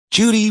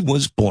Judy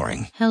was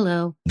boring.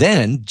 Hello.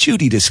 Then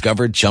Judy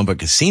discovered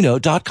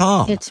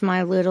ChumbaCasino.com. It's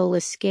my little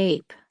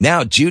escape.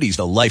 Now Judy's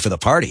the life of the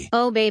party.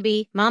 Oh,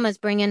 baby, mama's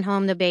bringing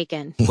home the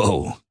bacon.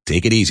 Whoa,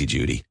 take it easy,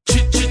 Judy.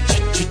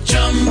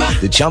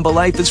 The Chumba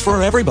life is for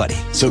everybody.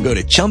 So go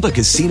to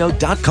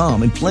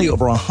ChumbaCasino.com and play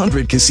over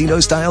 100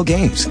 casino-style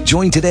games.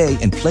 Join today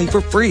and play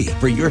for free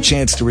for your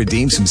chance to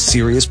redeem some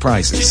serious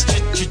prizes.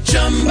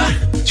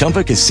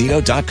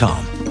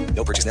 ChumbaCasino.com.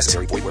 No purchase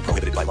necessary. Void where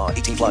prohibited by law.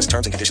 18 plus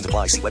terms and conditions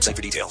apply. See website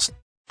for details.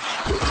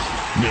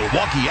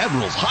 Milwaukee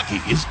Admirals hockey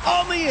is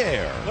on the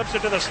air. Flips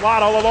it to the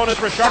slot, all alone is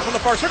Richard from the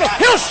far circle.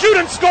 He'll shoot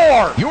and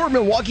score! Your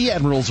Milwaukee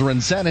Admirals are in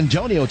San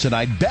Antonio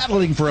tonight,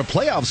 battling for a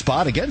playoff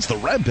spot against the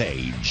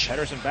Rampage.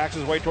 Henderson backs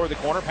his way toward the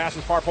corner,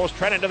 passes far post,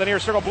 Trent into the near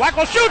circle.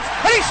 Blackwell shoots,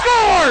 and he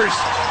scores!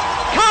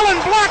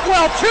 Colin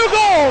Blackwell, 2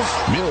 goals!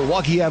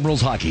 Milwaukee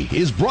Admirals hockey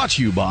is brought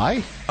to you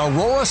by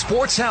Aurora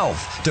Sports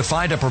Health. To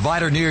find a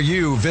provider near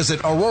you,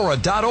 visit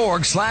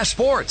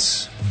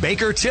aurora.org/sports.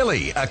 Baker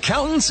Tilly,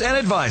 accountants and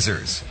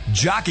advisors.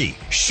 Jockey,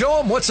 show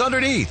them what's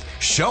underneath.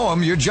 Show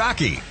them your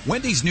jockey.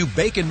 Wendy's new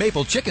Bacon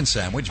Maple Chicken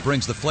Sandwich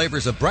brings the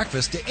flavors of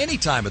breakfast to any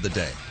time of the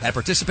day at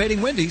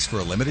participating Wendy's for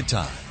a limited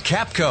time.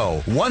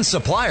 Capco, one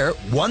supplier,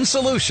 one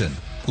solution.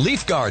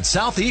 Leaf Guard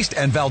Southeast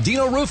and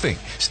Valdino Roofing.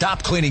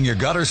 Stop cleaning your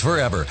gutters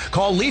forever.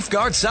 Call Leaf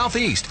Guard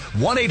Southeast,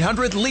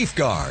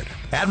 1-800-LEAF-GUARD.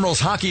 Admirals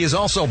Hockey is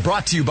also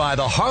brought to you by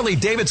the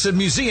Harley-Davidson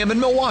Museum in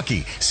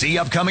Milwaukee. See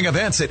upcoming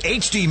events at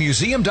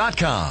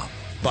hdmuseum.com.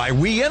 By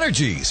We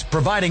Energies,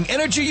 providing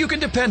energy you can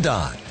depend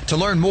on. To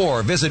learn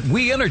more, visit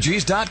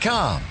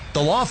WeEnergies.com.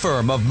 The law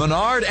firm of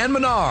Menard and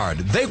Menard.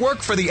 They work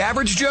for the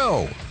average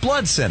Joe.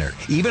 Blood Center.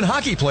 Even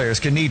hockey players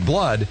can need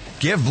blood.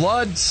 Give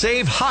blood,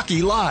 save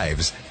hockey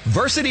lives.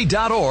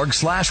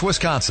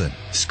 Versity.org/Wisconsin.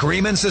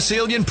 Screamin'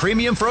 Sicilian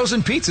Premium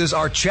Frozen Pizzas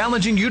are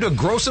challenging you to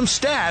grow some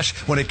stash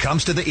when it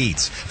comes to the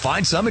eats.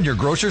 Find some in your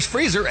grocer's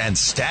freezer and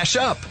stash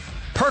up.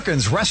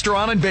 Perkins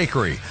Restaurant and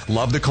Bakery.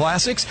 Love the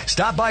classics?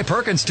 Stop by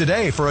Perkins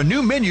today for a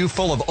new menu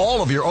full of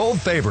all of your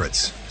old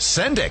favorites.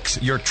 Sendix,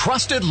 your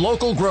trusted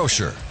local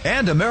grocer.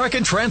 And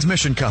American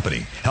Transmission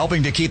Company,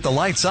 helping to keep the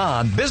lights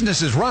on,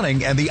 businesses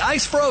running, and the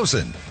ice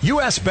frozen.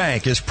 U.S.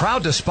 Bank is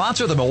proud to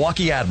sponsor the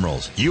Milwaukee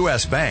Admirals.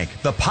 U.S. Bank,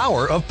 the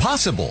power of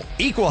possible.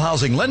 Equal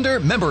housing lender,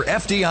 member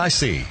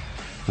FDIC.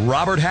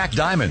 Robert Hack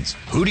Diamonds.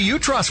 Who do you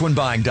trust when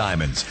buying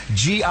diamonds?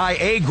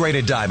 GIA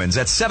graded diamonds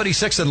at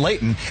 76 and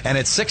Layton and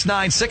at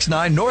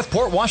 6969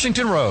 Northport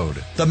Washington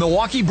Road. The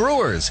Milwaukee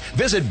Brewers.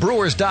 Visit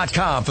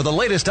brewers.com for the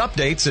latest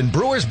updates in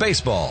Brewers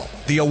baseball.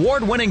 The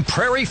award-winning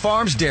Prairie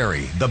Farms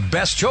Dairy, the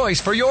best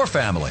choice for your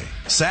family.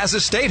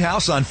 Saz's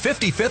Steakhouse on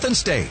 55th and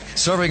State,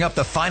 serving up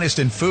the finest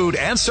in food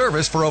and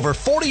service for over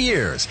 40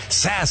 years.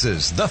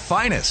 Saz's, the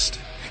finest.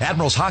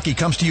 Admirals Hockey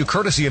comes to you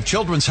courtesy of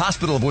Children's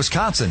Hospital of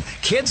Wisconsin.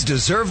 Kids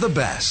deserve the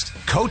best.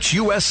 Coach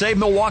USA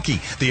Milwaukee,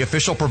 the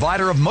official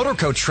provider of motor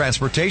coach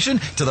transportation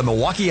to the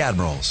Milwaukee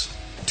Admirals.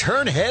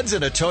 Turn heads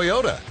in a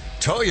Toyota.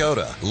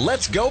 Toyota,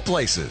 let's go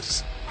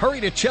places.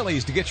 Hurry to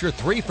Chili's to get your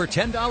 3 for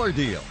 $10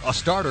 deal. A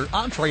starter,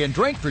 entree, and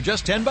drink for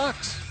just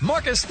 $10.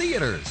 Marcus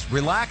Theaters.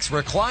 Relax,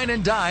 recline,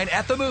 and dine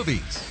at the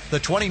movies. The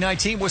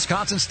 2019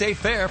 Wisconsin State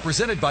Fair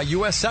presented by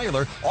U.S.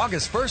 Cellular,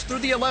 August 1st through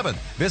the 11th.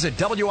 Visit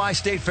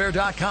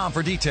wistatefair.com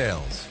for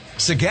details.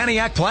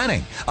 Saganiac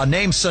Planning, a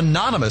name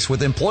synonymous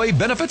with employee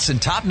benefits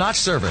and top-notch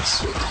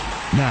service.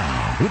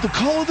 Now, with the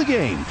call of the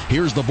game,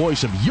 here's the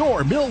voice of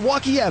your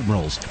Milwaukee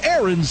Admirals,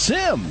 Aaron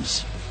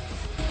Sims.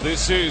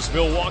 This is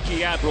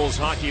Milwaukee Admirals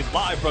hockey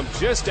live from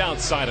just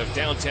outside of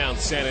downtown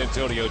San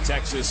Antonio,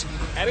 Texas,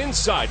 and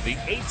inside the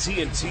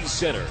AT&T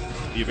Center.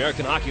 The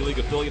American Hockey League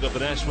affiliate of the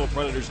Nashville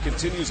Predators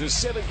continues his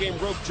 7-game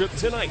road trip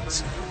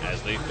tonight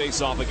as they face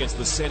off against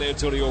the San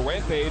Antonio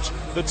Rampage,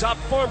 the top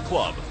farm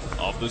club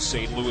of the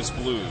St. Louis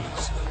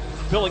Blues.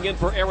 Filling in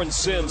for Aaron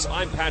Sims,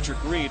 I'm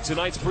Patrick Reed.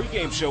 Tonight's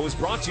pregame show is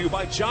brought to you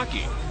by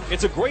Jockey.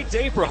 It's a great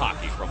day for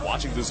hockey, from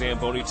watching the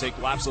Zamboni take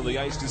laps on the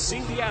ice to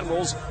seeing the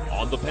Admirals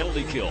on the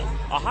penalty kill.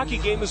 A hockey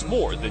game is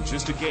more than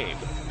just a game.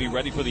 Be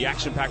ready for the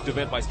action-packed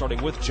event by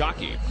starting with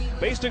Jockey.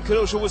 Based in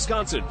Kenosha,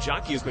 Wisconsin,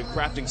 Jockey has been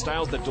crafting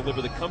styles that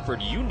deliver the comfort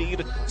you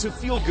need to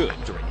feel good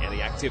during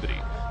any activity.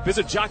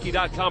 Visit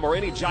Jockey.com or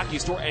any Jockey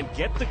store and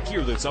get the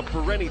gear that's up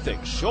for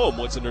anything. Show them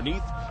what's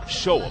underneath.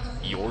 Show them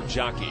your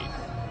Jockey.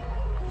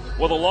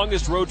 Well, the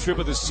longest road trip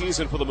of the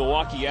season for the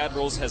Milwaukee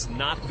Admirals has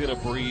not been a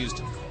breeze,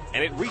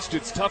 and it reached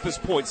its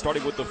toughest point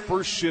starting with the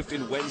first shift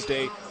in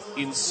Wednesday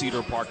in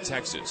Cedar Park,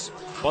 Texas.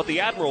 But the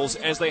Admirals,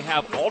 as they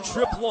have all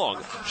trip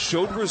long,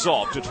 showed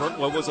resolve to turn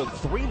what was a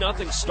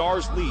 3-0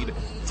 Stars lead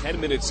 10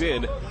 minutes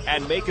in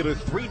and make it a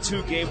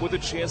 3-2 game with a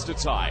chance to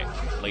tie.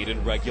 Late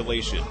in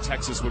regulation,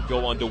 Texas would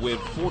go on to win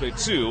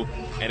 4-2,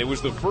 and it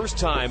was the first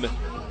time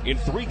in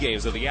 3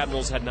 games that the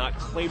Admirals had not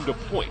claimed a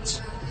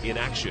point in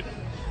action.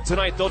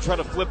 Tonight, they'll try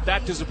to flip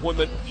that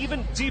disappointment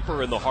even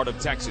deeper in the heart of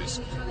Texas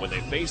when they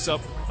face up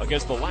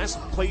against the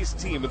last-place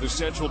team in the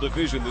Central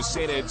Division, the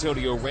San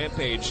Antonio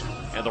Rampage.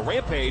 And the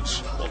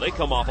Rampage, well, they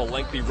come off a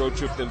lengthy road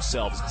trip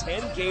themselves,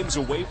 10 games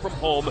away from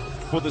home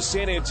for the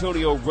San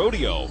Antonio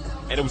Rodeo.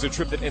 And it was a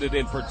trip that ended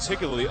in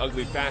particularly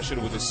ugly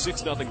fashion with a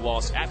 6-0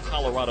 loss at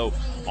Colorado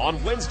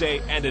on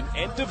Wednesday and an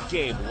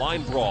end-of-game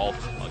line brawl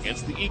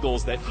against the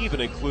Eagles that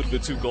even included the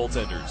two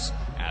goaltenders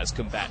as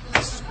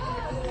combatants.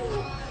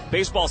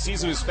 Baseball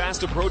season is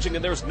fast approaching,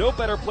 and there's no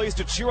better place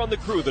to cheer on the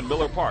Crew than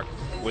Miller Park.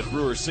 With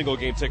Brewers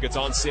single-game tickets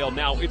on sale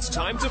now, it's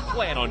time to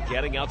plan on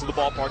getting out to the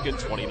ballpark in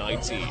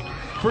 2019.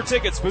 For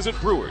tickets, visit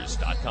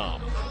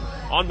Brewers.com.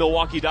 On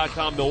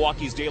Milwaukee.com,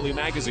 Milwaukee's daily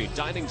magazine,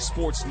 dining,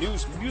 sports,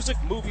 news, music,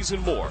 movies,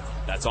 and more.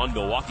 That's on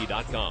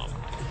Milwaukee.com.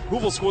 Who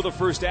will score the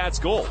first Ads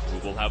goal?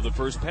 Who will have the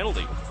first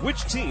penalty?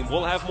 Which team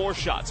will have more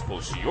shots?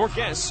 Post your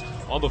guess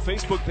on the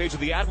Facebook page of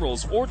the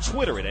Admirals or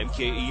Twitter at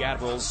MKE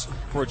Admirals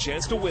for a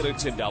chance to win a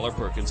 $10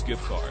 Perkins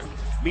gift card.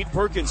 Meet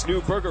Perkins'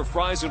 new burger,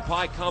 fries, and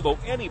pie combo.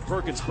 Any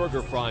Perkins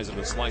burger, fries, and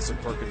a slice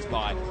of Perkins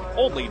pie.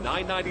 Only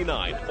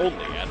 $9.99,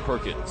 only at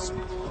Perkins.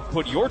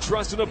 Put your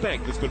trust in a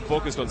bank that's been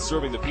focused on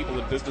serving the people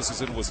and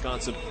businesses in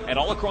Wisconsin and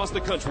all across the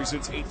country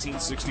since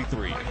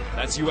 1863.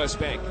 That's U.S.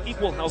 Bank,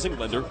 equal housing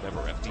lender,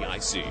 member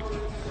FDIC.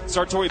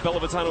 Sartori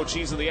Bellavitano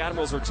Cheese and the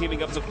Admirals are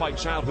teaming up to fight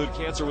childhood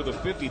cancer with a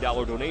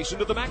 $50 donation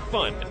to the MAC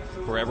Fund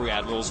for every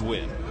Admirals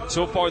win.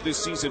 So far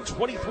this season,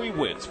 23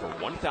 wins for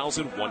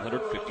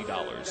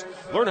 $1,150.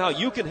 Learn how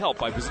you can help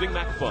by visiting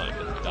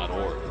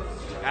MacFund.org.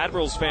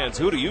 Admirals fans,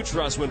 who do you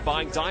trust when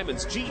buying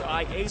diamonds?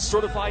 GIA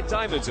certified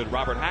diamonds at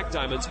Robert Hack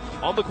Diamonds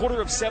on the corner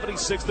of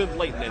 76th and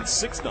Layton and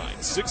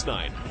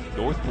 6969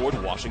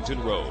 Northport, Washington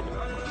Road.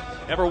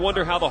 Ever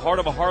wonder how the heart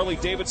of a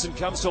Harley-Davidson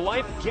comes to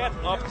life? Get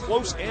up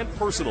close and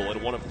personal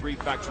in one of 3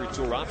 factory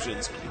tour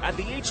options at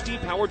the HD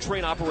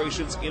Powertrain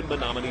Operations in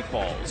Menominee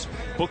Falls.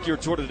 Book your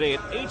tour today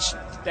at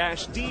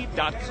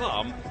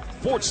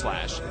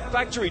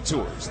h-d.com/factory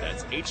tours.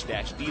 That's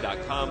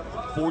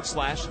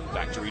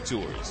h-d.com/factory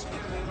tours.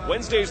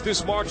 Wednesdays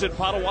this March at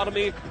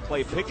Potawatomi,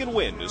 play pick and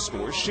win to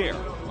score a share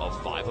of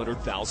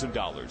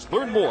 $500,000.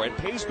 Learn more at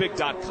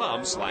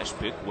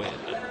paysbig.com/bigwin.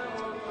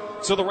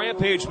 So the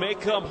Rampage may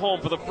come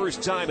home for the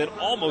first time in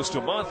almost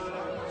a month,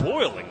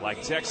 boiling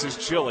like Texas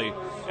chili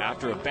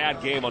after a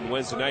bad game on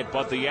Wednesday night.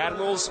 But the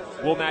Admirals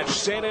will match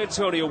San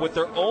Antonio with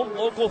their own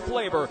local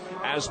flavor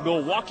as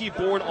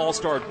Milwaukee-born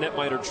all-star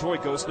netminder Troy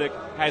Gosnick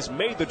has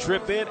made the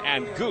trip in,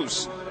 and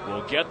Goose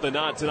will get the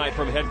nod tonight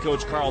from head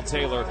coach Carl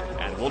Taylor,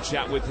 and we'll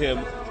chat with him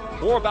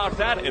more about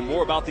that and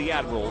more about the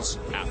Admirals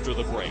after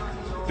the break.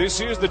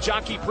 This is the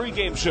Jockey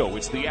pregame show.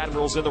 It's the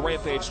Admirals and the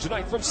Rampage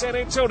tonight from San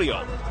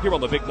Antonio, here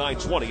on the Big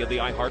 920 and the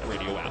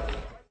iHeartRadio app.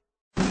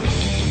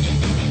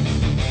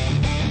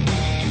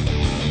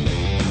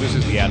 This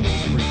is the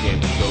Admirals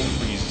pregame show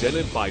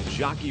presented by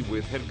Jockey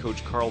with head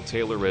coach Carl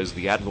Taylor as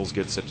the Admirals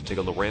get set to take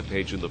on the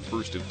Rampage in the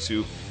first of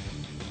 2.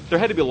 There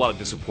had to be a lot of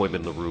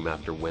disappointment in the room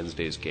after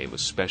Wednesday's game,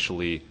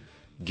 especially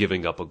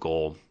giving up a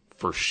goal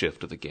first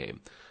shift of the game.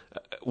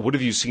 What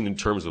have you seen in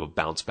terms of a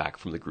bounce back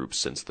from the group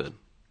since then?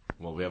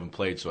 Well, we haven't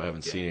played, so I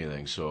haven't seen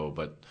anything.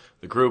 But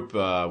the group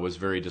was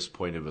very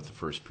disappointed with the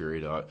first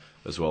period,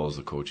 as well as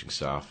the coaching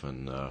staff.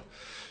 And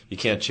you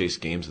can't chase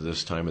games at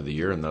this time of the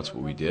year, and that's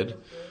what we did.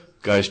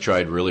 Guys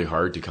tried really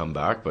hard to come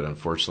back, but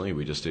unfortunately,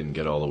 we just didn't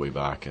get all the way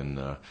back. And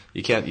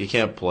you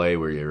can't play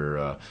where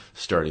you're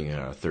starting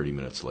 30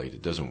 minutes late.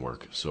 It doesn't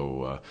work.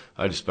 So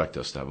I'd expect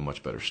us to have a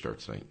much better start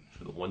tonight.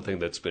 The one thing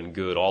that's been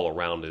good all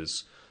around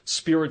is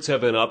spirits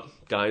have been up,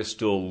 guys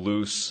still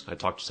loose. I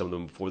talked to some of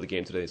them before the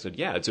game today. They said,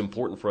 yeah, it's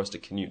important for us to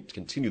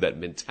continue that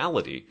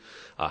mentality.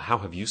 How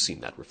have you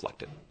seen that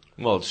reflected?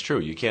 Well, it's true.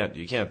 You can't.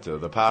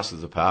 The past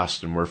is the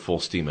past, and we're full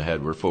steam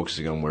ahead. We're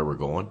focusing on where we're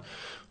going.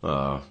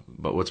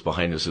 But what's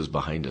behind us is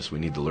behind us. We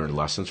need to learn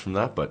lessons from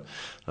that, but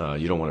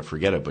you don't want to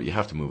forget it, but you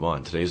have to move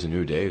on. Today's a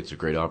new day. It's a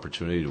great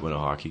opportunity to win a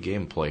hockey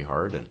game, play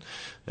hard,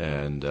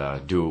 and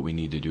do what we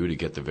need to do to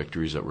get the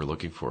victories that we're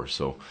looking for.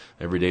 So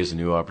every day is a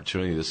new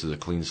opportunity. This is a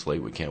clean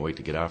slate. We can't wait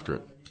to get after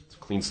it. It's a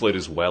clean slate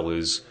as well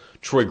as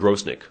Troy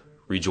Grosnick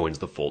rejoins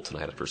the fold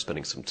tonight after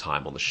spending some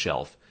time on the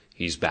shelf.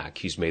 He's back.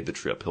 He's made the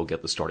trip. He'll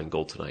get the starting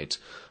goal tonight.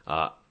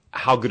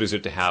 How good is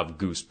it to have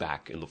Goose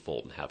back in the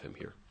fold and have him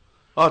here?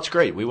 Oh, it's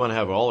great. We want to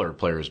have all our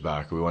players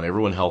back. We want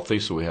everyone healthy,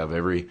 so we have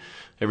every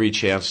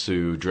chance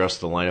to dress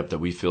the lineup that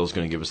we feel is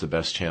going to give us the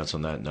best chance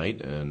on that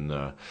night.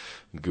 And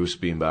Goose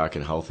being back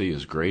and healthy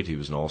is great. He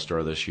was an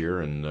all-star this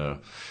year, and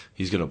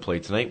he's going to play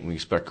tonight. And we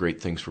expect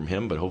great things from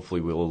him, but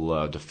hopefully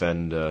we'll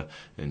defend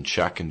and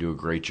check and do a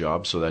great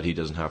job so that he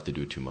doesn't have to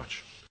do too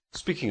much.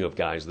 Speaking of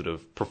guys that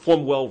have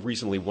performed well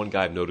recently, one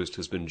guy I've noticed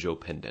has been Joe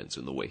Pendenz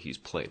in the way he's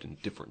played in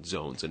different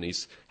zones. And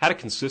he's had a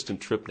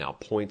consistent trip now,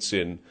 points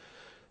in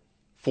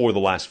for the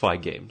last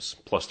 5 games,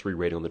 +3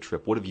 rating on the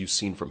trip. What have you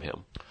seen from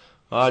him?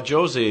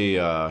 Joe's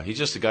he's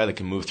just a guy that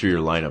can move through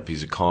your lineup.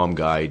 He's a calm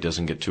guy. He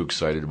doesn't get too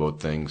excited about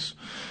things.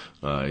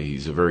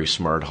 He's a very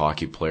smart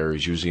hockey player.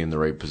 He's usually in the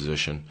right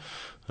position.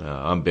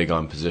 I'm big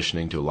on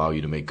positioning to allow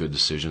you to make good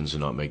decisions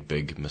and not make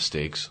big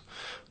mistakes.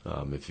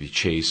 If you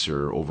chase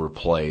or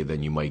overplay,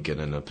 then you might get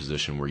in a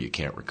position where you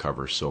can't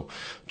recover. So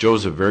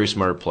Joe's a very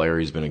smart player.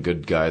 He's been a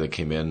good guy that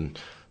came in,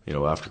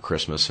 after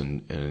Christmas,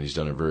 and he's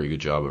done a very good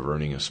job of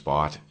earning a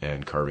spot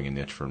and carving a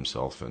niche for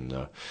himself.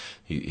 And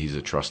he's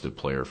a trusted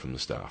player from the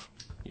staff.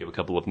 You have a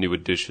couple of new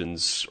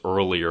additions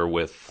earlier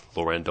with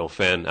Laurent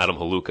Dauphin, Adam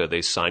Haluka.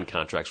 They signed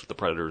contracts with the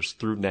Predators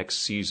through next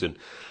season.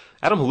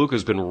 Adam Haluka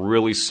has been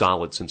really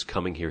solid since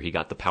coming here. He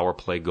got the power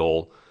play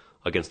goal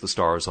against the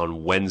Stars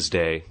on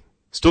Wednesday.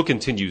 Still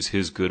continues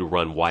his good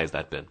run. Why has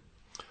that been?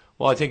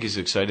 Well, I think he's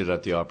excited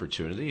at the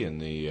opportunity and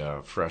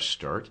the fresh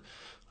start.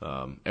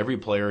 Every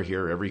player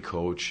here, every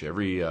coach,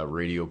 every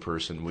radio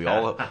person, we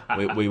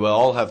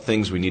all have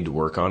things we need to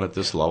work on at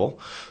this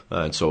level.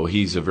 And so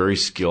he's a very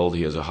skilled,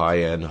 he has a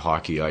high-end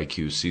hockey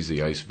IQ, sees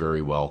the ice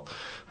very well.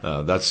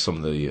 That's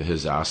some of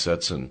his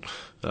assets, and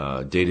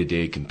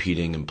day-to-day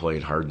competing and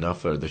playing hard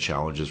enough are the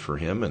challenges for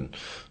him. And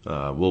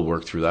we'll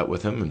work through that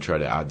with him and try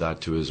to add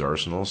that to his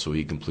arsenal so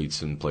he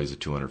completes and plays a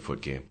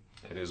 200-foot game.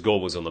 And his goal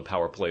was on the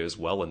power play as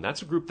well, and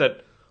that's a group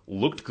that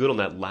looked good on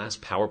that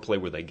last power play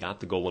where they got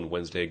the goal on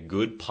Wednesday.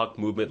 Good puck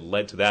movement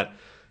led to that.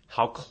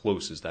 How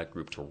close is that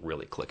group to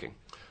really clicking?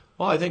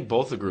 Well, I think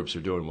both the groups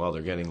are doing well.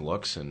 They're getting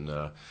looks, and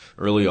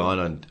early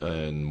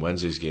on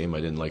Wednesday's game,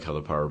 I didn't like how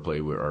the power play,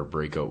 our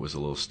breakout was a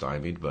little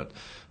stymied, but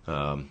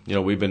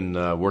we've been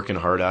working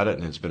hard at it,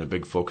 and it's been a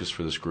big focus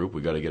for this group.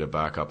 We got to get it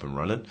back up and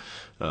running.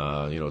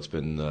 It's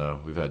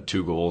been we've had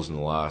 2 goals in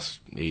the last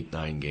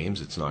 8-9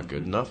 games. It's not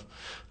good enough.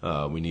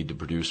 We need to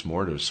produce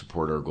more to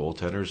support our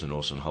goaltenders and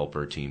also help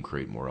our team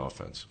create more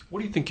offense.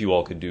 What do you think you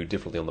all could do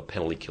differently on the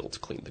penalty kill to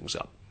clean things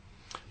up?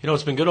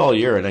 It's been good all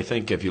year, and I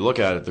think if you look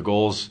at it, the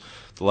goals,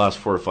 the last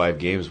 4 or 5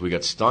 games, we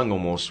got stung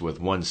almost with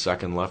 1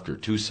 second left or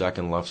 2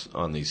 seconds left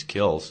on these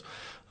kills.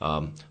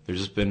 There's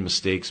just been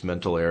mistakes,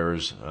 mental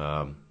errors.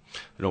 I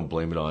don't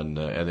blame it on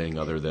anything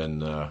other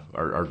than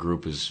our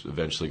group has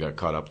eventually got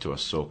caught up to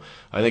us. So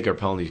I think our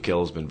penalty kill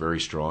has been very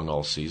strong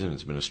all season.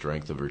 It's been a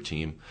strength of our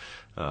team.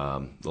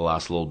 The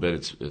last little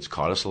bit, it's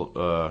caught us,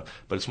 but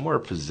it's more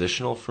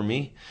positional for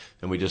me.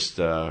 And we just,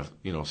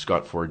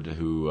 Scott Ford,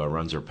 who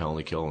runs our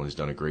penalty kill, and he's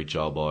done a great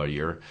job all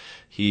year.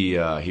 He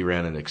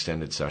ran an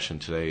extended session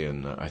today,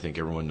 and I think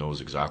everyone knows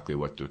exactly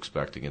what to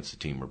expect against the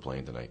team we're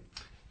playing tonight.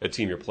 A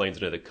team you're playing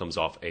today that comes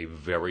off a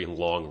very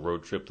long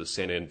road trip. The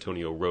San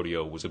Antonio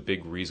Rodeo was a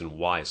big reason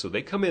why. So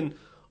they come in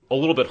a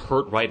little bit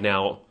hurt right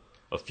now.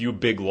 A few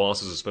big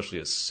losses, especially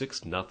a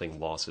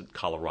 6-0 loss at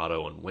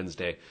Colorado on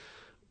Wednesday.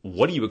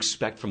 What do you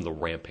expect from the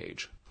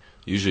Rampage?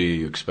 Usually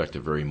you expect a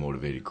very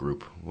motivated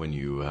group when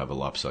you have a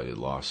lopsided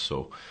loss.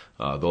 So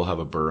they'll have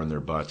a burr in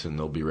their butt and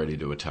they'll be ready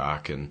to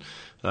attack. And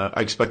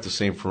I expect the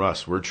same from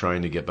us. We're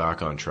trying to get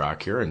back on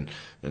track here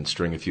and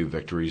string a few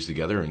victories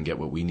together and get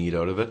what we need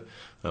out of it.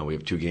 We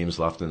have 2 games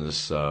left in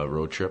this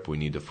road trip. We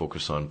need to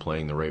focus on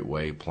playing the right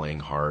way,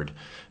 playing hard,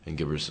 and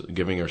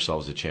giving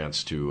ourselves a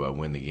chance to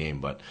win the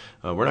game. But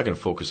we're not going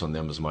to focus on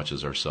them as much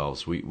as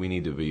ourselves. We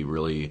need to be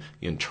really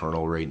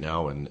internal right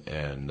now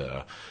and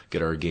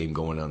get our game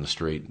going on the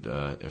straight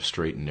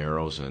and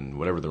narrows. And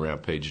whatever the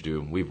Rampage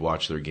do, we've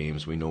watched their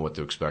games. We know what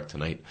to expect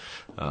tonight.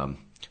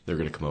 They're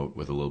going to come out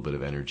with a little bit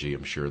of energy.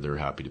 I'm sure they're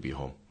happy to be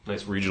home.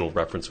 Nice regional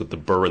reference with the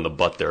burr in the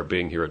butt there,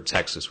 being here in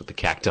Texas with the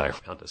cacti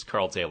around us.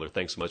 Carl Taylor,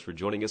 thanks so much for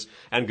joining us,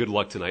 and good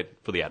luck tonight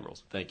for the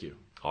Admirals. Thank you.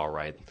 All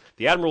right.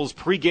 The Admirals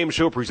pregame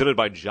show presented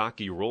by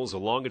Jockey rolls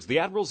along. It's the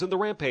Admirals in the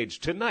Rampage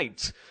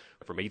tonight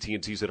from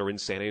AT&T Center in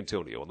San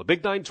Antonio on the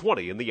Big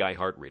 920 in the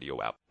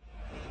iHeartRadio app.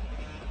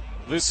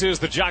 This is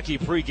the Jockey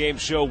pregame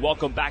show.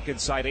 Welcome back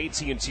inside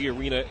AT&T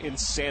Arena in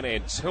San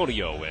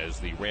Antonio as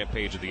the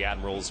Rampage of the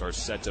Admirals are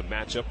set to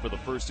match up for the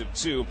first of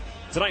 2.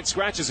 Tonight's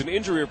Scratches and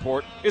Injury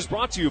Report is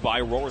brought to you by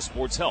Aurora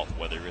Sports Health.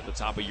 Whether you're at the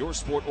top of your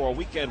sport or a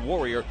weekend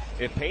warrior,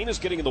 if pain is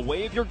getting in the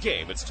way of your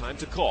game, it's time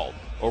to call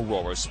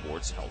Aurora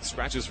Sports Health.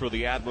 Scratches for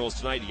the Admirals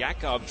tonight: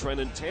 Yakov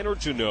Trenin, Tanner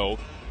Jeannot,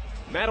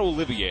 Matt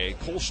Olivier,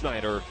 Cole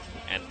Schneider,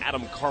 and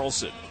Adam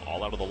Carlson,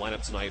 all out of the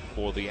lineup tonight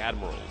for the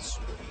Admirals.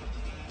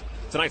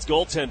 Tonight's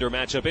goaltender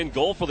matchup: in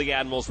goal for the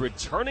Admirals,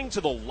 returning to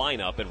the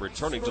lineup and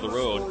returning to the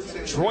road,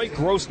 Troy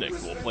Grosnick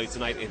will play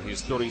tonight in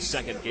his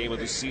 32nd game of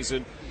the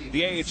season.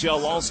 The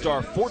AHL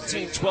All-Star,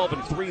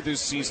 14-12-3 this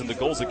season. The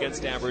goals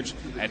against average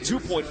at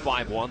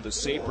 2.51, the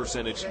save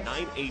percentage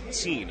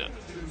 918.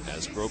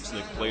 As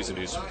Grosnick plays in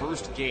his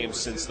first game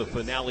since the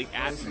finale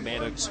at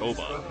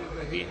Manitoba.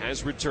 He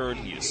has returned.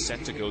 He is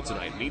set to go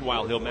tonight.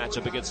 Meanwhile, he'll match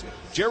up against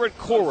Jared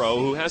Coro,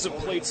 who hasn't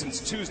played since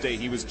Tuesday.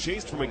 He was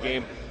chased from a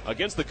game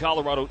against the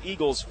Colorado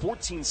Eagles.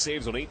 14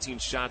 saves on 18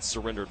 shots,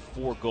 surrendered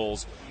 4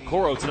 goals.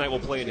 Coro tonight will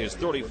play in his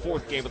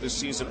 34th game of the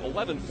season,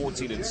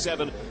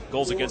 11-14-7.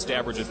 Goals against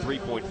average at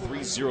 3.30.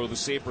 The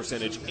save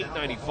percentage,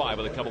 895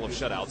 with a couple of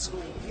shutouts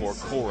for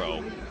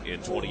Coro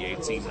in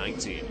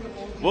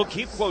 2018-19. We'll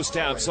keep close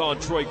tabs on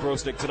Troy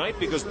Grosnick tonight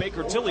because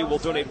Baker Tilly will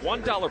donate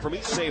 $1 from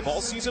each save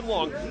all season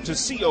long to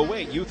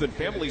COA Youth and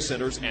Family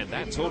Centers, and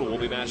that total will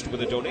be matched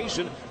with a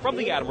donation from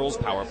the Admirals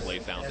Power Play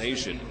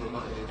Foundation.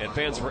 And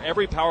fans, for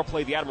every power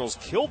play the Admirals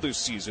killed this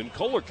season,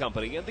 Kohler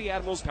Company and the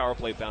Admirals Power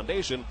Play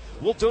Foundation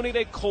will donate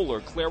a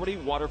Kohler Clarity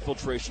water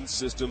filtration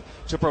system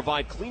to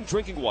provide clean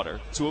drinking water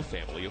to a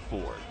family of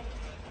 4.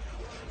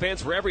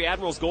 Fans, for every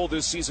Admirals goal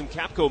this season,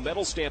 Capco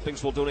Metal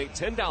Stampings will donate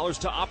 $10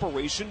 to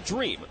Operation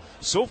Dream.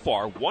 So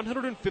far,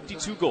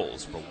 152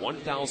 goals for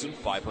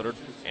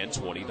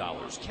 $1,520.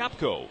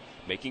 Capco,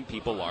 making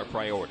people our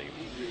priority.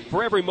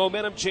 For every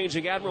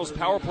momentum-changing Admirals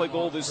Power Play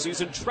goal this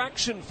season,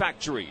 Traction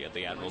Factory and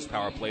the Admirals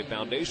Power Play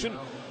Foundation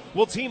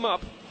will team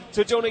up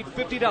to donate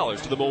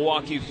 $50 to the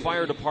Milwaukee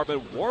Fire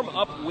Department Warm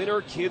Up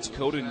Winter Kids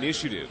Code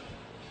Initiative.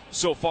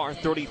 So far,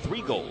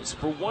 33 goals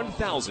for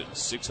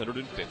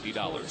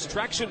 $1,650.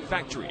 Traction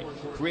Factory,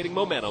 creating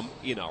momentum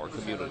in our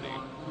community.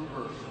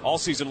 All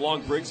season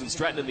long, Briggs and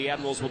Stratton and the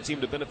Admirals will team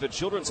to benefit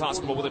Children's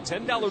Hospital with a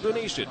 $10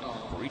 donation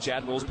for each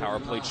Admirals Power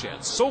Play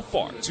chance. So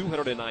far,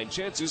 209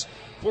 chances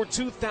for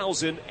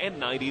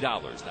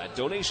 $2,090. That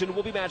donation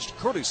will be matched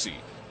courtesy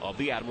of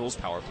the Admirals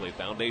Power Play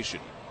Foundation.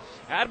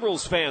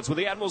 Admirals fans, when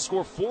the Admirals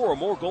score 4 or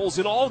more goals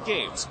in all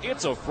games,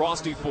 it's a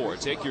Frosty 4.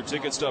 Take your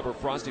ticket stub or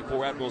Frosty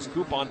 4 Admirals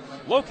coupon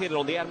located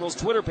on the Admirals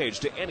Twitter page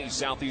to any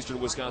southeastern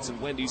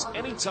Wisconsin Wendy's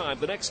anytime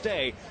the next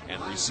day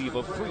and receive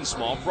a free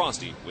small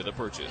Frosty with a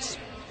purchase.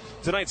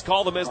 Tonight's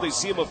Call Them As They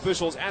See Them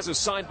officials as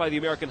assigned by the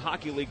American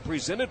Hockey League,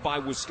 presented by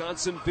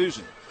Wisconsin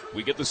Vision.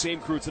 We get the same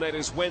crew tonight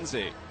as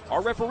Wednesday.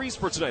 Our referees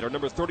for tonight are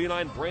number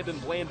 39, Brandon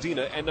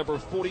Blandina, and number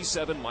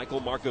 47, Michael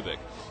Markovic.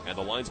 And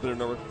the linesmen are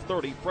number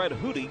 30, Fred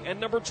Hootie,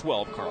 and number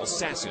 12, Carl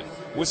Sasson.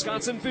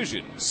 Wisconsin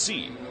Vision,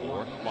 see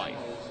more life.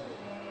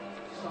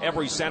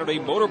 Every Saturday,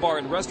 Motor Bar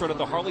and Restaurant at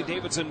the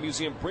Harley-Davidson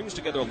Museum brings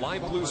together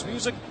live blues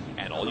music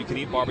and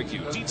all-you-can-eat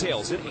barbecue.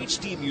 Details at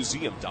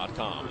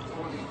hdmuseum.com.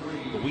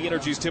 The We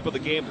Energy's tip of the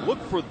game, look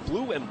for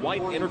blue and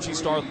white Energy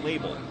Star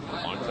label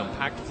on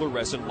compact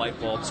fluorescent light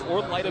bulbs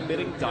or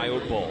light-emitting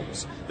diode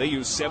bulbs. They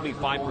use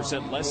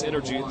 75% less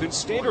energy than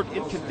standard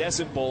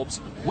incandescent bulbs.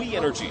 We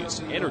Energy's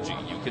energy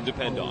you can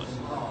depend on.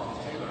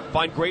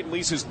 Find great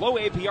leases, low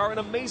APR, and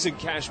amazing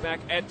cashback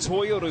at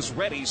Toyota's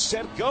Ready,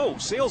 Set, Go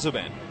sales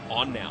event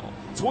on now.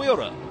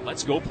 Toyota,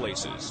 let's go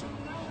places.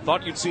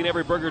 Thought you'd seen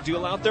every burger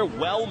deal out there?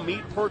 Well,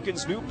 meet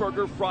Perkins' new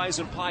burger, fries,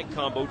 and pie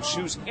combo.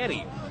 Choose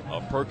any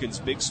of Perkins'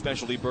 big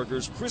specialty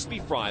burgers, crispy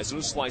fries,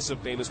 and a slice of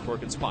famous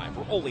Perkins pie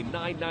for only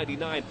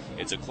 $9.99.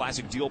 It's a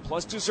classic deal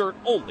plus dessert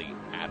only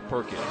at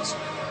Perkins.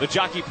 The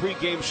Jockey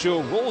pregame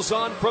show rolls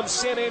on from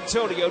San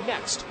Antonio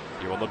next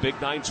here on the Big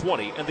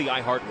 920 and the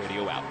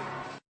iHeartRadio app.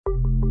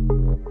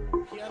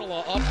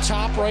 Up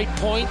top, right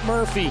point,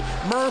 Murphy.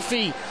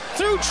 Murphy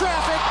through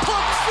traffic,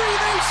 puck free,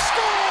 they score!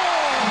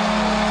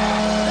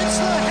 It's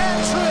the hat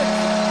trick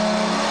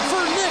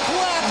for Nick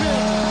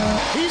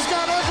Lappin. He's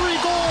got every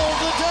goal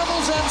the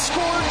Devils have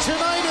scored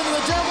tonight, and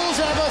the Devils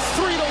have a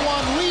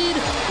 3-1 lead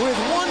with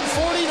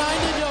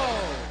 1:49 to go.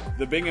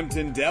 The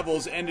Binghamton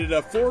Devils ended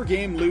a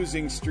 4-game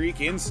losing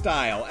streak in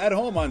style at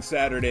home on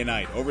Saturday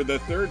night over the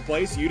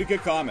third-place Utica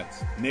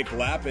Comets. Nick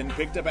Lappin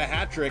picked up a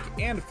hat trick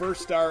and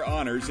first-star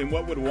honors in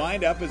what would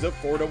wind up as a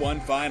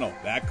 4-1 final.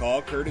 That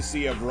call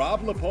courtesy of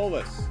Rob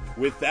Lapolis.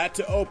 With that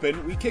to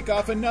open, we kick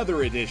off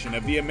another edition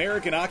of the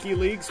American Hockey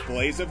League's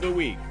Plays of the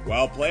Week.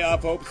 While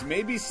playoff hopes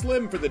may be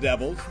slim for the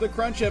Devils, the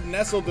Crunch have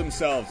nestled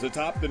themselves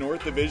atop the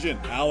North Division.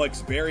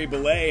 Alex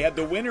Barry-Belay had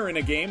the winner in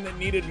a game that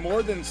needed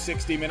more than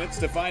 60 minutes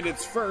to find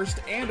its first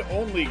and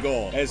only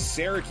goal, as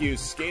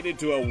Syracuse skated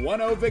to a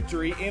 1-0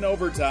 victory in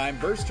overtime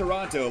versus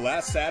Toronto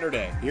last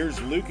Saturday.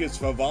 Here's Lucas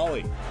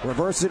Favalli.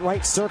 Reverse it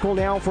right circle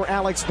now for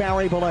Alex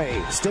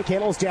Barry-Belay. Stick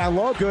handles down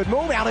low, good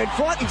move out in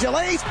front, he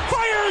delays,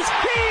 fires,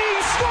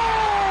 he scores!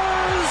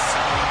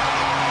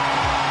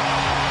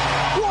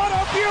 What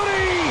a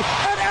beauty!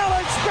 And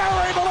Alex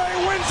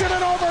Barry-Belay wins it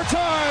in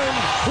overtime!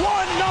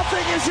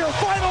 1-0 is your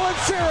final in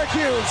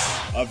Syracuse!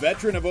 A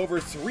veteran of over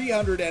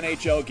 300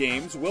 NHL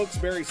games,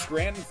 Wilkes-Barre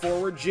Scranton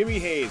forward Jimmy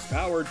Hayes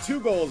powered 2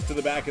 goals to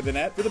the back of the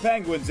net for the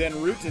Penguins en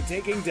route to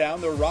taking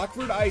down the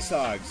Rockford Ice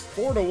Hogs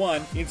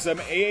 4-1 in some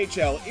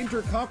AHL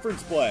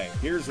interconference play.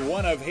 Here's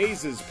one of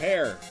Hayes'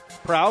 pair.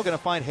 Prow going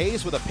to find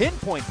Hayes with a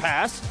pinpoint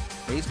pass.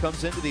 Hayes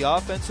comes into the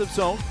offensive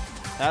zone.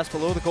 Pass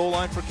below the goal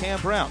line for Cam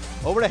Brown.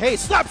 Over to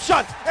Hayes, slap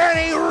shot, and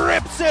he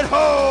rips it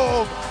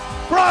home!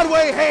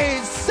 Broadway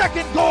Hayes,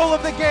 second goal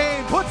of the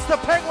game, puts the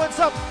Penguins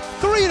up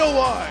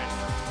 3-1.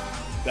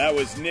 That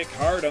was Nick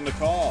Hart on the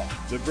call.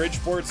 The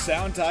Bridgeport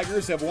Sound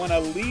Tigers have won a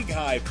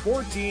league-high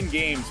 14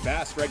 games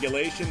past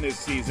regulation this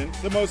season,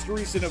 the most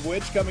recent of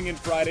which coming in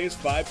Friday's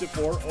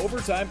 5-4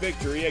 overtime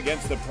victory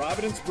against the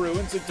Providence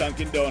Bruins at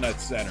Dunkin'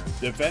 Donuts Center.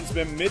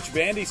 Defenseman Mitch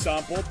Vandy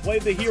Sample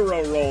played the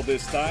hero role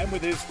this time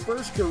with his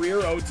first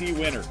career OT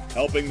winner,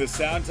 helping the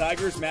Sound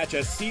Tigers match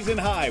a season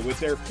high with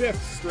their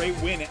 5th straight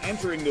win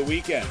entering the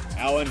weekend.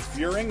 Alan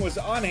Furing was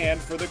on hand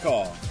for the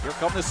call. Here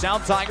come the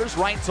Sound Tigers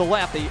right to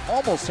left. They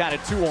almost had a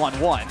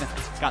 2-on-1.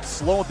 Got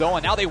slowed though,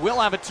 and now they will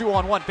have it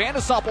 2-on-1. Van de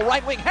Sompel,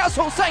 right wing, has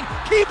Ho-Sang,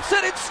 keeps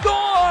it and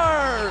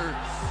scores!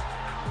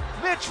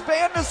 Mitch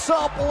Van de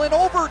Sompel in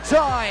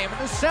overtime.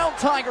 The Sound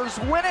Tigers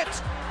win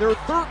it. Their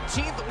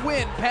 13th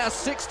win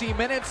past 60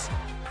 minutes.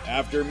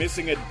 After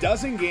missing a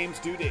dozen games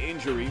due to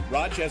injury,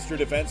 Rochester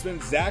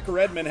defenseman Zach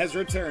Redmond has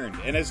returned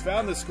and has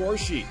found the score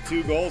sheet.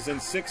 2 goals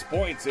and 6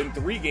 points in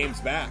 3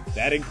 games back.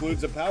 That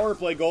includes a power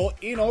play goal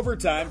in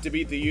overtime to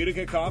beat the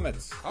Utica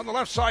Comets. On the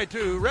left side,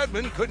 too,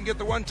 Redmond couldn't get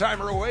the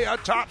one-timer away.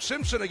 Atop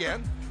Simpson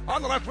again.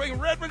 On the left wing,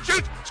 Redmond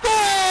shoots,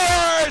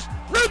 scores!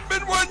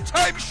 Redmond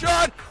one-time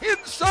shot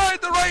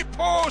inside the right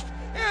post.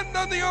 And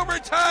on the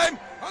overtime,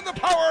 on the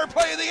power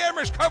play, the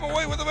Amherst come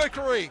away with the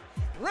victory.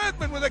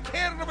 Redmond with a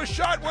cannon of a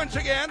shot once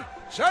again.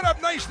 Set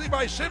up nicely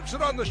by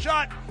Simpson on the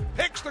shot.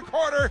 Picks the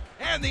corner,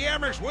 and the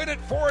Amherst win it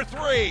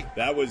 4-3.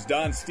 That was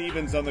Don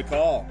Stevens on the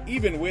call.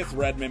 Even with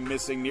Redmond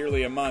missing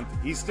nearly a month,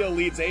 he still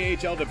leads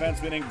AHL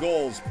defensemen in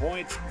goals,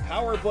 points,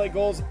 power play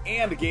goals,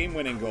 and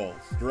game-winning goals.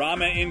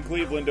 Drama in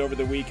Cleveland over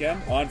the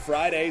weekend. On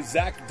Friday,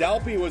 Zach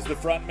Dalpe was the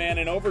front man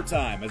in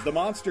overtime as the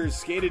Monsters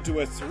skated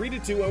to a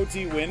 3-2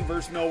 OT win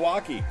versus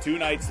Milwaukee. 2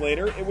 nights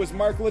later, it was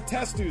Mark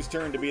Letestu's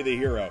turn to be the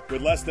hero.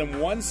 With less than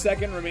 1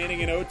 second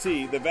remaining in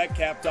OT, the vet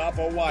capped off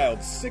a wild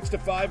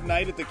 6-5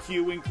 night at the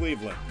Q in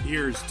Cleveland.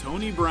 Here's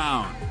Tony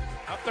Brown.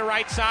 Up the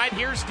right side,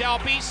 here's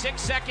Dalpe,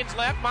 6 seconds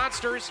left,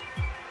 Monsters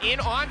in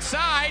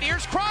onside,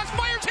 here's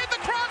Crossfires, hit the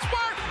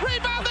crossbar,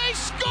 rebound, they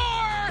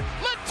score!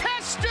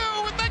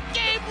 Letestu with the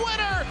game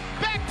winner!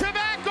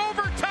 Back-to-back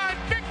overtime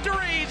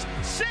victories,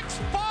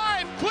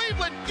 6-5,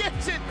 Cleveland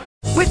gets it!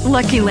 With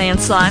Lucky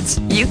Land Slots,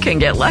 you can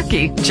get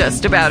lucky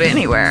just about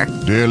anywhere.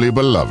 Dearly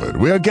beloved,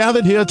 we are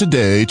gathered here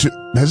today to...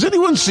 Has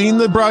anyone seen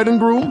the bride and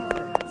groom?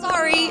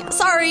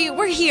 Sorry,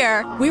 we're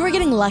here. We were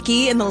getting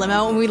lucky in the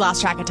limo and we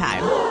lost track of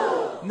time.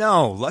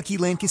 No, Lucky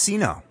Land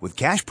Casino, with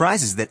cash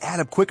prizes that add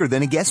up quicker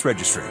than a guest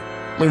registry.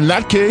 In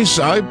that case,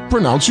 I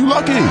pronounce you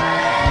lucky.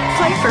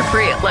 Play for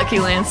free at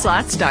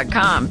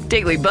LuckyLandSlots.com.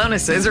 Daily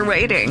bonuses are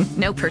waiting.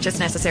 No purchase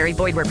necessary.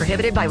 Void where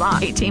prohibited by law.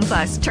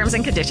 18+. Terms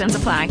and conditions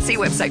apply. See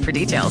website for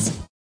details.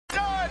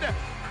 Done!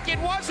 It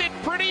wasn't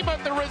pretty,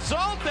 but the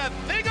result, a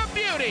thing of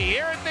beauty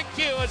here at the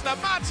Q as the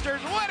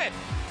Monsters win it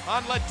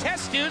on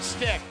Letestu's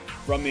stick.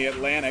 From the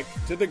Atlantic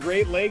to the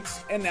Great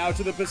Lakes and now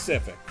to the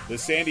Pacific, the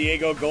San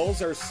Diego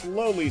Gulls are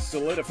slowly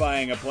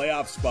solidifying a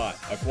playoff spot.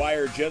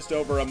 Acquired just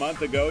over a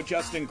month ago,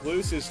 Justin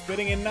Kloos is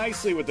fitting in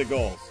nicely with the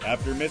Gulls.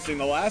 After missing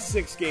the last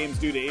 6 games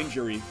due to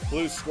injury,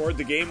 Kloos scored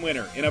the game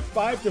winner in a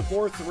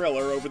 5-4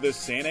 thriller over the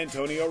San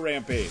Antonio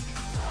Rampage.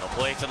 A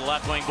play to the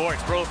left wing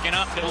boards, broken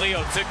up to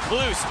Leo to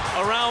Kloos,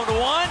 around 1,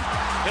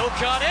 he'll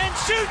cut in,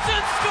 shoots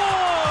and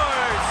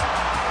scores!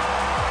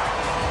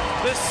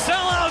 The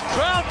sellout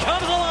crowd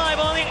comes alive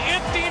on the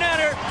empty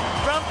netter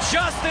from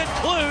Justin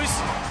Kloos.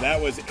 That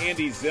was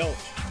Andy Zilch.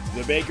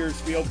 The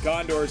Bakersfield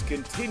Condors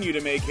continue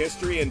to make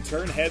history and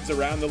turn heads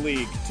around the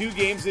league. 2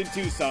 games in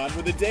Tucson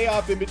with a day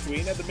off in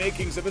between at the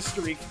makings of a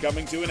streak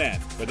coming to an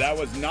end. But that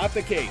was not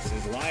the case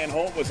as Ryan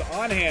Holt was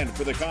on hand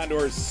for the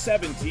Condors'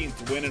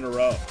 17th win in a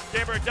row.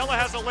 Gabardella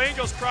has a lane,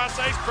 goes cross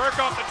ice, Burke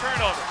off the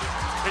turnover.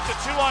 It's a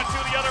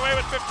 2-on-2 the other way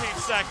with 15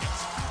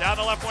 seconds. Down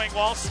the left wing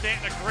wall,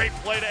 Stanton a great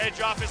play to edge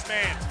off his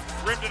man.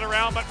 Rimmed it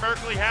around, but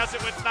Merkley has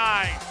it with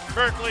 9.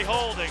 Merkley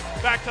holding.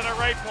 Back to the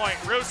right point.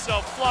 Russo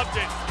flubbed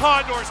it.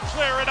 Condors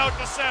clear it out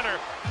to center.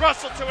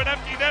 Russell to an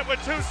empty net with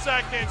 2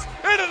 seconds.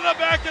 Into the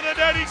back of the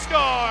net, he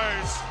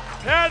scores.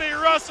 Eddie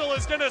Russell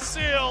is going to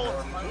seal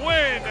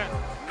win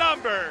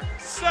number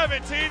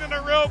 17 in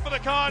a row for the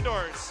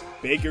Condors.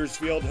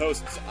 Bakersfield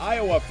hosts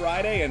Iowa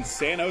Friday and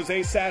San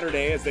Jose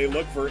Saturday as they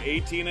look for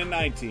 18 and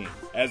 19.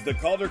 As the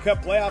Calder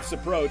Cup playoffs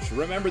approach,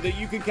 remember that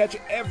you can catch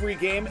every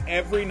game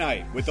every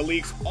night with the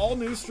league's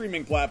all-new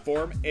streaming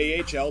platform,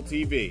 AHL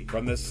TV.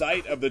 From the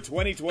site of the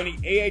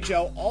 2020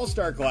 AHL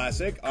All-Star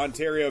Classic,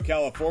 Ontario,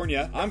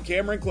 California, I'm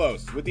Cameron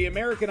Close with the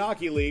American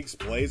Hockey League's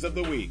Plays of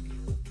the Week.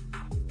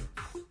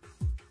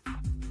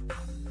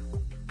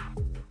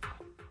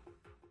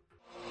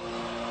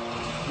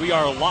 We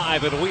are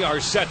live and we are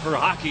set for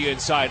hockey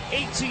inside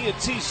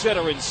AT&T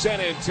Center in San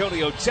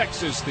Antonio,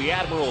 Texas. The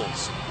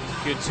Admirals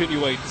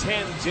continue a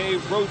 10-day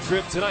road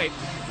trip tonight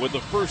with the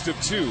first of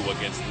 2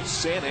 against the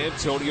San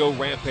Antonio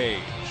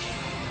Rampage.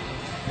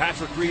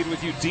 Patrick Reed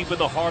with you deep in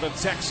the heart of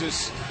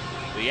Texas.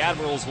 The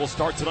Admirals will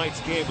start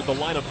tonight's game with the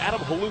line of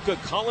Adam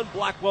Haluka, Colin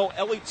Blackwell,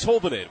 Ellie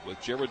Tolvanen, with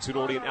Jared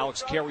Tenorti and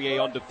Alex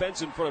Carrier on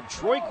defense in front of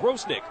Troy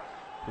Grosnick,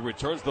 who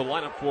returns to the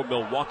lineup for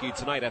Milwaukee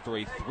tonight after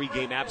a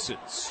 3-game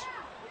absence.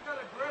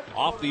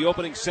 Off the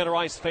opening center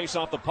ice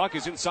face-off, the puck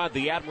is inside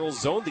the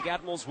Admirals zone. The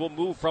Admirals will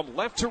move from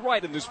left to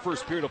right in this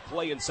first period of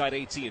play inside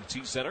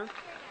AT&T Center.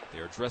 They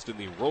are dressed in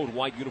the road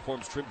white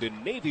uniforms trimmed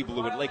in navy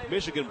blue and Lake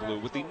Michigan blue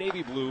with the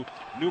navy blue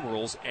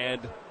numerals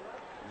and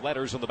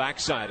letters on the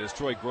backside as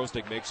Troy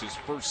Grosnick makes his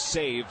first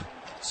save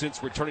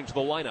since returning to the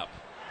lineup.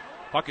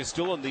 Puck is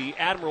still in the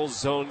Admirals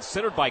zone,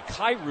 centered by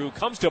Kyrou.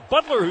 Comes to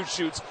Butler, who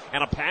shoots,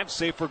 and a pad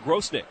save for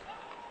Grosnick.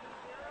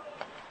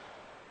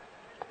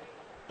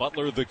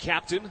 Butler, the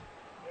captain,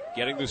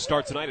 getting the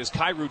start tonight as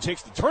Kyrou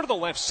takes the turn to the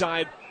left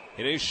side,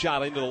 And his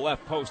shot into the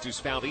left post is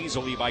found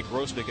easily by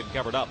Grosnick and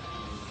covered up.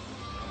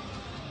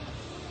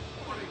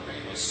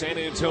 The San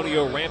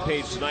Antonio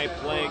Rampage tonight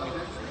playing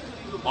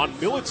on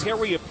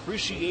Military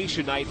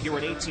Appreciation Night here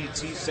at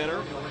AT&T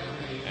Center.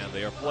 And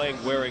they are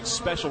playing wearing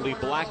specialty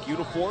black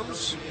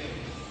uniforms,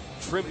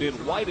 trimmed in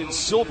white and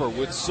silver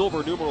with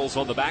silver numerals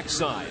on the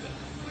backside.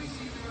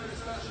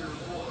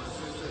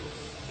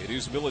 It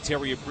is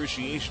Military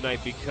Appreciation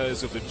Night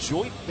because of the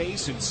Joint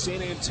Base in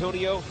San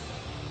Antonio.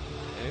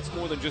 And it's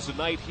more than just a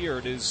night here.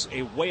 It is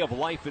a way of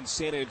life in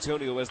San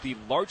Antonio, as the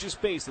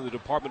largest base in the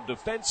Department of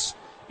Defense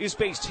is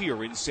based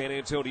here in San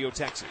Antonio,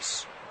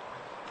 Texas.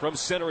 From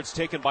center, it's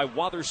taken by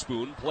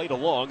Wotherspoon, played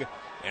along,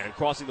 and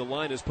crossing the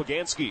line is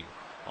Poganski.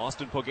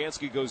 Austin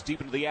Poganski goes deep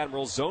into the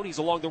Admirals zone. He's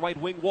along the right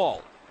wing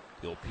wall.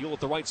 He'll peel at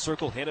the right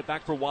circle, hand it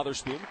back for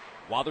Wotherspoon.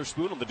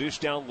 Wotherspoon on the dish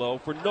down low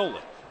for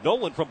Nolan.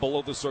 Nolan from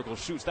below the circle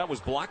shoots. That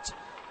was blocked,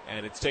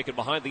 and it's taken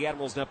behind the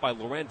Admirals net by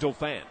Laurent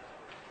Dauphin.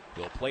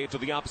 He'll play it to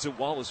the opposite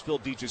wall as Phil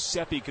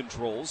DiGiuseppe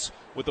controls,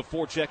 with the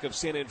forecheck of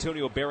San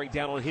Antonio bearing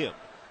down on him.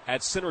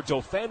 At center,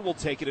 Dauphin will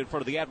take it in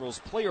front of the Admirals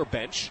player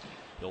bench.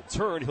 He'll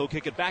turn, he'll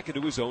kick it back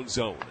into his own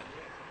zone.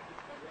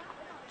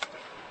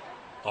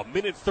 A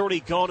minute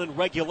 30 gone in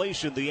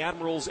regulation. The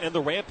Admirals and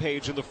the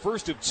Rampage in the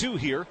first of two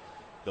here.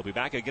 They'll be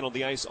back again on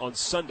the ice on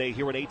Sunday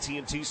here at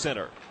AT&T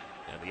Center.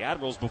 And the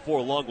Admirals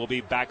before long will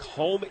be back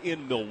home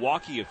in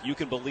Milwaukee, if you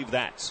can believe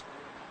that.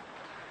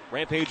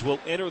 Rampage will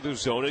enter the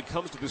zone. It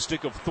comes to the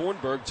stick of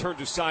Thornburg,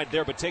 turned aside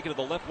there, but taken to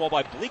the left wall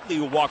by Bleakley,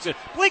 who walks in.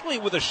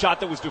 Bleakley with a shot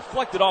that was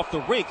deflected off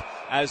the rink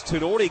as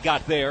Tinordi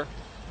got there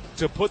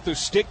to put the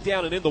stick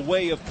down and in the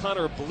way of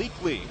Connor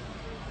Bleakley.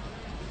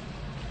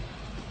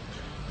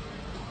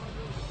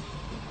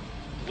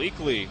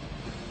 Bleakley,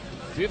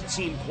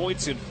 15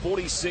 points in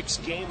 46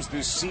 games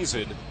this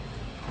season.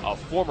 A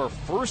former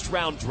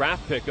first-round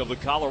draft pick of the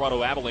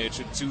Colorado Avalanche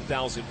in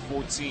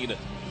 2014.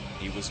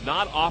 He was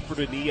not offered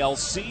an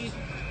ELC,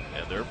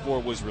 and therefore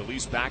was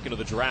released back into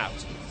the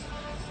draft.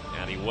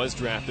 And he was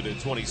drafted in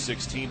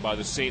 2016 by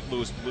the St.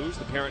 Louis Blues,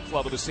 the parent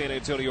club of the San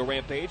Antonio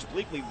Rampage.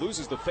 Bleakley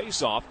loses the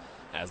face-off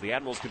as the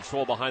Admirals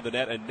control behind the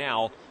net, and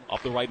now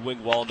up the right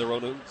wing wall in their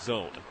own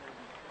zone.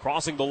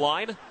 Crossing the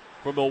line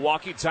for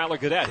Milwaukee, Tyler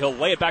Gaudette. He'll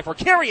lay it back for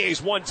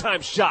Carrier's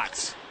one-time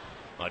shot.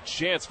 A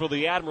chance for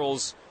the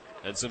Admirals,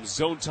 and some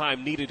zone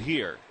time needed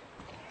here.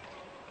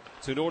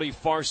 Tinordi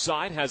far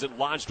side has it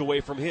lodged away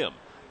from him,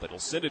 but he'll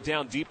send it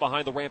down deep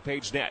behind the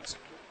Rampage net.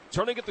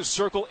 Turning at the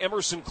circle,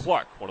 Emerson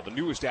Clark, one of the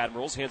newest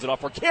Admirals, hands it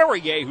off for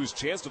Carrier, whose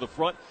chance to the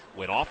front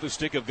went off the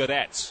stick of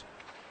Gaudette.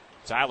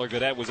 Tyler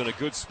Gaudette was in a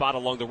good spot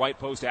along the right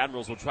post.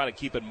 Admirals will try to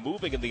keep it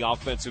moving in the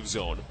offensive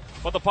zone,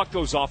 but the puck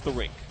goes off the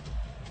rink.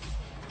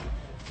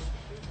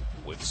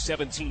 With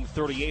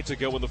 17:38 to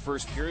go in the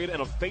first period,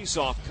 and a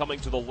face-off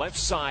coming to the left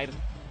side.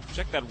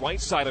 Check that right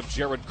side of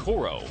Jared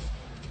Coro,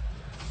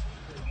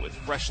 with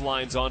fresh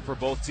lines on for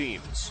both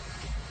teams.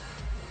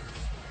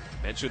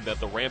 Mentioned that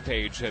the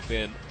Rampage have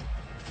been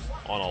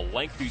on a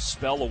lengthy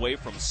spell away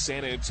from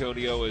San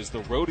Antonio as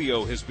the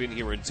rodeo has been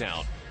here in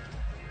town.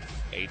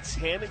 A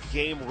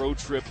 10-game road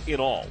trip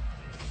in all.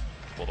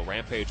 Well, the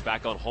Rampage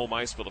back on home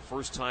ice for the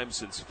first time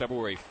since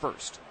February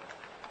 1st.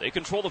 They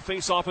control the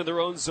face-off in their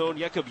own zone.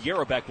 Jakub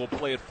Jarabek will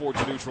play it forward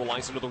to neutral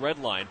ice into the red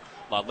line.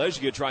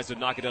 LaLeggia tries to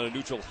knock it down to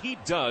neutral. He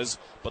does,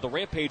 but the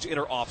Rampage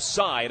enter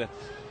offside.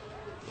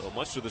 Well,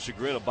 much to the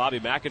chagrin of Bobby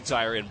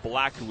McIntyre in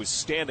black, who was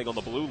standing on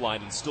the blue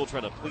line and still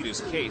trying to plead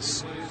his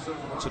case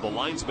to the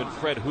linesmen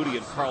Fred Houdy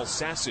and Carl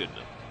Sasson.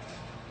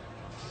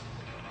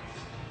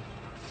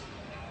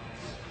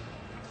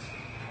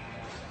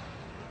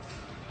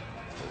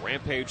 The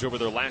Rampage over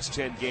their last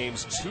 10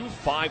 games,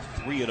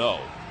 2-5-3-0.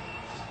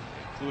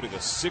 Including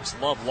a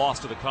 6-love loss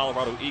to the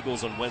Colorado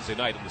Eagles on Wednesday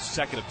night in the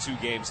second of two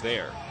games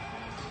there.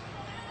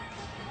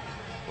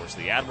 Of course,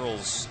 the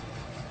Admirals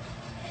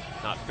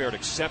not fared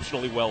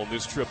exceptionally well in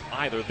this trip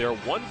either. They're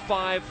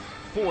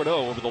 1-5-4-0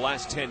 over the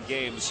last 10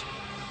 games.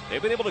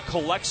 They've been able to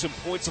collect some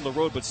points on the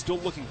road, but still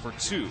looking for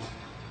two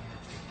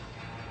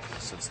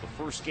since the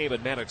first game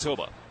in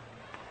Manitoba.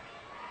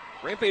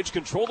 Rampage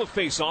control the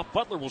face-off.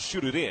 Butler will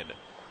shoot it in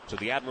to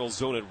the Admirals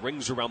zone. It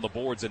rings around the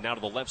boards and now to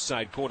the left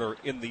side corner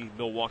in the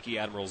Milwaukee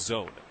Admirals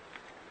zone.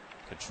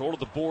 Control of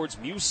the boards.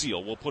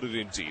 Musial will put it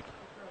in deep.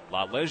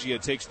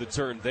 LaLeggia takes the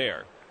turn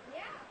there.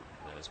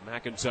 As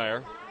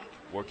McIntyre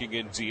working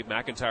in deep,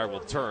 McIntyre will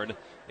turn,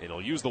 and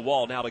he'll use the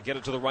wall now to get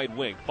it to the right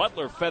wing.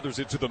 Butler feathers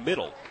it to the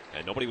middle,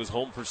 and nobody was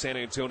home for San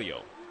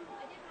Antonio.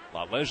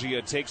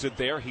 LaLeggia takes it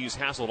there. He's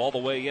hassled all the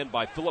way in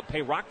by Philip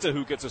Peyrakta,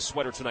 who gets a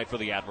sweater tonight for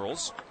the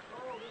Admirals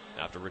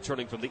after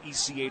returning from the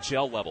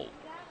ECHL level.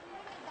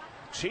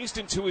 Chased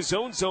into his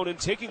own zone and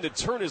taking the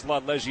turn is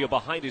LaLeggia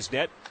behind his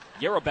net.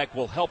 Jarabek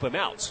will help him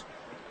out.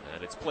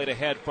 And it's played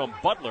ahead from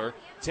Butler,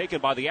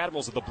 taken by the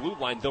Admirals at the blue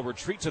line. They'll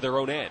retreat to their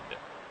own end.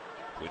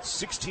 With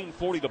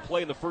 16:40 to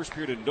play in the first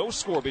period and no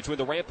score between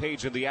the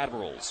Rampage and the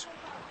Admirals.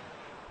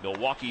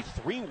 Milwaukee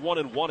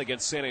 3-1-1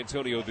 against San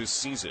Antonio this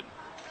season.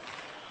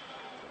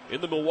 In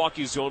the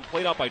Milwaukee zone,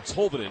 played out by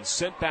Tolvanen,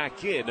 sent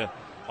back in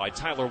by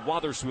Tyler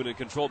Wotherspoon and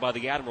controlled by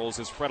the Admirals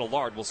as Fred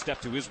Allard will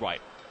step to his right.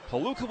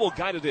 Palooka will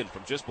guide it in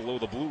from just below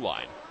the blue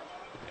line.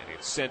 And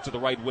it's sent to the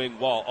right wing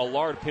wall.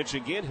 Allard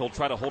pitching in. He'll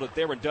try to hold it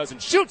there and does,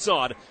 and shoots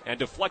on, and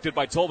deflected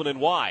by Tolvanen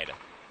wide.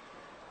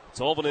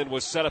 Tolvanen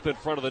was set up in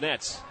front of the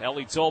net.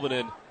 Eeli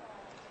Tolvanen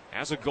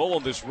has a goal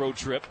on this road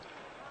trip.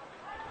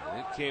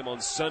 It came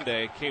on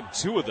Sunday. Came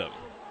 2 of them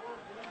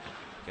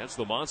against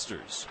the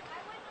Monsters.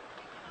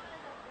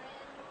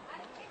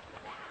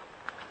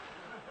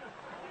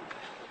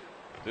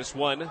 This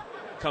one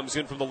comes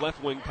in from the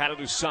left wing,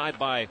 patted aside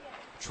by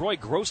Troy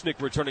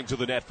Grosnick returning to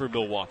the net for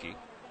Milwaukee.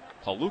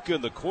 Palooka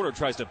in the corner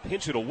tries to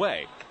pinch it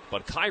away,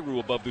 but Kyrou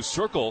above the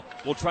circle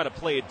will try to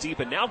play it deep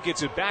and now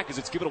gets it back as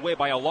it's given away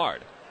by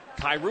Allard.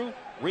 Kyrou,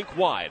 rink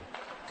wide,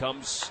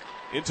 comes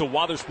into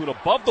Wotherspoon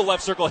above the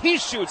left circle. He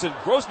shoots, and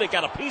Grosnick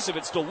got a piece of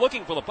it, still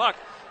looking for the puck,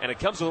 and it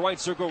comes to the right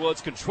circle where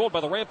it's controlled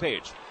by the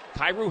Rampage.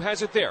 Kyrou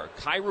has it there.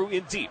 Kyrou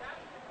in deep.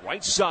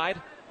 Right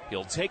side.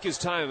 He'll take his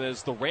time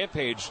as the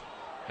Rampage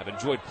have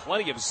enjoyed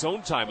plenty of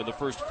zone time in the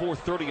first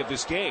 4:30 of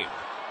this game.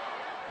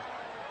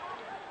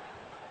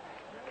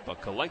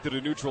 But collected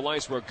in neutral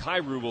ice where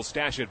Kyrou will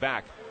stash it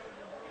back.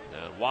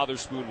 And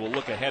Wotherspoon will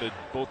look ahead and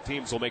both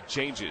teams will make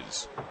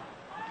changes.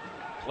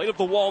 Played up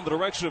the wall in the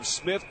direction of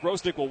Smith.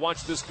 Grosnick will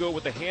watch this go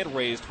with the hand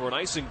raised for an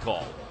icing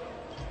call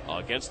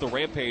against the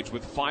Rampage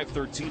with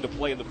 5:13 to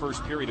play in the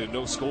first period and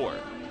no score.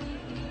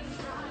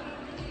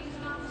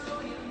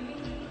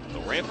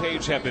 The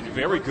Rampage have been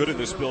very good in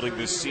this building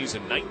this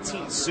season,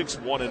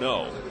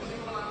 19-6-1-0.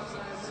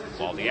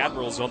 While the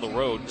Admirals on the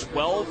road,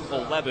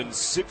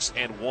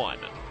 12-11-6-1.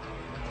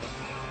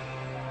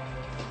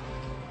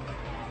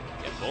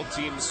 And both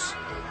teams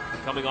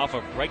coming off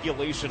of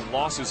regulation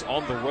losses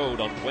on the road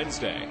on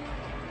Wednesday.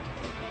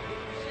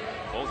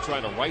 Both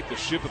trying to right the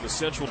ship in the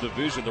Central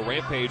Division. The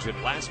Rampage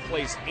in last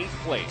place,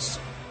 8th place,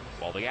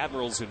 while the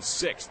Admirals in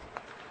 6th,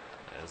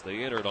 as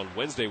they entered on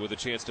Wednesday with a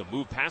chance to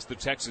move past the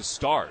Texas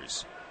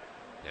Stars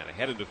and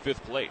ahead into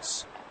 5th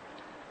place.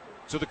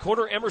 So the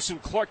corner, Emerson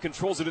Clark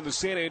controls it in the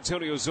San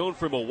Antonio zone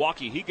for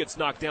Milwaukee. He gets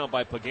knocked down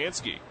by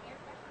Pagansky,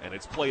 and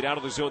it's played out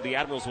of the zone. The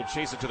Admirals will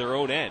chase it to their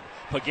own end.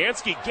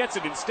 Pagansky gets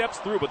it and steps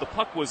through, but the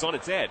puck was on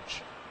its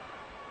edge.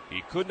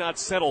 He could not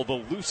settle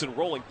the loose and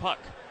rolling puck.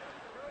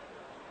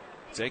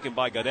 Taken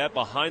by Gaudette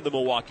behind the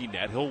Milwaukee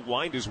net. He'll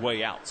wind his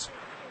way out.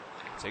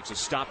 Takes a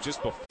stop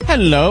just before.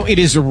 Hello, it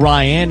is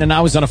Ryan, and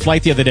I was on a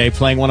flight the other day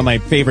playing one of my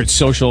favorite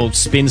social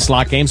spin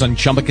slot games on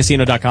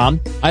ChumbaCasino.com.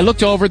 I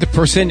looked over at the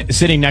person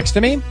sitting next to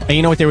me, and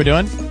you know what they were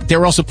doing? They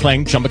were also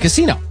playing Chumba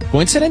Casino.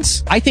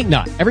 Coincidence? I think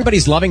not.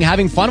 Everybody's loving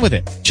having fun with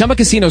it. Chumba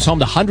Casino is home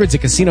to hundreds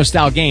of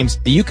casino-style games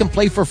that you can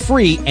play for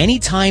free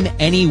anytime,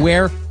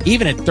 anywhere,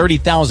 even at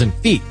 30,000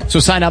 feet. So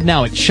sign up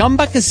now at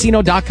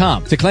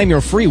ChumbaCasino.com to claim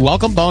your free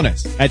welcome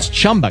bonus. That's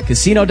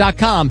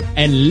ChumbaCasino.com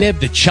and live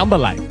the Chumba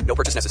life. No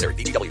purchase necessary.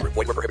 VGW. Void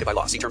where prohibited by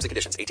law. See terms and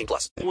conditions. 18+.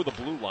 For the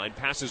blue line,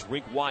 passes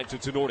rink wide to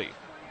Tinordi.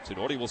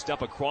 Tinordi will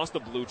step across the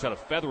blue, try to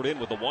feather it in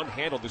with the one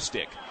hand on the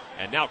stick.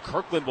 And now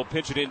Kirkland will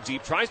pinch it in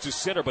deep, tries to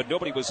center, but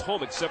nobody was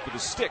home except for the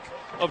stick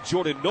of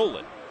Jordan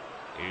Nolan.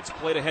 It's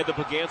played ahead to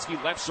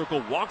Pagansky, left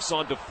circle, walks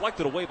on,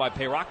 deflected away by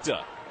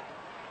Peyrakta.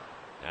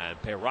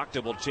 And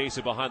Peyrakta will chase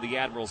it behind the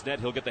Admirals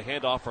net. He'll get the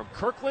handoff from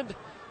Kirkland,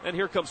 and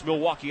here comes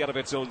Milwaukee out of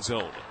its own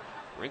zone.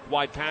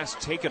 Rink-wide pass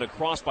taken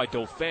across by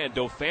Dauphin.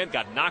 Dauphin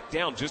got knocked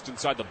down just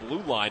inside the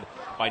blue line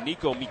by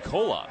Nico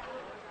Mikkola.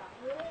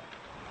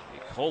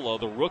 Mikkola,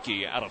 the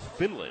rookie out of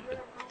Finland.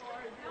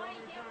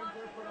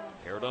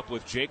 Paired up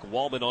with Jake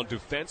Wallman on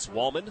defense.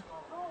 Wallman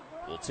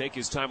will take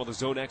his time on the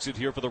zone exit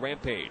here for the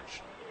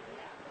Rampage.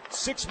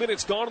 6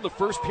 minutes gone in the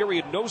first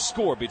period. No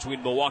score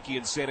between Milwaukee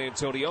and San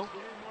Antonio.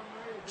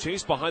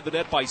 Chased behind the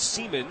net by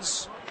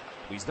Siemens.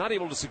 He's not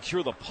able to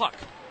secure the puck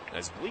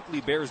as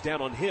Bleakley bears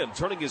down on him,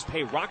 turning his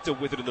Peyrakta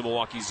with it in the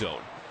Milwaukee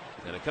zone.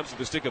 And it comes to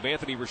the stick of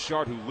Anthony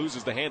Richard, who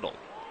loses the handle.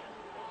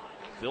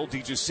 Phil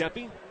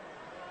DiGiuseppe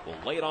will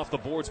lay it off the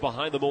boards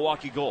behind the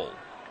Milwaukee goal.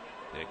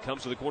 And it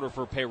comes to the corner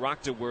for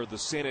Peyrakta, where the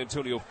San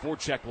Antonio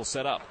forecheck will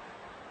set up.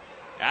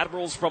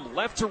 Admirals from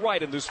left to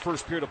right in this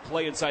first period of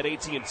play inside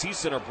AT&T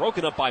Center,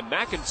 broken up by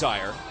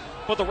McIntyre,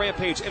 but the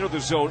Rampage enter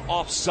the zone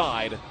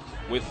offside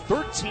with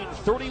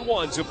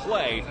 13:31 to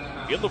play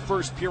in the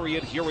first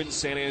period here in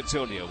San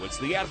Antonio. It's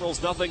the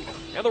Admirals nothing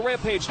and the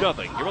Rampage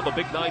nothing here on the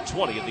Big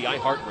 920 in the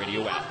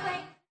iHeartRadio app.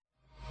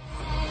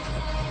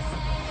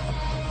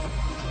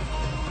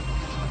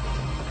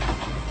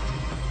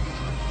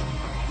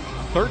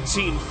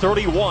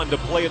 .13:31 to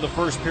play in the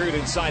first period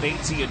inside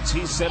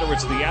AT&T Center.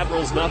 It's the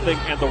Admirals nothing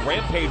and the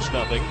Rampage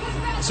nothing.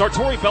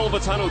 Sartori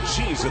Bellavitano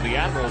Cheese and the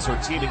Admirals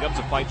are teaming up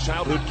to fight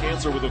childhood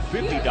cancer with a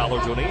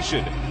 $50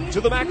 donation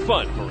to the Mac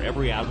Fund for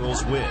every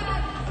Admirals win.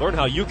 Learn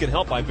how you can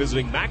help by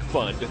visiting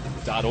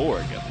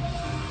macfund.org.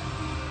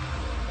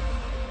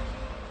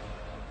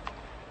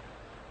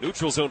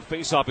 Neutral zone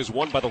faceoff is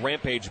won by the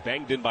Rampage,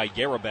 banged in by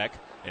Yarabek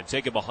and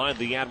taken behind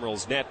the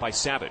Admirals net by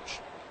Savage.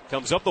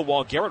 Comes up the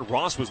wall. Garrett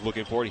Ross was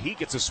looking for it. He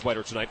gets a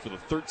sweater tonight for the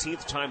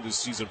 13th time this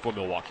season for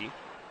Milwaukee.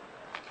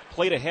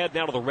 Played ahead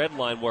now to the red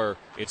line where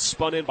it's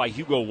spun in by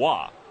Hugo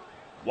Waugh.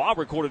 Waugh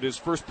recorded his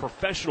first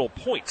professional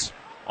point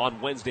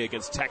on Wednesday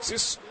against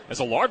Texas, as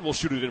Allard will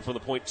shoot it in from the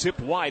point, tipped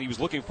wide. He was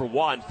looking for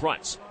Waugh in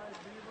front.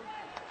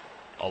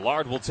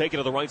 Allard will take it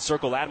to the right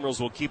circle. Admirals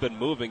will keep it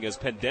moving as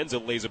Pendenza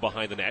lays it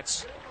behind the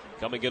nets.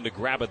 Coming in to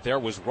grab it there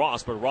was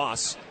Ross, but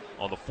Ross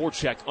on the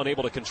forecheck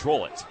unable to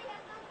control it.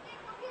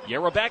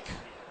 Yarabek,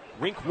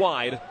 rink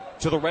wide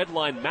to the red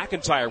line.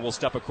 McIntyre will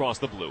step across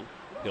the blue.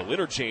 He'll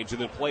interchange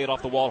and then play it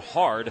off the wall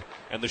hard,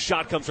 and the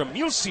shot comes from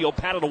Musial,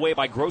 patted away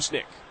by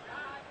Grosnick.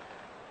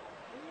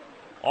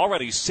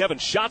 Already 7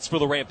 shots for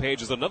the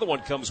Rampage as another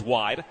one comes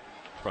wide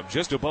from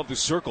just above the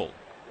circle.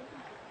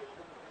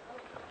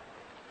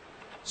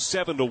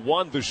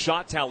 7-1 the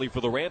shot tally for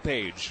the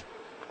Rampage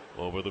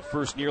over the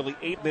first nearly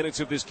 8 minutes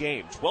of this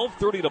game.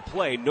 12:30 to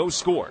play, no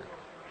score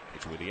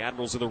between the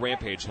Admirals and the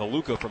Rampage.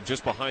 Haluka from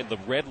just behind the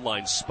red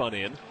line spun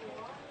in.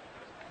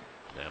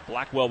 And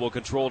Blackwell will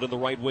control it in the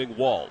right wing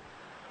wall.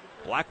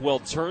 Blackwell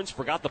turns,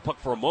 forgot the puck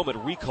for a moment,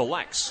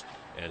 recollects,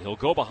 and he'll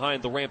go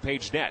behind the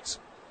Rampage net.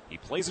 He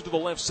plays it to the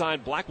left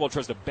side. Blackwell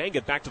tries to bang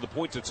it back to the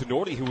point to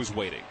Tenorti, who was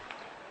waiting.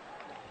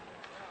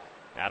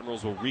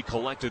 Admirals will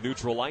recollect to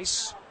neutral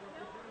ice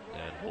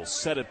and will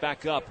set it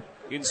back up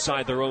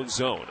inside their own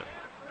zone.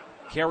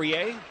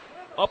 Carrier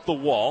up the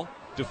wall,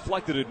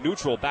 deflected at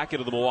neutral back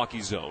into the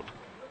Milwaukee zone.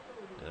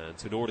 And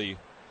Tenorti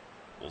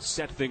will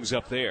set things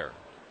up there.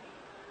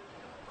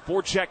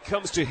 Forecheck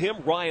comes to him.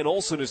 Ryan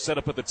Olsen is set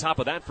up at the top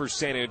of that for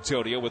San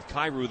Antonio with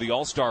Kyrou, the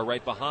All-Star,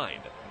 right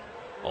behind.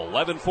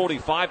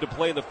 11:45 to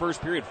play in the first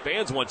period.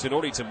 Fans want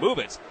Tenorti to move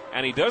it,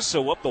 and he does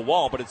so up the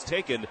wall, but it's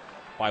taken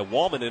by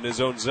Wallman in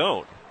his own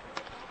zone.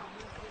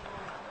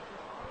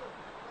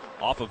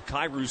 Off of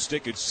Kyrou's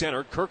stick at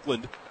center,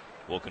 Kirkland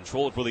will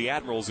control it for the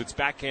Admirals. It's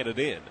backhanded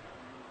in.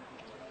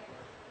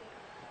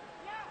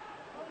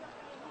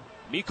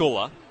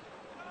 Mikola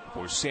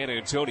for San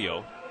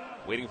Antonio,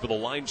 waiting for the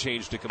line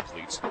change to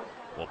complete.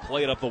 Will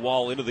play it up the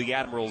wall into the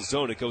Admirals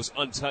zone. It goes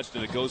untouched,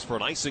 and it goes for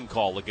an icing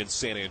call against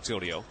San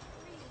Antonio.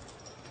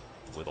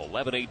 With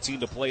 11:18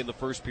 to play in the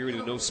first period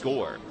and no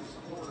score.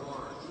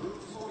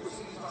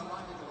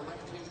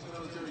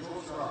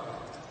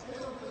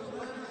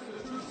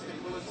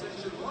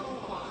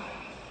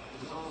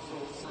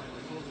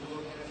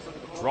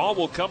 Draw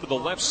will come to the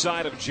left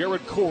side of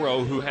Jared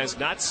Coro, who has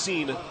not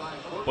seen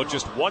but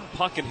just one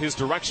puck in his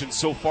direction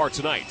so far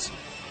tonight.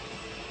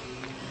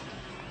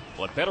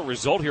 But better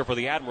result here for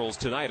the Admirals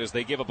tonight as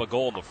they give up a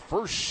goal in the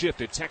first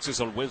shift at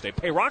Texas on Wednesday.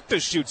 Peralta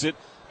shoots it,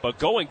 but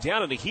going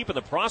down in a heap in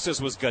the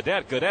process was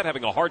Gaudette. Gaudette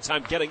having a hard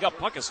time getting up.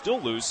 Puck is still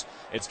loose.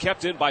 It's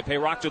kept in by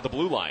Peralta at the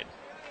blue line.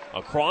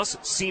 Across,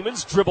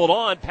 Siemens dribbled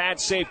on, pad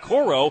save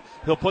Coro.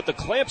 He'll put the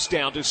clamps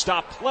down to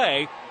stop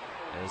play,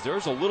 as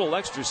there's a little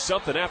extra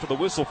something after the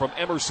whistle from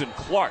Emerson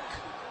Clark,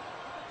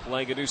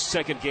 playing a new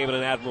second game in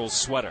an Admirals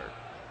sweater.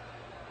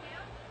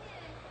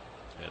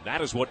 And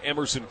that is what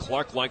Emerson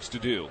Clark likes to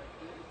do.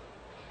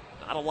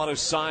 Not a lot of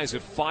size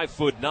at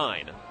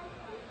 5'9",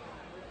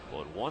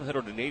 but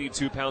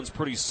 182 pounds,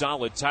 pretty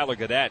solid. Tyler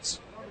Gaudette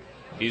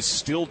is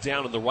still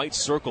down in the right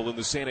circle in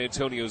the San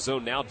Antonio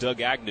zone. Now Doug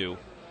Agnew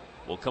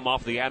will come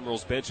off the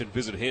Admirals bench and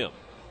visit him.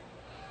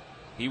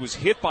 He was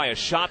hit by a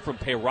shot from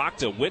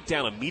Peralta, went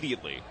down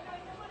immediately,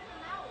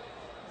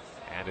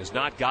 and has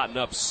not gotten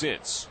up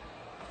since.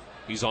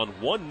 He's on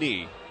one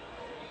knee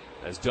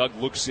as Doug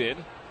looks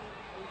in,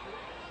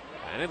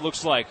 and it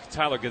looks like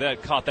Tyler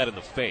Gaudette caught that in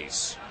the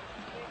face.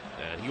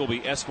 And he will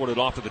be escorted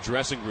off to the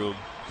dressing room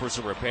for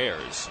some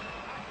repairs.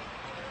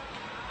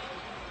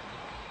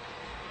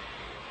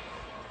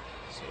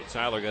 So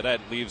Tyler Gaudette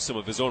leaves some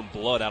of his own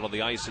blood out on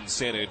the ice in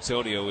San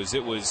Antonio, as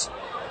it was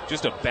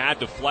just a bad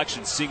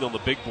deflection seeing on the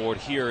big board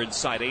here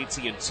inside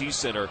AT&T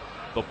Center.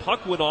 The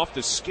puck went off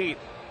the skate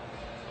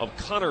of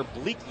Connor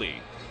Bleakley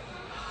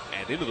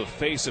and into the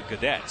face of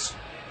Gaudette.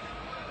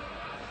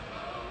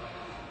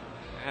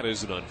 That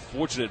is an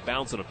unfortunate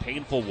bounce and a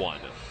painful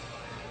one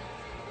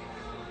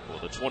for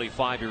the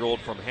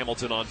 25-year-old from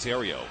Hamilton,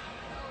 Ontario.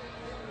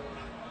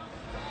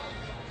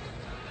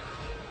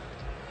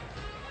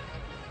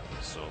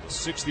 So the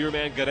sixth-year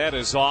man Gaudette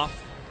is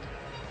off.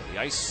 The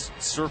ice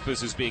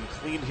surface is being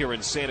cleaned here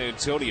in San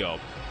Antonio,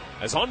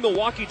 as on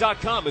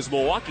Milwaukee.com is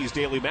Milwaukee's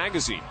daily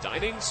magazine.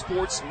 Dining,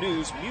 sports,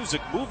 news,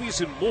 music,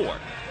 movies, and more.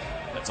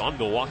 That's on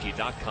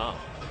Milwaukee.com.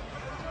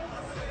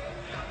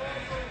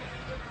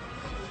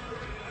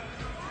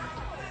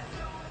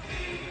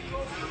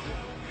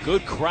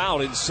 Good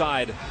crowd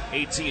inside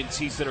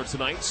AT&T Center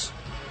tonight.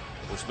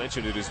 As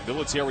mentioned, it is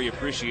Military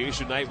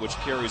Appreciation Night, which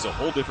carries a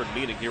whole different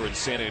meaning here in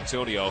San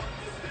Antonio,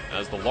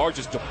 as the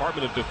largest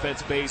Department of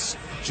Defense base,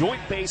 Joint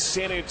Base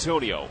San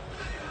Antonio.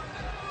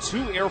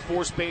 2 Air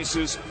Force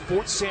bases,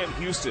 Fort Sam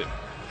Houston,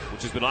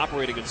 which has been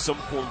operating in some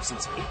form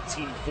since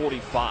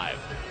 1845.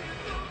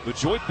 The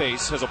Joint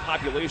Base has a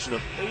population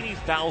of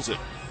 80,000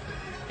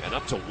 and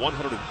up to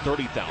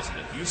 130,000.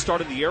 If you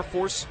start in the Air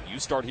Force, you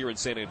start here in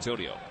San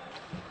Antonio.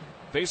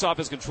 Faceoff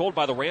is controlled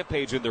by the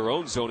Rampage in their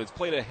own zone. It's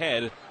played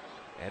ahead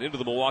and into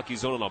the Milwaukee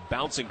zone on a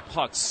bouncing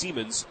puck.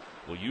 Siemens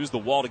will use the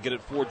wall to get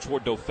it forward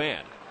toward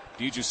Dauphin.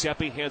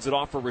 DiGiuseppe hands it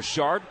off for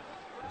Richard.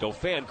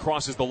 Dauphin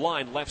crosses the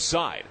line left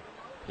side.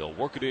 He'll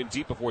work it in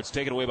deep before it's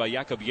taken away by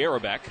Jakub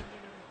Jarabek,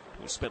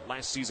 who spent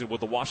last season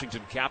with the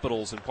Washington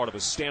Capitals and part of a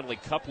Stanley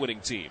Cup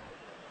winning team.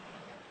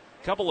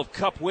 Couple of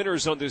Cup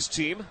winners on this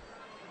team.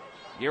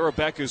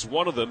 Jarabek is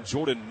one of them.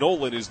 Jordan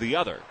Nolan is the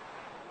other.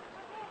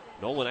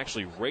 Nolan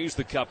actually raised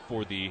the cup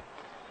for the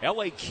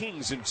LA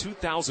Kings in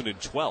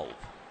 2012.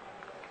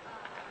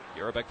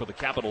 Jarabek for the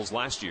Capitals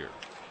last year.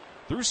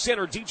 Through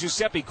center,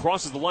 DiGiuseppe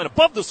crosses the line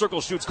above the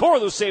circle, shoots.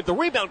 Corlo save. The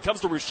rebound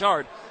comes to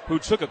Richard, who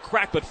took a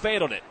crack but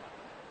failed on it.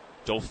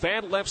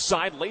 Dauphin left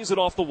side, lays it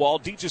off the wall.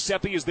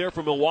 DiGiuseppe is there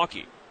for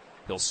Milwaukee.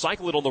 He'll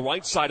cycle it on the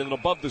right side and then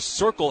above the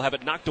circle, have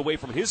it knocked away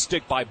from his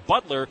stick by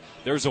Butler.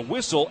 There's a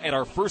whistle and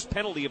our first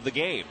penalty of the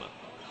game.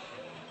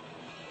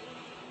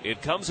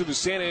 It comes in the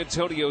San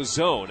Antonio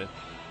zone,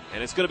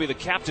 and it's going to be the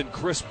captain,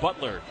 Chris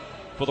Butler,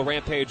 for the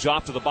Rampage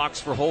off to the box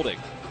for holding.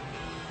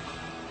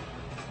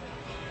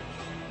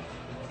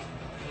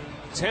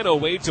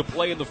 10:08 to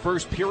play in the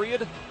first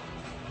period.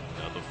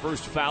 Now the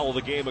first foul of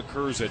the game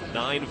occurs at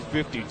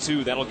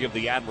 9:52. That'll give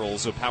the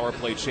Admirals a power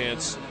play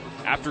chance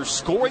after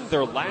scoring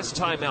their last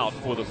time out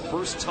for the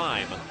first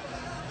time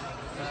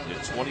in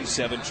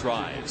 27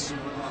 tries.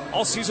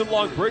 All season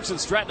long, Briggs and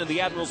Stratton and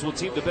the Admirals will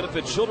team to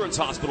benefit Children's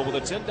Hospital with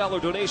a $10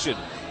 donation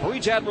for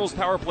each Admirals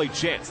Power Play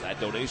chance. That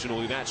donation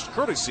will be matched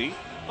courtesy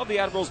of the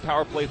Admirals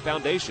Power Play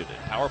Foundation.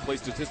 And Power Play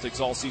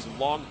statistics all season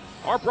long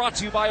are brought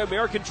to you by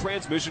American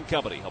Transmission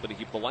Company, helping to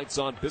keep the lights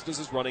on,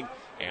 businesses running,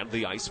 and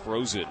the ice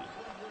frozen.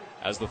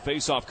 As the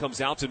faceoff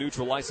comes out to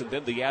neutral ice and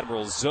then the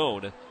Admirals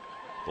zone,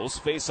 those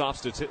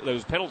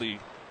those penalty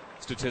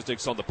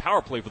statistics on the power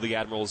play for the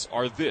Admirals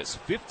are this: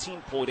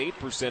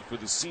 15.8% for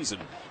the season,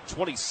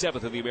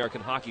 27th in the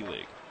American Hockey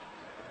League.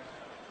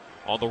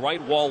 On the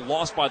right wall,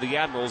 lost by the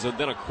Admirals, and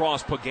then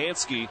across,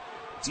 Poganski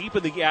deep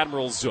in the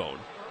Admirals zone.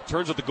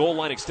 Turns at the goal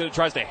line, extended,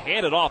 tries to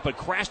hand it off, but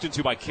crashed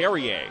into by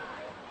Carrier.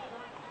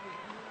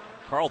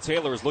 Carl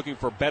Taylor is looking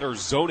for better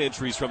zone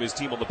entries from his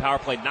team on the power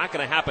play. Not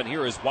going to happen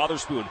here as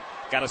Wotherspoon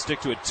got to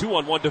stick to it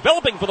 2-on-1.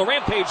 Developing for the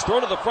Rampage,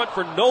 thrown to the front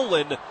for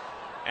Nolan,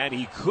 and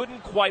he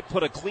couldn't quite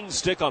put a clean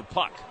stick on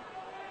puck.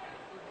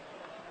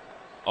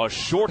 A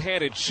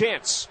shorthanded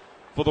chance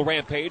for the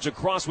Rampage.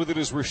 Across with it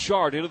is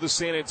Richard into the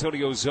San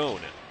Antonio zone.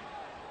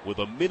 With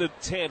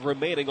 1:10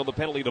 remaining on the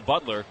penalty to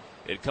Butler,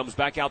 it comes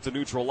back out to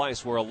neutral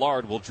ice where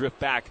Allard will drift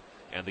back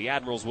and the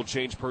Admirals will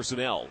change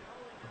personnel.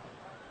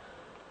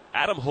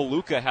 Adam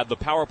Haluka had the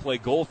power play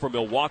goal for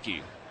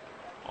Milwaukee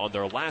on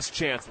their last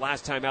chance,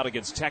 last time out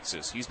against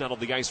Texas. He's not on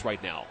the ice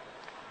right now.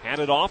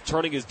 Handed off,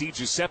 turning is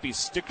DiGiuseppe,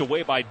 sticked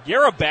away by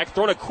Jarabek,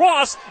 thrown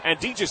across, and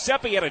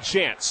DiGiuseppe had a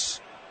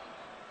chance.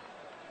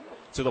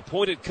 To the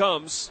point it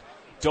comes.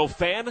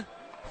 Dauphin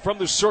from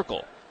the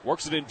circle.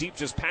 Works it in deep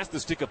just past the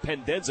stick of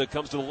Pendenza,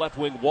 comes to the left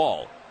wing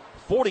wall.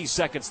 40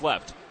 seconds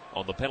left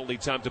on the penalty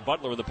time to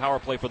Butler in the power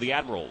play for the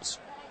Admirals.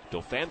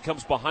 Dauphin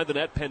comes behind the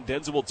net.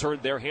 Pendenza will turn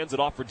there, hands it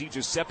off for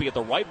DiGiuseppe at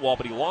the right wall,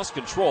 but he lost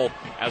control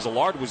as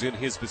Allard was in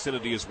his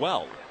vicinity as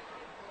well.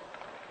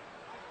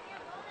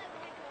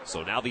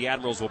 So now the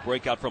Admirals will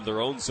break out from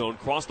their own zone,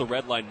 cross the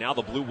red line, now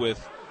the blue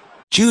with...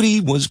 Judy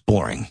was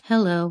boring.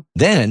 Hello.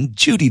 Then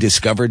Judy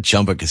discovered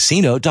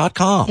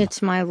ChumbaCasino.com.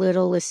 It's my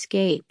little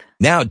escape.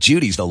 Now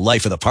Judy's the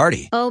life of the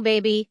party. Oh,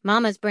 baby,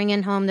 mama's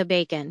bringing home the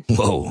bacon.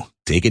 Whoa,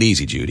 take it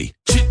easy, Judy.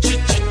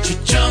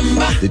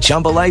 The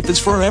Chumba life is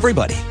for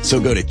everybody. So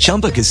go to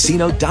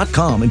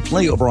ChumbaCasino.com and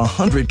play over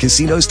 100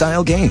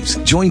 casino-style games.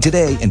 Join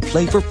today and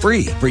play for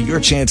free for your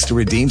chance to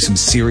redeem some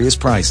serious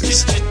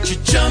prizes.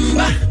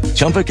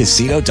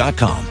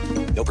 ChumbaCasino.com.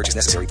 No purchase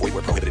necessary. Void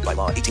where prohibited by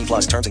law. 18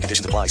 plus terms and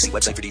conditions apply. See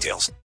website for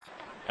details.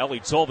 Ellie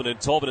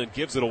Tolvanen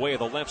gives it away at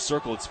the left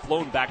circle. It's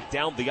flown back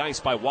down the ice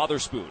by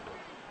Wotherspoon.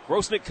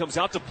 Grosnick comes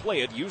out to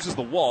play it, uses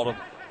the wall to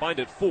find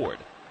it forward.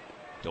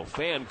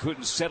 Dauphin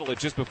couldn't settle it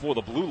just before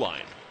the blue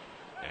line.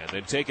 And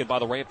then taken by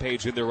the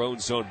Rampage in their own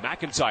zone.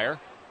 McIntyre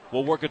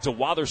will work it to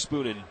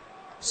Wotherspoon in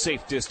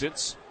safe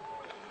distance.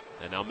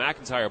 And now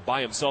McIntyre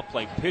by himself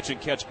playing pitch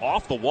and catch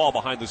off the wall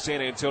behind the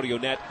San Antonio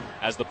net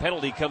as the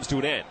penalty comes to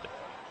an end.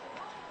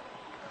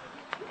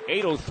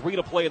 8:03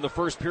 to play in the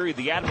first period.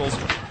 The Admirals,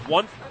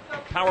 one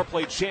power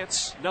play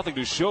chance, nothing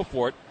to show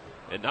for it,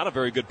 and not a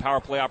very good power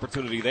play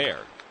opportunity there.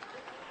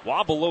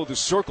 While below the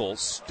circle,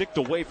 sticked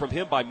away from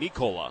him by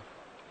Mikola.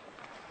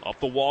 Up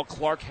the wall,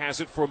 Clark has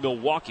it for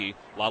Milwaukee.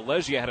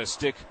 LaLeggia had a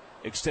stick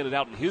extended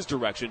out in his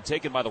direction,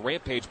 taken by the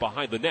Rampage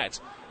behind the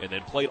net, and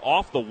then played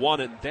off the one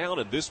and down,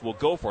 and this will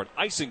go for an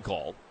icing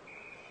call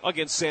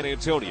against San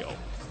Antonio.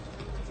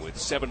 With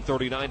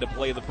 7:39 to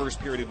play in the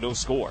first period and no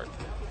score.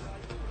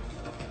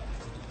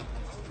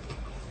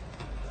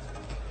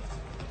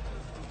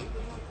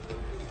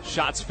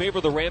 Shots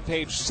favor the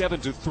Rampage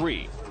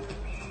 7-3.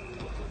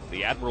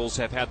 The Admirals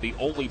have had the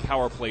only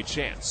power play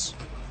chance.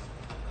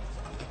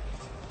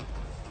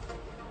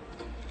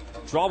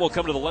 Draw will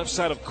come to the left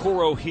side of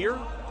Coro here,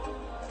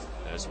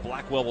 as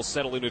Blackwell will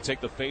settle in to take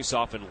the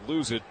face-off and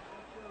lose it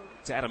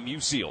to Adam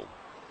Musial.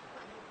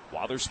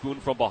 Wotherspoon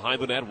from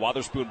behind the net.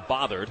 Wotherspoon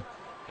bothered,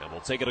 and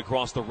will take it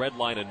across the red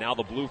line, and now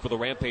the blue for the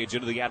Rampage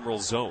into the Admiral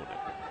zone.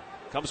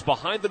 Comes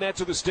behind the net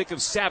to the stick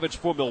of Savage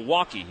for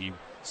Milwaukee. He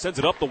sends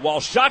it up the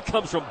wall. Shot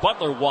comes from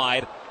Butler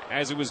wide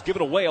as it was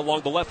given away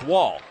along the left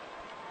wall.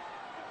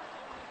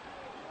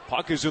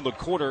 Puck is in the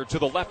corner to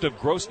the left of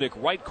Grosnick,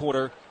 right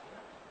corner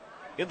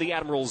in the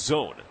Admirals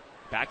zone.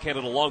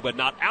 Backhanded along, but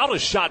not out. A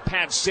shot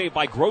pad saved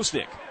by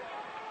Grosnick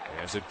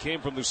as it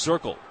came from the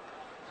circle.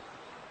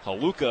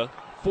 Haluka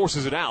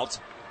forces it out,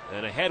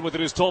 and ahead with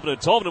it is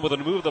Tolvanen. Tolvanen with a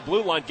move of the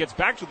blue line gets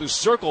back to the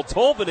circle.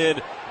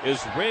 Tolvanen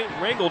is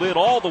wrangled in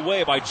all the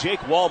way by Jake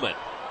Wallman.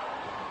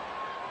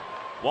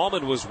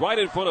 Wallman was right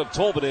in front of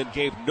Tolvanen,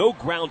 gave no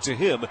ground to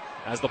him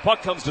as the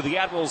puck comes to the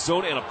Admirals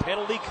zone, and a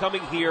penalty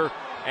coming here,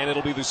 and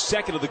it'll be the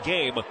second of the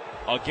game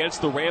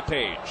against the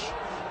Rampage.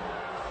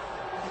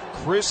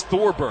 Chris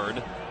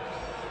Thorburn,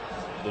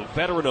 the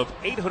veteran of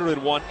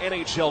 801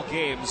 NHL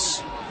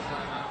games,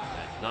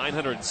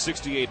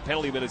 968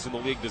 penalty minutes in the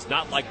league, does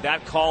not like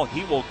that call.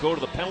 He will go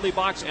to the penalty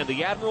box, and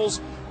the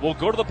Admirals will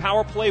go to the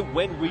power play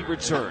when we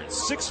return.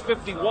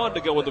 6:51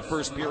 to go in the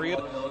first period.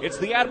 It's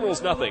the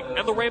Admirals nothing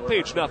and the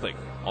Rampage nothing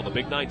on the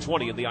Big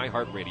 920 and the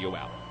iHeartRadio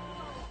app.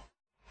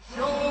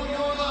 Show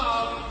your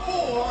love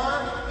for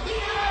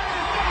the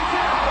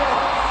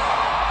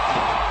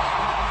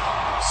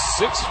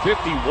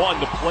 6:51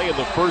 to play in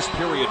the first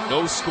period.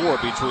 No score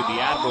between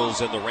the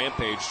Admirals and the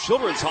Rampage.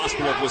 Children's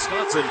Hospital of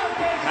Wisconsin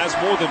has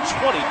more than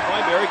 20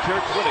 primary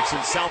care clinics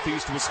in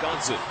southeast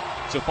Wisconsin.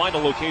 To find a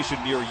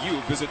location near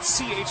you, visit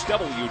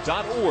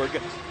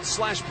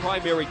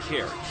chw.org/primary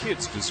care.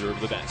 Kids deserve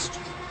the best.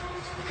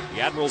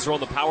 The Admirals are on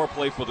the power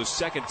play for the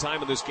second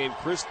time in this game.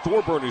 Chris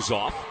Thorburn is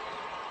off.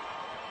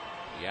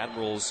 The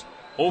Admirals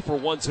 0 for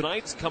 1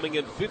 tonight, coming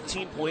in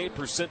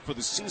 15.8% for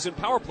the season.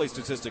 Power play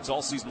statistics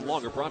all season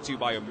long are brought to you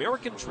by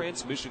American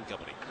Transmission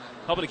Company,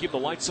 helping to keep the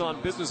lights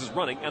on, businesses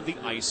running, and the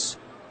ice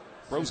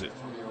frozen.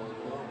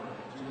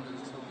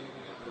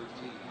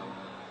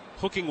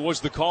 Hooking was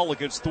the call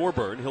against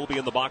Thorburn. He'll be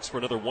in the box for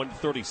another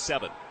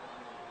 137.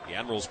 The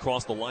Admirals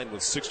crossed the line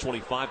with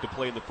 6:25 to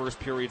play in the first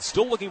period,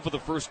 still looking for the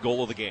first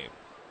goal of the game.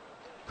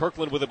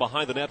 Kirkland with it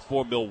behind the net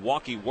for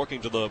Milwaukee,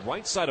 working to the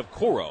right side of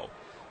Coro.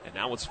 And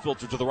now it's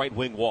filtered to the right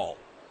wing wall.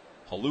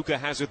 Haluka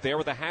has it there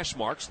with the hash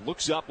marks.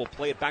 Looks up, will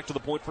play it back to the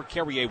point for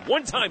Carrier.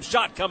 One-time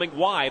shot coming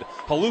wide.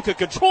 Haluka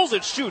controls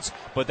it, shoots,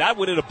 but that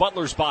went into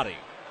Butler's body.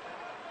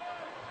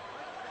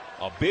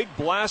 A big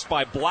blast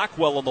by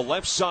Blackwell on the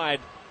left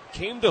side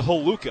came to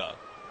Haluka.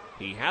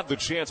 He had the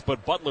chance,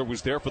 but Butler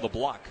was there for the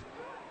block.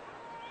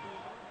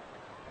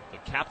 The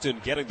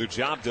captain getting the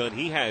job done.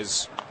 He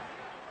has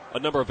a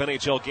number of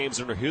NHL games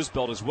under his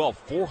belt as well.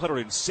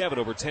 407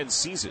 over 10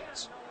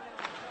 seasons.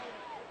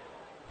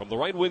 From the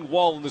right wing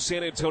wall in the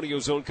San Antonio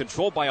zone,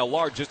 controlled by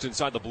Allard just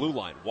inside the blue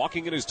line.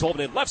 Walking in is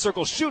Tolvanen. Left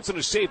circle, shoots, and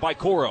is saved by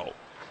Coro.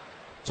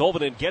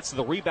 Tolvanen gets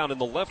the rebound in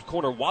the left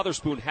corner.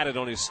 Wotherspoon had it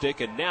on his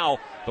stick, and now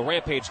the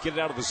Rampage get it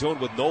out of the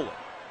zone with Nolan.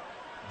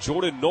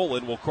 Jordan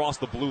Nolan will cross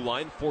the blue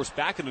line, force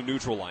back into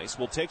neutral ice,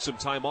 will take some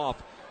time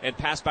off, and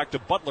pass back to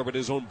Butler at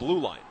his own blue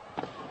line.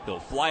 He'll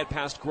fly it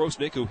past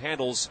Grosnick, who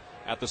handles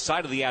at the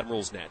side of the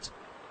Admirals net.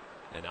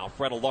 And now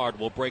Fred Allard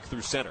will break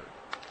through center.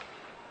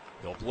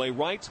 He'll play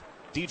right.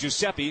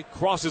 DiGiuseppe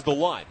crosses the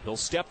line. He'll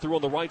step through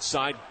on the right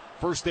side.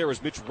 First there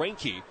is Mitch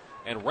Reinke,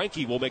 and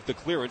Reinke will make the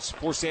clearance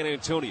for San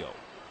Antonio.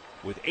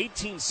 With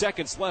 18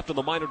 seconds left on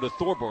the minor to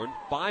Thorburn,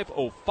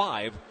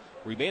 5:05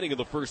 remaining in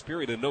the first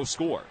period and no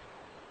score.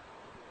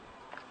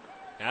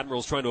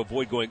 Admirals trying to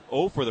avoid going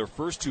 0 for their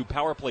first two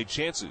power play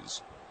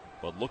chances,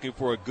 but looking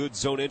for a good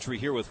zone entry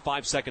here with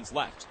 5 seconds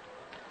left.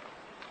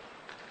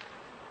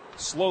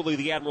 Slowly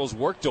the Admirals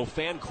work.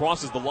 Dauphin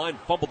crosses the line,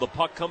 fumbled the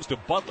puck, comes to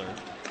Butler.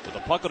 With the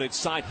puck on its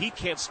side, he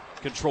can't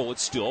control it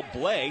still.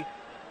 Blais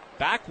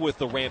back with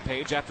the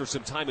Rampage after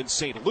some time in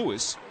St.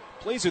 Louis.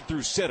 Plays it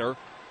through center,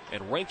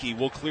 and Reinke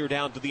will clear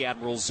down to the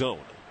Admirals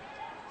zone.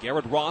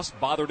 Garrett Ross,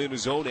 bothered in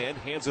his own end,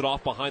 hands it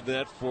off behind the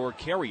net for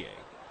Carrier.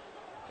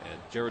 And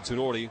Jared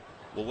Tenorti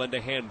will lend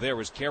a hand there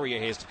as Carrier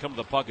has to come to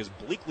the puck as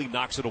Bleakley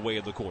knocks it away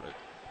in the corner.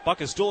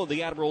 Puck is still in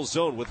the Admirals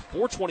zone with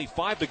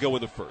 4:25 to go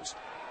in the first.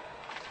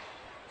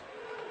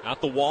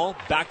 At the wall,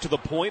 back to the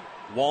point.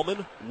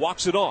 Wallman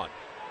walks it on.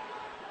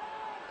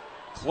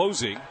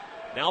 Closing.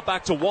 Now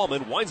back to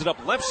Wallman. Winds it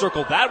up left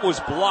circle. That was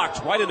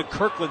blocked right into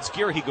Kirkland's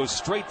gear. He goes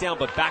straight down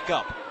but back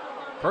up.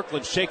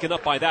 Kirkland shaken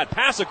up by that.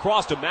 Pass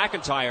across to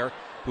McIntyre,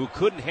 who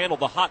couldn't handle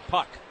the hot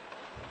puck.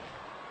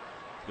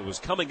 It was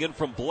coming in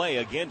from Blais,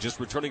 again just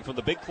returning from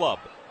the big club.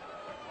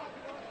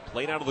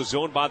 Played out of the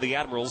zone by the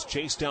Admirals.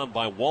 Chased down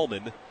by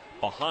Wallman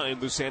behind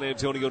the San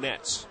Antonio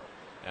nets.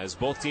 As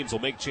both teams will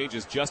make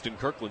changes, Justin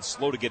Kirkland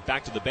slow to get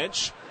back to the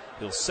bench.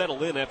 He'll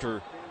settle in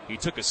after he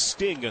took a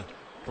sting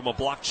from a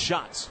blocked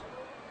shot.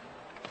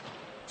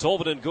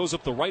 Tolvanen goes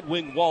up the right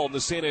wing wall in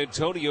the San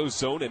Antonio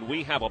zone, and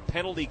we have a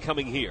penalty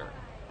coming here.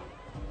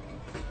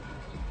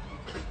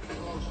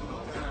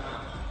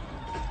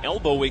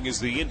 Elbowing is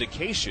the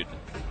indication.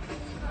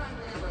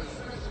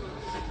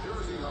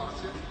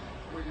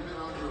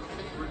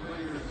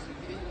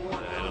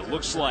 And it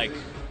looks like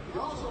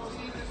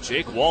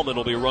Jake Wallman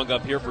will be rung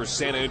up here for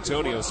San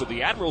Antonio, so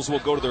the Admirals will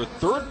go to their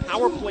third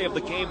power play of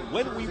the game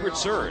when we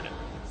return.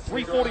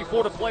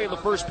 3:44 to play in the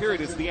first period.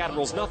 It's the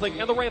Admirals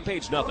nothing and the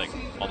Rampage nothing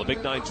on the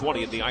Big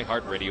 920 and the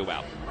iHeartRadio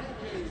app.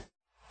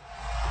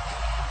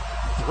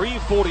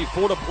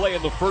 3:44 to play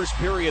in the first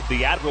period.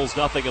 The Admirals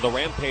nothing and the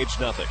Rampage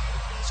nothing.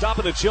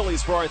 Stopping at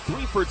Chili's for our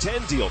 3 for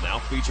 $10 deal now,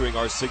 featuring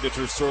our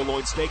signature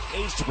sirloin steak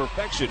aged to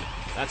perfection.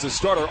 That's a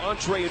starter,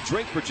 entree, and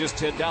drink for just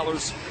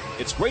 $10.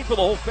 It's great for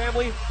the whole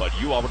family, but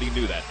you already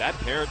knew that. That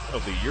Parent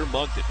of the Year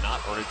mug did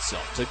not earn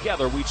itself.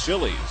 Together, we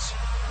Chili's.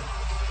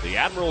 The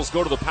Admirals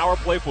go to the power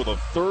play for the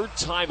third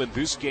time in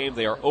this game.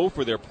 They are 0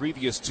 for their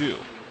previous 2.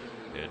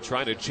 And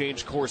trying to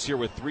change course here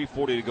with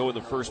 3:40 to go in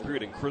the first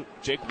period, and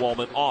Jake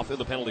Wallman off in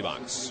the penalty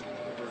box.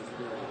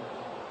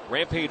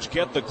 Rampage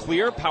get the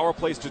clear. Power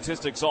play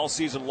statistics all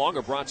season long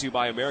are brought to you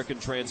by American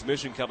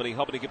Transmission Company,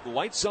 helping to keep the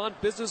lights on,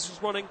 businesses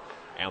running,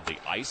 and the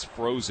ice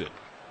frozen.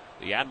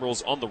 The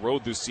Admirals on the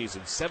road this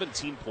season,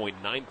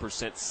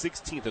 17.9%,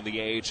 16th in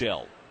the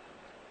AHL.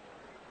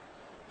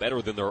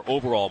 Better than their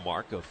overall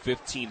mark of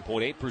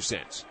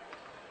 15.8%.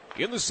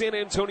 In the San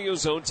Antonio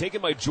zone,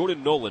 taken by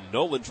Jordan Nolan.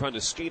 Nolan trying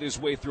to skate his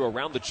way through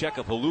around the check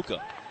of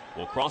Haluka.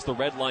 Will cross the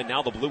red line,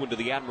 now the blue into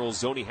the Admirals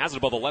zone. He has it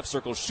above the left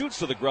circle, shoots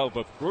to the glove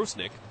of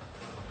Grosnick,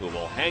 who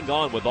will hang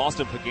on with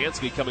Austin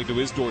Pagansky coming to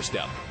his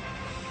doorstep.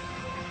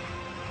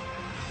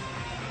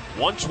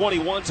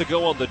 1:21 to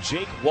go on the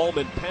Jake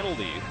Wallman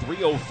penalty.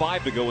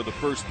 3:05 to go in the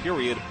first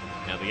period,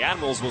 and the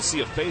Admirals will see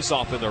a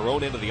face-off in their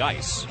own end of the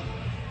ice.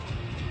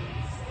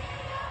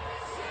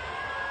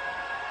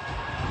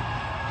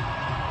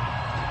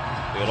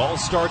 It all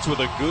starts with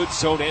a good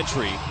zone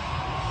entry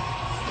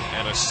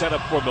and a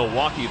setup for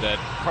Milwaukee that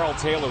Carl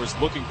Taylor is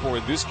looking for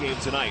in this game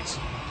tonight.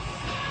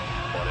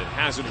 But it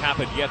hasn't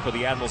happened yet for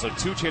the Admirals on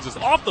 2 chances.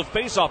 Off the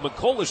faceoff,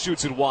 McCullough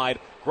shoots it wide.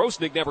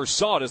 Grosnick never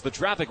saw it as the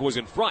traffic was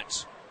in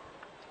front.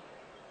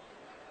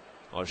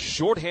 A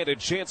shorthanded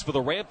chance for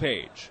the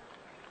Rampage.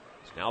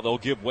 Now they'll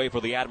give way for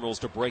the Admirals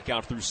to break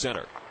out through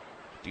center.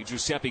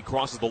 DiGiuseppe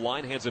crosses the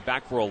line, hands it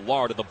back for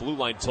Allard at the blue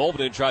line.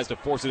 Tolvanen tries to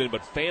force it in,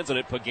 but fans on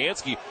it.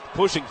 Pagansky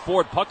pushing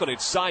forward, puck on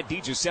its side.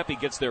 DiGiuseppe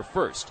gets there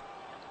first.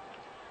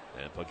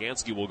 And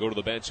Pagansky will go to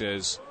the bench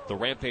as the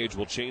Rampage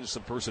will change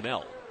some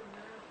personnel.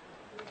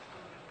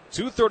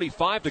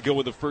 2:35 to go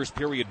in the first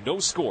period, no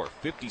score.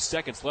 50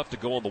 seconds left to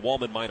go on the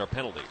Wallman minor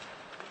penalty.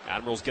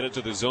 Admirals get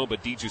into the zone,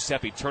 but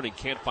DiGiuseppe turning,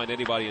 can't find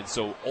anybody, and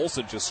so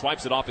Olsen just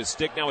swipes it off his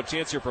stick. Now a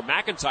chance here for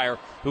McIntyre,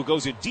 who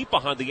goes in deep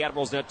behind the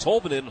Admirals net.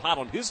 Tolvanen hot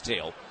on his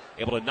tail,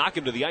 able to knock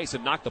him to the ice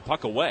and knock the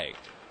puck away.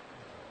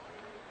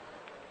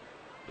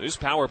 This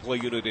power play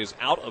unit is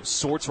out of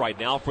sorts right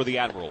now for the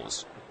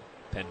Admirals.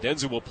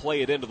 Pendenza will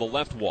play it into the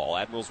left wall.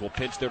 Admirals will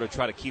pinch there to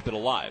try to keep it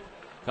alive.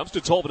 Comes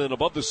to Tolvanen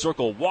above the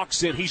circle,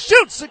 walks in, he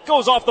shoots, it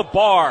goes off the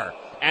bar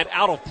and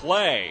out of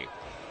play.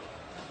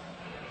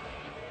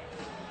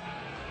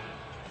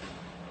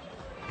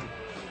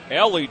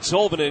 Eeli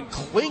Tolvanen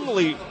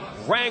cleanly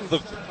rang the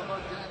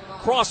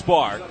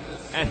crossbar,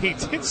 and he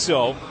did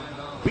so,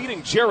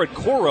 beating Jared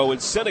Coro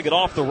and sending it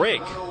off the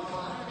rink.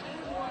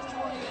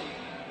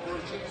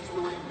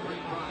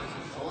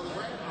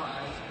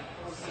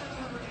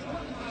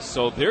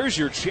 So there's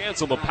your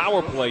chance on the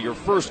power play, your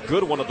first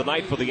good one of the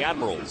night for the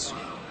Admirals.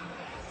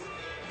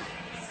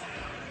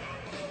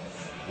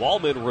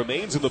 Wallman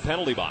remains in the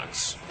penalty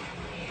box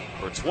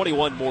for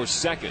 21 more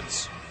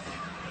seconds.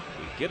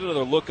 We get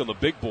another look on the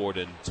big board,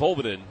 and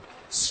Tolvanen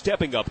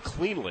stepping up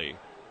cleanly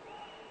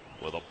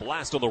with a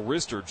blast on the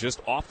wrister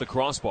just off the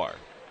crossbar.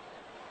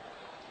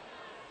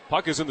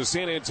 Puck is in the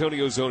San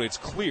Antonio zone. It's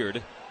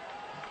cleared.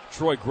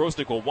 Troy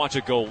Grosnick will watch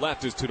it go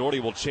left as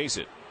Tinordi will chase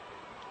it.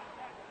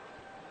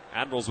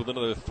 Admirals with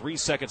another 3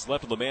 seconds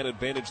left on the man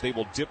advantage. They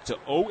will dip to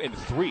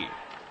 0-3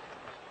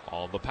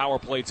 on the power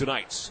play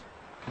tonight.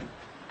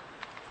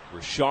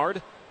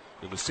 Richard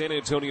in the San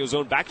Antonio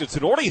zone. Back to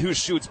Tinordi, who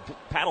shoots,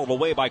 paddled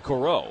away by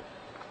Coro.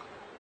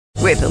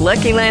 With the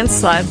Lucky Land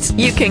Slots,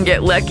 you can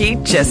get lucky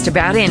just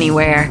about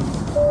anywhere.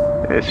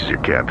 This is your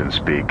captain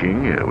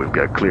speaking. We've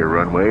got clear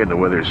runway and the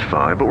weather's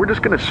fine, but we're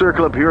just going to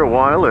circle up here a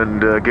while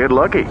and get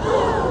lucky.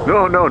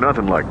 No,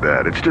 nothing like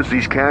that. It's just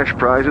these cash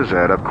prizes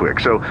add up quick.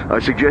 So I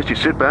suggest you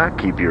sit back,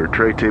 keep your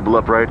tray table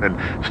upright, and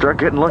start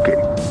getting lucky.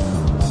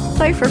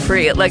 Play for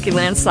free at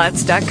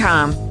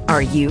LuckyLandSlots.com.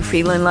 Are you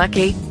feeling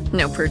lucky?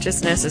 No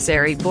purchase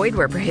necessary. Void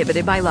where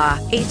prohibited by law.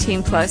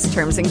 18+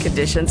 terms and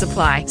conditions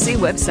apply. See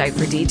website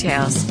for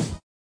details.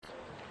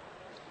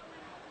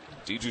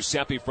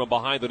 DiGiuseppe from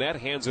behind the net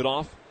hands it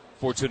off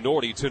for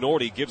Tinordi.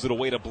 Tinordi gives it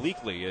away to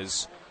Bleakley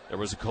as there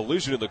was a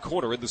collision in the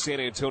corner in the San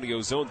Antonio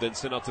zone, then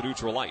sent out to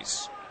neutral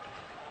ice.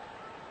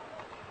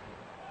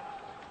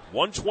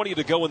 1:20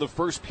 to go in the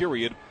first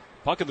period.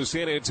 Puck in the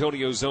San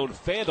Antonio zone.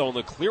 Fanned on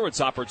the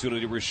clearance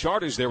opportunity.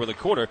 Richard is there in the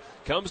corner.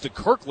 Comes to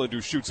Kirkland, who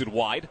shoots it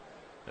wide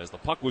as the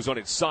puck was on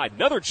its side.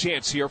 Another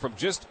chance here from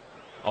just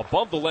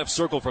above the left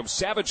circle from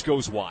Savage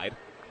goes wide.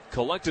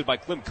 Collected by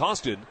Klim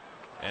Kostin.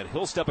 And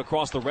he'll step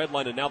across the red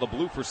line, and now the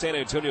blue for San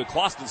Antonio.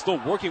 Kostin still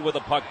working with the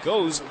puck.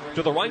 Goes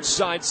to the right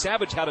side.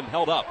 Savage had him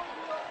held up.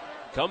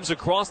 Comes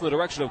across in the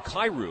direction of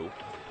Kyrou.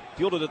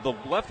 Fielded at the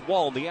left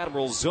wall in the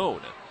Admirals zone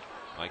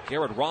by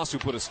Garrett Ross, who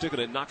put a stick in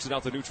it and knocks it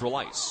out to neutral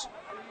ice.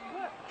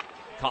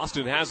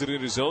 Costin has it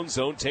in his own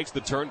zone, takes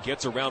the turn,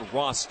 gets around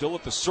Ross, still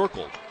at the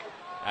circle.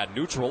 At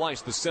neutral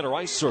ice, the center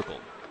ice circle.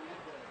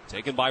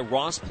 Taken by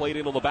Ross, played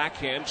in on the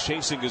backhand.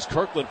 Chasing is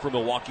Kirkland from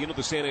Milwaukee into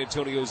the San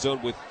Antonio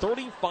zone with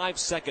 35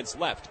 seconds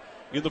left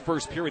in the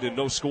first period and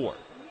no score.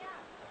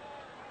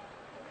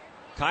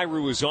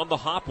 Kyrou is on the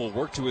hop, will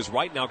work to his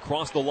right, now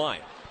cross the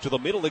line. To the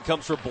middle it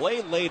comes for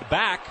Blaine, laid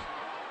back.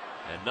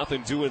 And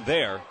nothing doing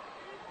there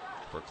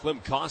for Klim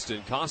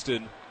Kostin.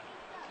 Kostin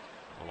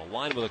on a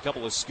line with a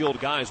couple of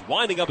skilled guys.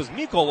 Winding up is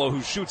Mikolo,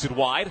 who shoots it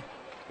wide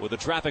with the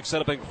traffic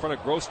set up in front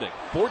of Grosnick.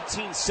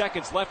 14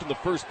 seconds left in the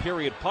first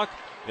period. Puck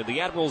in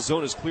the Admirals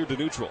zone is cleared to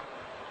neutral.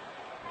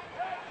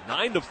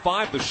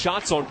 9-5 the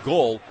shots on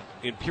goal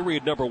in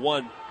period number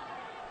 1.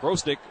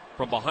 Grosnick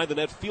from behind the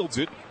net fields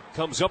it.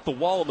 Comes up the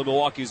wall in the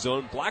Milwaukee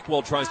zone.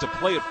 Blackwell tries to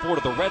play it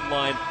forward to the red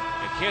line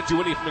and can't do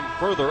anything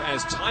further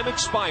as time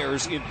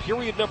expires in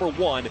period number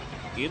 1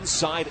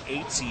 inside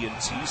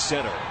AT&T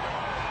Center.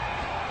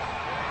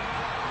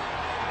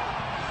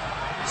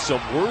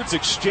 Some words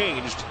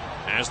exchanged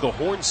as the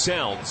horn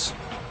sounds.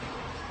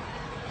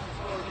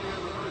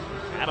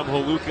 Adam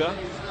Haluka,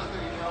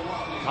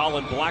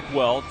 Colin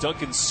Blackwell,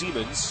 Duncan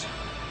Siemens,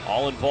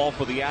 all involved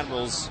for the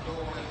Admirals.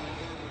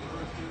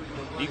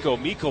 Nico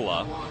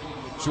Mikkola,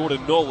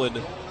 Jordan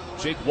Nolan,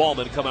 Jake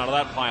Wallman come out of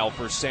that pile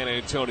for San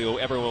Antonio.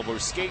 Everyone will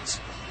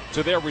skate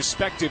to their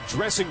respective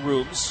dressing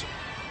rooms.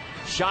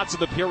 Shots in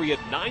the period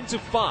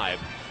 9-5,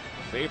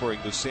 favoring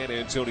the San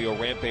Antonio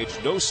Rampage.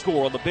 No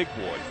score on the big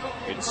board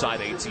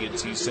inside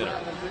AT&T Center.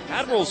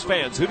 Admirals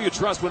fans, who do you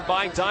trust when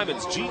buying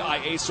diamonds?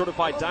 GIA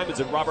certified diamonds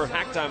and Robert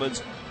Hack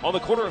Diamonds on the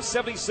corner of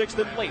 76th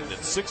and Layton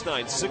at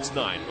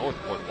 6969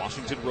 Northport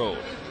Washington Road.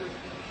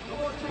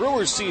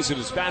 Brewers season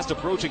is fast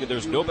approaching, and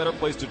there's no better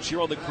place to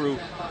cheer on the Crew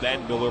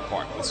than Miller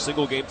Park. With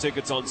single game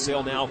tickets on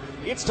sale now,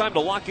 it's time to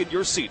lock in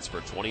your seats for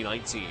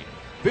 2019.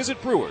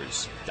 Visit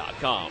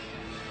Brewers.com.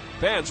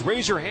 Fans,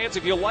 raise your hands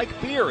if you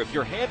like beer. If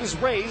your hand is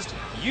raised,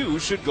 you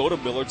should go to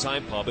Miller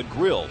Time Pub and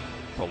Grill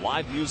for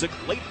live music,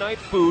 late night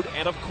food,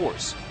 and of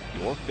course,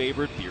 your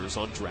favorite beers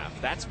on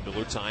draft. That's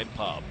Miller Time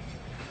Pub.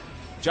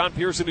 John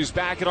Pearson is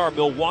back at our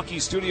Milwaukee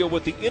studio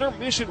with the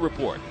intermission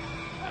report.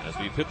 As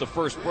we've hit the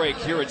first break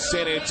here in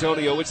San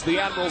Antonio, it's the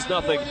Admirals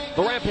nothing,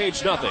 the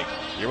Rampage nothing,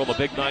 here on the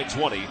Big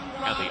 920 and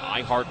the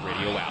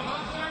iHeartRadio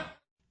app.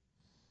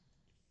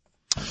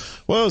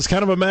 Well, it's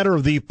kind of a matter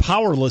of the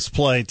powerless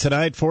play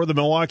tonight for the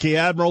Milwaukee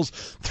Admirals.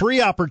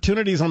 3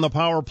 opportunities on the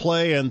power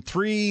play and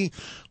 3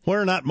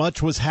 where not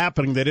much was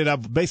happening. They did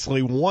have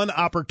basically 1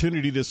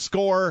 opportunity to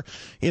score.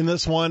 In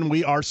this one,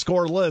 we are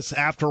scoreless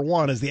after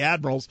 1 as the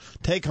Admirals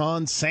take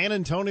on San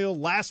Antonio,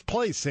 last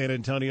place San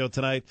Antonio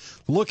tonight,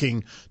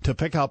 looking to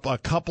pick up a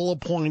couple of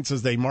points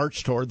as they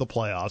march toward the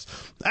playoffs.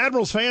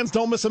 Admirals fans,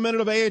 don't miss a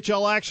minute of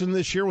AHL action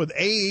this year with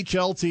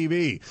AHL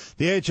TV.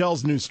 The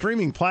AHL's new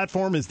streaming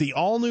platform is the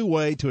all-new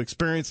way to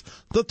experience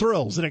the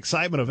thrills and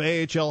excitement of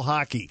AHL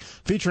hockey,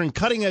 featuring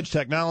cutting-edge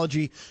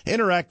technology,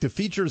 interactive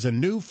features,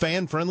 and new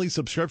fan-friendly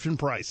subscription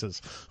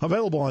prices.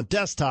 Available on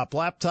desktop,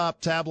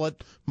 laptop,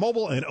 tablet,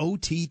 mobile, and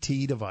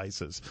OTT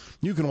devices.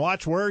 You can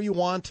watch where you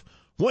want,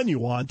 when you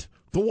want,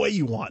 the way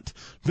you want.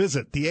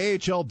 Visit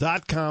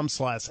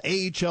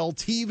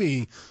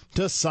theAHL.com/AHLTV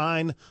to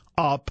sign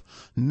up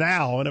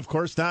now. And, of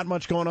course, not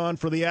much going on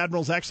for the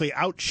Admirals. Actually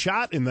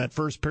outshot in that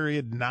first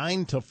period,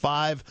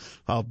 9-5.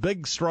 A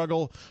big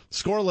struggle.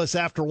 Scoreless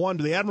after 1.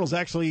 The Admirals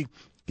actually,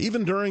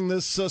 even during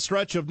this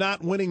stretch of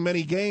not winning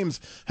many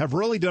games, have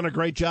really done a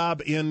great job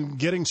in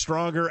getting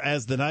stronger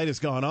as the night has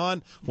gone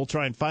on. We'll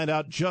try and find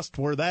out just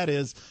where that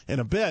is in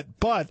a bit.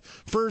 But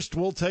first,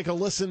 we'll take a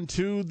listen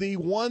to the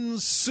one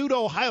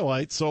pseudo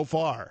highlight so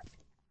far.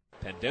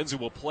 Pendenza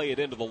will play it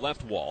into the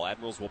left wall.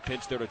 Admirals will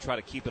pinch there to try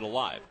to keep it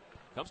alive.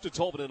 Comes to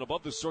Tolvanen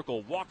above the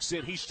circle, walks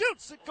in, he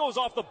shoots, it goes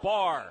off the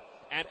bar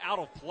and out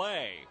of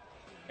play.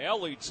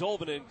 Eeli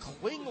Tolvanen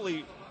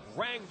cleanly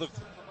rang the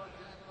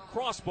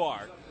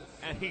crossbar,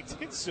 and he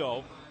did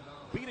so,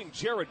 beating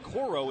Jared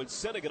Coro and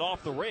sending it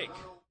off the rink.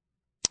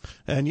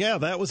 And, yeah,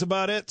 that was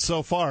about it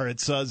so far.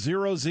 It's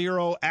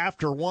 0-0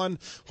 after 1.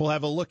 We'll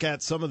have a look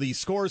at some of the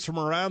scores from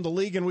around the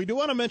league. And we do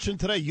want to mention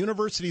today,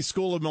 University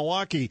School of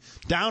Milwaukee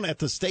down at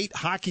the state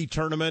hockey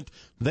tournament.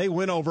 They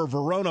win over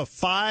Verona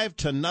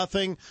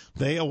 5-0.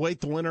 They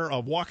await the winner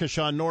of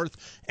Waukesha North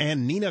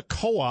and Neenah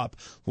Co-op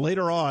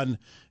later on.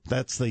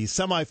 That's the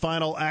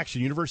semifinal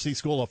action. University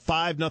School, a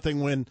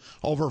 5-0 win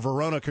over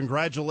Verona.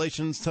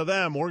 Congratulations to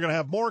them. We're going to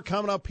have more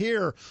coming up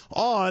here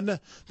on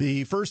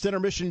the First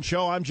Intermission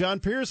Show. I'm John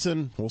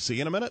Pearson. We'll see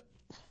you in a minute.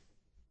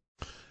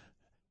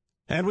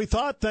 And we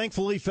thought,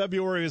 thankfully,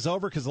 February is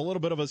over because a little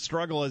bit of a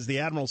struggle as the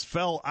Admirals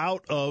fell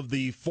out of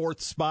the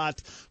 4th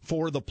spot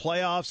for the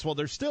playoffs. Well,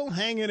 they're still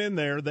hanging in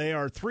there. They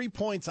are 3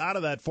 points out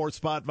of that 4th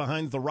spot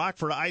behind the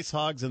Rockford Ice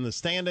Hogs in the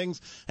standings.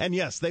 And,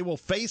 yes, they will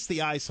face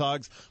the Ice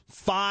Hogs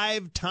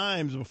 5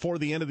 times before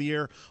the end of the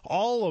year.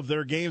 All of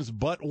their games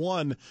but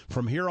one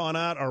from here on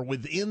out are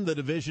within the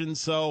division.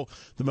 So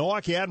the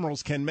Milwaukee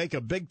Admirals can make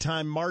a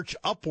big-time march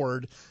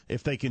upward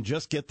if they can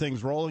just get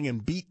things rolling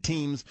and beat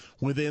teams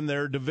within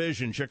their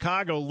division.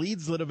 Chicago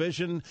leads the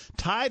division,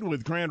 tied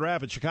with Grand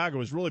Rapids. Chicago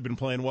has really been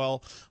playing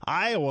well.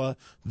 Iowa,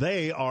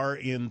 they are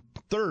in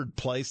 3rd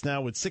place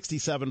now with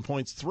 67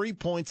 points, 3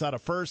 points out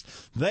of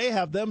 1st. They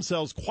have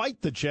themselves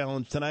quite the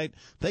challenge tonight.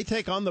 They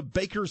take on the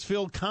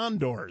Bakersfield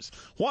Condors.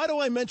 Why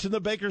do I mention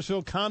the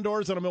Bakersfield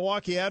Condors on a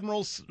Milwaukee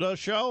Admirals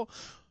show?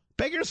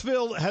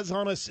 Bakersfield is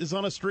on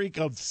a streak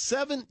of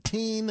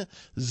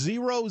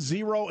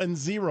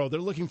 17-0-0-0.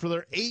 They're looking for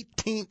their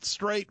 18th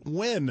straight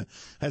win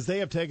as they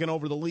have taken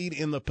over the lead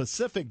in the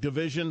Pacific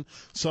Division.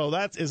 So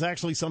that is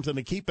actually something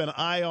to keep an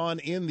eye on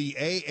in the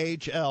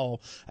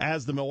AHL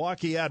as the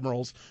Milwaukee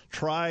Admirals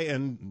try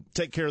and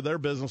take care of their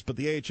business. But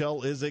the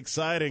AHL is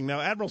exciting. Now,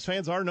 Admirals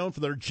fans are known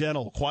for their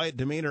gentle, quiet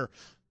demeanor.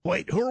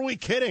 Wait, who are we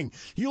kidding?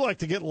 You like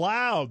to get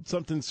loud.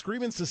 Something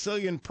Screamin'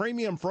 Sicilian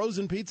premium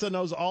frozen pizza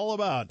knows all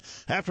about.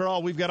 After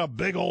all, we've got a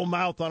big old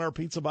mouth on our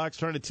pizza box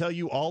trying to tell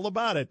you all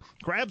about it.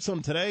 Grab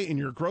some today in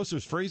your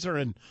grocer's freezer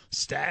and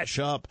stash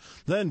up.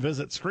 Then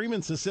visit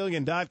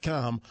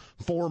ScreaminSicilian.com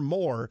for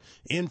more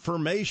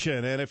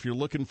information. And if you're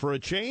looking for a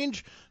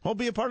change, well,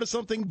 be a part of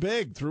something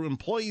big through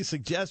employee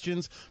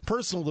suggestions,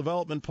 personal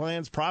development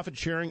plans, profit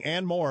sharing,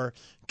 and more.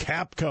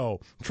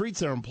 Capco treats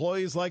their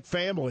employees like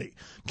family.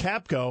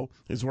 Capco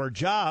is where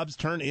jobs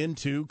turn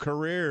into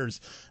careers.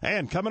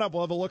 And coming up,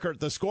 we'll have a look at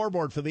the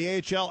scoreboard for the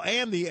AHL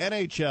and the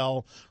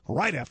NHL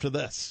right after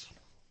this.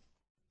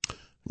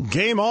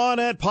 Game on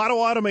at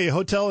Potawatomi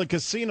Hotel and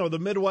Casino, the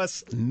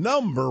Midwest's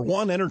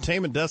 #1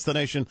 entertainment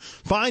destination.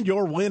 Find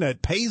your win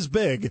at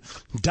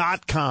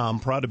PaysBig.com.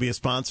 Proud to be a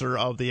sponsor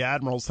of the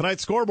Admirals.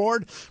 Tonight's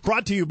scoreboard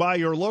brought to you by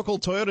your local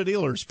Toyota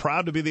dealers.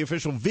 Proud to be the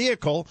official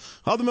vehicle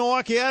of the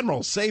Milwaukee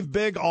Admirals. Save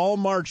big all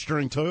March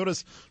during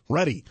Toyota's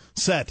Ready,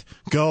 Set,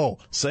 Go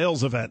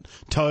sales event.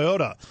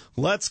 Toyota,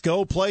 let's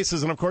go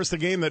places. And, of course, the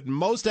game that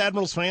most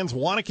Admirals fans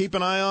want to keep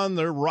an eye on,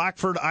 the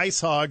Rockford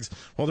Ice Hogs.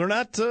 Well, they're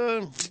not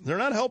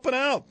helping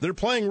out. They're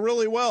playing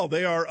really well.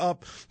 They are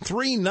up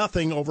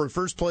 3-0 over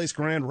first place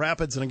Grand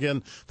Rapids. And,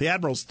 again, the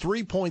Admirals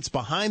 3 points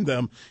behind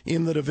them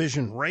in the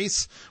division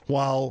race,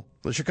 while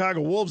the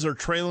Chicago Wolves are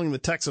trailing the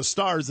Texas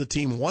Stars, the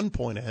team 1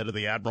 point ahead of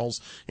the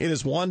Admirals. It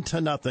is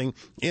 1-0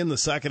 in the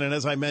second. And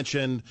as I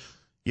mentioned,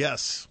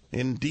 yes,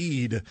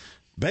 indeed,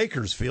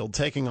 Bakersfield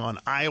taking on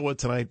Iowa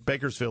tonight.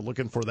 Bakersfield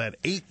looking for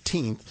that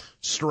 18th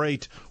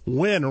straight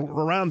win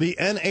around the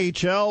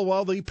NHL,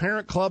 while the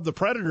parent club, the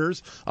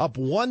Predators, up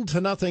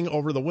 1-0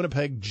 over the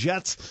Winnipeg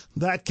Jets.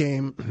 That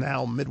game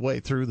now midway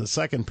through the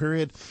second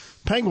period.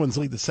 Penguins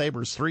lead the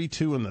Sabres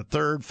 3-2 in the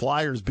third.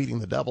 Flyers beating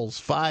the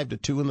Devils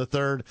 5-2 in the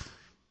third.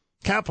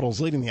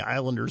 Capitals leading the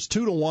Islanders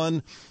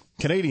 2-1.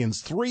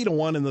 Canadians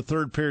 3-1 in the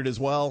third period as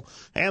well.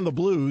 And the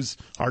Blues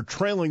are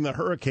trailing the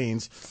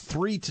Hurricanes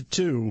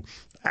 3-2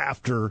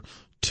 after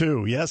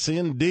 2. Yes,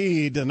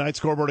 indeed. Tonight's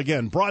scoreboard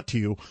again brought to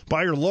you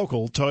by your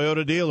local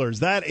Toyota dealers.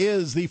 That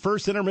is the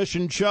first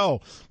intermission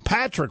show.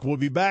 Patrick will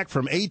be back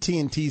from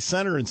AT&T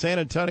Center in San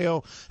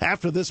Antonio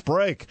after this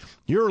break.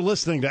 You're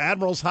listening to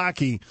Admirals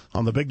Hockey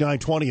on the Big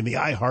 920 and the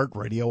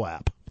iHeartRadio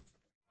app.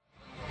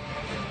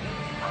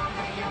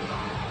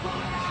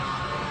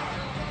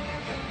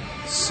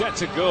 Set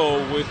to go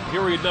with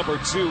period number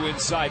 2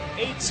 inside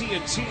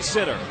AT&T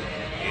Center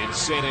in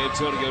San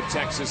Antonio,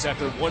 Texas.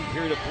 After 1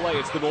 period of play,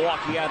 it's the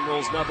Milwaukee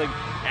Admirals 0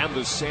 and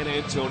the San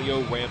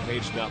Antonio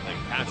Rampage 0.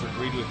 Patrick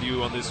Reed with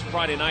you on this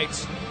Friday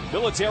night,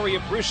 Military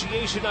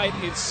Appreciation Night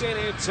in San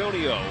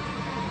Antonio.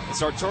 The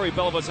Sartori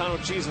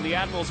Bellavitano Cheese and the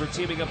Admirals are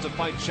teaming up to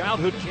fight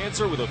childhood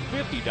cancer with a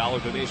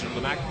 $50 donation to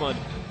the MAC Fund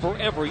for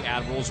every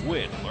Admirals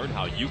win. Learn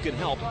how you can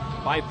help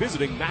by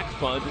visiting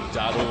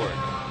macfund.org.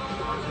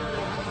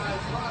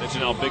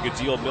 Mention how big a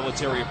deal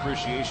Military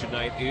Appreciation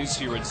Night is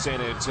here in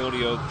San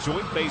Antonio.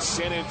 Joint Base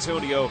San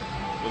Antonio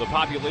with a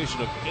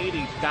population of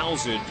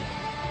 80,000.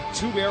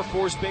 2 Air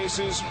Force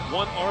bases,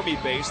 1 Army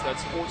base.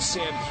 That's Fort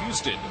Sam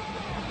Houston.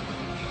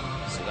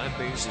 So that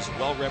base is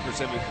well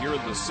represented here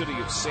in the city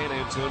of San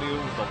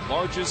Antonio, with the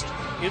largest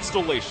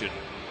installation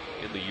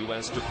in the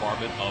U.S.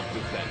 Department of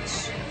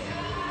Defense.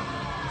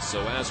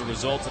 So as a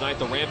result, tonight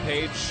the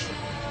Rampage,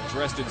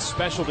 dressed in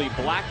specialty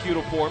black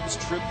uniforms,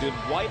 trimmed in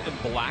white and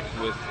black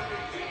with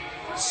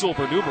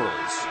silver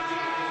numerals.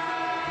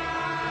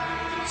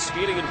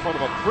 Skating in front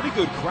of a pretty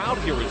good crowd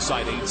here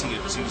inside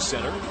AT&T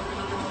Center.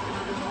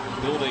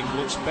 The building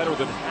looks better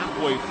than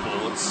halfway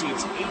full. It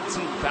seats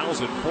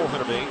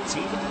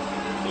 18,418.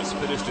 It was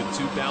finished in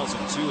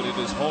 2002, and it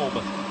is home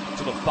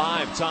to the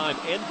 5-time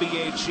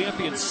NBA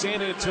champion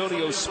San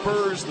Antonio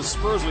Spurs. The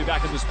Spurs will be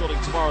back in this building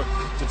tomorrow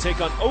to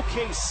take on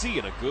OKC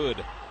in a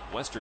good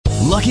Western.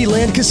 Lucky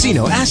Land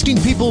Casino,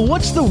 asking people,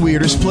 what's the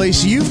weirdest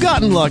place you've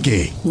gotten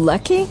lucky?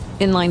 Lucky?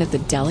 In line at the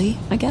deli,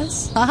 I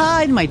guess?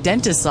 Aha, in my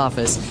dentist's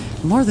office.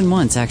 More than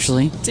once,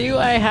 actually. Do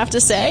I have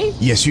to say?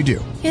 Yes, you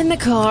do. In the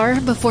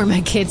car before my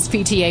kids'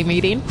 PTA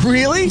meeting.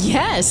 Really?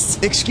 Yes.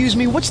 Excuse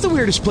me, what's the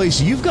weirdest place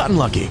you've gotten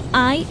lucky?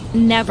 I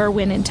never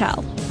win and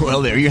tell.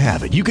 Well, there you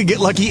have it. You can get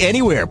lucky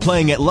anywhere,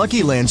 playing at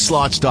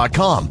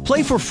LuckyLandSlots.com.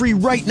 Play for free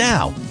right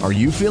now. Are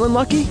you feeling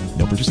lucky?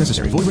 No purchase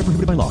necessary. Void where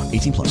prohibited by law.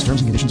 18+.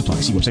 Terms and conditions apply.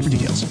 See website for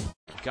details.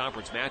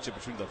 Conference matchup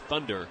between the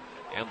Thunder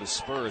and the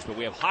Spurs, but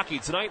we have hockey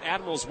tonight.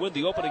 Admirals win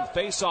the opening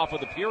face-off of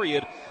the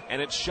period,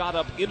 and it's shot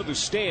up into the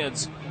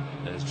stands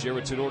as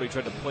Jared Tenorti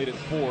tried to plate it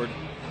forward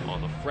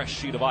on the fresh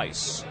sheet of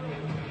ice.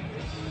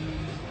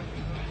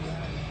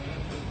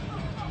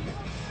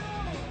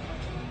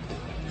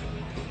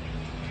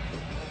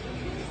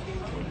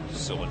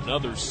 So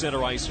another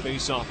center ice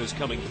face-off is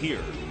coming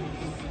here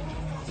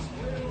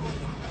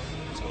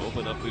to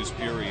open up this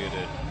period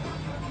and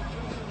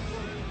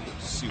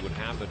see what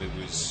happened. It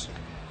was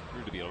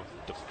appeared to be a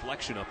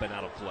deflection up and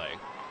out of play.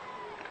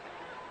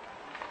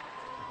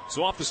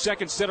 So off the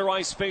second center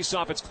ice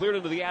face-off, it's cleared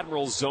into the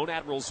Admirals zone.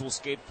 Admirals will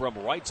skate from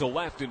right to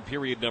left in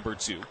period number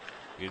 2.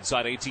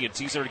 Inside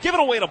AT&T Center, give it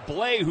away to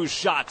Blais, whose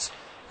shot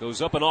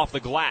goes up and off the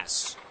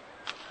glass.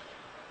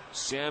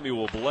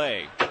 Samuel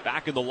Blais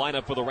back in the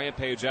lineup for the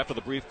Rampage after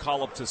the brief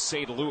call-up to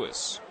St.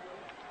 Louis.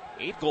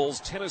 8 goals,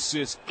 10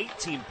 assists,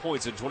 18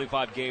 points in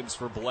 25 games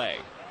for Blais,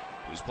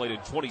 who's played in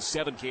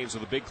 27 games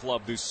with the big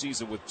club this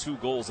season with 2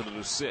 goals and an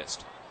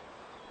assist.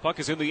 Puck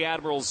is in the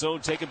Admirals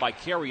zone, taken by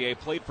Carrier,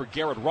 played for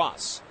Garrett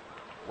Ross.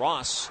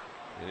 Ross,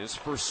 in his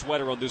first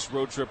sweater on this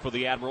road trip for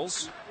the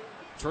Admirals,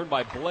 turned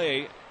by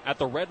Blais at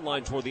the red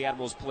line toward the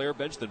Admirals player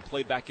bench, then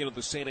played back into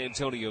the San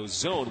Antonio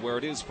zone, where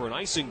it is for an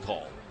icing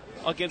call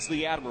against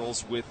the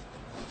Admirals with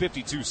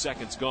 52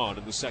 seconds gone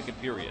in the second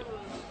period.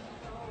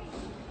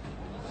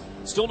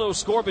 Still no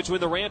score between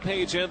the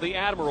Rampage and the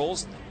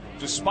Admirals,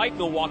 despite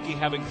Milwaukee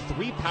having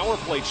 3 power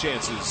play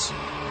chances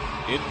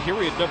in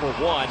period number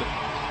 1,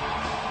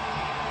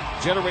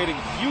 generating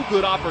few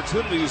good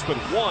opportunities, but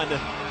one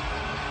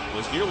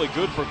was nearly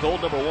good for goal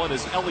number 1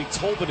 as Ellie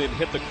Tolvanen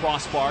hit the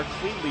crossbar,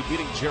 cleanly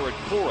beating Jared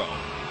Coro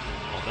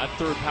on that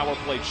third power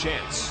play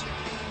chance.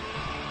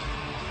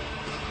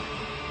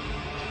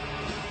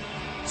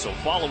 So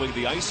following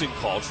the icing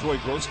call, Troy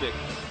Grosnick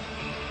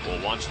will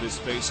watch this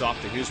face-off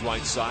to his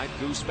right side.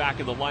 Goose back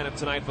in the lineup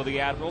tonight for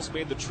the Admirals.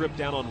 Made the trip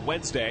down on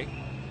Wednesday.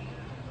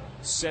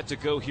 Set to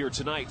go here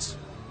tonight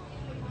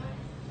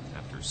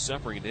after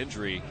suffering an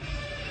injury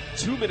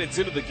 2 minutes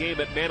into the game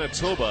at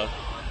Manitoba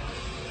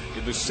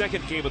in the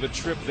second game of the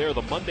trip there,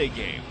 the Monday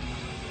game,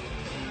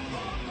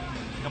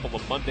 a couple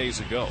of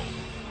Mondays ago.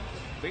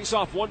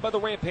 Face-off won by the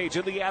Rampage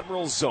in the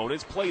Admirals zone.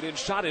 It's played in,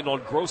 shot in on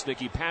Grosnick.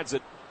 He pads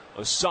it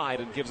aside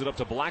and gives it up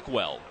to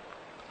Blackwell.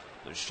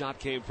 The shot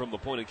came from the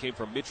point. It came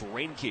from Mitch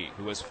Reinke,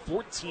 who has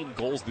 14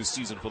 goals this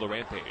season for the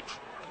Rampage.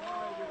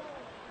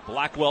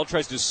 Blackwell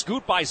tries to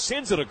scoot by,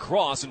 sends it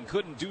across, and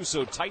couldn't do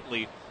so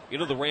tightly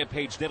into the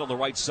Rampage net on the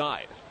right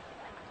side.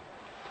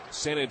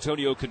 San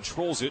Antonio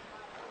controls it.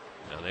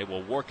 Now they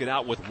will work it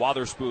out with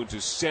Wotherspoon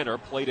to center,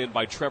 played in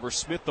by Trevor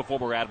Smith, the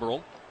former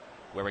Admiral,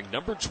 wearing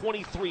number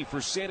 23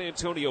 for San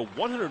Antonio.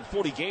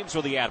 140 games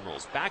for the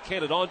Admirals.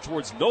 Backhanded on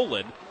towards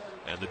Nolan,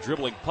 and the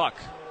dribbling puck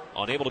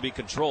unable to be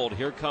controlled.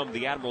 Here come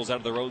the Admirals out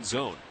of their own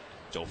zone.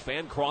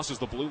 Dauphin crosses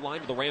the blue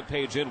line to the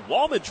Rampage in.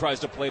 Wallman tries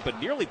to play, but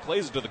nearly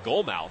plays it to the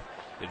goal mouth.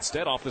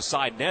 Instead off the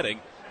side netting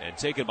and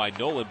taken by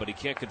Nolan, but he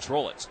can't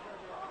control it.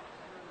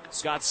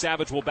 Scott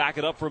Savage will back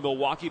it up for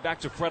Milwaukee.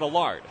 Back to Fred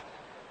Allard.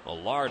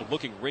 Allard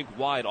looking rink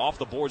wide off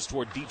the boards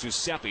toward Di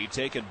Giuseppe,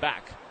 taken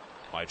back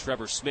by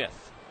Trevor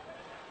Smith.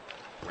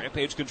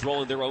 Rampage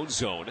controlling their own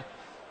zone.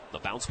 The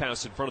bounce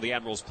pass in front of the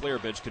Admirals player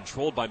bench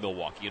controlled by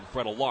Milwaukee and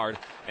Fred Allard.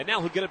 And now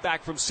he'll get it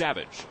back from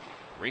Savage.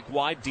 Rink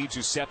wide, Di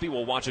Giuseppe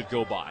will watch it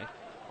go by.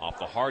 Off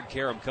the hard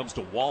carom comes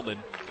to Wallman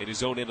in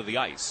his own end of the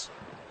ice.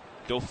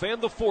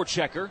 Dauphin the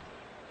forechecker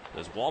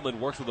as Wallman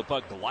works with the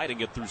puck,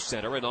 gliding it through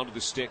center and onto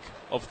the stick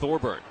of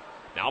Thorburn.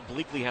 Now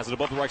Bleakley has it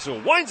above the right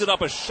circle, winds it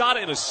up, a shot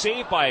and a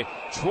save by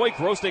Troy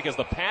Grosnick as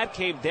the pad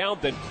came down,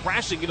 then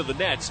crashing into the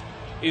net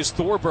is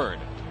Thorburn.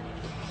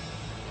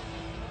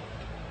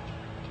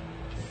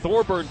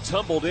 Thorburn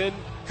tumbled in,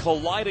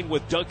 colliding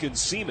with Duncan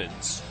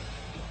Siemens.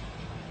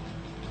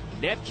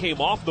 Net came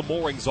off the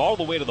moorings all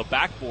the way to the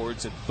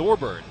backboards, and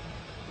Thorburn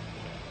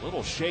a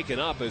little shaken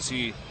up as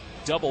he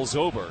doubles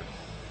over.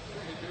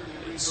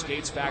 He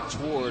skates back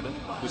toward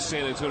the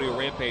San Antonio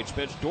Rampage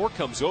bench. Door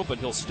comes open,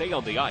 he'll stay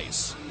on the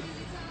ice.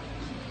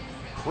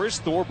 Chris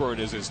Thorburn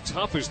is as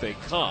tough as they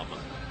come.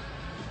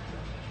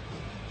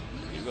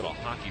 You go to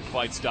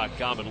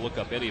hockeyfights.com and look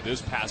up any of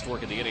his past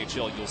work in the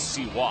NHL, you'll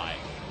see why.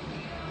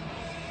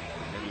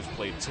 He's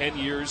played 10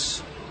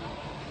 years.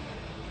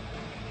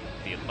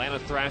 The Atlanta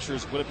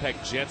Thrashers, Winnipeg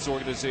Jets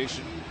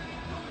organization.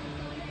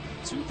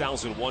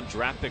 2001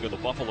 draft pick of the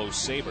Buffalo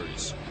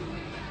Sabres.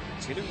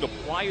 Continuing to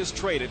ply his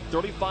trade at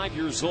 35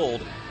 years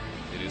old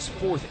in his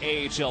 4th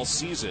AHL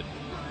season.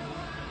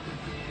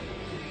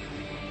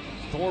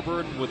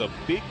 Thorburn with a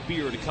big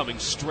beard coming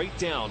straight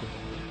down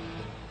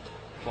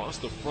across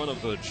the front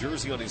of the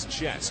jersey on his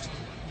chest.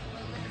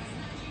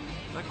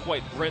 Not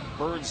quite Brent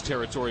Burns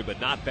territory,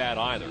 but not bad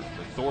either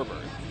for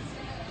Thorburn.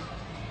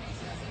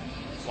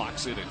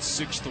 Clocks in at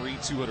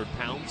 6'3", 200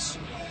 pounds.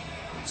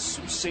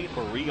 Sault Ste.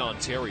 Marie,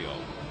 Ontario.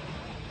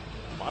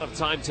 A lot of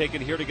time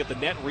taken here to get the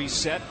net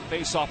reset.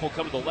 Face-off will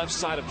come to the left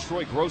side of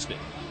Troy Grosnick.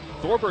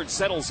 Thorburn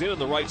settles in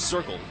the right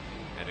circle,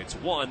 and it's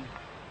won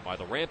by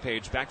the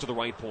Rampage back to the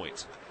right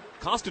point.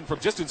 Costin from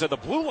just inside the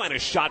blue line, a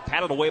shot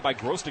patted away by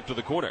Grosnick to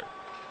the corner.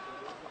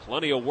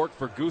 Plenty of work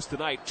for Goose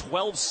tonight.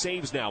 12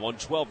 saves now on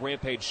 12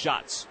 Rampage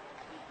shots.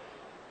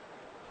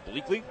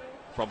 Bleakley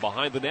from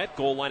behind the net,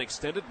 goal line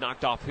extended,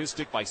 knocked off his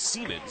stick by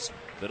Siemens.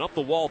 Then up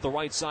the wall at the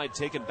right side,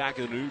 taken back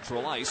into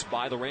neutral ice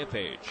by the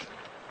Rampage.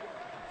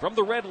 From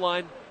the red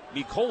line,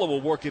 Nicola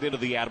will work it into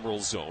the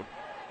Admirals zone.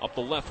 Up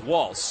the left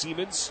wall,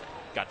 Siemens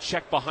got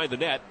checked behind the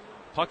net.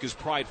 Puck is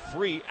pried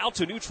free out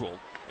to neutral.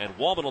 And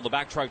Wallman on the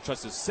backtrack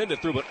tries to send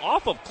it through, but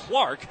off of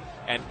Clark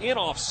and in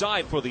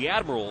offside for the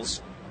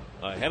Admirals.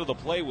 Ahead of the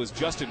play was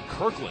Justin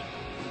Kirkland.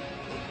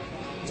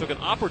 Took an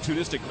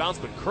opportunistic bounce,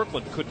 but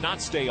Kirkland could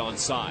not stay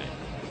onside.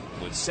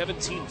 With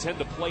 17:10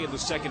 to play in the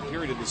second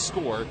period, in the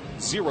score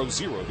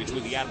 0-0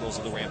 between the Admirals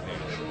and the Rampage.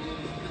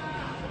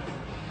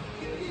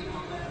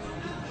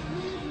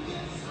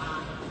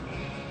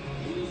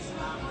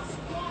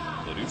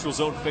 The neutral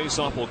zone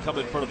face-off will come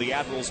in front of the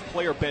Admirals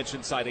player bench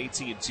inside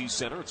AT&T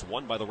Center. It's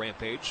won by the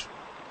Rampage,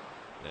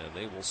 and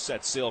they will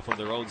set sail from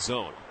their own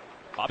zone.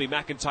 Bobby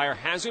McIntyre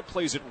has it,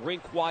 plays it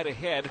rink wide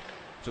ahead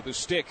to the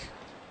stick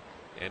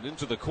and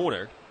into the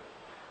corner.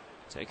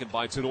 Taken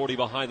by Tenorti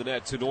behind the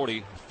net.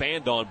 Tenorti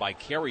fanned on by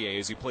Carrier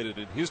as he played it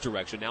in his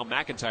direction. Now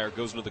McIntyre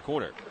goes into the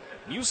corner.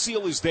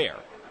 Musial is there.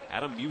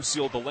 Adam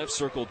Musial, the left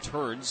circle,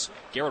 turns.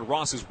 Garrett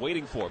Ross is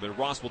waiting for him, and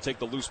Ross will take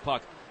the loose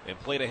puck and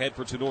play it ahead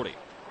for Tenorti.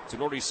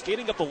 Tenorti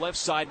skating up the left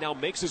side, now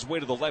makes his way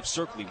to the left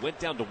circle. He went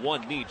down to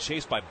one knee,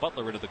 chased by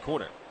Butler into the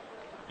corner.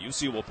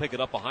 Musial will pick it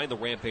up behind the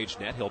Rampage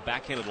net. He'll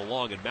backhand it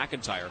along, and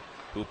McIntyre,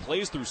 who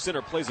plays through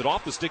center, plays it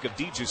off the stick of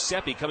Di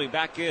Giuseppe. Coming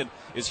back in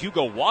is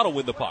Hugo Waugh to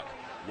win the puck.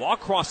 Waugh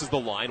crosses the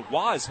line.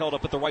 Waugh is held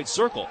up at the right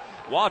circle.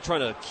 Waugh trying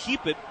to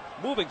keep it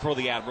moving for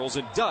the Admirals,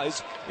 and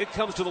does. It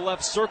comes to the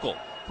left circle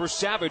for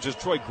Savage as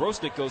Troy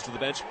Grosnick goes to the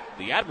bench.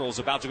 The Admirals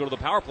about to go to the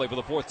power play for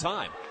the fourth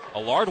time.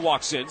 Allard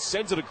walks in,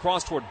 sends it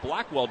across toward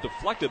Blackwell,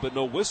 deflected but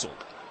no whistle.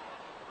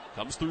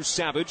 Comes through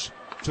Savage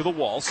to the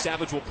wall.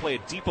 Savage will play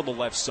it deep on the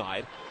left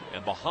side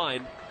and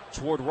behind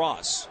toward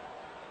Ross.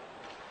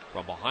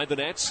 From behind the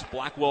nets,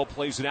 Blackwell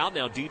plays it out.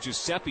 Now Di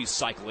Giuseppe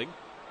cycling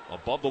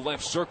above the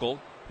left circle.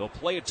 They'll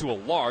play it to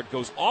Allard,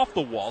 goes off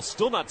the wall,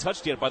 still not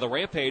touched yet by the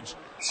Rampage.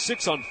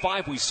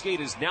 6-on-5 we skate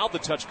as now the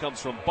touch comes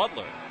from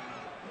Butler.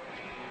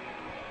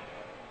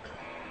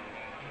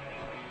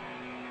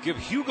 Give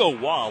Hugo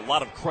Waugh a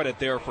lot of credit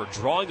there for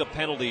drawing a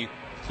penalty,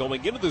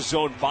 going into the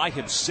zone by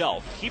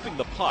himself, keeping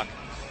the puck,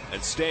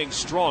 and staying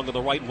strong on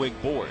the right wing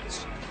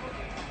boards.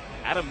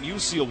 Adam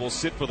Musial will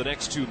sit for the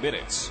next 2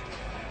 minutes.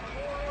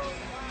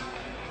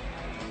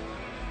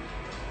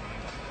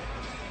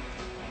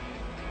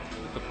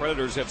 The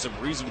Predators have some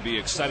reason to be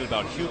excited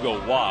about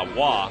Hugo Waugh.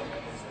 Waugh,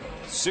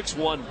 6'1",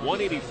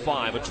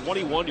 185, a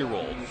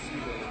 21-year-old.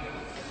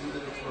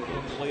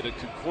 Played at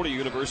Concordia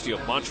University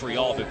of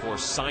Montreal before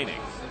signing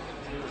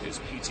his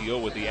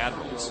PTO with the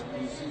Admirals.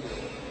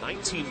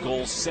 19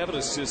 goals, 7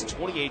 assists,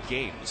 28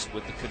 games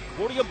with the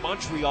Concordia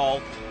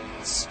Montreal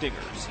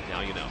Stingers.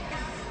 Now you know.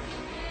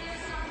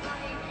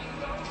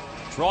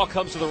 Draw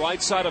comes to the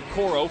right side of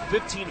Coro.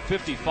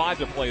 15:55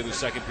 to play in the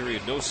second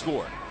period. No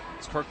score.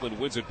 As Kirkland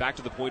wins it back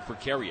to the point for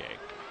Carrier.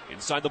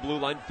 Inside the blue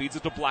line, feeds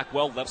it to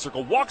Blackwell. Left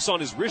circle, walks on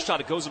his wrist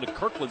shot. It goes into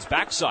Kirkland's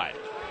backside.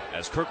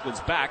 As Kirkland's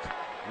back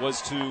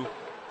was to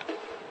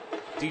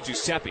Di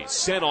Giuseppe.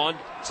 Sent on,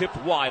 tipped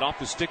wide off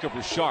the stick of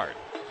Richard.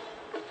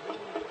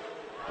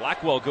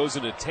 Blackwell goes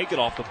in to take it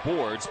off the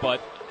boards,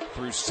 but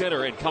through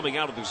center and coming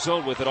out of the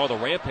zone with it are the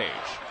Rampage.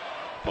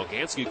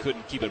 Poganski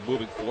couldn't keep it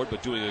moving forward,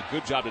 but doing a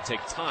good job to take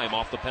time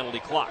off the penalty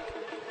clock.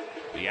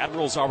 The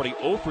Admirals already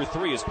 0 for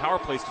 3 as power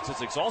play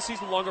statistics all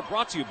season long are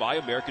brought to you by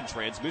American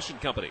Transmission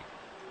Company.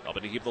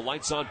 Helping to keep the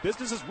lights on,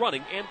 businesses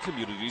running, and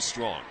communities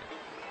strong.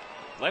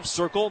 Left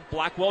circle,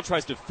 Blackwell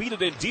tries to feed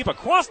it in deep.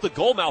 Across the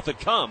goal mouth it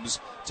comes.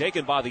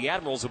 Taken by the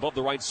Admirals above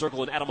the right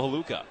circle and Adam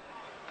Haluka.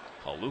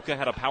 Haluka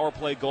had a power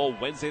play goal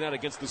Wednesday night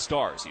against the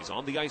Stars. He's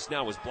on the ice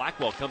now as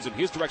Blackwell comes in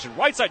his direction.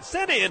 Right side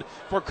sent in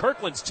for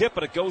Kirkland's tip,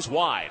 but it goes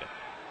wide.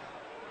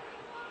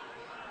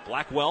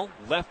 Blackwell,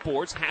 left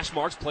boards, hash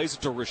marks, plays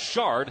it to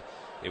Richard.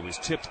 It was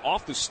tipped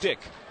off the stick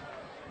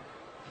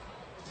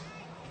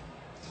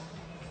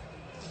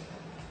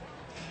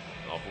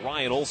of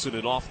Ryan Olsen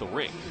and off the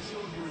ring.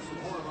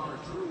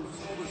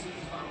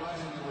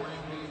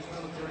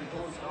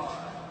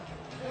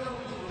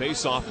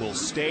 Faceoff will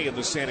stay in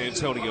the San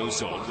Antonio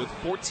zone with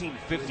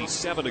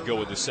 14:57 to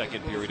go in the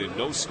second period and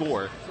no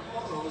score,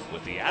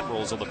 with the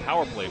Admirals on the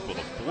power play for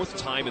the fourth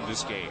time in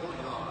this game.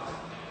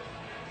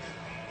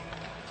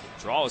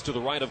 Draw is to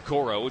the right of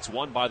Coro. It's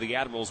won by the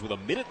Admirals with a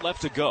minute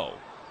left to go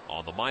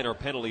on the minor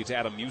penalty to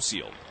Adam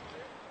Musial.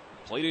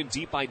 Played in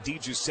deep by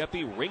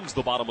DiGiuseppe, rings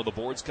the bottom of the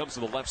boards, comes to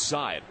the left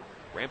side.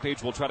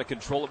 Rampage will try to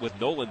control it with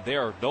Nolan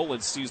there.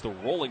 Nolan sees the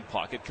rolling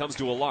puck. It comes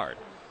to Allard.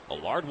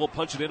 Allard will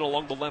punch it in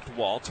along the left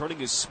wall.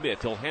 Turning is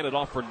Smith. He'll hand it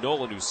off for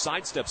Nolan, who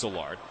sidesteps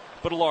Allard.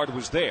 But Allard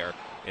was there,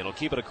 and he'll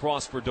keep it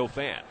across for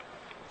Dauphin.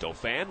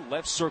 Dauphin,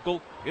 left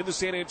circle in the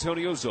San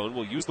Antonio zone,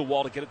 will use the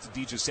wall to get it to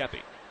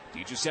DiGiuseppe.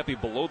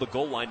 DiGiuseppe below the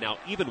goal line now,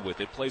 even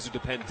with it, plays it to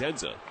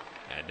Pendenza.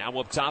 And now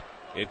up top,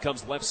 it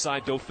comes left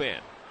side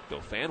Dauphin.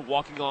 Dauphin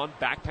walking on,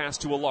 back pass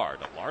to Allard.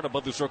 Allard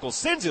above the circle,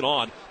 sends it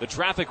on. The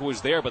traffic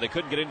was there, but they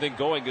couldn't get anything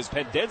going as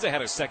Pendenza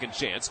had a second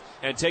chance,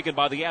 and taken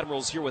by the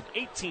Admirals here with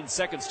 18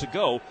 seconds to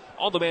go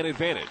on the man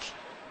advantage.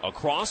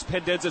 Across,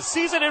 Pendenza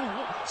sees it and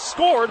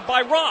scored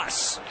by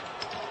Ross.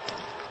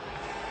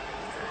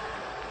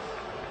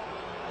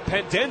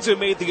 Pendenza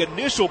made the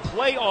initial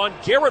play on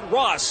Garrett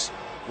Ross.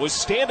 Was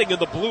standing in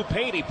the blue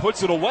paint. He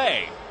puts it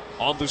away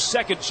on the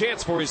second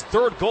chance for his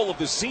third goal of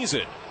the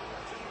season.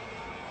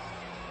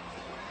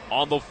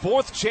 On the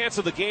fourth chance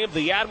of the game,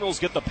 the Admirals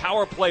get the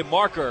power play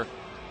marker.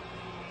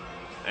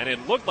 And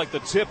it looked like the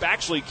tip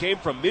actually came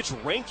from Mitch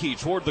Reinke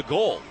toward the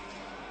goal.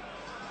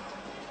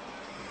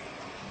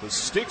 The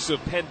sticks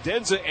of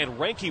Pendenza and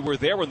Reinke were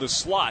there in the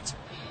slot,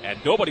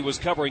 and nobody was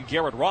covering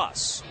Garrett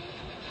Ross.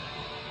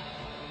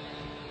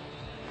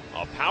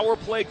 A power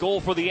play goal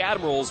for the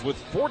Admirals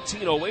with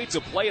 14:08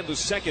 to play in the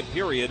second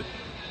period,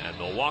 and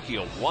Milwaukee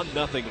a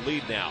 1-0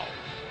 lead now.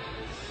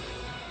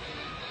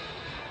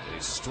 They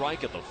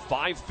strike at the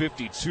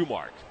 5:52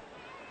 mark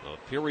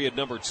of period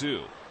number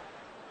 2.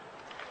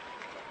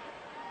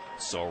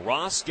 So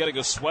Ross getting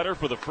a sweater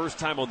for the first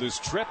time on this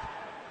trip,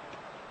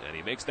 and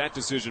he makes that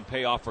decision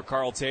pay off for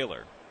Carl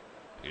Taylor.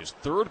 His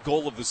third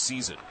goal of the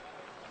season.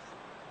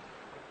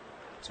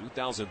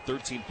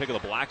 2013 pick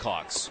of the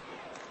Blackhawks.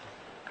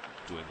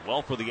 Doing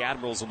well for the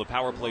Admirals on the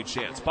power play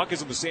chance. Puck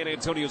is in the San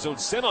Antonio zone,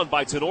 sent on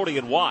by Tenori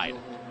and wide.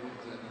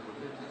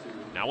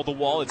 Now with the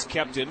wall, it's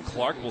kept in.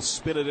 Clark will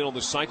spin it in on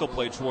the cycle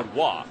play toward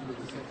Waugh.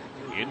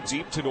 In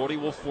deep,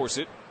 Tenori will force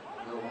it.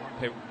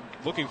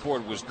 Looking for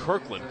it was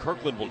Kirkland.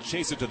 Kirkland will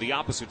chase it to the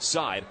opposite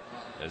side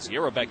as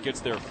Yarabek gets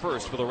there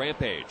first for the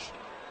Rampage.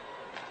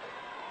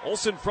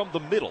 Olsen from the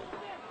middle.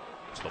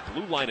 To the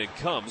blue line it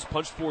comes,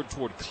 punched forward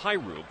toward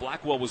Kyrou.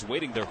 Blackwell was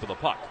waiting there for the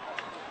puck.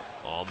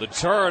 On the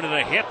turn, and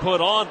a hit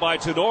put on by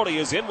Tenori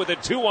is in with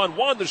it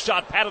 2-on-1. The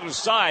shot patted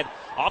aside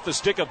off the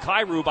stick of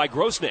Kyrou by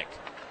Grosnick.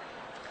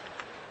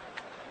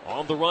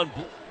 On the run,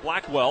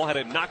 Blackwell had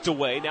it knocked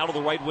away. Now to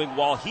the right wing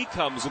wall. He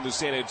comes in the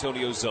San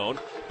Antonio zone,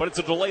 but it's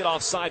a delayed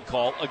offside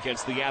call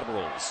against the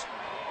Admirals.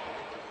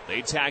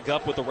 They tag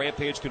up with the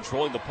Rampage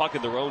controlling the puck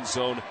in their own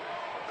zone.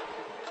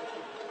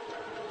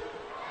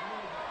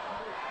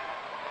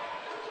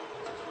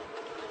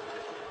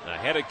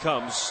 Ahead it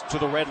comes to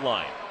the red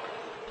line.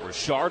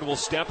 Richard will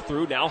step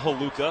through. Now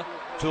Haluka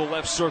to the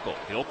left circle.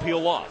 He'll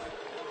peel off.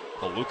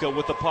 Haluka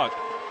with the puck.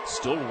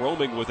 Still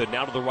roaming with it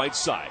now to the right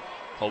side.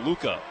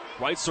 Haluka,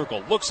 right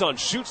circle, looks on,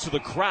 shoots to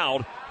the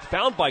crowd.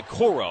 Found by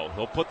Coro.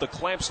 He'll put the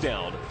clamps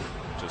down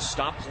to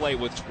stop play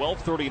with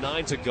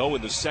 12:39 to go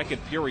in the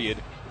second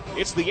period.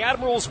 It's the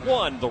Admirals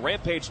 1, the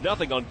Rampage 0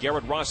 on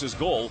Garrett Ross's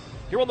goal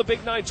here on the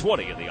Big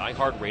 920 and the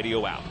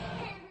iHeartRadio app.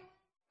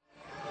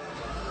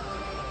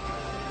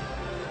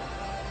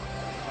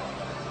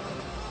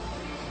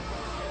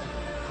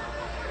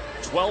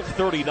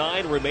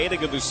 .12:39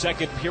 remaining in the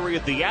second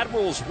period. The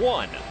Admirals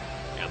 1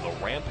 and the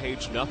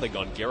Rampage 0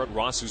 on Garrett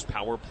Ross's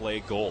power play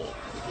goal.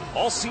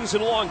 All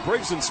season long,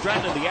 Briggs &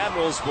 Stratton and the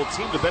Admirals will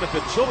team to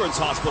benefit Children's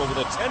Hospital with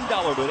a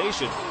 $10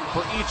 donation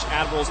for each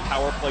Admirals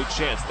power play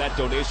chance. That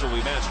donation will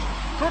be matched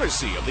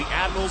courtesy of the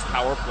Admirals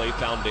Power Play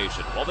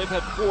Foundation. Well, they've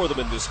had 4 of them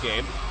in this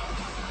game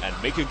and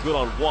making good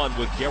on 1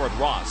 with Garrett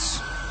Ross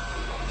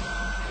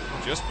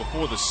just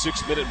before the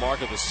 6-minute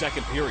mark of the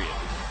second period.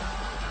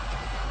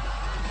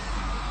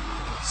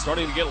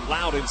 Starting to get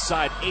loud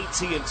inside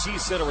AT&T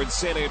Center in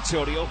San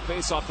Antonio.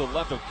 Face off to the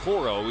left of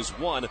Coro is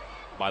won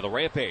by the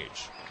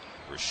Rampage.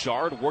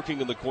 Richard working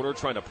in the corner,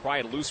 trying to pry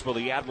it loose for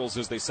the Admirals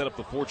as they set up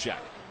the forecheck.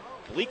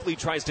 Bleakley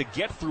tries to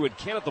get through it,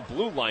 can at the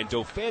blue line.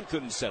 Dauphin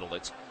couldn't settle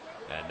it.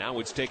 And now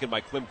it's taken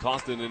by Klim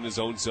Kostin in his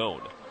own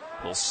zone.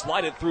 He'll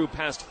slide it through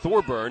past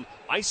Thorburn.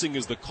 Icing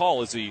is the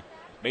call as he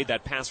made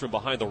that pass from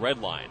behind the red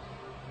line.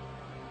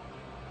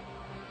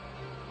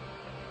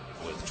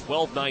 With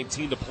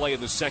 12:19 to play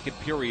in the second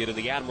period and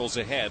the Admirals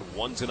ahead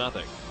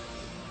 1-0.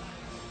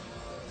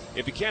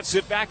 If you can't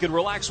sit back and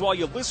relax while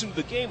you listen to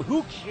the game,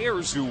 who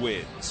cares who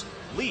wins?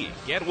 Lee,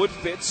 get what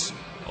fits.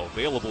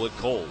 Available at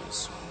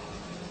Kohl's.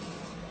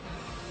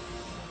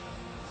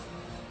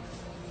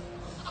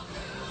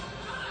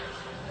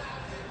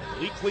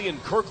 Bleakley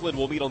and Kirkland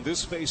will meet on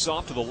this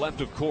face-off to the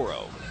left of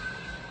Coro.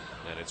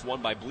 And it's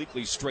won by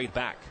Bleakley straight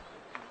back.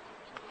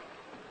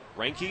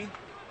 Reinke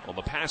on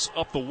the pass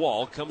up the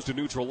wall, comes to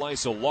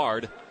neutralize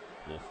Allard.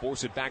 Will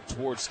force it back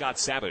towards Scott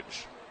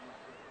Savage.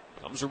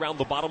 Comes around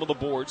the bottom of the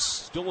boards,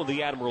 still in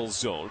the Admirals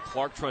zone.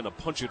 Clark trying to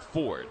punch it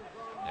forward.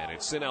 And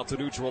it's sent out to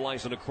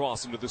neutralize and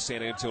across into the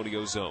San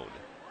Antonio zone.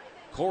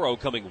 Coro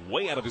coming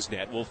way out of his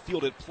net will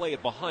field it, play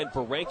it behind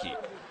for Ranke.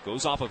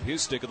 Goes off of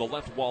his stick of the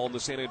left wall in the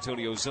San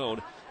Antonio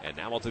zone, and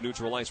now onto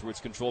neutral ice where it's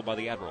controlled by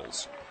the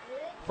Admirals.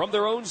 From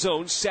their own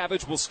zone,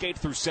 Savage will skate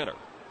through center.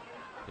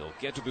 He'll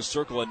get to the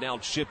circle and now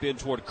chip in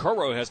toward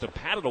Coro, has to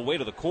pat it away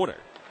to the corner.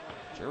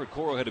 Jared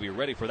Coro had to be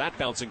ready for that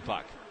bouncing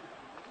puck.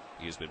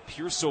 He has been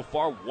pierced so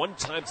far 1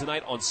 time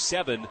tonight on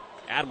 7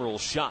 Admiral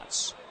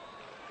shots.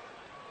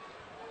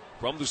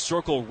 From the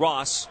circle,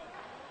 Ross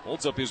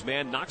holds up his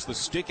man, knocks the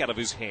stick out of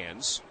his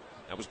hands.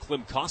 That was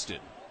Klim Kostin.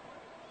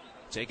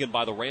 Taken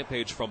by the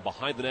Rampage from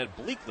behind the net.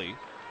 Bleakley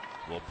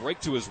will break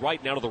to his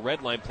right, now to the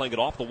red line, playing it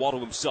off the wall to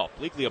himself.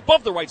 Bleakley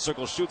above the right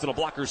circle, shoots, and a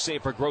blocker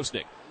save for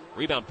Grosnick.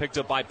 Rebound picked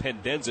up by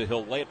Pendenza.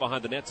 He'll lay it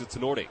behind the net to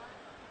Tenorti.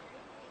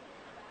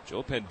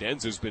 Joe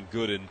Pendenza's been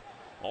good in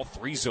all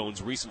 3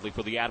 zones recently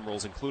for the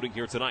Admirals, including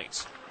here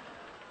tonight.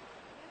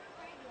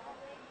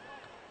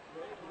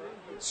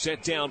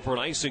 Set down for an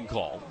icing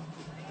call.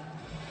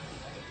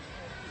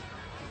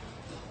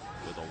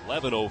 With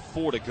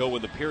 11:04 to go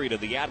in the period,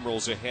 and the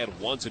Admirals ahead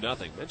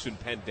 1-0. Mentioned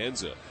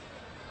Pendenza.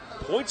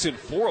 Points in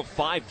 4 of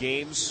 5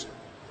 games,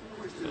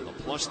 and a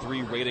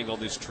 +3 rating on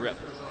this trip.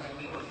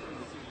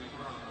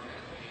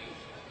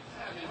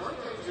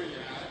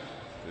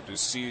 Good to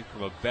see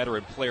from a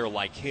veteran player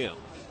like him.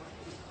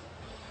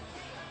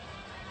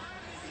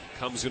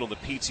 Comes in on the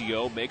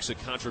PTO, makes a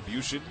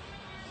contribution,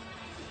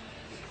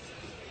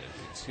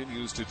 and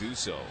continues to do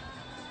so.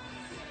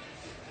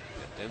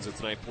 Pendenza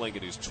tonight playing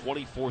in his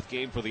 24th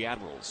game for the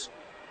Admirals.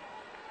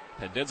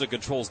 Pendenza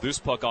controls this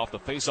puck off the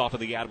face-off of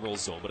the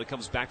Admirals zone, but it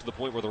comes back to the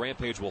point where the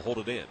Rampage will hold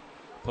it in.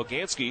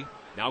 Poganski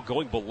now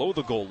going below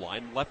the goal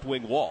line, left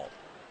wing wall.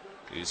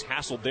 Is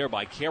hassled there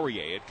by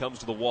Carrier. It comes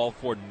to the wall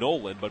for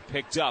Nolan, but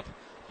picked up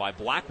by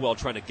Blackwell,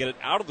 trying to get it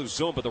out of the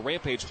zone, but the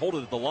Rampage hold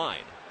it at the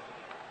line.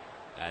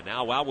 And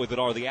now out with it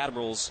are the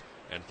Admirals,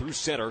 and through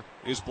center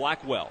is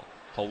Blackwell.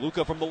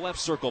 Haluka from the left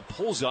circle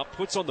pulls up,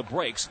 puts on the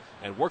brakes,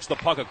 and works the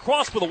puck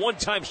across for the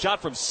one-time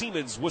shot from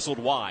Siemens, whistled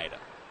wide.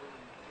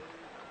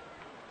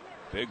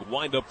 Big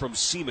windup from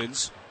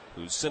Siemens,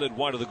 who sent it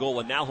wide of the goal,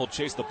 and now he'll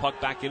chase the puck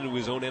back into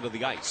his own end of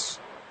the ice.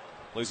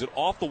 Plays it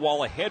off the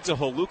wall ahead to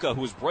Haluka,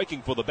 who is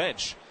breaking for the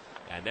bench.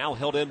 And now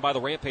held in by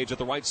the Rampage at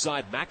the right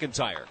side,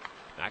 McIntyre.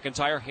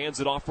 McIntyre hands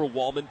it off for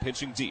Wallman,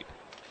 pinching deep.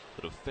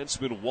 The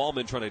defenseman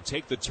Wallman trying to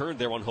take the turn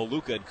there on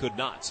Haluka and could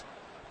not.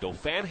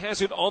 Dauphin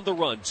has it on the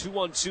run.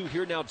 2-on-2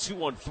 here now,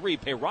 2-on-3.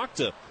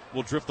 Peracta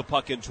will drift the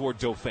puck in toward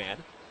Dauphin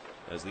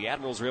as the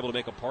Admirals are able to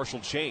make a partial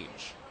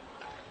change.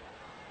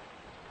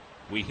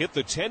 We hit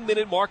the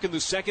 10-minute mark in the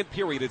second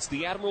period. It's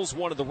the Admirals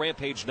 1 and the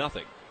Rampage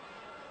nothing.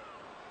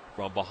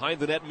 From behind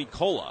the net,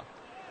 Mikola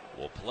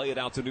will play it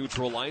out to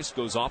neutral ice.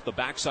 Goes off the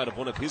backside of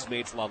one of his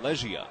mates,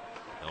 LaLeggia.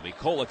 Now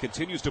Mikola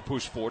continues to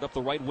push forward up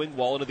the right wing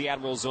wall into the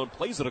Admiral zone.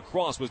 Plays it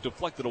across, was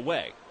deflected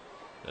away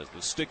as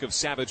the stick of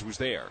Savage was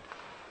there.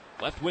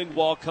 Left wing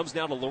wall comes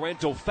now to Laurent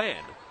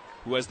Dauphin,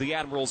 who has the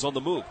Admirals on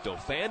the move.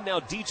 Dauphin now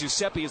Di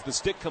Giuseppe as the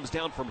stick comes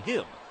down from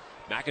him.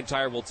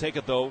 McIntyre will take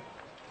it, though,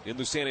 in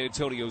the San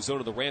Antonio zone,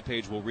 and the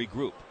Rampage will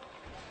regroup.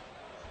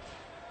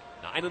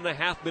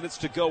 9.5 minutes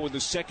to go in the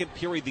second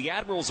period. The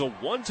Admirals a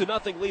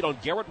 1-0 lead on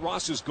Garrett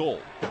Ross's goal.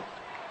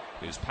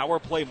 His power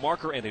play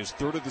marker and his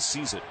 3rd of the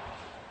season.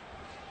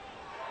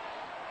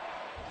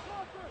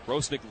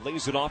 Grosnick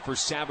lays it off for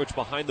Savage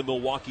behind the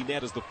Milwaukee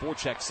net as the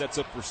forecheck sets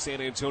up for San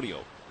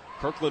Antonio.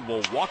 Kirkland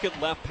will walk it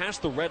left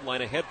past the red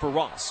line ahead for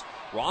Ross.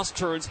 Ross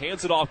turns,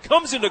 hands it off,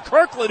 comes into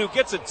Kirkland, who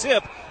gets a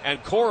tip,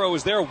 and Coro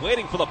is there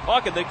waiting for the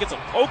puck and then gets a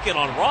poke in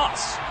on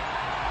Ross.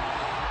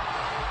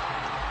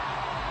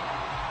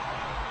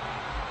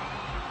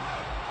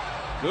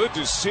 Good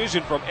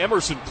decision from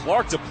Emerson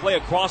Clark to play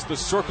across the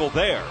circle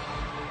there.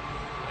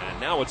 And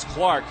now it's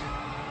Clark,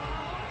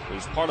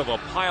 who's part of a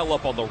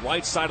pileup on the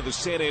right side of the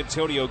San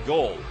Antonio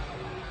goal.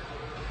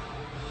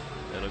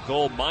 And a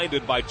goal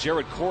minded by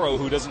Jared Coro,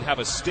 who doesn't have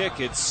a stick.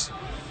 It's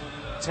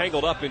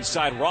tangled up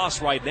inside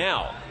Ross right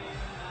now.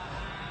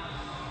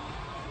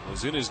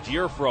 Was in his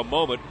gear for a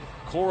moment.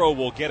 Coro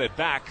will get it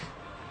back.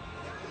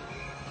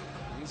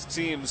 These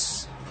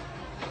teams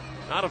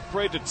not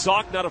afraid to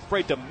talk, not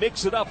afraid to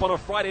mix it up on a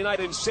Friday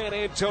night in San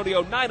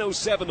Antonio.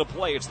 9:07 to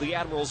play. It's the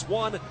Admirals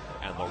 1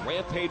 and the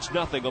Rampage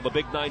nothing on the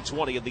Big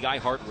 920 in the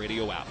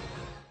iHeartRadio app.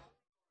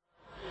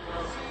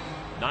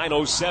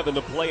 9:07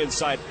 to play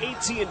inside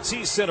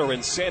AT&T Center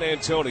in San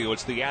Antonio.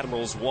 It's the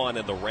Admirals 1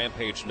 and the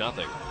Rampage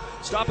nothing.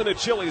 Stop in at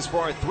Chili's for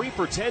our 3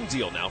 for $10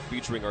 deal now,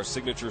 featuring our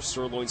signature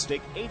sirloin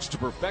steak aged to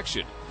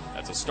perfection.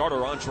 That's a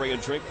starter, entree,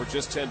 and drink for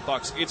just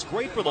 $10. It's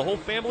great for the whole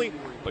family,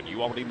 but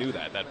you already knew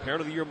that. That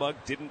Parent of the Year mug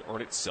didn't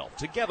earn itself.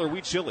 Together,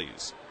 we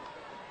Chili's.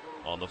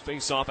 On the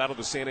face-off out of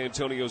the San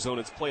Antonio zone,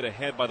 it's played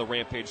ahead by the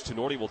Rampage.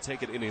 Tenorti will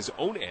take it in his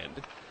own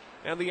end,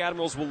 and the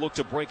Admirals will look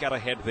to break out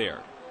ahead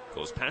there.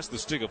 Goes past the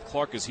stick of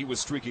Clark as he was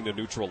streaking to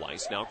neutral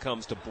ice. Now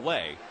comes to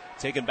Blais,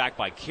 taken back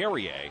by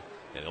Carrier,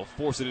 and he'll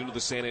force it into the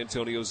San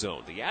Antonio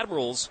zone. The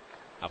Admirals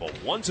have a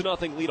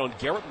 1-0 lead on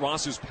Garrett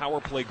Ross's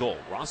power play goal.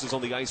 Ross is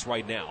on the ice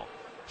right now.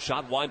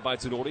 Shot wide by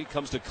Tenori,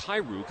 comes to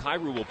Kyrou.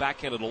 Kyrou will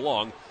backhand it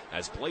along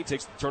as Blais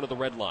takes the turn of the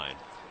red line.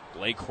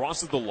 Blais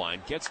crosses the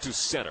line, gets to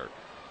center.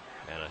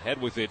 And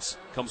ahead with it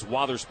comes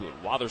Wotherspoon.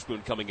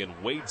 Wotherspoon coming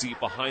in way deep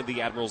behind the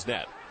Admirals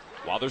net.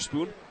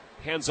 Wotherspoon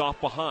hands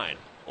off behind.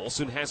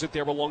 Olsen has it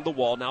there along the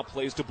wall, now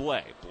plays to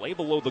Blais. Blais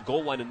below the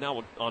goal line and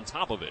now on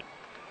top of it.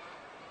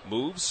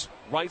 Moves,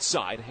 right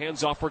side,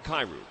 hands off for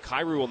Kyrou.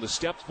 Kyrou on the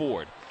step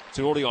forward.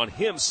 Tenori on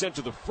him, sent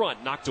to the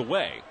front, knocked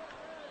away.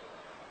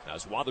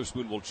 As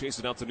Wotherspoon will chase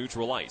it out to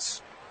neutral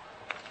ice.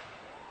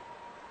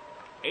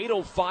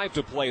 8:05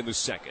 to play in the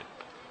second.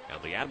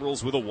 And the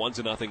Admirals with a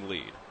 1-0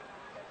 lead.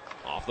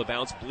 Off the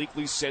bounce,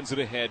 Bleakley sends it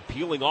ahead.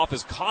 Peeling off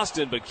is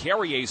Costin, but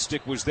Carrier's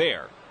stick was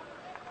there.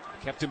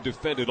 Kept him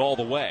defended all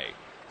the way.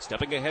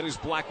 Stepping ahead is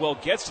Blackwell,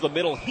 gets to the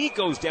middle. He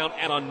goes down,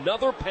 and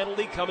another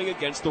penalty coming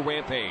against the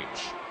Rampage.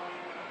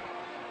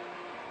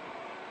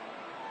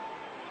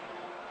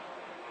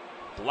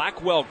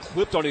 Blackwell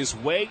clipped on his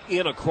way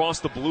in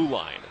across the blue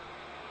line.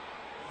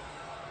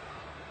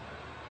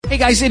 Hey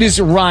guys, it is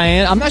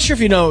Ryan. I'm not sure if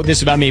you know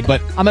this about me, but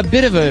I'm a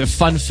bit of a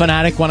fun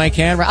fanatic when I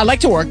can. I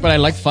like to work, but I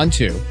like fun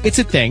too. It's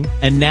a thing.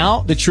 And now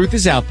the truth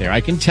is out there.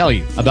 I can tell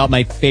you about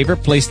my favorite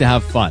place to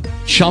have fun.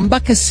 Chumba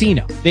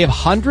Casino. They have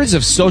hundreds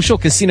of social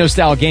casino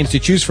style games to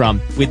choose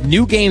from with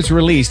new games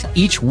released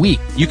each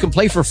week. You can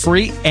play for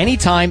free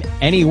anytime,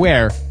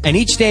 anywhere. And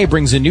each day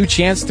brings a new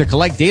chance to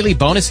collect daily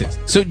bonuses.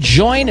 So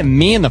join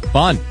me in the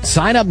fun.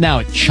 Sign up now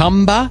at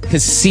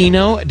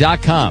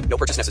ChumbaCasino.com. No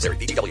purchase necessary.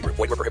 VGW Group.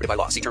 Void where prohibited by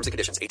law. See terms and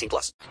conditions.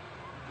 18+.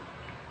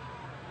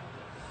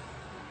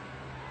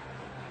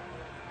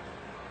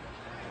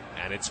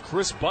 And it's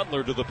Chris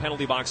Butler to the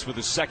penalty box for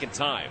the second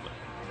time.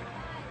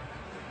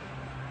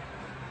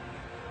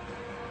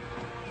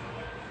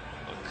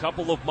 A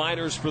couple of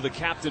minors for the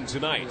captain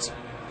tonight.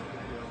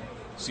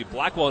 See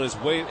Blackwell on his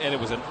way, and it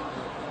was a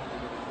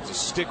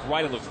stick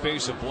right in the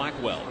face of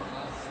Blackwell.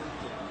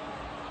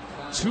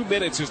 2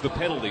 minutes is the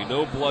penalty.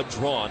 No blood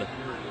drawn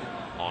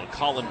on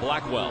Colin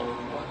Blackwell.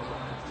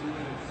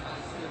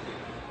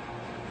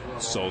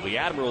 So the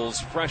Admirals,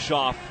 fresh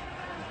off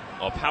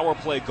a power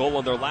play goal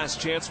on their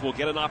last chance, will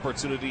get an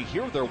opportunity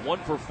here. They're 1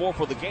 for 4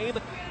 for the game.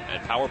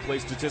 And power play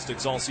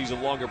statistics all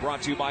season long are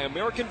brought to you by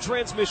American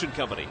Transmission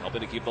Company,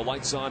 helping to keep the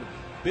lights on,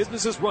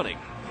 businesses running,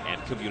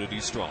 and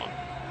communities strong.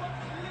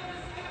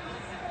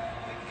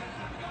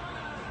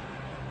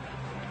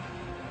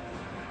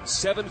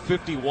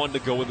 .7:51 to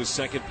go in the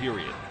second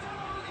period.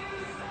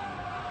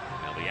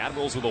 Now the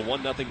Admirals with a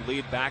 1-0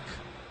 lead back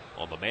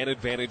on the man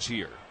advantage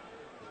here.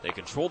 They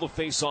control the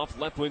face-off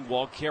left wing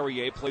wall.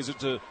 Carrier plays it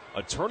to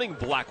a turning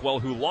Blackwell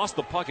who lost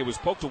the puck. It was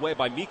poked away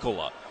by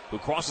Mikola, who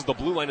crosses the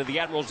blue line in the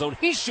Admiral zone.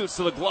 He shoots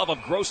to the glove of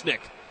Grosnick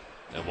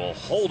and will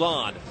hold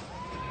on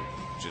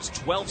just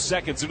 12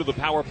 seconds into the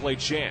power play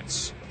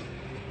chance.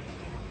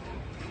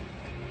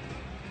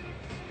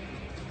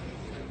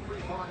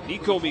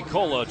 Nico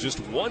Mikola,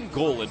 just 1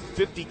 goal in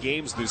 50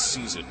 games this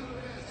season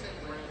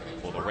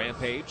for the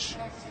Rampage.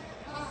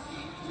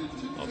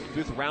 A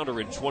 5th rounder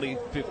in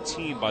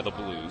 2015 by the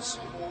Blues.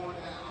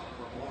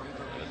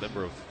 And a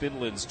member of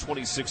Finland's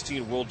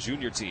 2016 World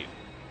Junior team.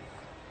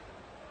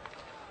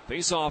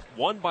 Face-off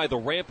won by the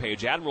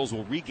Rampage. Admirals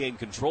will regain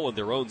control in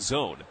their own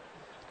zone.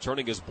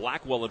 Turning as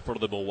Blackwell in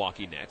front of the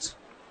Milwaukee net.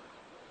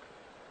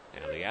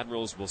 And the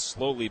Admirals will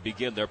slowly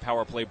begin their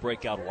power play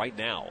breakout right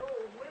now.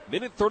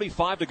 Minute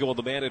 35 to go on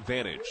the man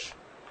advantage.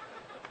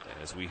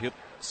 And as we hit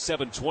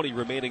 7:20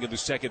 remaining in the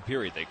second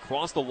period, they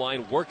cross the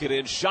line, work it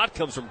in. Shot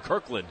comes from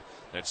Kirkland.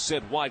 That's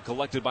sent wide,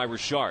 collected by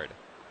Richard.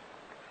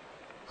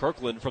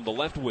 Kirkland from the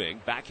left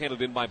wing,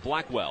 backhanded in by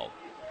Blackwell.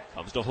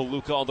 Comes to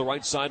Haluka on the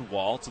right side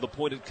wall. To the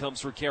point it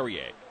comes for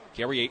Carrier.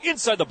 Carrier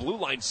inside the blue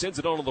line, sends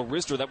it on the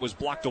wrister that was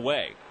blocked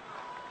away.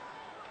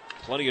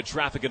 Plenty of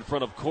traffic in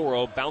front of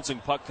Coro. Bouncing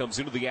puck comes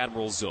into the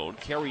Admiral zone.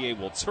 Carrier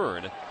will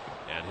turn,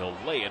 and he'll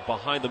lay it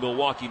behind the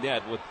Milwaukee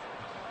net with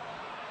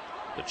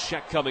the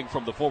check coming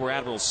from the former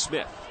Admiral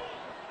Smith.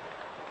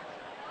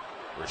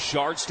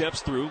 Richard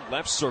steps through,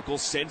 left circle,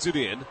 sends it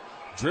in.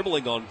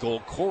 Dribbling on goal,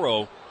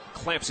 Coro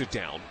clamps it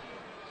down.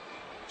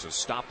 To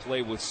stop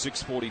play with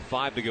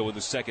 6:45 to go in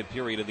the second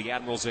period, and the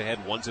Admirals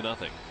ahead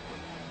 1-0.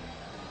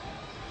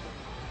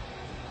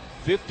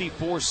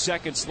 54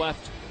 seconds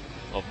left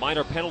of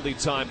minor penalty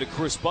time to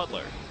Chris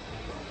Butler.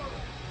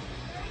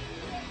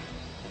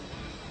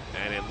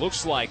 And it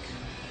looks like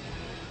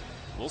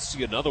we'll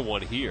see another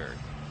one here.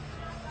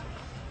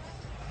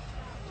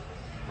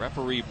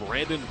 Referee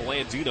Brandon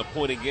Blandina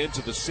pointing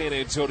into the San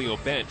Antonio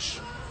bench.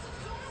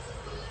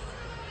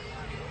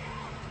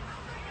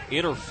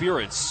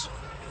 Interference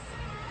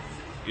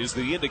is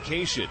the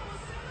indication.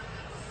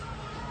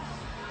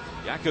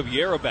 Jakub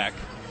Jerabek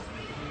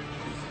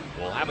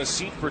will have a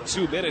seat for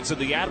 2 minutes,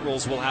 and the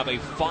Admirals will have a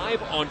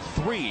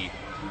 5-on-3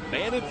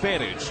 man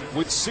advantage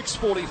with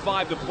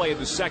 6:45 to play in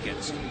the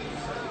second.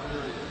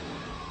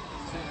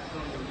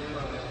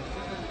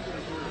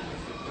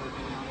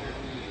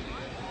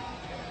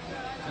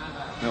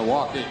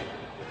 Milwaukee.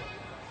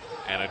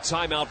 And a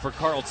timeout for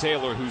Carl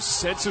Taylor, who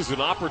senses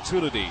an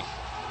opportunity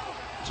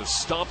to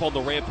stomp on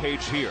the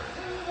Rampage here.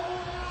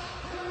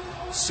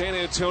 San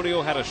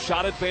Antonio had a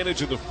shot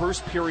advantage in the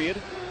first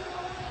period.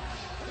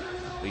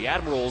 The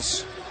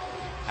Admirals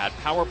had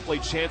power play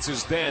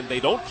chances then. They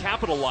don't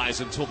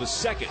capitalize until the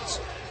second,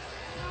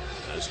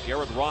 as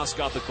Garrett Ross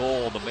got the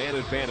goal on the man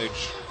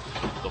advantage.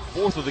 The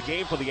fourth of the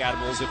game for the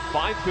Admirals at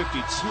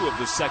 5:52 of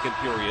the second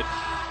period.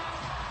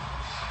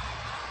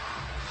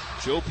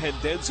 Joe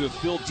Pendenza,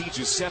 Phil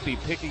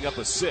DiGiuseppe picking up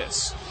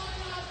assists.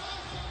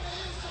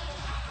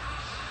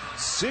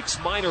 6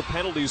 minor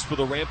penalties for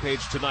the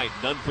Rampage tonight,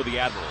 none for the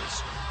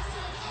Admirals.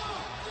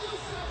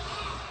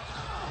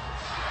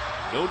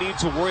 No need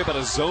to worry about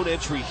a zone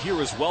entry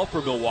here as well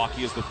for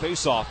Milwaukee, as the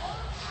faceoff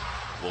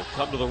will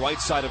come to the right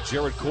side of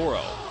Jared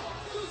Coro.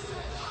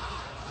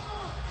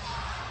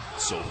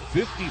 So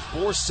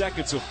 54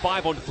 seconds of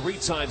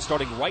 5-on-3 time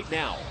starting right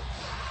now.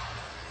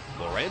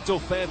 Laurent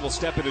Dauphin will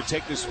step in to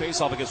take this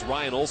faceoff against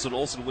Ryan Olsen.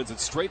 Olsen wins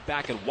it straight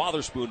back, and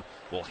Wotherspoon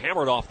will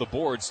hammer it off the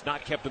boards,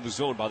 not kept in the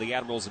zone by the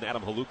Admirals and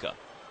Adam Haluka.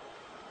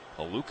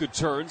 Haluka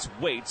turns,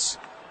 waits.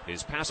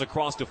 His pass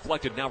across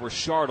deflected. Now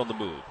Richard on the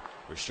move.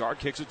 Richard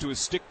kicks it to his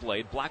stick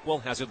blade. Blackwell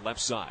has it left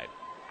side.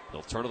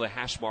 They'll turn to the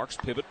hash marks.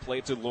 Pivot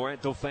play to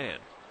Laurent Dauphin.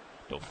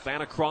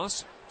 Dauphin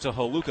across to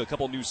Haluka. A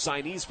couple new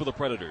signees for the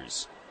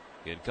Predators.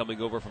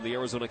 Incoming over from the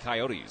Arizona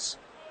Coyotes.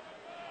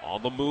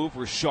 On the move,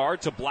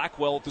 Richard to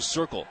Blackwell at the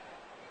circle.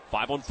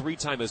 5-on-3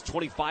 time has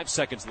 25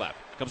 seconds left.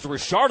 Comes to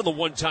Richard on the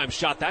one-time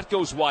shot. That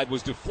goes wide,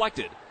 was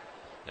deflected,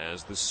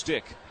 as the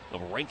stick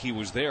of Reinke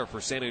was there for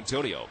San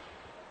Antonio.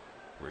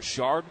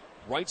 Richard,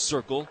 right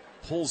circle,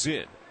 pulls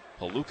in.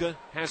 Haluka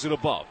has it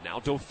above. Now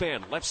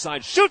Dauphin, left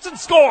side, shoots and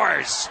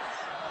scores!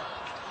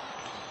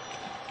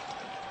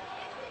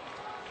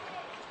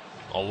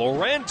 A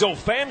Laurent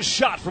Dauphin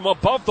shot from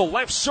above the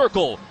left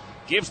circle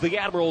gives the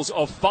Admirals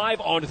a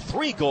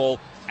 5-on-3 goal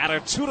at a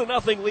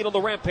 2-0 lead on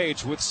the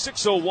Rampage with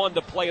 6:01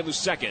 to play in the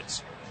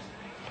second.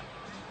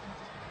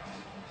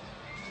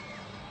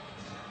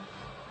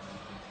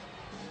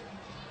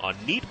 A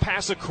neat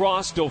pass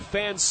across.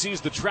 Dauphin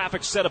sees the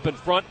traffic set up in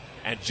front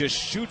and just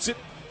shoots it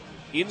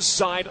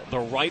inside the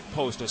right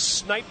post. A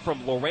snipe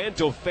from Laurent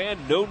Dauphin.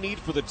 No need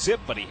for the tip,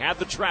 but he had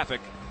the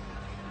traffic.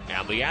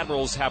 And the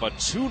Admirals have a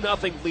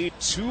 2-0 lead.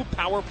 2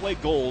 power play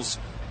goals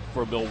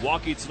for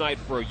Milwaukee tonight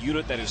for a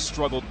unit that has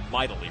struggled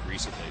mightily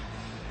recently.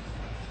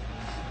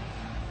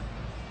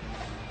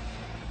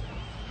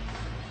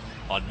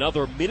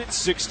 Another minute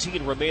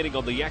 16 remaining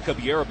on the Jakub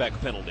Jarabek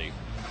penalty.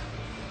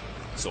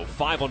 So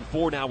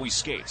 5-on-4 now we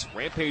skate.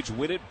 Rampage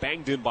win it,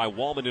 banged in by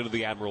Wallman into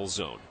the Admirals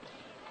zone.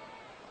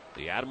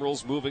 The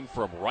Admirals moving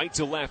from right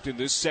to left in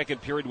this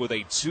second period with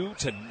a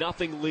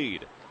 2-0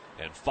 lead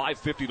and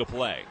 5:50 to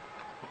play.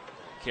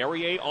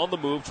 Carrier on the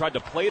move, tried to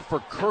play it for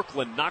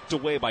Kirkland, knocked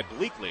away by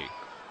Bleakley.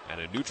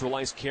 And a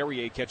neutralized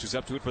Carrier catches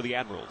up to it for the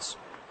Admirals.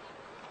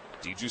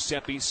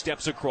 DiGiuseppe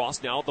steps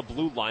across, now at the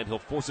blue line. He'll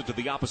force it to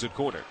the opposite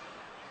corner.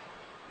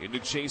 Into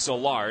Chase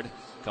Allard,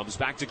 comes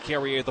back to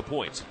Carrier at the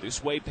point.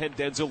 This way,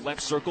 Pendenza,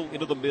 left circle,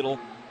 into the middle.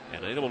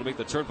 And unable to make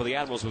the turn for the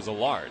Admirals was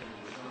Allard.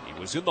 He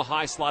was in the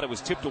high slot, it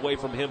was tipped away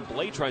from him.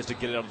 Blay tries to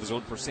get it out of the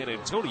zone for San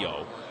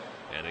Antonio.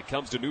 And it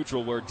comes to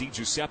neutral where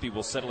DiGiuseppe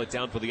will settle it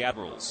down for the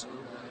Admirals.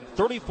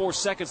 34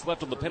 seconds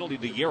left on the penalty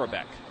to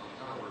Jarabek.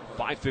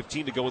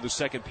 5:15 to go in the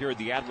second period.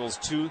 The Admirals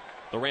 2,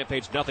 the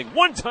Rampage nothing.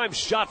 One-time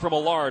shot from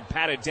Allard,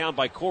 patted down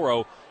by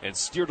Coro and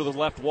steered to the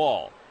left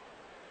wall.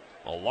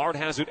 Allard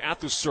has it at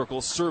the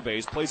circle,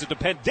 surveys, plays it to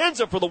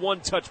Pendenza for the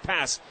one-touch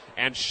pass,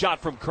 and shot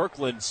from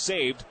Kirkland,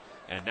 saved.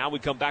 And now we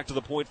come back to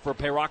the point for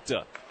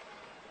Peracta.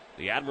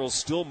 The Admirals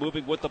still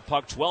moving with the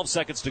puck. 12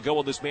 seconds to go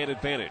on this man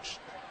advantage.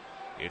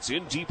 It's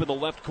in deep in the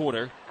left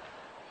corner.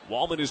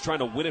 Wallman is trying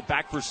to win it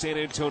back for San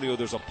Antonio.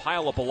 There's a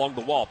pile-up along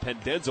the wall.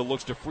 Pendenza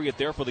looks to free it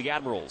there for the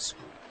Admirals.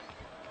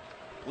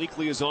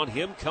 Bleakley is on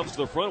him, comes to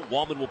the front.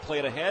 Wallman will play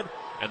it ahead,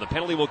 and the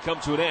penalty will come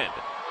to an end.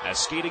 As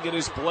skating in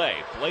is Blay.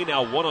 Blay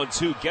now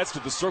 1-on-2, gets to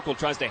the circle,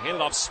 tries to hand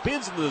it off,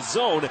 spins into the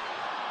zone.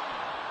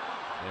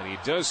 And he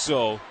does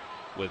so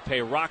with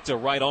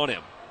Peracta right on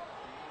him.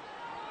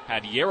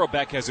 Had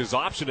Jarabek as his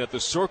option at the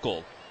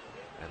circle.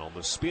 And on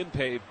the spin,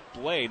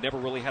 Blay never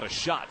really had a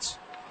shot.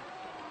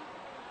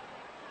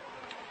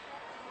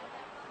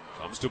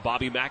 Comes to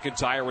Bobby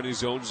McIntyre in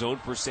his own zone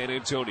for San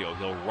Antonio.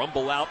 He'll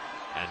rumble out,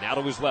 and now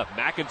to his left.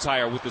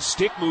 McIntyre with the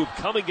stick move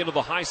coming into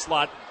the high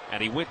slot,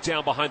 and he went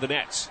down behind the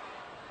net.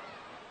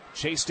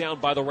 Chased down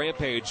by the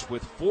Rampage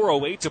with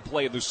 4:08 to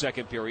play in the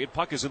second period.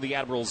 Puck is in the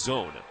Admirals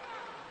zone.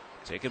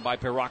 Taken by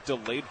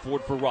Peracta, laid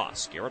forward for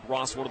Ross. Garrett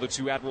Ross, one of the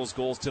 2 Admirals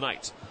goals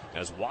tonight.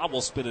 As Waugh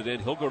will spin it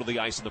in, he'll go to the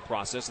ice in the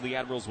process, and the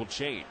Admirals will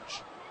change.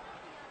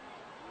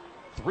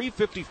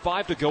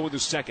 3:55 to go in the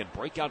second.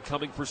 Breakout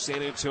coming for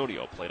San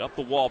Antonio. Played up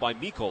the wall by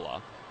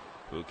Mikkola,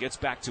 who gets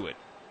back to it.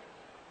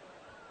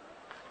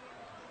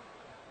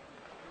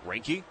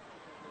 Reinke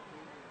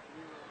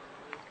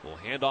will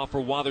hand off for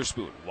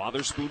Wotherspoon.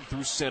 Wotherspoon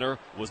through center.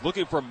 Was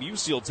looking for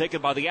Musial,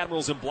 taken by the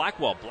Admirals in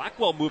Blackwell.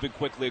 Blackwell moving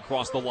quickly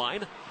across the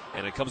line.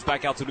 And it comes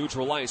back out to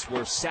neutral ice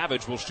where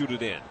Savage will shoot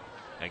it in.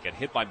 And get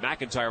hit by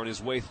McIntyre on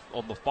his way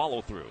on the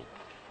follow-through.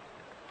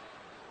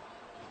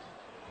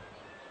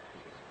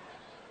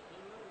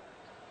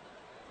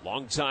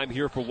 Long time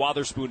here for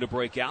Wotherspoon to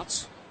break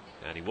out.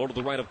 And he won't to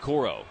the right of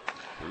Coro.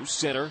 Through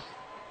center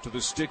to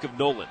the stick of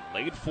Nolan.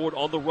 Laid forward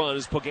on the run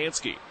is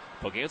Poganski.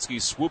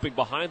 Poganski swooping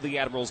behind the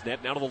Admirals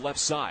net, now to the left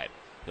side.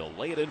 He'll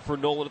lay it in for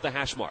Nolan at the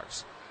hash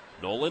marks.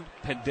 Nolan,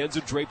 Pendenza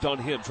draped on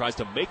him, tries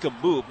to make a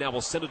move, now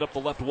will send it up the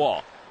left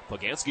wall.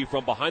 Poganski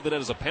from behind the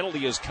net as a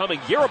penalty is coming.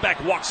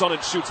 Yarabek walks on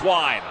and shoots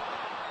wide.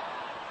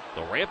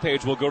 The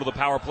Rampage will go to the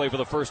power play for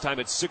the first time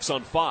at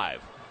 6-on-5.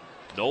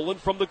 Nolan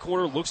from the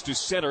corner looks to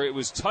center. It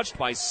was touched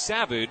by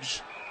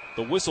Savage.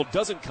 The whistle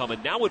doesn't come,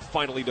 and now it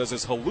finally does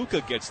as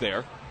Haluka gets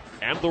there.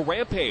 And the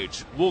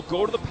Rampage will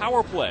go to the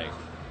power play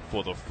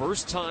for the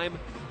first time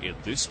in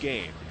this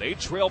game. They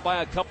trail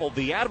by a couple.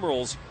 The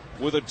Admirals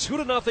with a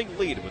 2-0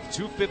 lead with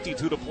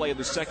 2:52 to play in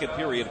the second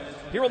period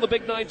here on the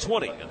Big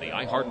 920 and the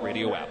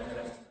iHeartRadio app.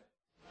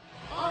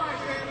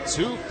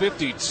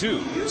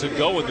 2:52 to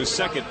go in the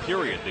second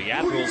period. The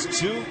Admirals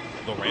 2,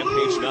 the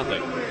Rampage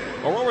nothing.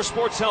 Aurora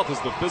Sports Health is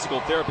the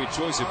physical therapy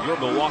choice of your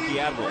Milwaukee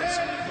Admirals.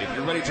 If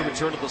you're ready to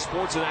return to the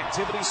sports and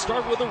activities,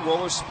 start with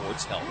Aurora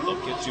Sports Health.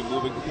 They'll get you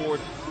moving forward.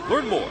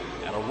 Learn more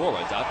at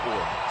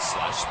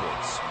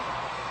aurora.org/sports.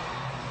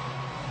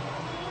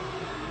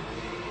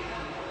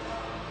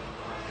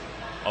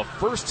 A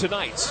first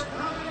tonight,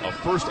 a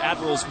first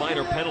Admirals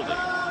minor penalty,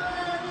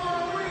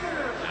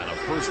 and a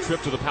first trip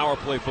to the power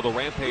play for the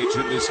Rampage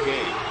in this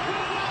game.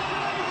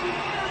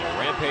 The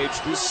Rampage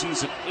this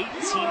season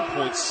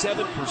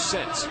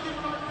 18.7%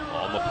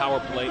 on the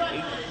power play,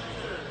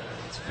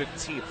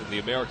 15th in the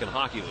American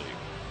Hockey League.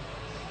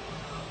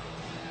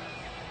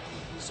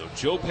 So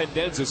Joe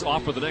Pendenza's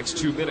off for the next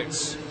 2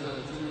 minutes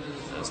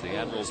as the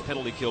Admirals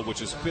penalty kill,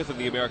 which is 5th in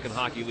the American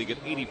Hockey League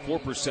at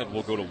 84%,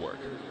 will go to work.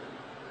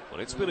 But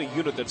it's been a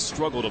unit that's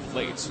struggled of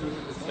late.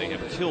 They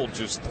have killed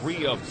just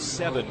 3 of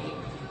 7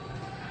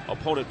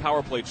 opponent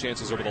power play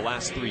chances over the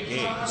last 3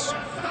 games.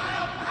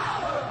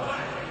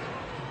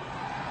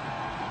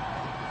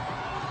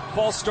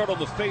 False start on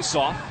the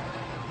face-off.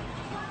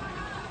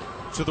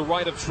 To the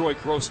right of Troy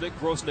Grosnick.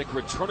 Grosnick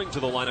returning to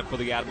the lineup for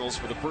the Admirals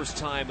for the first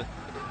time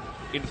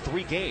in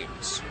 3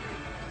 games.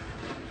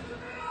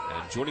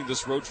 And joining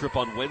this road trip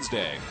on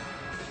Wednesday.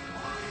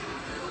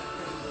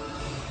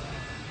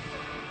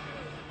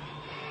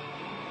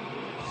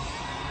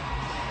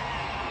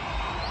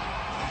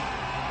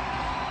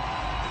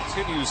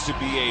 Continues to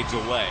be a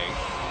delay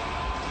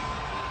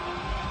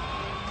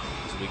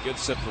as we get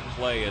set for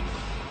play, and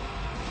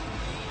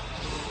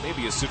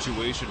maybe a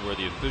situation where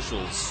the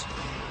officials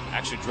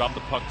actually dropped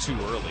the puck too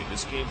early.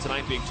 This game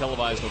tonight being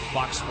televised on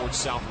Fox Sports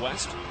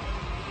Southwest.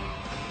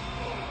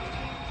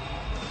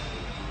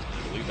 I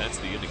believe that's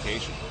the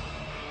indication.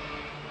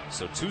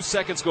 So 2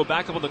 seconds go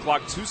back up on the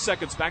clock, 2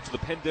 seconds back to the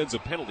Pendenza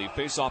penalty.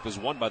 Face-off is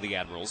won by the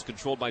Admirals,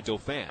 controlled by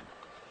Dauphin.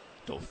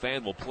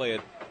 Dauphin will play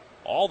it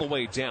all the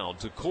way down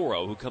to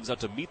Coro, who comes out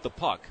to meet the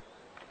puck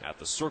at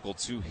the circle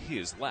to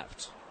his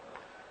left.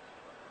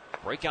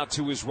 Breakout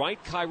to his right.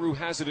 Kyrou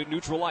has it at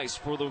neutral ice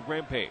for the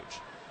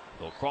Rampage.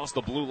 He'll cross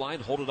the blue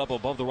line, hold it up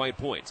above the right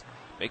point.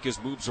 Make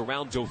his moves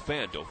around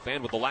Dauphin.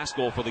 Dauphin with the last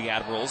goal for the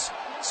Admirals.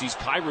 Sees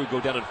Kyrou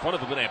go down in front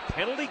of him, and a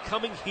penalty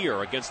coming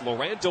here against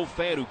Laurent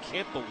Dauphin, who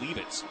can't believe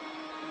it.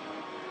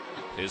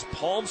 His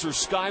palms are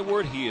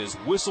skyward. He is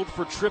whistled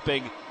for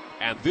tripping,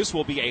 and this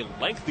will be a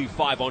lengthy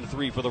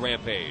 5-on-3 for the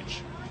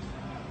Rampage.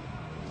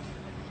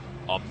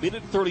 A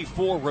minute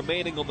 34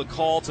 remaining on the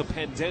call to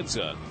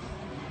Pendenza.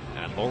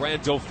 And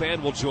Laurent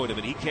Dauphin will join him,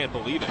 and he can't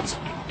believe it.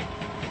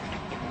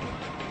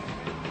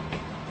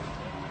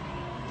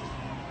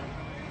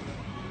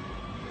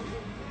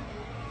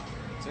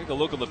 Take a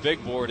look on the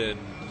big board, and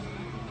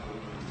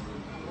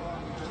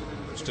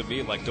looks to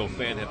me like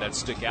Dauphin had that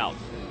stick out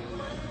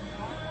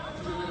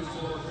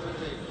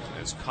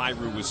as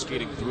Kyrou was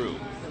skating through.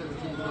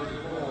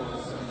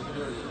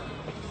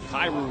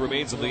 Kyrou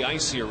remains on the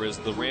ice here as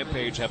the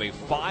Rampage have a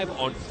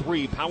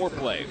 5-on-3 power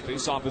play.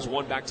 Face-off is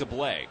won back to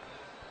Blais.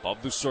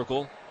 Above the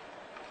circle,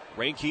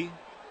 Reinke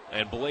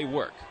and Blais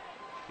work.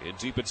 In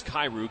deep it's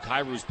Kyrou.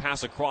 Kyrou's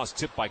pass across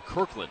tipped by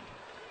Kirkland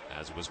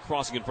as it was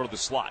crossing in front of the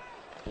slot.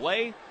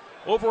 Blais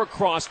over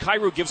across.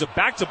 Kyrou gives it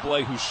back to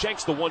Blais, who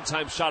shanks the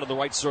one-time shot in the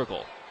right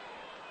circle.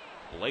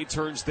 Blais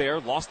turns there,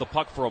 lost the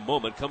puck for a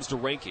moment, comes to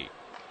Reinke.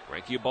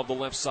 Reinke above the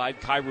left side,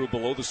 Kyrou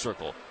below the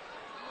circle.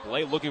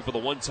 Blais looking for the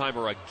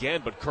one-timer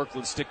again, but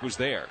Kirkland's stick was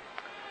there.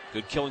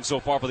 Good killing so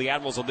far for the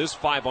Admirals on this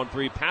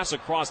 5-on-3. Pass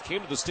across,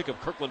 came to the stick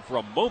of Kirkland for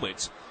a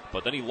moment,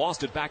 but then he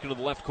lost it back into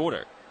the left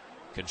corner.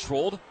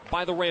 Controlled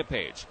by the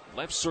Rampage.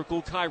 Left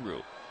circle,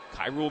 Kyrou.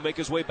 Kyrou will make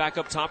his way back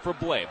up top for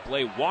Blais.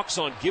 Blais walks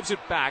on, gives it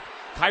back.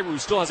 Kyrou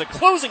still has it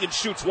closing and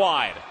shoots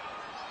wide.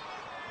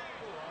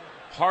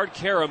 Hard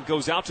Karam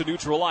goes out to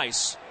neutral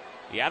ice.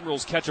 The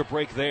Admirals catch a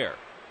break there.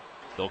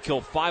 They'll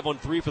kill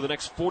 5-on-3 for the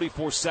next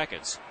 44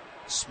 seconds.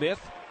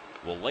 Smith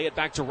will lay it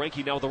back to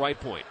Reinke now with the right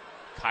point.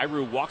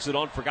 Kyrou walks it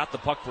on, forgot the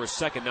puck for a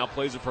second, now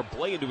plays it for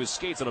Blais into his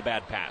skates on a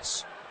bad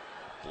pass.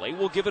 Blais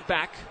will give it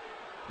back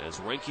as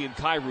Reinke and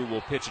Kyrou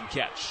will pitch and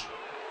catch.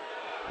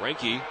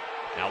 Reinke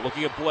now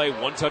looking at Blais,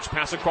 one-touch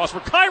pass across for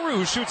Kyrou,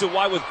 who shoots it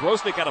wide with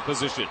Grosnick out of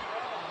position.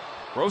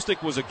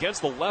 Grosnick was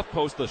against the left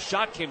post. The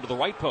shot came to the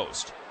right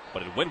post,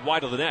 but it went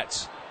wide of the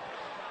net.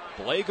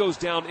 Blais goes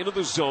down into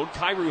the zone.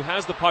 Kyrou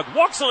has the puck,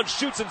 walks on,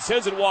 shoots, and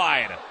sends it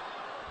wide.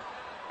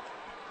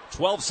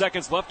 12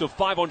 seconds left of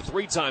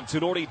 5-on-3 time.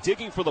 Tinordi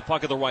digging for the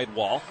puck at the right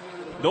wall.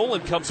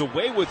 Nolan comes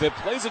away with it,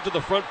 plays it to the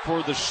front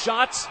for the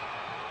shot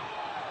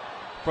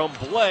from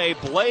Blais.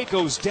 Blais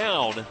goes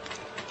down.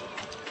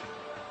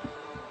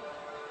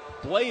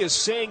 Blais is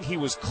saying he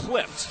was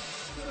clipped.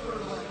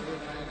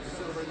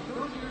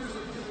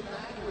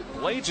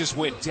 Blais just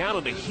went down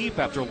in a heap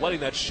after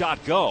letting that shot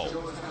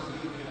go.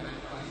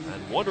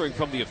 And wondering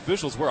from the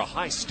officials where a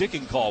high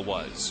sticking call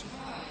was.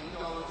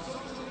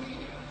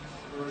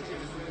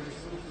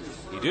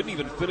 He didn't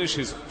even finish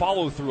his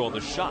follow-through on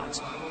the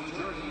shot.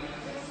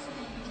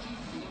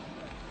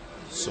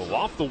 So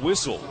off the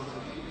whistle,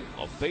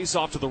 a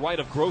face-off to the right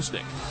of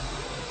Grosnick.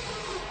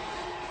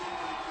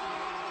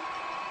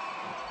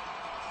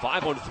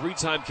 5-on-3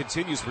 time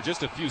continues for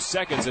just a few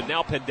seconds, and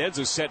now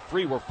Pendenza set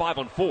free. We're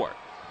 5-on-4.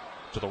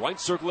 To the right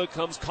circle it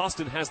comes.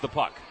 Kostin has the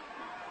puck.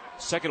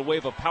 Second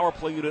wave of power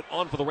play unit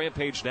on for the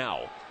Rampage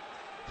now.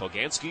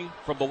 Poganski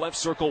from the left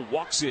circle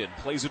walks in,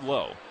 plays it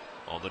low.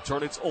 On the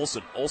turn, it's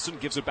Olsen. Olsen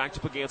gives it back to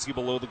Poganski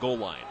below the goal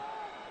line.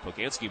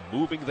 Poganski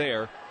moving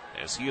there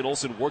as he and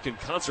Olsen work in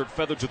concert,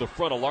 feathered to the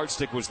front. A large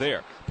stick was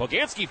there.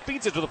 Poganski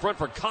feeds it to the front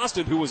for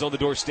Kostin, who was on the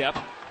doorstep.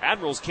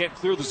 Admirals can't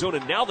clear the zone,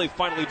 and now they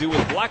finally do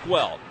with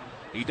Blackwell.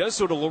 He does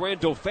so to Laurent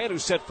Dauphin,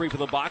 who's set free from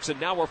the box, and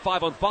now we're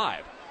 5-on-5.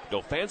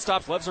 Dauphin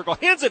stops left circle,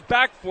 hands it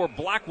back for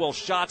Blackwell.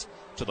 Shot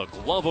to the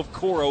glove of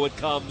Coro it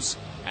comes,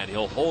 and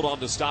he'll hold on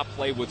to stop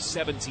play with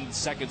 17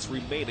 seconds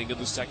remaining in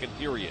the second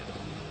period.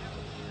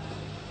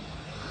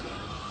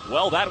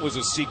 Well, that was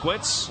a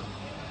sequence,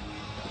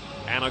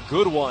 and a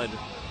good one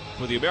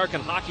for the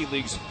American Hockey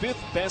League's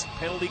fifth best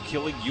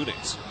penalty-killing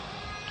unit.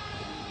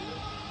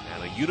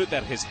 And a unit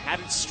that has had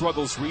its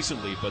struggles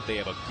recently, but they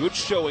have a good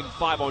showing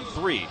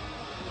 5-on-3,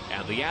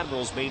 and the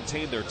Admirals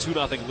maintain their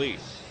 2-0 lead.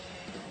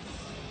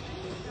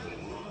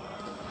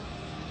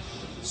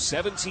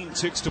 17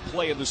 ticks to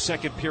play in the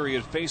second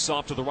period. Face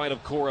off to the right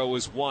of Coro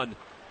is won.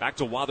 Back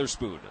to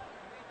Wotherspoon.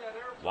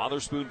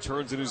 Wotherspoon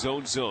turns in his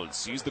own zone,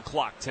 sees the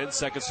clock. 10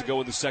 seconds to go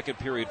in the second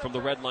period from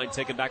the red line,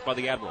 taken back by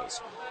the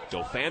Admirals.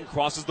 Dauphin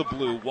crosses the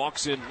blue,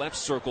 walks in left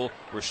circle.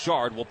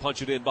 Richard will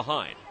punch it in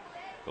behind.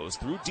 Goes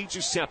through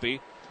DiGiuseppe.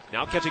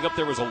 Now catching up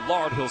there is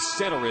Allard. He'll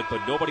center it,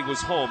 but nobody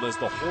was home as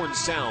the horn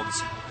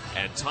sounds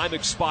and time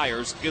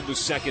expires in the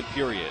second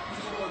period.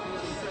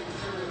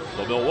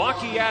 The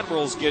Milwaukee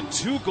Admirals get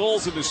 2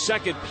 goals in the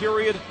second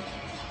period,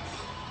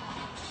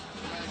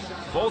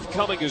 both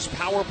coming as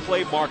power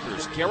play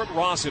markers. Garrett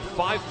Ross at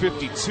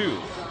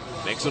 5:52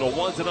 makes it a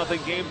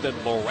 1-0 game. Then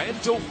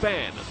Laurent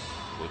Dauphin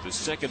with his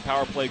second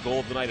power play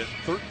goal of the night at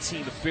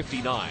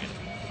 13:59.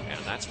 And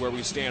that's where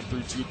we stand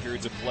through 2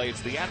 periods of play.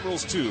 It's the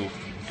Admirals 2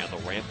 and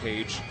the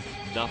Rampage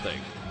 0.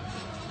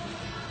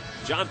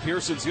 John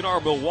Pearson's in our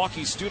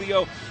Milwaukee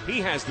studio. He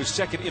has the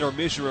second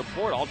intermission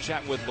report. I'll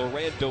chat with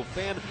Laurent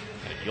Dauphin,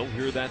 and you'll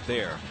hear that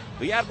there.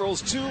 The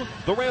Admirals 2,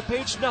 the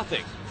Rampage 0.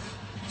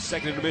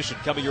 Second intermission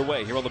coming your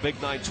way here on the Big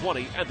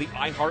 920 and the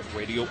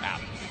iHeartRadio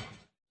app.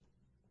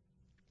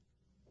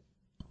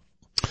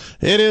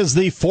 It is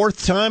the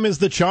 4th time is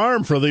the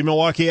charm for the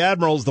Milwaukee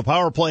Admirals. The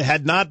power play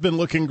had not been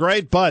looking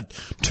great, but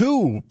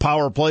 2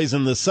 power plays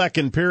in the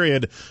second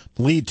period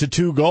lead to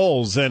 2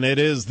 goals, and it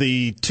is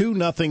the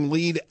 2-0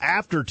 lead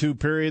after 2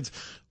 periods.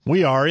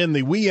 We are in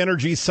the We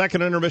Energy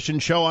second intermission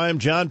show. I am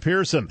John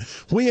Pearson.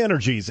 We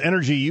Energy's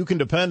energy you can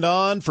depend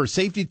on. For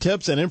safety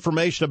tips and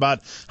information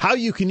about how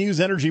you can use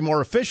energy more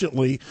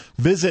efficiently,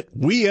 visit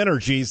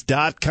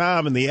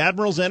WeEnergies.com. And the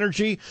Admirals'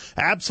 energy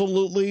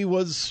absolutely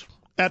was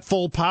at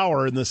full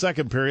power in the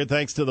second period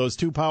thanks to those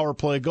 2 power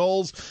play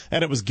goals.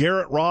 And it was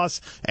Garrett Ross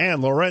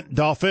and Laurent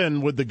Dauphin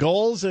with the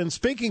goals. And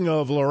speaking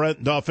of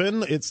Laurent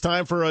Dauphin, it's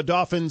time for a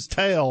Dauphin's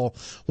Tale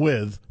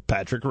with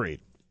Patrick Reed.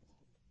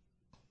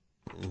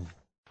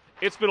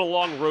 It's been a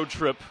long road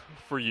trip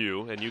for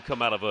you, and you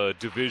come out of a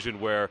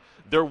division where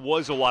there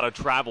was a lot of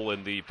travel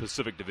in the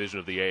Pacific Division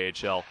of the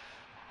AHL.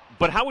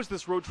 But how has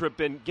this road trip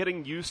been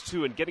getting used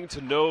to and getting to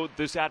know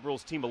this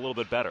Admirals team a little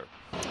bit better?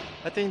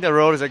 I think the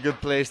road is a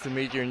good place to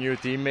meet your new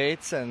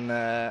teammates, and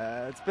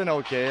it's been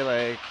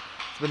okay.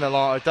 It's been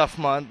a tough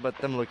month, but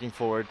I'm looking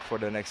forward for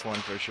the next one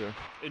for sure.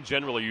 In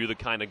general, are you the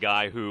kind of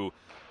guy who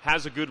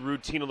has a good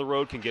routine on the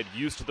road, can get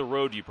used to the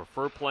road? Do you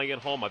prefer playing at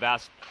home? I've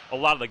asked a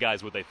lot of the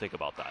guys what they think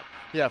about that.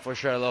 Yeah, for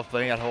sure. I love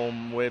playing at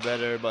home way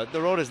better, but the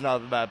road is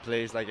not a bad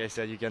place. Like I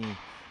said, you can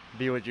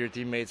be with your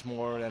teammates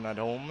more than at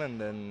home, and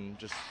then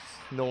just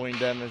knowing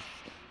them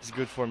is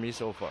good for me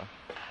so far.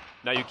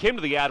 Now, you came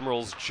to the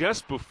Admirals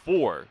just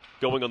before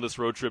going on this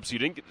road trip, so you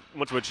didn't get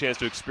much of a chance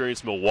to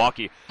experience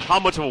Milwaukee.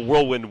 How much of a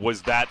whirlwind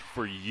was that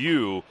for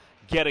you,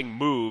 getting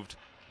moved,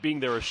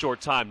 being there a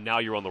short time, now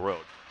you're on the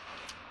road?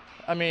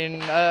 I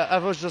mean, I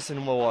was just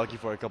in Milwaukee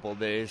for a couple of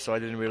days, so I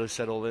didn't really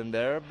settle in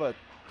there. But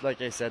like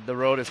I said, the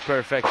road is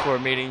perfect for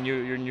meeting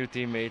your new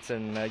teammates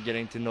and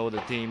getting to know the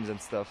teams and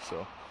stuff.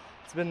 So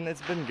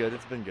it's been good.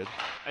 It's been good.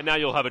 And now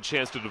you'll have a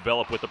chance to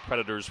develop with the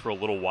Predators for a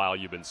little while.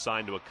 You've been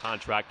signed to a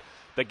contract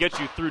that gets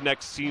you through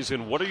next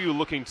season. What are you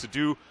looking to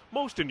do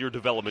most in your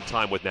development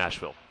time with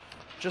Nashville?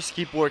 Just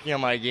keep working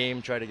on my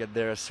game, try to get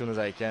there as soon as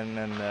I can,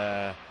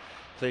 and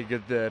play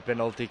good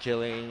penalty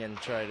killing and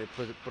try to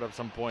put up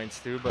some points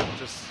too, but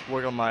just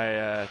work on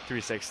my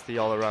 360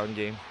 all-around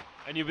game.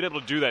 And you've been able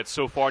to do that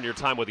so far in your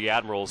time with the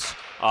Admirals.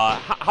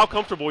 How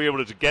comfortable were you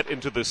able to get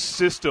into the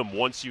system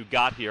once you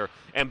got here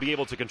and be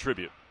able to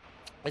contribute?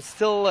 It's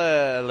still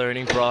a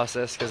learning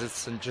process because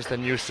it's just a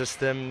new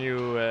system,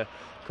 new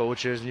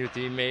coaches, new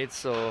teammates,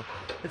 so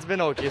it's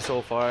been okay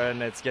so far,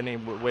 and it's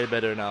getting way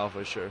better now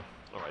for sure.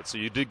 All right, so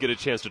you did get a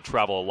chance to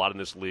travel a lot in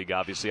this league,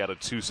 obviously out of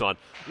Tucson.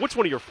 What's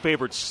one of your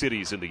favorite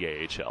cities in the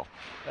AHL?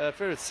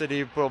 Favorite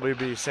city would probably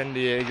be San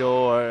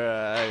Diego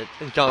or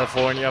in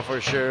California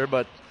for sure,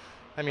 but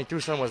I mean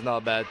Tucson was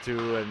not bad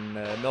too, and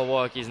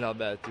Milwaukee's not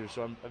bad too,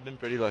 so I've been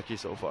pretty lucky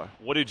so far.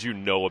 What did you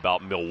know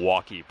about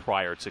Milwaukee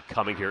prior to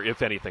coming here,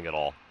 if anything at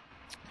all?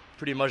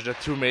 Pretty much the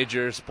two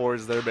major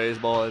sports there,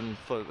 baseball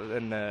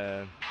and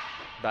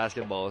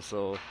basketball,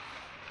 so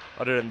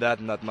other than that,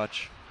 not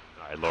much.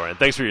 All right, Lauren,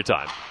 thanks for your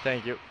time.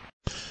 Thank you.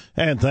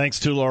 And thanks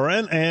to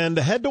Lauren. And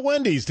head to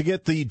Wendy's to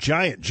get the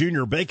giant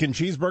junior bacon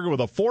cheeseburger with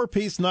a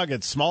 4-piece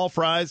nugget, small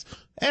fries,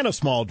 and a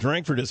small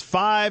drink for just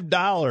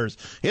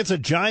 $5. It's a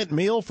giant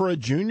meal for a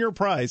junior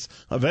price,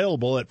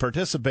 available at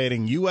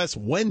participating U.S.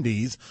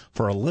 Wendy's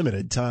for a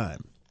limited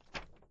time.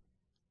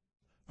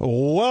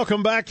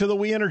 Welcome back to the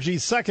We Energy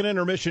second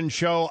intermission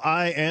show.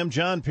 I am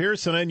John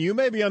Pearson, and you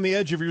may be on the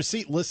edge of your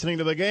seat listening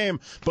to the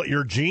game, but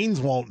your jeans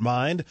won't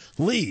mind.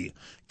 Lee,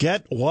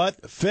 get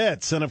what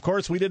fits. And, of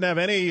course, we didn't have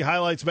any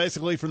highlights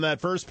basically from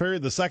that first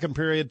period. The second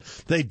period,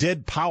 they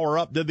did power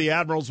up, did the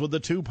Admirals with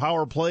the 2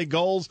 power play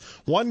goals.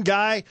 One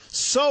guy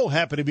so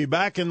happy to be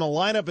back in the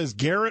lineup is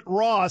Garrett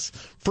Ross.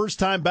 First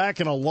time back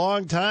in a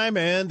long time,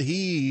 and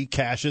he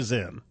cashes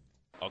in.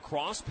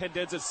 Across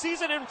Pendenza's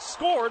season and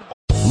scored.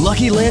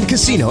 Lucky Land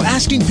Casino,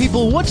 asking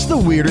people, what's the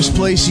weirdest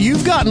place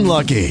you've gotten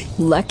lucky?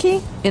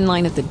 Lucky? In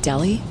line at the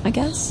deli, I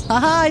guess?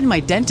 Aha, in my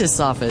dentist's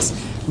office.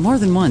 More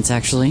than once,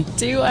 actually.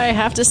 Do I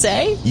have to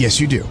say? Yes,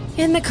 you do.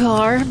 In the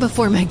car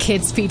before my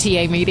kids'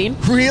 PTA meeting.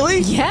 Really?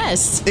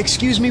 Yes.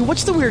 Excuse me,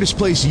 what's the weirdest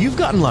place you've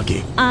gotten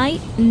lucky? I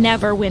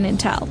never win and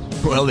tell.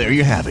 Well, there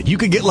you have it. You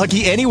can get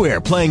lucky anywhere,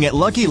 playing at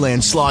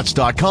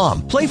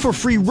LuckyLandSlots.com. Play for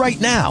free right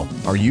now.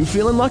 Are you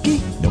feeling lucky?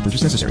 No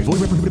purchase necessary.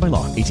 Void where prohibited by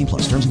law.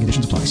 18+. Terms and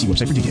conditions apply. See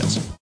website for details.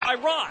 By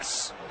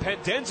Ross.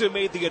 Pendenza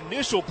made the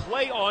initial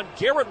play on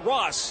Garrett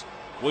Ross.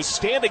 Was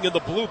standing in the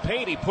blue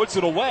paint. He puts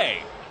it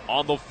away.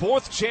 On the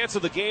 4th chance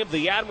of the game,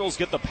 the Admirals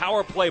get the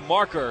power play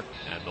marker,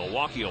 and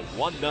Milwaukee a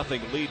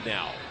 1-0 lead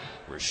now.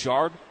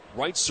 Richard,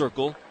 right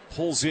circle,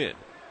 pulls in.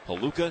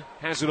 Haluka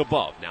has it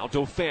above. Now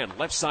Dauphin,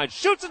 left side,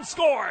 shoots and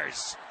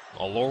scores!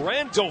 A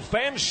Laurent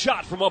Dauphin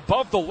shot from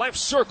above the left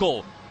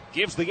circle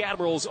gives the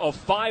Admirals a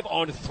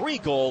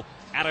 5-on-3 goal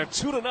at a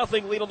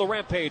 2-0 lead on the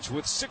Rampage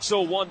with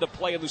 6:01 to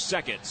play in the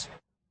second.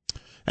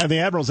 And the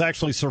Admirals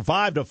actually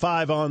survived a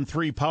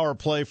 5-on-3 power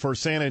play for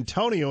San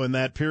Antonio in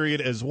that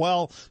period as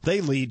well. They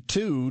lead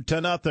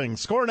 2-0.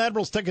 Score an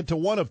Admirals ticket to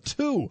one of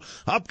 2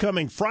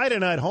 upcoming Friday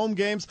night home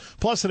games,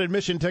 plus an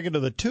admission ticket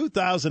to the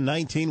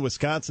 2019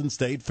 Wisconsin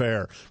State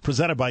Fair.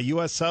 Presented by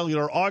U.S.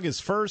 Cellular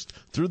August 1st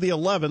through the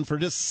 11th for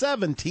just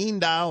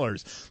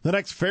 $17. The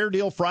next Fair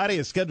Deal Friday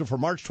is scheduled for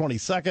March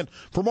 22nd.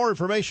 For more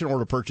information or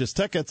to purchase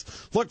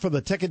tickets, look for the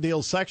ticket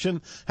deals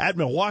section at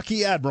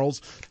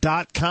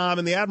MilwaukeeAdmirals.com.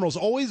 And the Admirals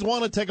always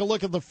want to take a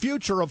look at the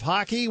future of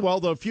hockey.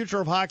 Well, the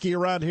future of hockey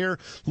around here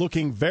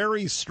looking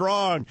very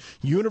strong.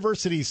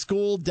 University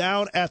School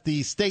down at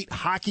the state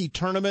hockey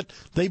tournament.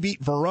 They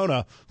beat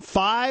Verona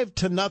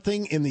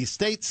 5-0 in the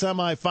state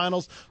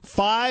semifinals.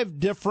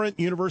 5 different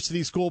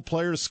University School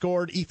players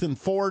scored. Ethan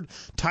Ford,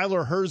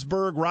 Tyler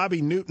Herzberg,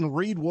 Robbie Newton,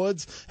 Reed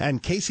Woods,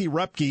 and Casey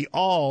Repke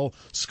all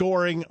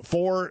scoring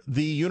for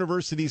the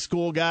University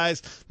School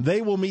guys.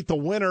 They will meet the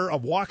winner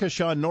of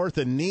Waukesha North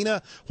and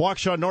Neenah.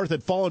 Waukesha North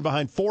had fallen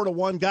behind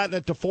 4-1, gotten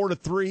it to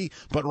 4-3,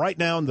 but right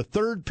now in the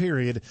third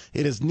period,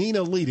 it is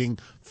Neenah leading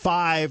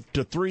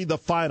 5-3. The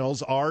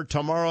finals are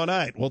tomorrow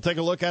night. We'll take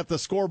a look at the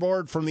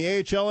scoreboard from the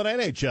AHL and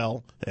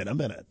NHL in a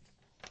minute.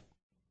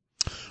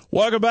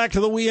 Welcome back to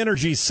the We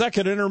Energy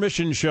second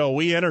intermission show.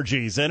 We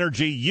Energy's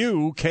energy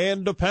you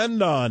can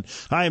depend on.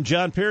 I am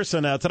John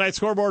Pearson. Tonight's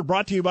scoreboard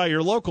brought to you by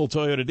your local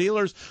Toyota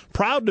dealers.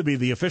 Proud to be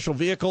the official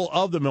vehicle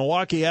of the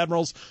Milwaukee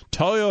Admirals.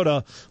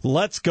 Toyota,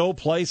 let's go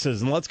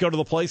places. And let's go to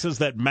the places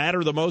that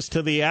matter the most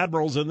to the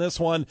Admirals in this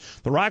one.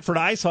 The Rockford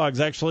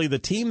IceHogs, actually, the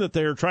team that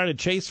they're trying to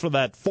chase for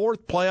that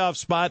 4th playoff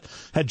spot,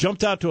 had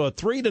jumped out to a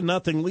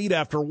 3-0 lead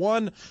after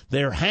 1.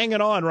 They're hanging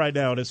on right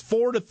now. It is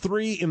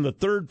 4-3 in the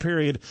third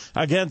period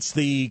against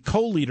the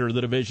co-leader of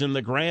the division,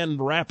 the Grand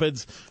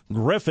Rapids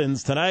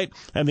Griffins tonight.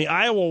 And the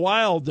Iowa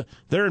Wild,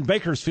 they're in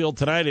Bakersfield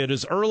tonight. It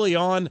is early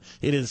on.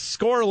 It is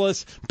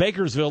scoreless.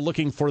 Bakersfield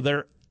looking for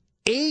their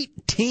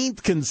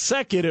 18th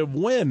consecutive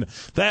win.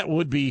 That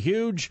would be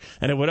huge,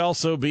 and it would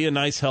also be a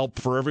nice help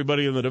for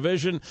everybody in the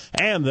division.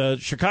 And the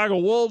Chicago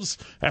Wolves,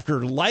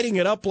 after lighting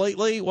it up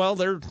lately, well,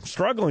 they're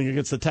struggling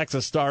against the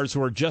Texas Stars,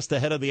 who are just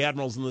ahead of the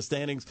Admirals in the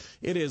standings.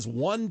 It is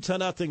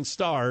 1-0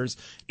 Stars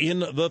in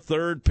the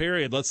third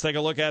period. Let's take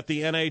a look at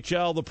the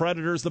NHL. The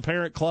Predators, the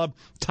parent club,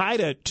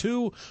 tied at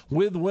 2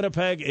 with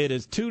Winnipeg. It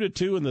is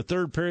 2-2 in the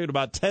third period,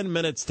 about 10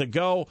 minutes to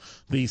go.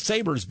 The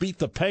Sabres beat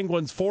the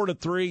Penguins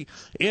 4-3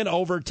 in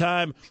overtime.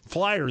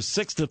 Flyers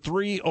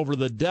 6-3 over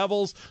the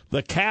Devils.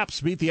 The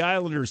Caps beat the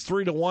Islanders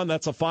 3-1.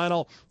 That's a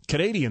final.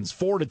 Canadians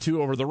 4-2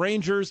 over the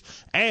Rangers.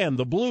 And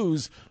the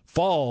Blues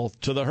fall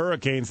to the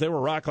Hurricanes. They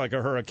were rocked like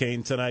a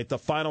hurricane tonight. The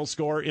final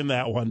score in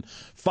that one,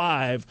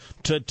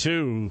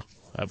 5-2.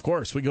 Of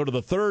course, we go to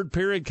the third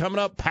period coming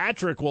up.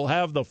 Patrick will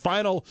have the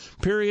final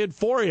period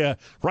for you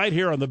right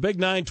here on the Big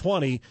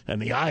 920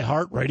 and the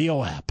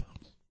iHeartRadio app.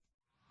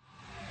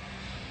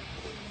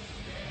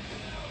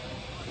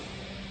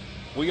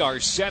 We are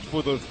set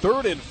for the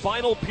third and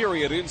final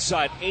period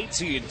inside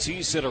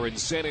AT&T Center in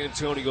San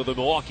Antonio. The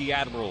Milwaukee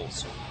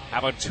Admirals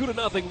have a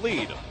 2-0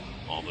 lead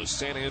on the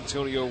San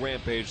Antonio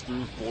Rampage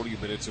through 40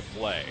 minutes of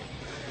play.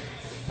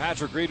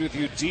 Patrick Reed with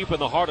you deep in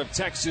the heart of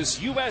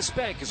Texas. U.S.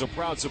 Bank is a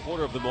proud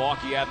supporter of the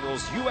Milwaukee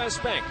Admirals. U.S.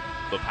 Bank,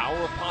 the power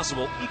of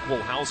possible, equal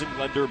housing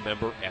lender,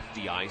 member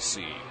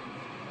FDIC.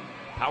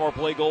 Power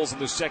play goals in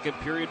the second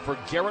period for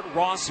Garrett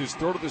Ross, his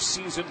third of the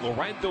season.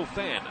 Laurent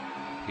Dauphin,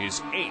 his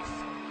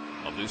 8th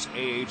of this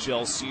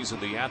AHL season.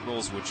 The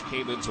Admirals, which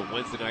came into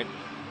Wednesday night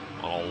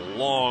on a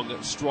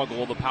long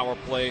struggle on the power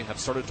play, have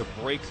started to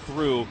break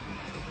through.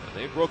 And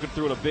they've broken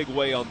through in a big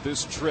way on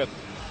this trip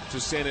to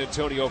San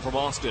Antonio from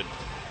Austin.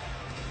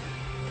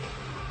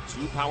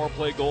 2 power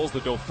play goals.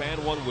 The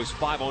Dauphin one was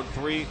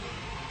 5-on-3.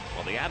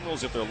 Well, the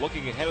Admirals, if they're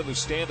looking ahead of the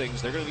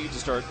standings, they're going to need to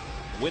start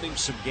winning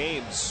some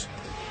games.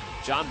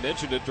 John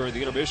mentioned it during the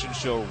intermission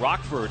show.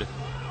 Rockford,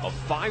 a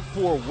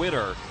 5-4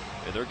 winner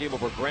in their game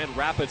over Grand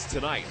Rapids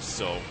tonight.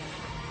 So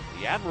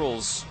the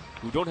Admirals,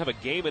 who don't have a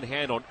game in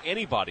hand on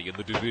anybody in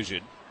the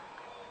division,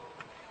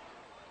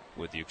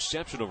 with the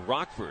exception of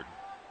Rockford,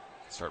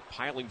 start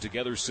piling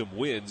together some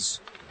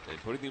wins and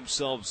putting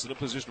themselves in a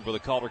position for the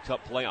Calder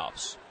Cup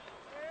playoffs.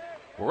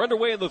 We're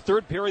underway in the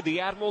third period. The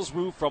Admirals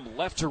move from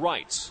left to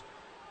right.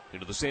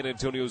 Into the San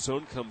Antonio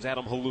zone comes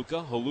Adam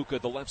Haluka. Haluka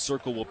at the left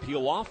circle will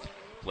peel off.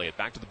 Play it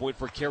back to the point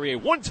for Carrier.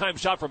 One-time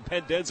shot from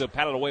Pendenza,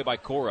 patted away by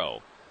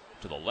Coro.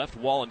 To the left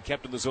wall and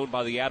kept in the zone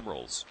by the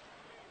Admirals.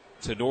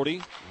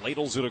 Tenorti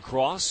ladles it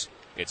across.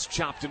 It's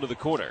chopped into the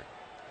corner.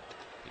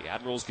 The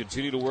Admirals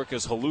continue to work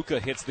as Haluka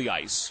hits the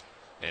ice.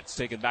 And it's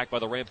taken back by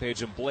the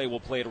Rampage, and Blais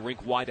will play it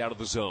rink wide out of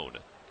the zone.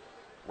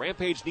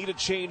 Rampage need a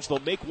change. They'll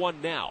make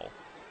one now.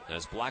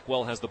 As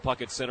Blackwell has the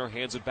puck at center,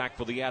 hands it back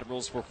for the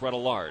Admirals for Fred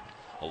Allard.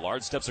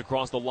 Allard steps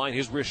across the line.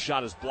 His wrist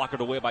shot is blocked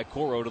away by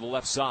Coro to the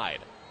left side.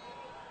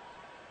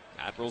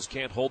 Admirals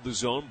can't hold the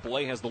zone.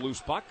 Blais has the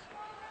loose puck.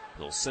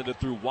 He'll send it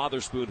through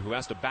Wotherspoon, who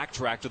has to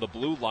backtrack to the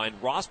blue line.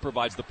 Ross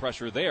provides the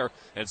pressure there,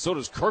 and so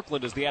does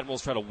Kirkland as the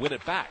Admirals try to win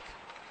it back.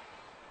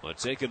 But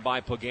taken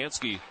by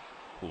Poganski,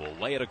 who will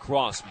lay it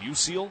across.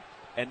 Musial,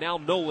 and now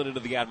Nolan into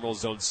the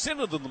Admirals zone. Send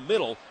it in the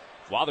middle.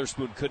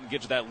 Wotherspoon couldn't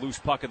get to that loose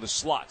puck in the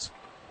slot.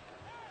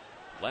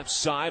 Left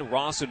side,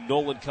 Ross and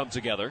Nolan come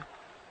together.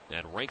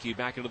 And Reinke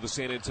back into the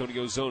San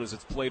Antonio zone as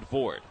it's played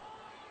forward.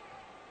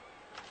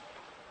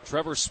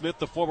 Trevor Smith,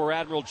 the former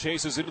Admiral,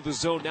 chases into the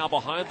zone now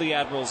behind the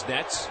Admirals'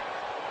 nets.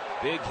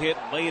 Big hit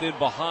laid in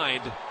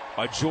behind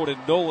by Jordan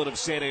Nolan of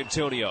San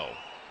Antonio.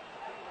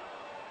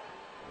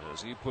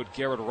 As he put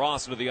Garrett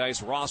Ross into the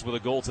ice, Ross with a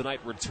goal tonight,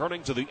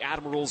 returning to the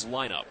Admirals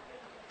lineup.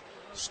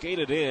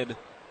 Skated in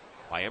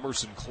by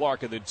Emerson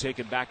Clark and then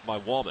taken back by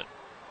Wallman.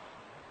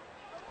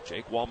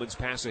 Jake Wallman's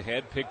pass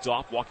ahead, picked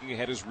off, walking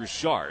ahead is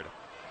Richard.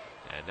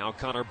 And now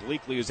Connor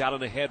Bleakley is out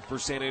and ahead for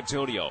San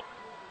Antonio.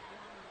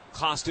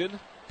 Costin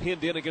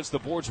pinned in against the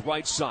board's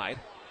right side.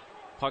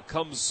 Puck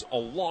comes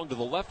along to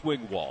the left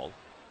wing wall,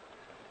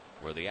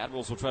 where the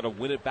Admirals will try to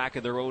win it back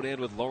in their own end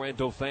with Laurent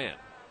Dauphin.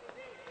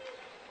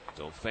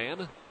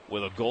 Dauphin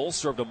with a goal,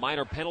 served a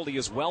minor penalty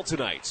as well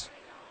tonight.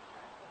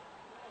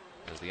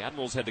 As the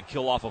Admirals had to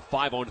kill off a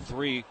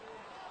 5-on-3.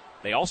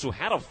 They also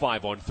had a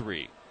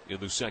 5-on-3 in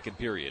the second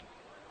period.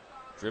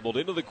 Dribbled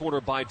into the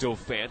corner by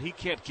Dauphin. He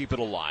can't keep it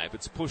alive.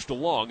 It's pushed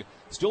along.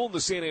 Still in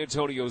the San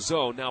Antonio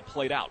zone. Now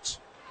played out.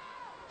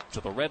 To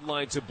the red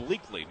line to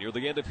Bleakley near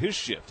the end of his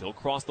shift. He'll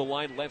cross the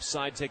line left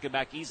side, taken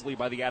back easily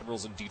by the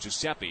Admirals and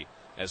DiGiuseppe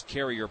as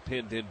Carrier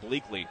pinned in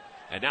Bleakley.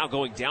 And now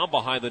going down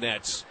behind the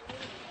nets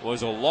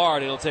was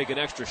Allard, and he'll take an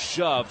extra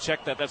shove.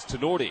 Check that. That's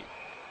Tenorti.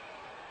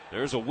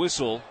 There's a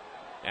whistle,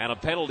 and a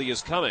penalty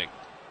is coming.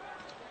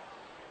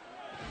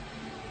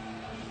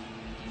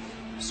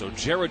 So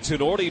Jared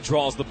Tenorti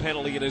draws the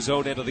penalty in his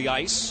own end of the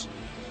ice.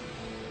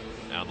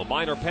 Now the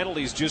minor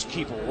penalties just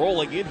keep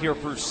rolling in here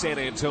for San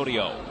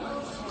Antonio.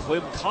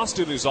 Clem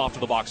Costin is off to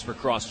the box for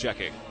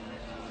cross-checking.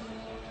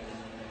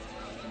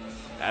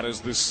 That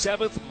is the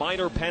 7th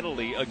minor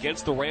penalty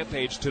against the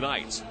Rampage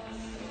tonight.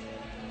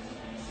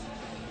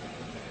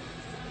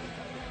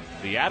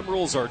 The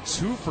Admirals are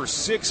 2 for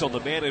 6 on the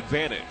man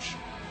advantage.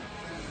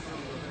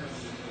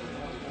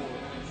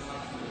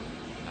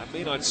 That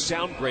may not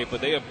sound great,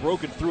 but they have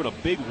broken through in a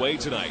big way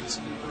tonight.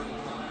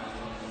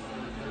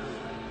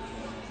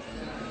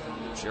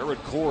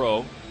 Jared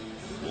Coro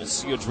will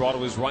see a draw to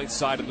his right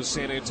side in the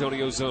San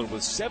Antonio zone.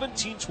 With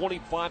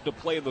 17:25 to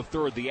play in the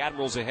third, the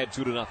Admirals ahead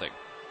 2-0.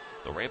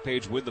 The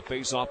Rampage win the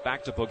face-off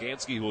back to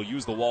Poganski, who will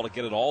use the wall to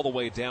get it all the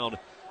way down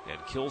and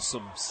kill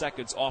some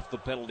seconds off the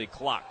penalty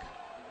clock.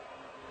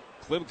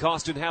 Klim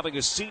Kostin having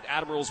a seat.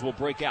 Admirals will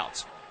break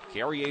out.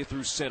 Carrier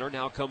through center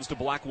now comes to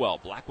Blackwell.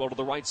 Blackwell to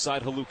the right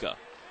side, Haluka.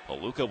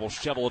 Haluka will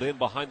shovel it in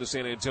behind the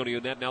San Antonio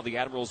net. Now the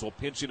Admirals will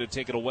pinch in and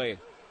take it away.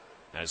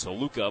 As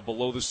Haluka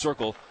below the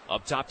circle,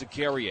 up top to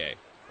Carrier.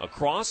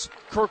 Across,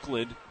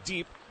 Kirkland,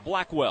 deep,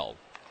 Blackwell.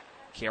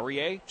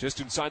 Carrier just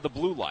inside the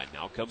blue line.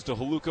 Now comes to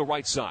Haluka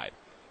right side.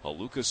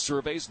 Haluka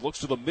surveys, looks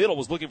to the middle,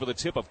 was looking for the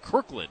tip of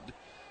Kirkland.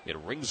 It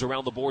rings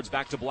around the boards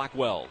back to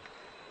Blackwell.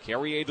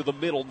 Carrier to the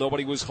middle,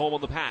 nobody was home on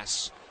the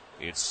pass.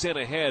 It's sent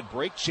ahead,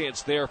 break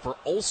chance there for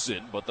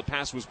Olsen, but the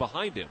pass was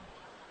behind him.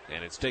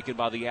 And it's taken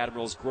by the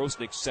Admirals.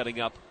 Grosnick setting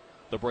up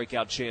the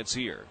breakout chance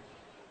here.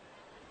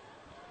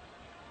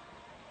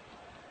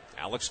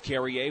 Alex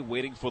Carrier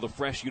waiting for the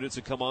fresh unit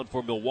to come on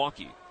for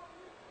Milwaukee.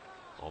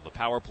 On the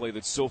power play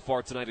that so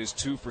far tonight is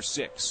 2 for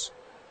 6.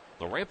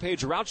 The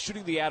Rampage are out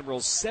shooting the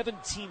Admirals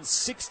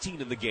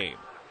 17-16 in the game.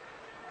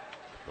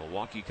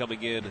 Milwaukee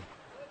coming in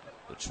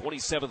the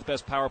 27th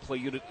best power play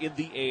unit in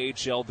the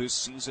AHL this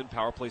season.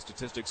 Power play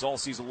statistics all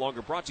season long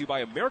are brought to you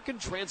by American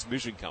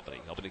Transmission Company,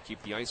 helping to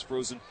keep the ice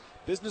frozen,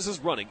 businesses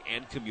running,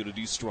 and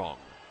communities strong.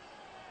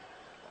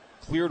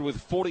 Cleared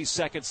with 40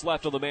 seconds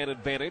left on the man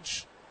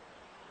advantage.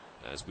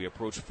 As we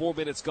approach 4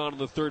 minutes gone in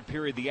the third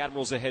period, the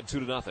Admirals ahead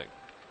 2-0.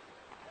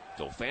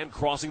 Dauphin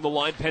crossing the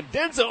line.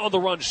 Pendenza on the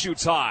run,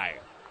 shoots high.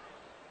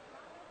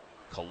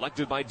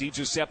 Collected by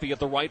DiGiuseppe at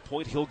the right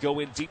point. He'll go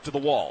in deep to the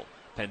wall.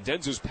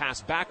 Pendenza's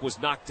pass back was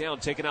knocked down,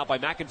 taken out by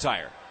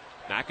McIntyre.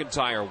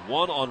 McIntyre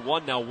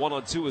 1-on-1, now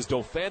 1-on-2 as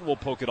Dauphin will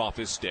poke it off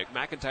his stick.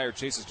 McIntyre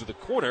chases to the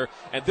corner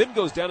and then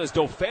goes down as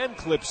Dauphin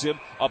clips him.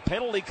 A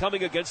penalty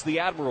coming against the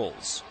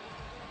Admirals.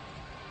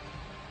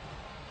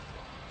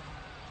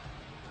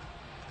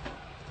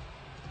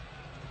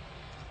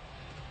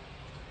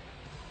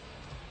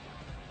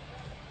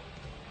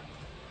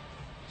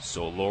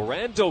 So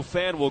Laurent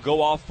Dauphin will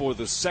go off for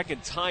the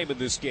second time in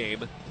this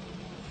game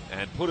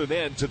and put an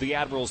end to the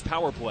Admirals'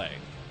 power play.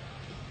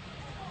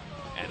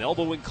 An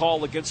elbowing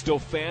call against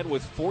Dauphin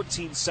with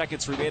 14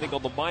 seconds remaining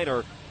on the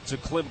minor to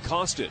Klim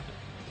Kostin.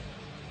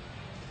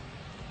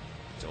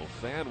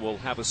 Dauphin will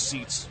have a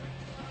seat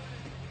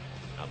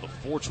at the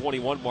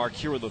 4:21 mark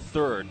here in the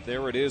third.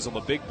 There it is on the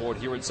big board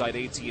here inside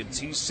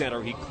AT&T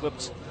Center. He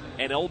clipped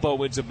an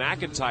elbow into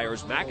McIntyre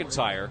as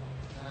McIntyre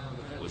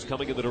was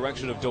coming in the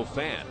direction of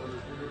Dauphin.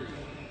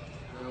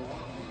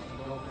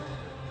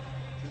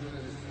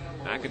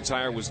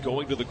 McIntyre was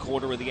going to the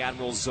corner in the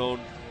Admirals zone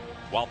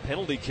while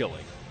penalty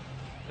killing.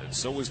 And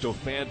so was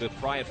Dauphin to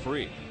pry it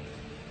free.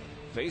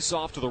 Face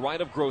off to the right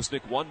of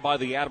Grosnick, won by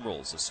the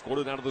Admirals.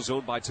 Escorted out of the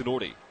zone by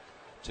Tinordi.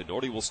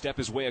 Tinordi will step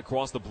his way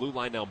across the blue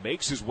line, now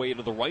makes his way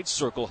into the right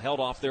circle, held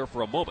off there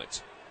for a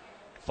moment.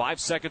 5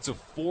 seconds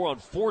of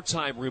 4-on-4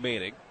 time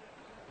remaining.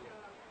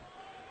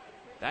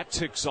 That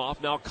ticks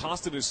off. Now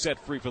Kostin is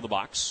set free from the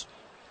box.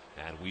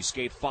 And we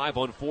skate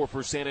 5-on-4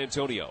 for San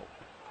Antonio.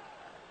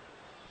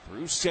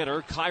 Through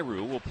center,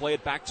 Kyrou will play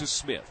it back to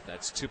Smith.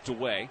 That's tipped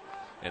away.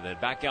 And then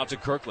back out to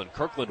Kirkland.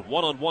 Kirkland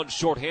one-on-one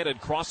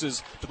shorthanded,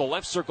 crosses to the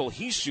left circle.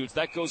 He shoots.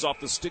 That goes off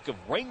the stick of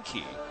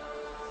Reinke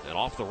and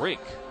off the rink.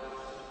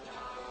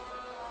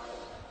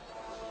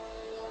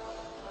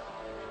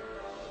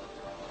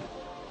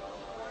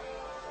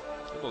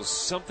 It was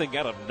something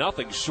out of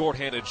nothing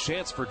shorthanded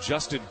chance for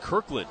Justin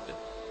Kirkland,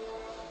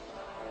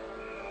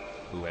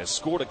 who has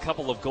scored a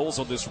couple of goals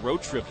on this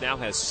road trip, now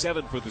has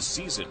 7 for the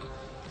season.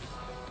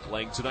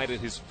 Playing tonight at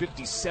his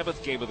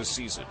 57th game of the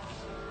season.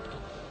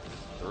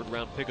 Third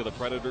round pick of the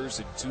Predators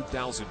in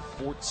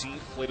 2014.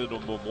 Played in a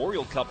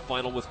Memorial Cup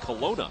final with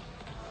Kelowna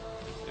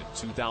in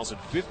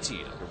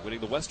 2015 after winning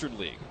the Western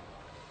League.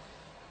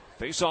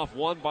 Face-off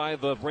won by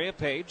the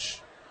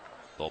Rampage.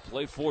 They'll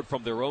play forward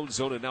from their own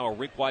zone, and now a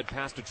rink-wide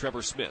pass to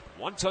Trevor Smith.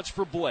 One touch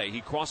for Blais.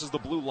 He crosses the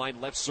blue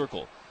line left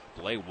circle.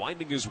 Blais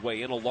winding his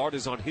way in. Allard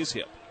is on his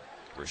hip.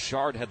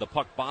 Richard had the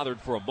puck bothered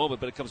for a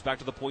moment, but it comes back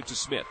to the point to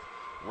Smith.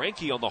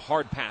 Reinke on the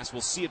hard pass will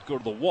see it go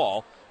to the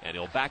wall, and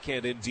he'll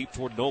backhand in deep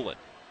toward Nolan.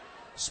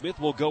 Smith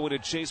will go in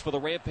and chase for the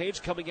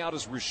Rampage. Coming out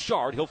is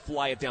Richard. He'll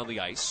fly it down the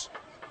ice.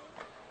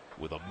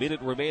 With a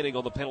minute remaining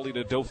on the penalty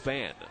to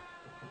Dauphin.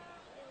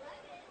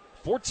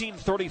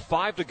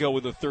 14:35 to go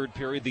in the third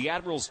period. The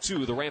Admirals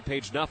 2, the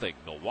Rampage nothing.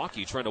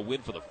 Milwaukee trying to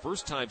win for the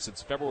first time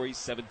since February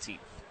 17th.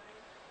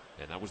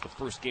 And that was the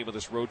first game of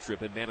this road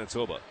trip in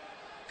Manitoba.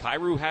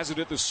 Kyrou has it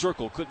at the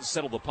circle, couldn't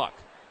settle the puck.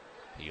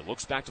 He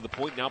looks back to the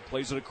point, now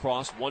plays it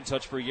across. One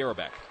touch for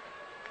Yarabek.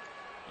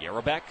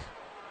 Yarabek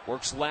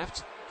works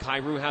left.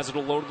 Kyrou has it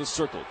alone in the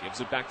circle.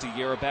 Gives it back to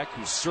Yarabek,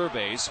 who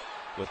surveys.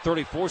 with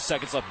 34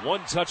 seconds left.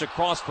 One touch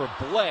across for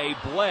Blais.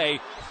 Blais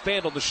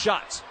fanned on the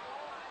shot.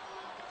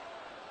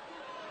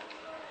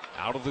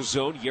 Out of the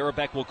zone,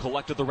 Yerebek will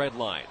collect at the red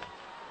line.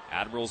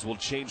 Admirals will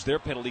change their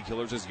penalty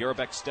killers as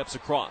Yerebek steps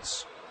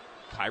across.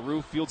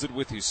 Kyrou fields it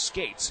with his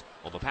skates.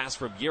 On the pass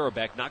from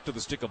Yerebek, knocked to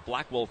the stick of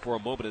Blackwell for a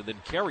moment, and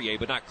then Carrier,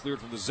 but not cleared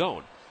from the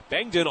zone.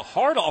 Banged in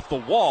hard off the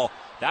wall.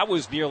 That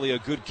was nearly a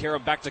good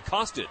carom back to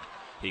Kostin.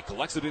 He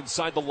collects it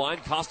inside the line.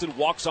 Kostin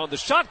walks on. The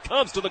shot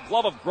comes to the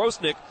glove of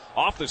Grosnick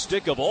off the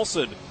stick of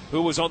Olsen,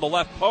 who was on the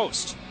left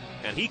post.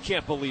 And he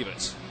can't believe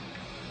it.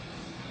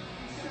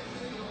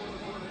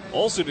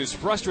 Olsen is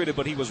frustrated,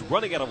 but he was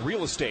running out of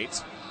real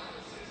estate.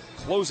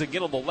 Closing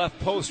in on the left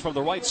post from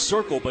the right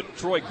circle, but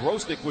Troy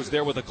Grosnick was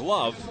there with a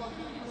glove.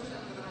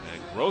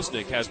 And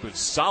Grosnick has been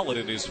solid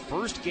in his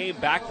first game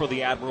back for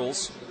the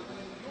Admirals.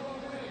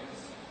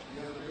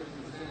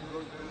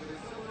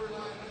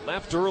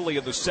 Left early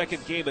in the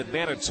second game at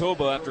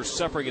Manitoba after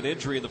suffering an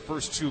injury in the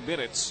first 2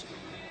 minutes.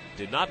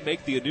 Did not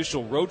make the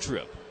initial road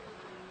trip.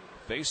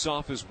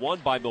 Face-off is won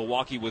by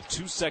Milwaukee with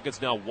 2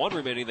 seconds now, 1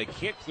 remaining. They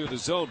can't clear the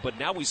zone, but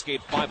now we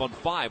skate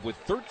 5-on-5 with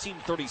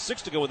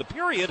 13:36 to go in the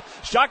period.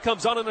 Shot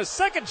comes on and a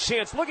second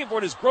chance. Looking for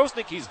it is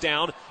Grosnick. He's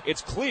down.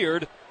 It's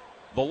cleared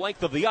the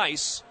length of the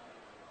ice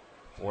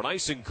for an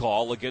icing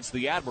call against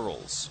the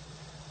Admirals,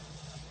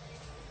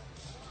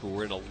 who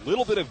were in a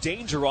little bit of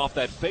danger off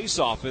that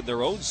face-off in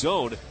their own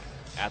zone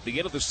at the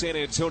end of the San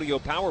Antonio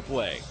power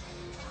play.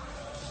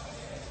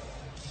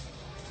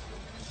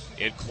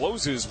 It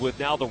closes with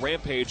now the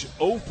Rampage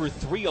 0 for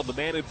 3 on the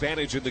man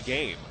advantage in the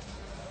game.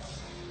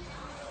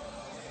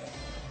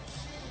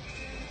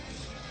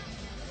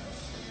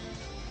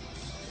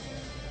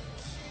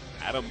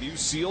 Adam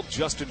Musil,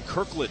 Justin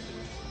Kirkland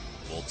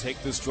will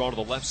take this draw to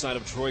the left side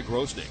of Troy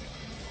Grosnick.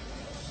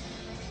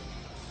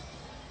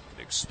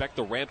 Expect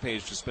the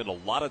Rampage to spend a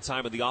lot of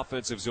time in the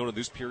offensive zone in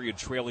this period,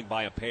 trailing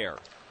by a pair.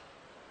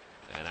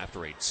 And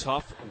after a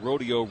tough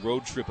rodeo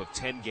road trip of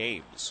 10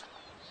 games.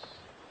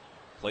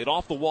 Played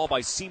off the wall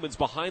by Siemens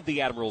behind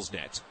the Admirals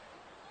net.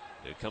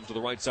 It comes to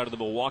the right side of the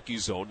Milwaukee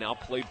zone, now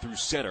played through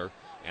center,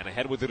 and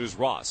ahead with it is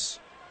Ross.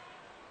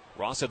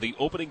 Ross had the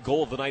opening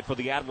goal of the night for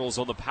the Admirals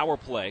on the power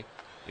play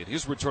in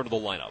his return to the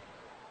lineup.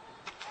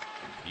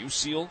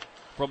 Musil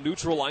from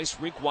neutral ice,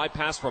 rink-wide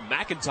pass from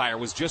McIntyre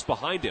was just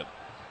behind him.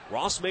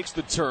 Ross makes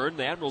the turn.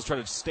 The Admirals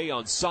trying to stay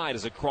on side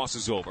as it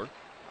crosses over.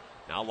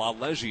 Now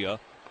LaLeggia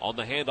on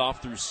the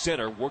handoff through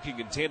center, working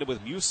in tandem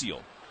with Musil.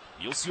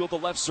 Musil at the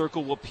left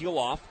circle will peel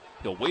off.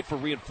 He'll wait for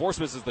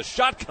reinforcements as the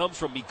shot comes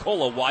from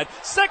Mikkola wide.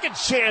 Second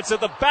chance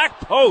at the back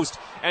post,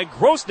 and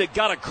Grosnick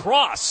got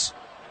across.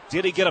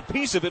 Did he get a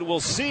piece of it? We'll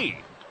see.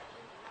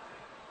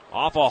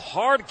 Off a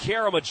hard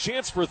carom, a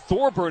chance for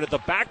Thorburn at the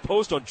back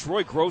post on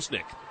Troy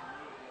Grosnick.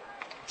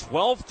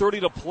 12:30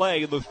 to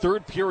play in the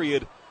third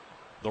period.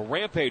 The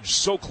Rampage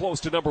so close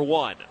to number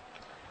one.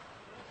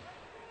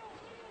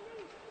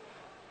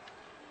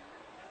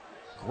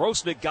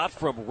 Grosnick got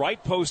from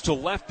right post to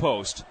left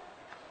post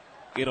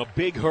in a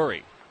big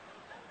hurry.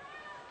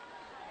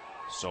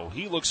 So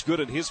he looks good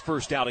in his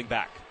first outing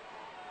back.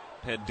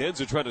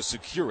 Pendenza trying to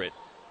secure it.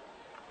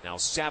 Now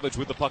Savage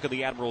with the puck in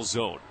the Admiral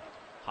zone.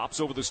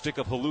 Hops over the stick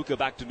of Haluka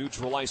back to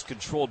neutral ice,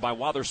 controlled by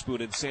Wotherspoon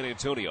in San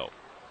Antonio.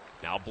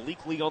 Now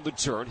Bleakley on the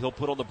turn. He'll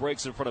put on the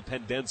brakes in front of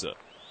Pendenza.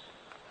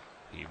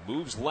 He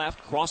moves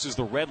left, crosses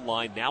the red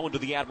line, now into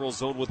the Admiral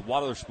zone with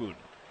Wotherspoon.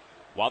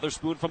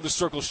 Wotherspoon from the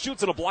circle,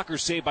 shoots, and a blocker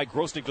saved by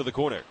Grosnick to the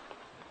corner.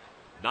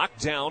 Knocked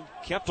down,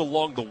 kept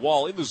along the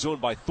wall in the zone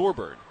by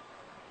Thorburn.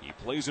 He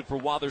plays it for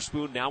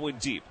Wotherspoon, now in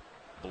deep.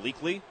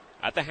 Bleakley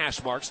at the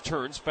hash marks,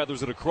 turns,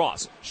 feathers it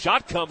across.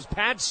 Shot comes,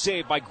 pad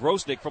saved by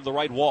Grosnick from the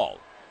right wall.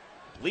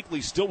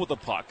 Bleakley still with the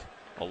puck.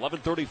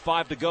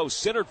 11:35 to go.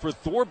 Centered for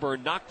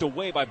Thorburn, knocked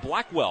away by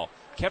Blackwell.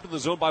 Kept in the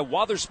zone by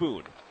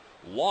Wotherspoon.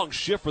 Long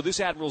shift for this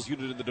Admirals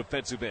unit in the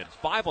defensive end.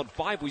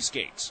 5-on-5 we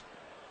skate,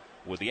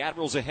 with the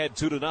Admirals ahead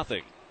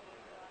 2-0.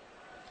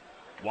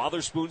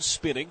 Wotherspoon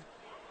spinning.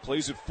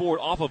 Plays it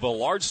forward off of a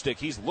large stick.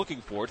 He's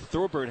looking for it.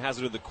 Thorburn has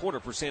it in the corner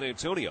for San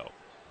Antonio.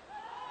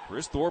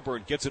 Chris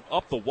Thorburn gets it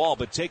up the wall,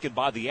 but taken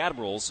by the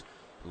Admirals,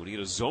 who need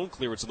a zone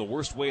clearance in the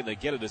worst way, and they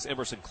get it as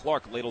Emerson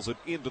Clark ladles it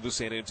into the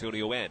San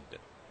Antonio end.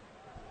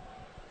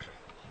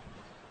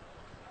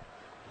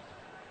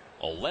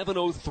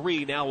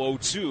 11:03, now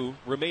 0-2,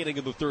 remaining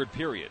in the third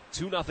period.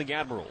 2-0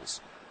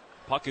 Admirals.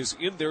 Puck is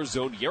in their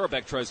zone.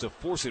 Yerebek tries to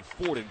force it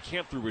forward and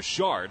camp through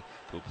Richard,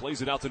 who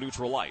plays it out to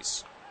neutral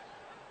ice.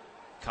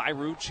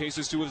 Kyrou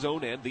chases to his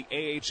own end, the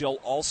AHL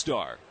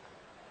All-Star.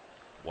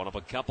 One of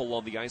a couple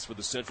on the ice for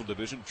the Central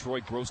Division.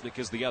 Troy Grosnick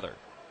is the other.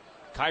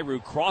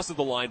 Kyrou crosses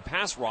the line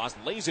past Ross,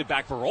 lays it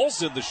back for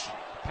Olsen. The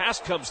pass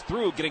comes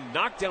through. Getting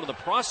knocked down in the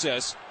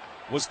process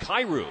was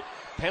Kyrou.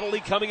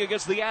 Penalty coming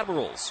against the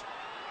Admirals.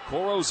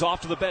 Coro's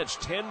off to the bench.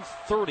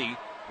 10:30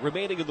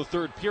 remaining in the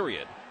third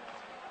period.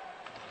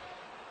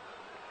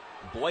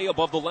 Blais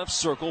above the left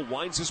circle,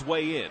 winds his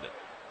way in.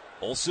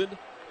 Olsen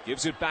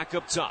gives it back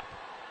up top.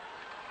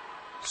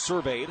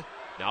 Surveyed,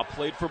 Now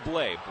played for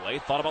Blais.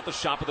 Blais thought about the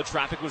shot, but the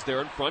traffic was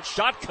there in front.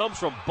 Shot comes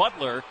from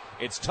Butler.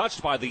 It's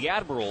touched by the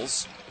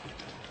Admirals.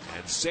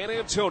 And San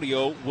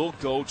Antonio will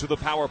go to the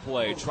power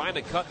play, trying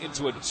to cut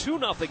into a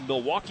 2-0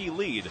 Milwaukee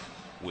lead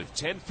with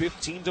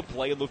 10:15 to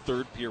play in the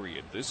third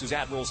period. This is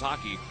Admirals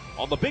hockey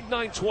on the Big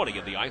 920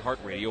 in the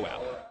iHeartRadio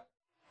app.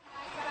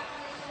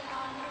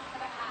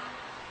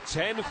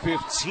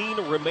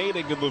 10:15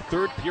 remaining in the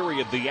third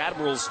period. The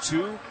Admirals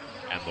 2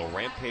 and the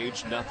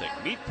Rampage nothing.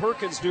 Meet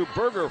Perkins' new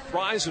burger,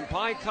 fries, and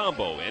pie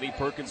combo. Any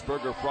Perkins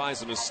burger,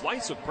 fries, and a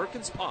slice of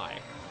Perkins pie.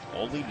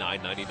 Only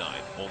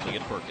 $9.99. Only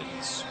in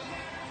Perkins.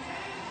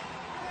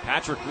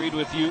 Patrick Reed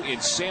with you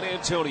in San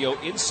Antonio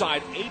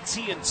inside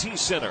AT&T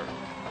Center.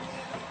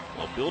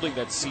 A building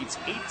that seats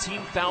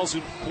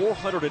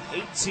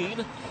 18,418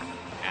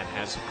 and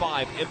has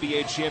 5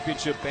 NBA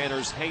championship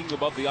banners hanging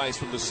above the ice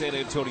from the San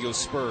Antonio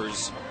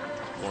Spurs.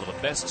 One of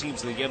the best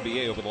teams in the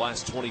NBA over the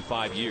last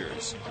 25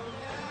 years.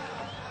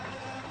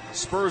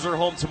 Spurs are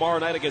home tomorrow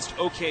night against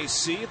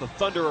OKC. The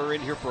Thunder are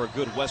in here for a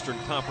good Western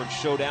Conference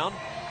showdown.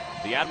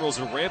 The Admirals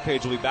and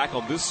Rampage will be back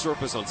on this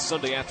surface on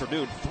Sunday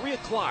afternoon, 3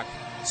 o'clock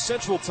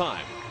Central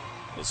Time.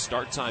 The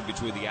start time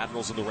between the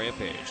Admirals and the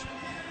Rampage.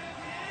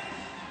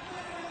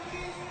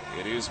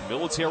 It is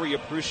Military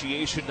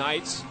Appreciation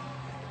Night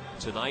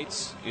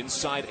tonight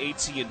inside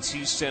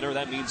AT&T Center.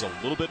 That means a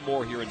little bit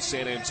more here in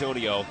San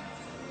Antonio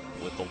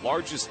with the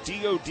largest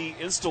DoD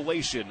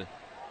installation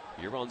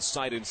here on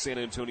site in San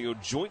Antonio,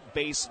 Joint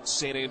Base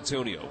San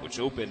Antonio, which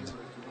opened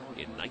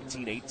in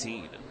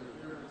 1918.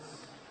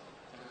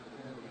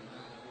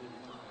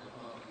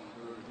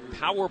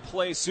 Power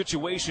play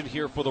situation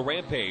here for the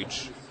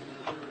Rampage.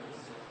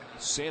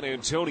 San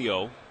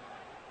Antonio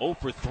 0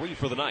 for 3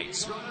 for the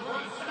night.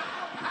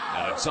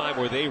 At a time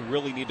where they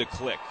really need to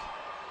click.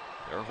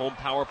 Their home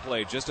power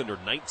play just under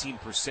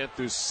 19%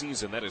 this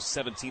season. That is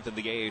 17th in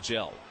the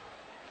AHL.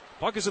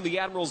 Puck is in the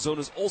Admiral zone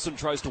as Olsen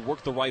tries to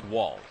work the right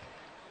wall.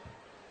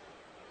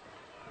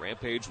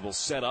 Rampage will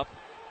set up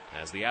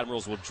as the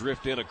Admirals will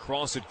drift in.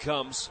 Across it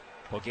comes.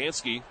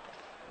 Poganski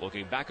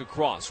looking back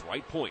across.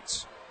 Right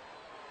points.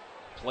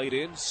 Played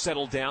in,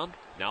 settled down.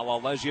 Now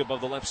Lalege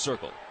above the left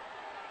circle.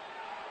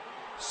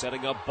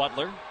 Setting up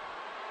Butler.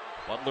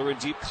 Butler in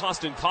deep.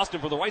 Kostin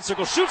from the right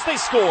circle. Shoots, they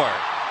score!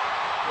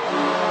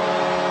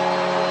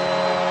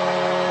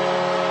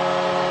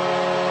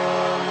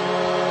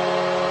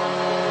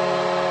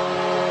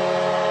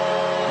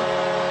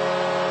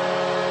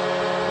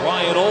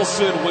 Ryan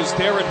Olsen was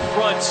there in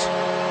front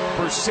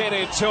for San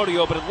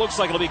Antonio, but it looks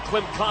like it'll be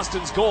Klim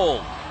Kostin's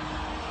goal.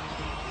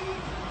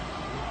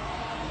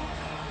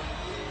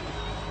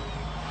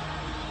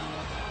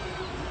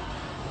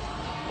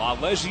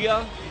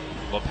 Lalege,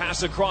 the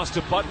pass across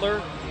to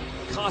Butler.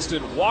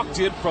 Kostin walked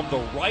in from the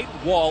right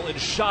wall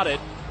and shot it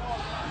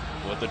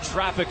with the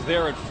traffic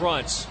there in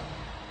front.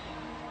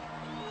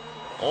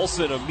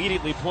 Olsen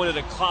immediately pointed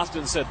at Kostin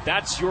and said,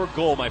 "That's your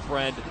goal, my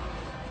friend."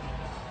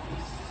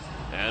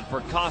 And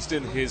for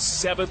Kostin, his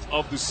 7th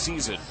of the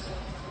season.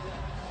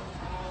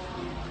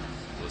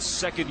 The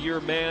second-year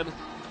man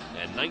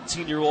and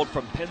 19-year-old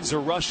from Penza,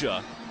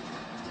 Russia,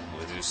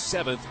 with his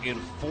 7th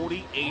in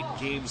 48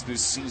 games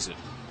this season.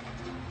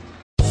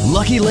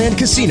 Lucky Land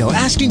Casino,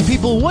 asking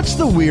people, what's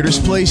the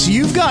weirdest place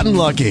you've gotten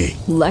lucky?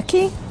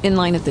 Lucky? In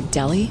line at the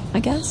deli, I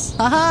guess?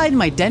 Aha, in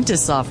my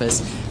dentist's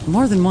office.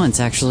 More than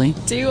once, actually.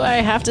 Do I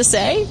have to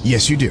say?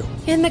 Yes, you do.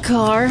 In the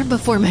car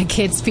before my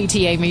kids'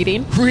 PTA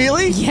meeting.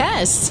 Really?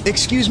 Yes.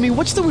 Excuse me,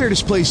 what's the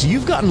weirdest place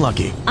you've gotten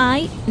lucky?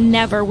 I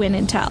never win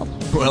and tell.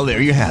 Well,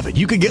 there you have it.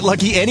 You can get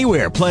lucky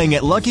anywhere, playing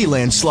at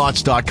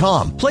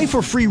LuckyLandSlots.com. Play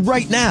for free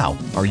right now.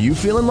 Are you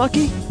feeling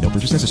lucky? No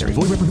purchase necessary.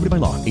 Void where prohibited by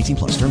law. 18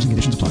 plus. Terms and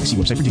conditions apply. See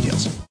website for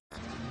details.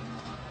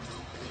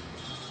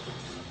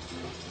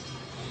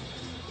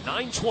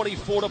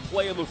 9:24 to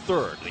play in the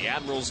third. The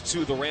Admirals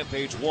 2, the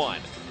Rampage 1.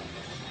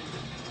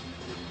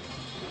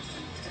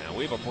 And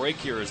we have a break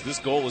here as this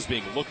goal is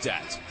being looked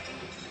at.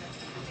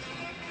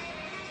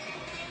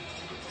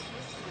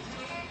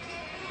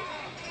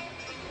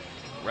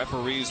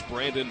 Referees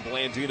Brandon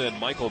Blandina and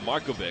Michael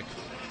Markovic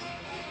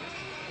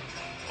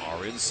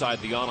are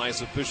inside the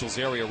on-ice officials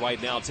area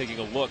right now taking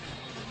a look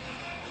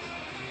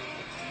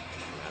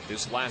at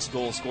this last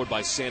goal scored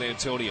by San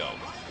Antonio.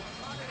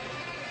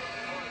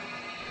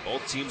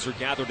 Both teams are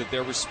gathered at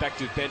their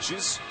respective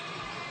benches.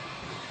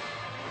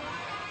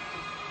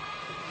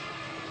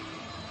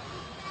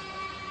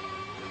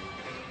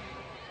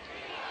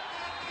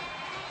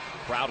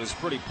 Crowd is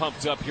pretty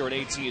pumped up here at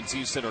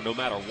AT&T Center no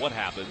matter what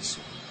happens.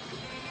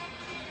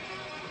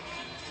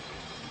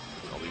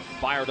 They'll be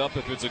fired up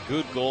if it's a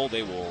good goal.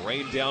 They will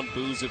rain down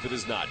boos if it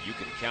is not. You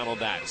can count on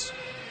that.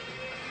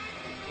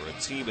 For a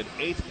team in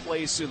 8th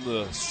place in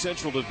the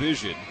Central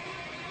Division,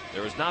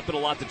 there has not been a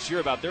lot to cheer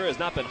about. There has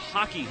not been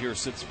hockey here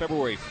since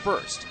February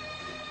 1st,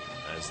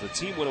 as the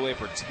team went away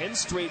for 10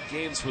 straight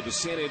games for the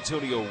San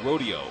Antonio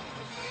Rodeo.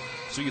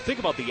 So you think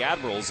about the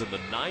Admirals and the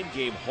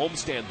 9-game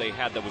homestand they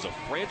had that was a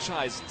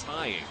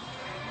franchise-tying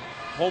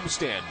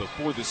homestand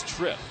before this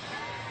trip.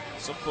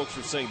 Some folks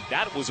are saying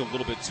that was a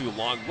little bit too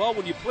long. Well,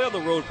 when you play on the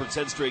road for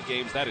 10 straight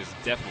games, that is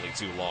definitely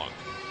too long.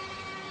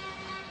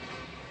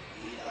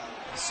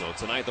 So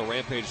tonight the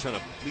Rampage trying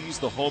to please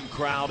the home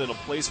crowd in a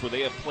place where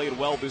they have played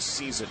well this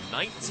season.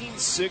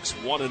 19-6,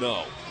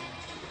 1-0.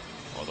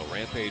 Or the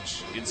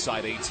Rampage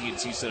inside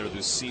AT&T Center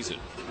this season.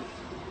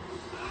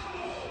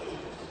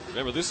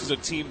 Remember, this is a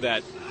team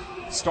that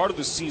started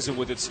the season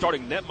with its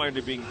starting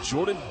netminder being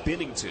Jordan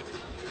Binnington,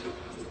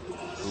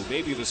 who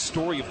may be the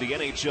story of the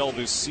NHL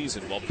this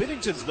season. Well,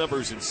 Binnington's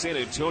numbers in San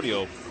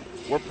Antonio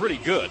were pretty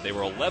good. They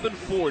were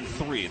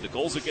 11-4-3. The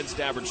goals against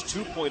average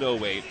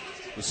 2.08.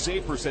 The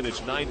save percentage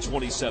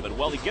 927.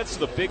 Well, he gets to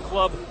the big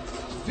club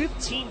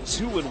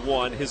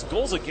 15-2-1. His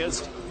goals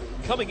against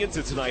coming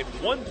into tonight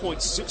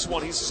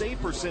 1.61. His save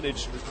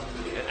percentage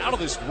and out of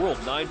this world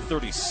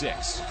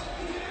 936.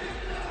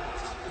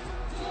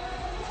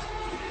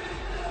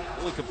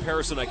 The only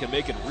comparison I can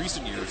make in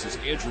recent years is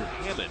Andrew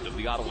Hammond of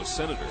the Ottawa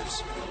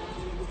Senators.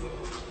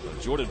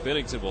 Jordan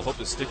Binnington will hope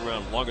to stick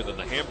around longer than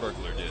the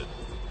Hamburglar did.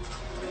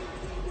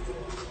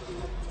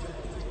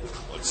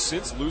 But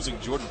since losing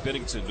Jordan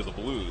Binnington to the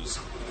Blues,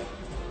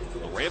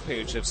 the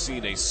Rampage have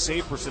seen a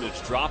save percentage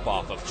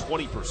drop-off of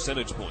 20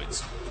 percentage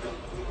points.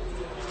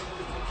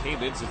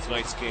 Came into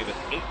tonight's game at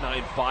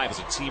 .895 as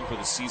a team for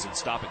the season,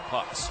 stopping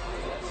pucks.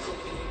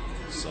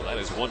 So that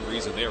is one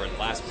reason they're in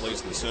last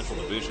place in the Central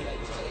Division.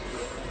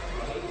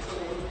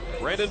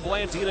 Brandon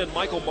Blandina and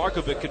Michael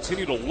Markovic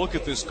continue to look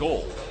at this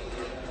goal.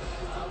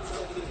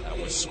 That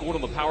was scored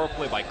on the power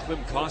play by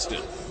Klim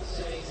Kostin.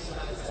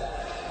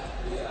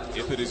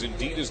 If it is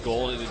indeed his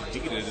goal, and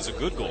indeed it is a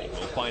good goal,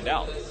 we'll find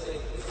out.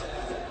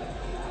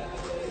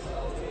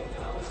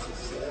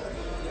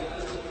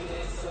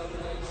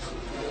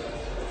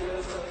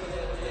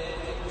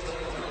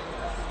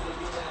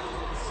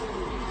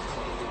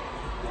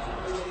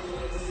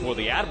 For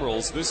the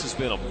Admirals, this has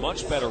been a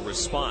much better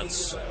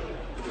response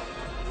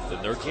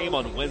than their game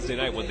on Wednesday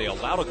night when they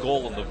allowed a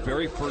goal in the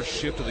very first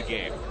shift of the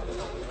game.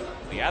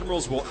 The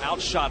Admirals were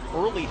outshot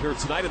early here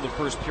tonight in the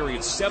first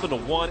period,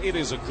 7-1. It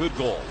is a good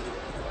goal,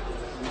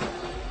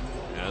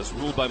 as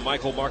ruled by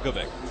Michael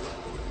Markovic.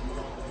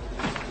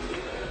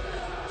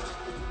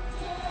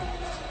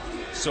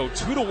 So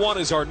 2-1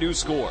 is our new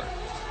score.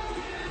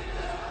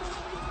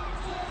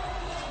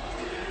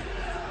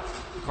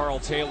 Carl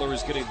Taylor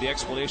is getting the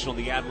explanation on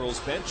the Admirals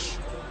bench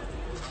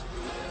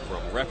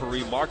from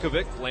referee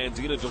Markovic.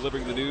 Blandina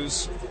delivering the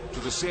news to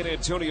the San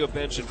Antonio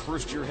bench and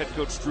first-year head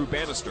coach Drew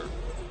Bannister.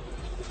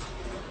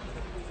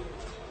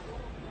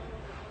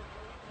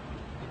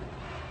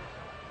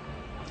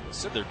 I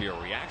said there'd be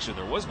a reaction.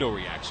 There was no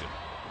reaction.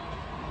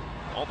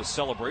 All the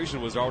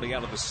celebration was already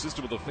out of the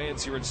system of the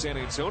fans here in San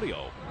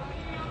Antonio.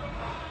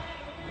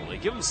 Well, they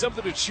give them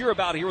something to cheer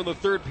about here in the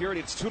third period.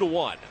 It's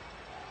 2-1.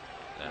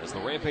 As the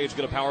Rampage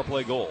get a power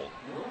play goal.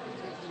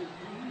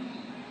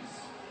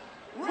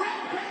 Number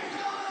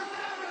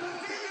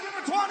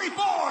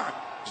 24,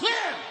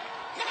 Klim.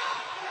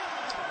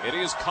 It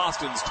is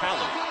Kostin's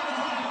talent,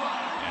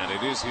 and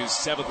it is his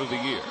 7th of the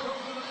year.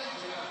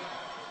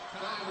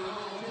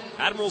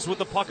 Admirals with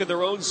the puck in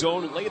their own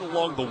zone, laid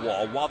along the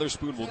wall.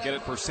 Wotherspoon will get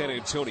it for San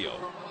Antonio.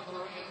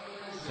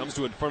 Comes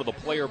to in front of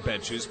the player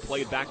benches,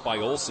 played back by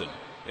Olsen.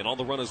 And on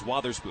the run is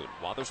Wotherspoon.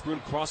 Wotherspoon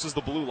crosses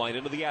the blue line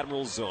into the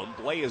Admirals zone.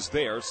 Blais is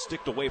there,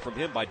 sticked away from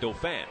him by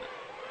Dauphin.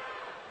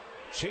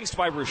 Chased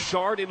by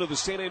Richard into the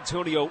San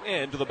Antonio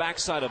end to the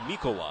backside of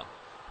Mikola,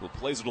 who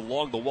plays it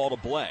along the wall to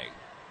Blais.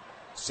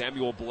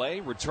 Samuel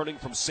Blais returning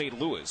from St.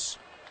 Louis,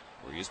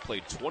 where he has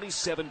played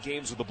 27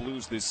 games with the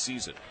Blues this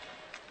season.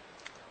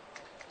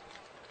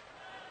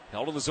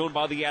 Held in the zone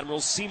by the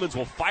Admirals. Siemens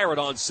will fire it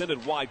on, send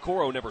it wide.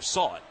 Coro never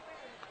saw it.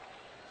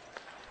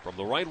 From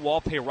the right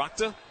wall,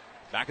 Peyrakta.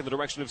 Back in the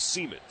direction of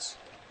Siemens.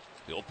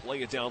 He'll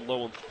play it down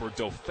low for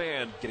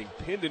Dauphin, getting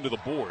pinned into the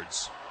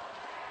boards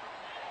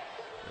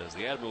as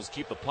the Admirals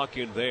keep the puck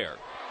in there.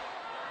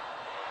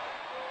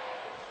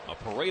 A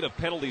parade of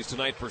penalties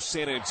tonight for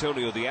San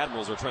Antonio. The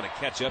Admirals are trying to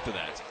catch up to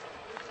that.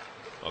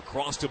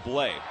 Across to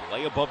Blais.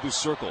 Blais above the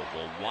circle.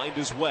 Will wind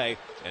his way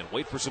and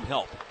wait for some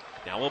help.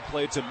 Now he'll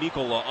play it to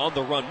Mikola on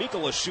the run.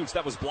 Mikola shoots.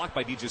 That was blocked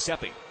by Di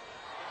Giuseppe.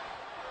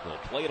 He'll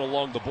play it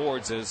along the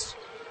boards as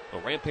the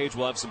Rampage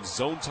will have some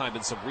zone time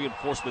and some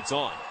reinforcements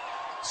on.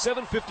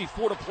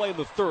 7:54 to play in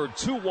the third.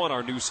 2-1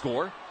 our new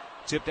score.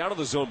 Tipped out of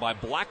the zone by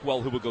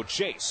Blackwell, who will go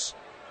chase.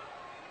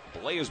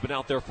 Blais has been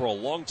out there for a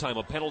long time.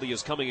 A penalty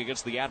is coming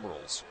against the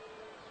Admirals.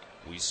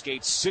 We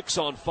skate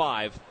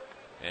 6-on-5,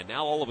 and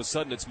now all of a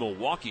sudden it's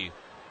Milwaukee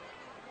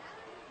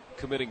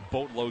committing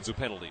boatloads of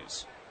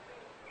penalties.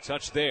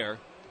 Touch there.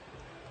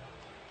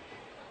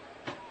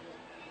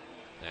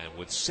 And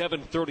with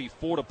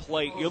 7:34 to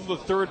play in the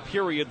third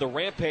period, the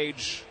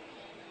Rampage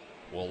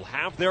will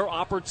have their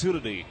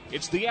opportunity.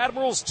 It's the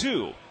Admirals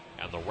 2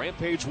 and the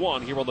Rampage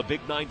 1 here on the Big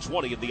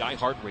 920 in the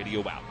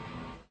iHeartRadio app.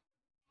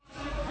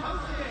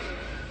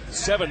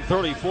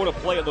 7:34 to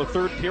play in the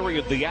third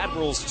period. The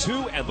Admirals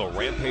 2 and the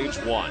Rampage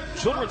 1.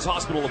 Children's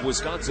Hospital of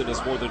Wisconsin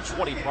has more than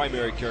 20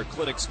 primary care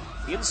clinics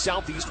in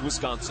southeast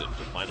Wisconsin.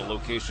 To find a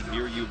location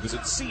near you,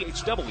 visit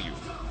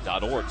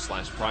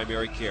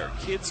chw.org/primary care.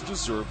 Kids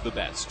deserve the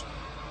best.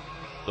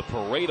 The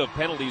parade of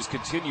penalties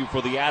continue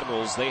for the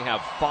Admirals. They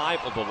have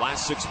 5 of the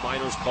last 6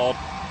 minors called.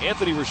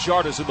 Anthony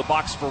Richard is in the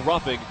box for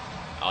roughing.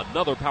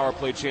 Another power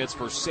play chance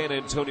for San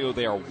Antonio.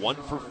 They are 1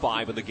 for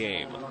 5 in the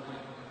game.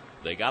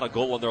 They got a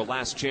goal on their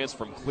last chance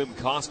from Klim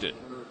Kostin.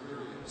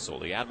 So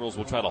the Admirals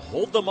will try to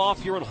hold them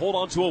off here and hold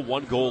on to a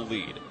 1-goal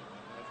lead.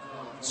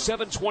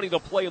 7:20 to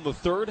play in the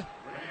third.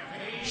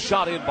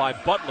 Shot in by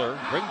Butler,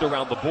 ringed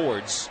around the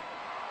boards.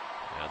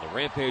 And the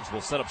Rampage will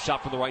set up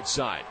shop from the right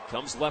side.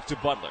 Comes left to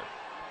Butler.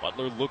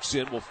 Butler looks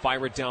in, will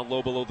fire it down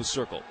low below the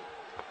circle.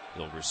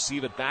 He'll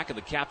receive it back, and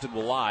the captain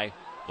will eye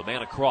the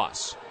man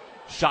across.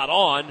 Shot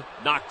on,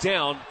 knocked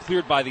down,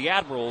 cleared by the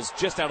Admirals,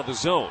 just out of the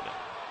zone.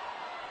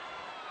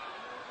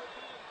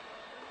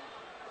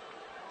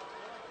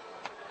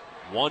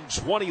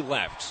 .120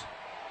 left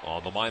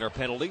on the minor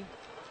penalty.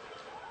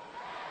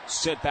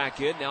 Sent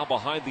back in, now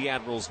behind the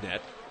Admirals'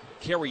 net.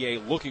 Carrier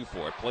looking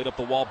for it, played up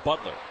the wall,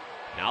 Butler.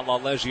 Now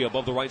LaLeggia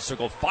above the right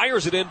circle,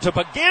 fires it in to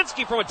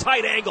Bagansky from a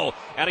tight angle,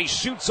 and he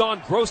shoots on.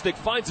 Grosnick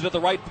finds it at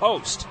the right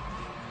post.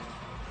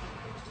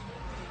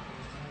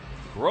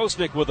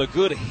 Grosnick with a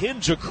good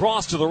hinge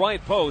across to the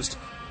right post,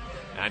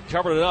 and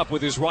covered it up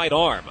with his right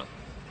arm.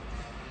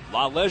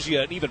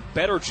 LaLeggia, an even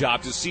better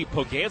job to see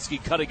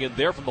Poganski cutting in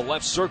there from the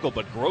left circle,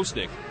 but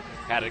Grosnick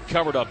had it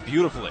covered up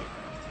beautifully.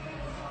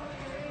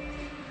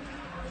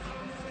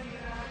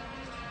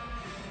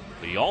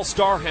 The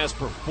All-Star has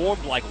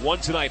performed like one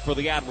tonight for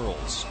the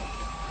Admirals,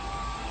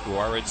 who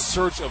are in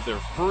search of their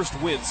first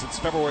win since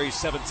February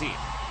 17th.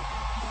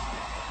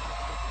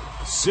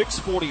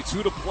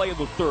 6:42 to play in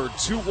the third.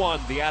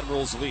 2-1, the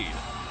Admirals lead.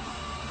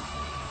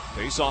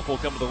 Face-off will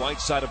come to the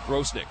right side of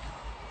Grosnick,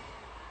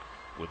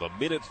 with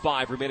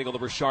 1:05 remaining on the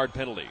Richard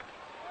penalty.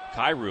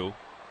 Kyrou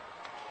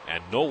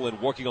and Nolan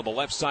working on the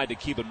left side to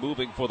keep it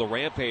moving for the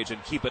Rampage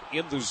and keep it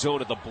in the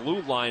zone at the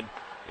blue line.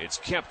 It's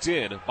kept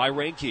in by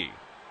Reinke.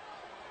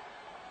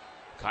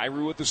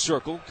 Kyrou at the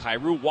circle.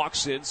 Kyrou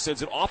walks in,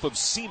 sends it off of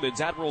Siemens.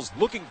 Admirals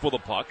looking for the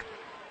puck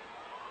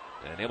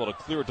and able to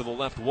clear it to the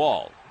left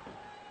wall.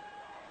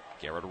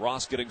 Garrett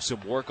Ross getting some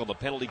work on the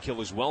penalty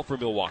kill as well for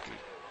Milwaukee.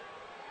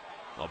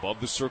 Above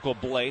the circle,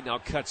 Blais now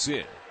cuts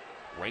in.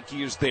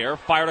 Reinke is there,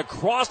 fired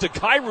across to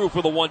Kyrou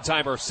for the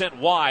one-timer, sent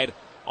wide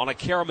on a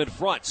Karam in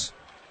front.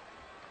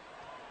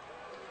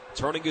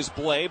 Turning is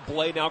Blais.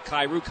 Blais now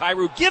Kyrou.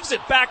 Kyrou gives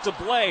it back to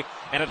Blais,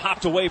 and it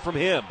hopped away from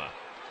him.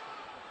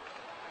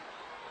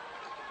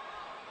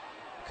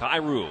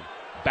 Kyrou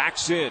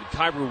backs in.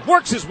 Kyrou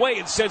works his way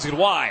and sends it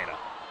wide.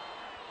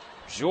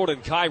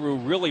 Jordan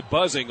Kyrou really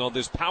buzzing on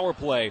this power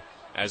play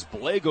as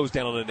Blais goes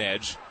down on an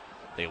edge.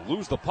 They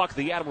lose the puck.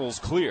 The Admirals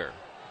clear.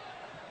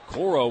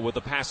 Coro with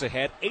the pass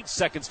ahead. 8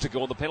 seconds to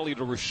go on the penalty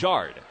to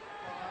Richard.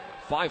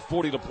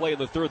 5:40 to play in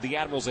the third. The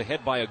Admirals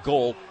ahead by a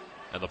goal,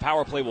 and the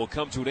power play will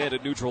come to an end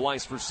at neutral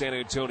ice for San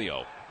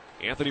Antonio.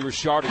 Anthony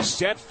Richard is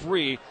set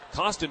free.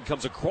 Kostin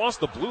comes across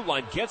the blue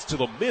line, gets to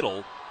the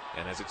middle,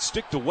 and has it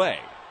sticked away.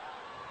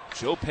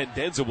 Joe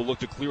Pendenza will look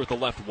to clear at the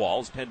left wall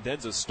as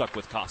Pendenza stuck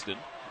with Kostin.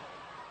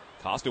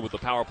 Kostin with the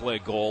power play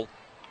goal.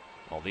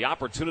 Well, the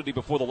opportunity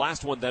before the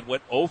last one that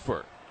went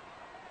over.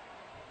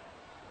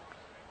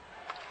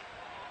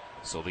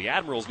 So the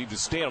Admirals need to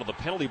stay out of the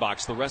penalty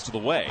box the rest of the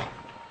way.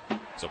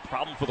 It's a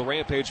problem for the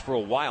Rampage for a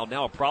while,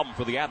 now a problem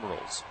for the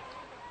Admirals.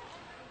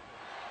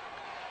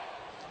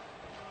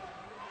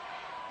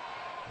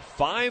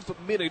 5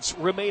 minutes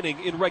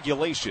remaining in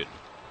regulation.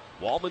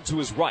 Wallman to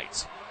his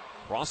right.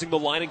 Crossing the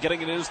line and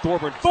getting it in is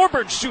Thorburn.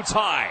 Thorburn shoots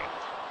high.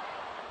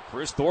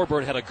 Chris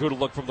Thorburn had a good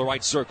look from the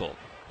right circle.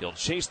 He'll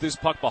chase this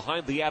puck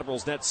behind the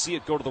Admirals net, see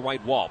it go to the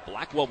right wall.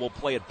 Blackwell will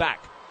play it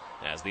back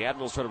as the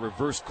Admirals try to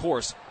reverse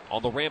course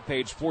on the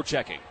Rampage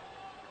forechecking.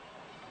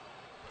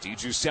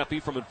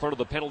 DiGiuseppe from in front of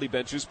the penalty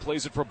benches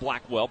plays it for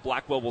Blackwell.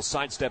 Blackwell will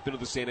sidestep into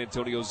the San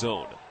Antonio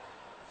zone.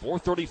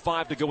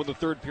 4:35 to go in the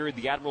third period.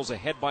 The Admirals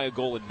ahead by a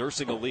goal and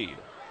nursing a lead.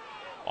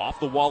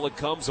 Off the wall it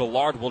comes.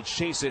 Allard will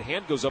chase it.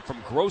 Hand goes up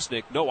from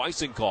Grosnick. No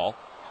icing call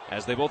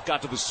as they both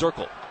got to the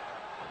circle.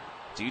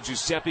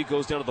 DiGiuseppe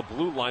goes down to the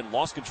blue line,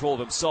 lost control of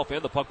himself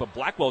and the puck, but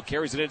Blackwell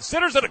carries it in,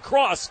 centers it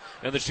across,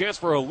 and the chance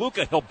for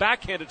Haluka. He'll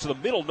backhand it to the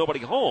middle, nobody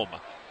home.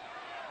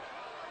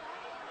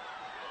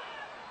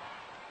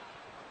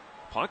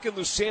 Puck in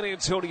the San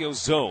Antonio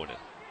zone,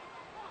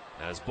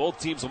 as both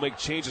teams will make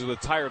changes with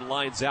tired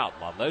lines out.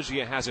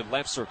 LaLeggia has it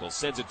left circle,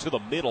 sends it to the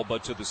middle,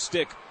 but to the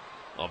stick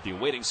of the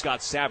awaiting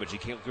Scott Savage. He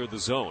can't clear the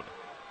zone.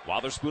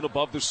 Wotherspoon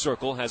above the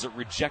circle has it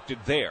rejected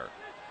there,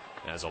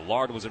 as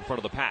Allard was in front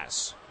of the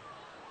pass.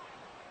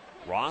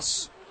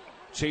 Ross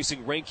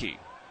chasing Reinke.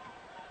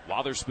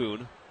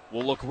 Wotherspoon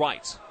will look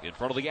right in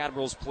front of the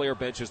Admirals player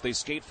bench as they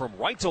skate from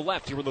right to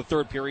left here in the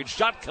third period.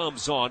 Shot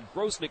comes on.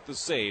 Grosnick the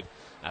save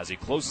as he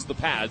closes the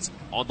pads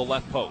on the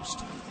left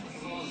post.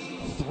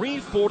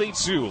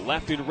 3:42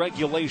 left in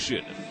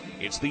regulation.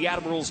 It's the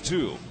Admirals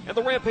 2 and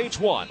the Rampage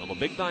 1 on the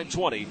Big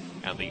 920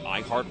 and the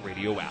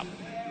iHeartRadio app.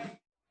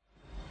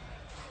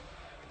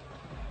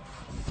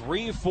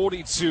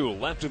 3:42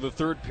 left in the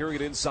third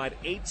period inside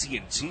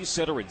AT&T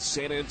Center in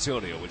San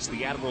Antonio. It's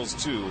the Admirals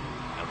 2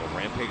 and the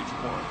Rampage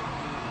 1.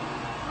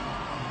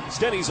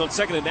 Stenny's on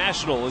 2nd and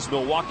National is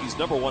Milwaukee's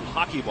 #1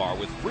 hockey bar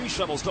with free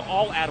shuttles to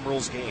all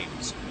Admirals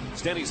games.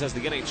 Stenny's has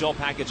the NHL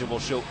package and will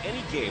show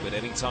any game at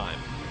any time.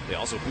 They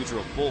also feature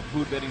a full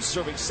food menu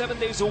serving 7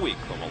 days a week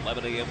from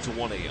 11 a.m. to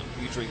 1 a.m.,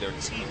 featuring their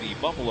TV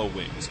Buffalo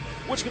Wings,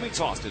 which can be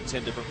tossed in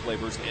 10 different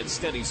flavors. And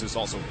Stenny's is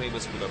also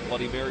famous for their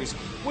Bloody Marys,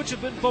 which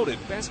have been voted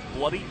Best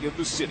Bloody in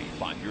the City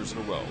 5 years in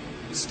a row.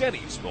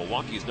 Stenny's,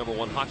 Milwaukee's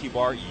 #1 hockey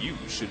bar. You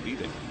should be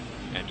there.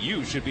 And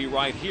you should be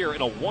right here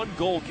in a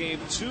one-goal game,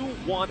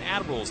 2-1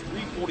 Admirals,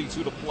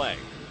 3:42 to play.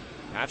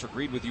 Patrick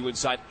Reed with you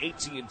inside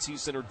AT&T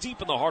Center,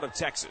 deep in the heart of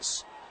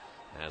Texas,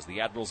 as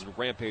the Admirals and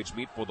Rampage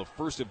meet for the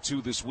first of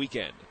two this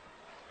weekend.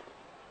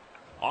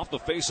 Off the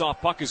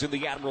face-off, puck is in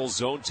the Admirals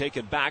zone,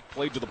 taken back,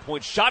 played to the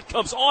point, shot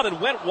comes on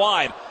and went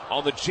wide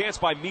on the chance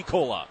by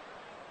Mikkola.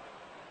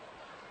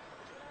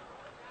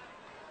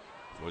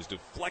 It was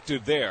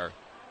deflected there.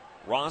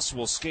 Ross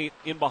will skate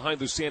in behind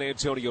the San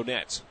Antonio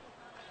net.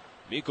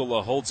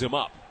 Mikkola holds him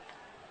up.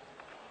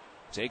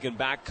 Taken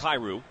back,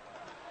 Kyrou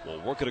will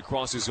work it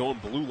across his own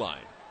blue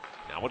line.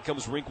 Now it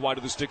comes rink wide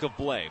to the stick of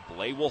Blais.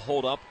 Blais will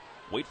hold up.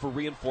 Wait for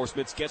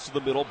reinforcements, gets to the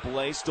middle.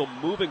 Blais still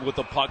moving with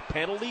the puck.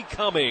 Penalty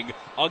coming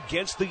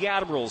against the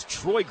Admirals.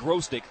 Troy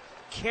Grosenick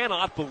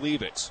cannot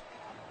believe it,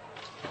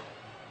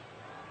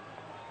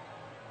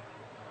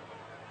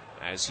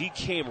 as he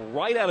came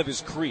right out of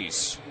his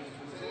crease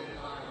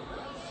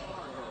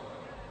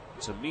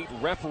to meet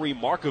referee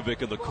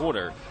Markovic in the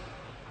corner,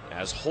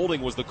 as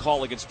holding was the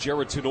call against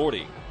Jared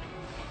Tenorti.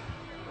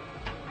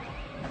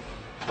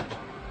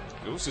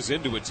 Goose is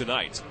into it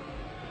tonight.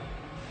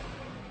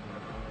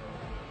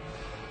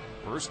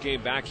 First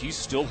game back, he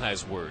still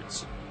has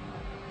words.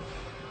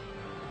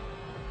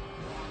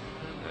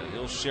 And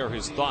he'll share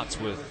his thoughts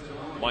with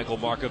Michael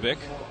Markovic.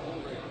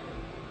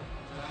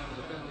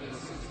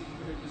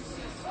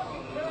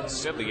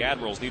 Said the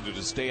Admirals needed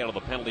to stay out of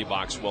the penalty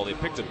box. Well, they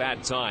picked a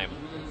bad time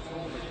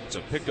to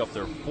pick up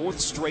their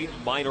fourth straight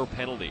minor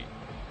penalty.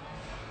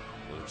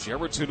 With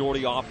Jared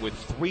Tenorti off with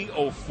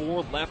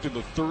 3:04 left in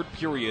the third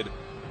period,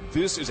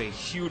 this is a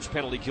huge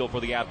penalty kill for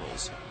the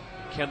Admirals.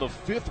 Can the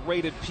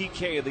fifth-rated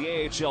PK of the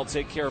AHL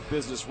take care of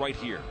business right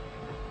here?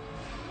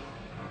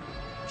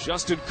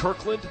 Justin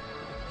Kirkland,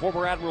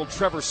 former Admiral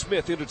Trevor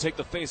Smith in to take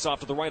the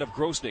face-off to the right of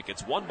Grosenick.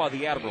 It's won by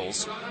the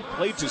Admirals.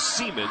 Played to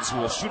Siemens, who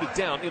will shoot it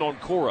down in on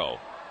Coro.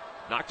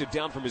 Knocked it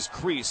down from his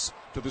crease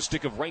to the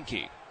stick of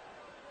Reinke.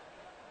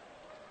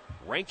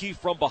 Reinke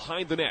from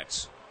behind the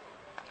net.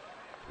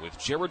 With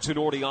Jared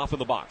Tenorti off in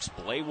the box.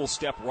 Blais will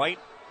step right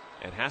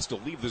and has to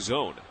leave the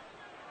zone.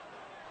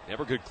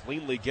 Never could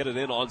cleanly get it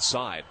in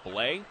onside.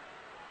 Blais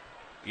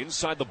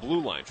inside the blue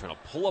line, trying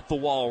to pull up the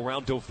wall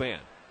around Dauphin.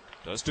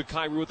 Does to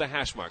Kyrou at the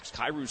hash marks.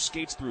 Kyrou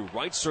skates through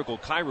right circle.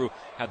 Kyrou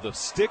had the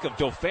stick of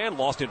Dauphin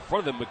lost in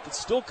front of him, but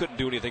still couldn't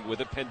do anything with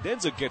it.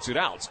 Pendenza gets it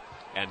out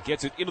and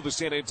gets it into the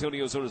San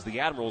Antonio zone as the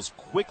Admirals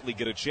quickly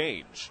get a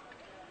change.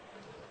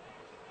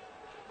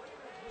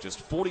 Just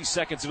 40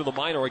 seconds into the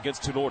minor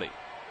against Tenorti.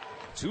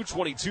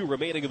 2:22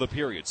 remaining in the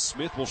period.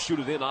 Smith will shoot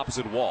it in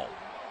opposite wall.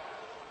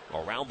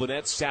 Around the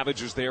net,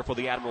 Savage is there for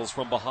the Admirals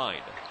from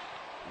behind.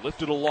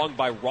 Lifted along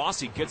by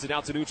Rossi, gets it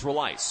out to neutral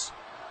ice.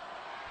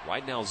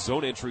 Right now,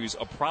 zone entry is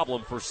a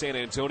problem for San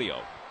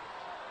Antonio.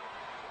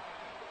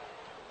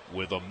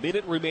 With a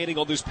minute remaining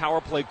on this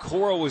power play,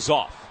 Coro is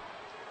off.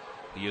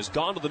 He has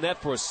gone to the net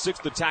for a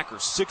sixth attacker.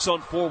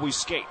 6-on-4 we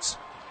skate.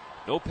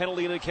 No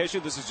penalty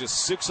indication. This is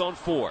just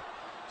 6-on-4.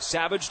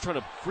 Savage trying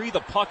to free the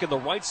puck in the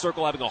right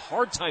circle, having a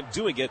hard time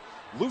doing it.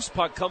 Loose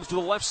puck comes to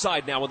the left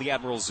side now in the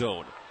Admiral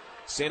zone.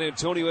 San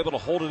Antonio able to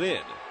hold it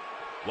in.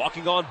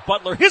 Walking on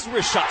Butler, his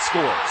wrist shot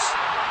scores.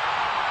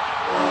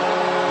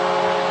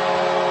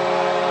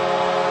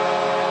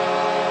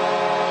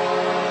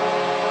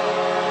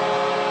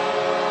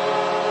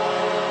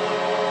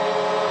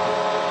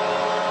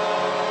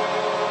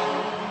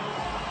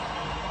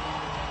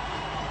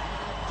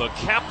 The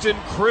captain,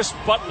 Chris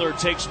Butler,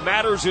 takes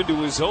matters into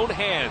his own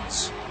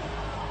hands.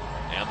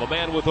 And the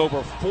man with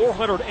over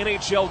 400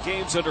 NHL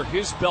games under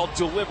his belt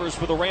delivers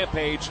for the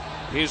Rampage.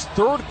 His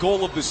third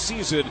goal of the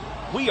season.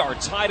 We are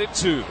tied at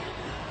 2.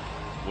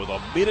 With a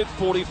minute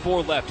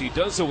 44 left, he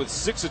does so with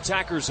 6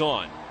 attackers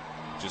on.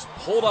 Just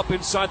pulled up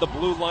inside the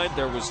blue line.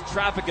 There was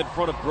traffic in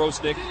front of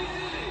Grosenick.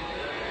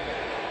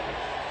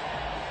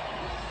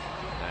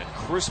 And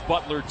Chris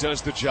Butler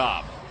does the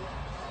job.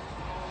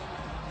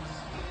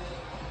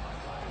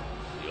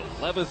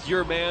 The 11th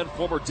year man,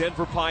 former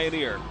Denver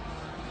Pioneer.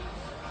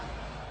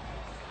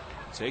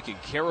 Taking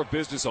care of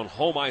business on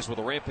home ice where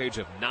the Rampage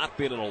have not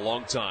been in a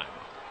long time.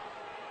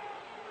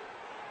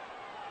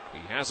 He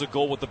has a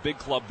goal with the big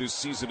club this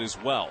season as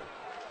well.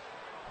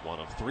 One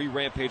of 3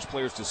 Rampage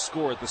players to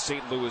score at the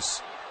St.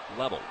 Louis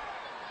level.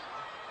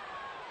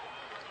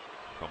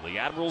 From the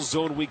Admirals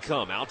zone we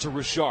come. Out to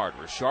Richard.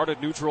 Richard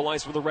at neutral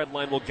ice from the red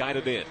line will guide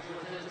it in.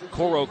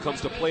 Coro comes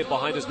to play it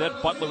behind his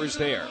net. Butler is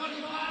there.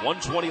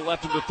 1:20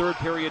 left in the third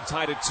period,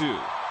 tied at 2. The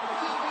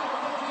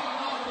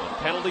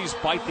penalties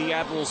bite the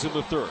Admirals in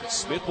the third.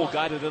 Smith will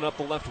guide it in up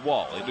the left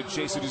wall. In to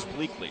chase it is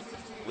Bleakley.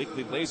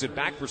 Bleakley lays it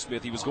back for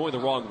Smith. He was going the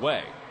wrong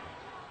way.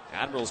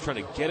 Admirals trying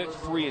to get it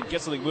free and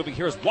get something moving.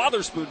 Here's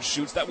Wotherspoon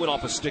shoots. That went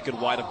off a stick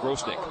and wide of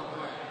Grosnick.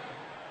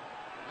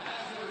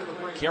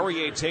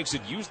 Carrier takes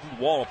it, used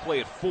the wall to play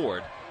it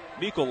forward.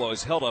 Mikkola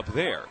is held up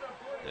there.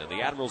 And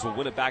the Admirals will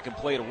win it back and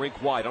play it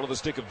rink wide. Onto the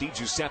stick of Di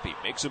Giuseppe.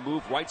 Makes a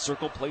move, right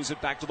circle, plays it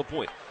back to the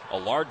point.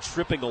 Allard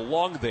tripping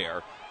along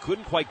there.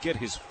 Couldn't quite get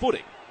his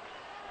footing.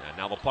 And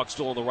now the puck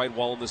still on the right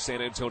wall in the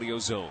San Antonio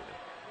zone.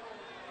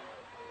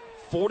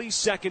 40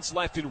 seconds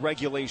left in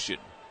regulation.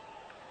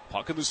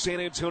 Puck in the San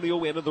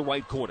Antonio end of the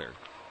right corner.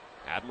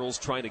 Admirals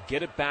trying to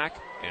get it back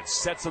and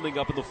set something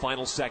up in the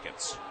final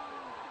seconds.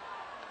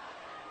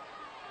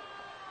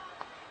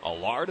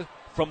 Allard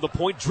from the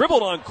point,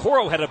 dribbled on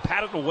Coro, had to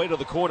pat it away to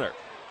the corner.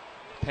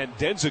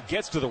 Pendenza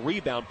gets to the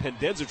rebound.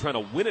 Pendenza trying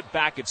to win it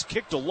back. It's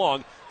kicked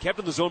along, kept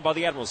in the zone by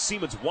the Admirals.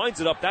 Siemens winds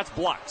it up. That's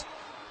blocked.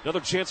 Another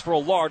chance for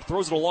Allard.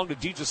 Throws it along to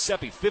Di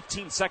Giuseppe.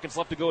 15 seconds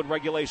left to go in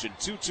regulation.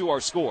 2-2 our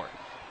score.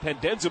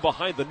 Pendenza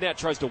behind the net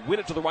tries to win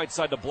it to the right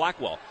side to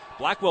Blackwell.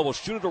 Blackwell will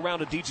shoot it around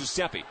to Di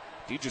Giuseppe.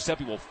 Di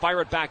Giuseppe will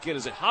fire it back in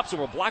as it hops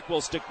over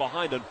Blackwell's stick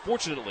behind,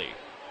 unfortunately,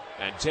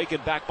 and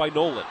taken back by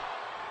Nolan.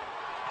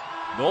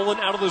 Nolan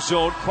out of the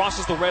zone,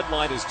 crosses the red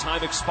line as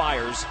time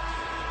expires,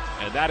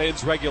 and that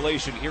ends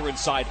regulation here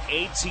inside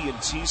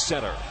AT&T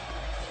Center.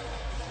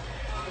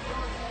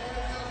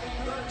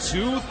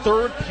 2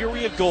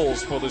 third-period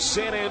goals for the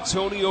San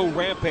Antonio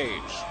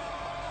Rampage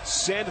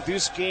send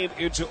this game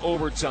into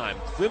overtime.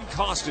 Klim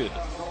Kostin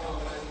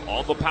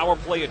on the power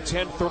play at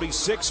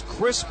 10:36.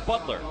 Chris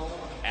Butler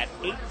at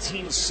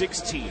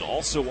 18:16,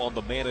 also on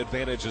the man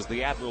advantage as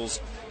the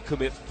Admirals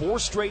commit 4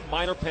 straight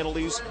minor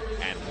penalties,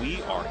 and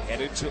we are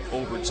headed to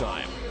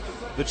overtime.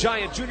 The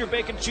Giant Junior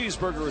Bacon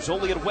Cheeseburger is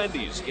only at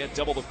Wendy's. Get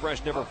double the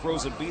fresh, never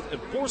frozen beef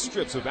and 4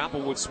 strips of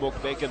Applewood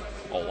smoked bacon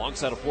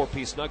alongside a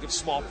 4-piece nugget,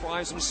 small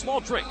fries, and a small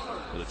drink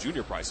with a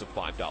junior price of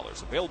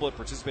 $5. Available at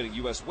participating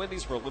U.S.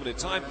 Wendy's for a limited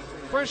time.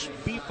 Fresh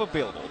beef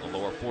available in the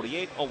lower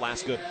 48,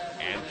 Alaska,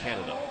 and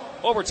Canada.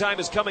 Overtime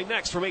is coming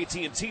next from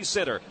AT&T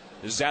Center.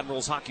 This is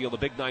Admirals Hockey on the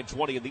Big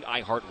 920 and the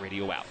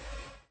iHeartRadio app.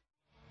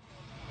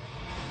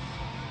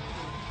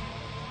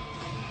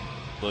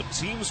 The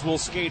teams will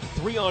skate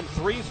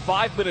 3-on-3.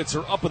 5 minutes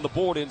are up on the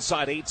board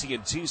inside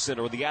AT&T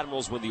Center. The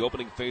Admirals win the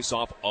opening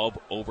faceoff of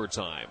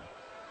overtime.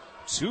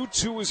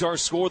 2-2 is our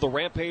score. The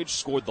Rampage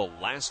scored the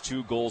last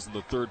 2 goals in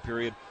the third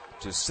period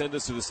to send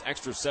us to this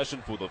extra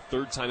session for the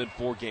third time in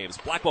 4 games.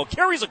 Blackwell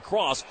carries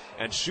across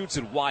and shoots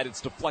it wide.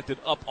 It's deflected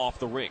up off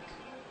the rink.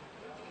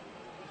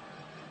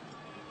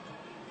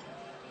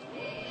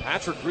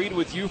 Patrick Reed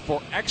with you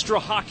for extra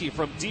hockey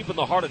from deep in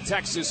the heart of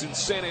Texas in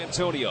San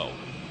Antonio.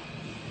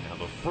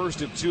 The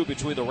first of 2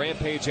 between the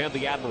Rampage and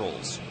the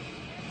Admirals.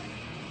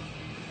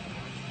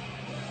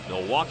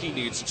 Milwaukee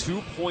needs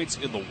 2 points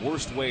in the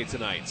worst way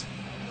tonight.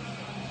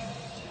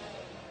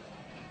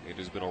 It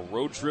has been a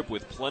road trip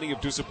with plenty of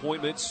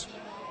disappointments.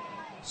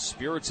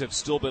 Spirits have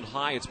still been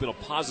high. It's been a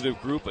positive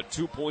group, but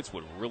 2 points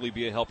would really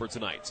be a helper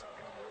tonight.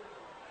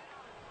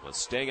 But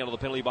staying out of the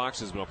penalty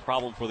box has been a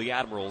problem for the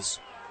Admirals.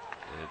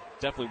 And it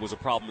definitely was a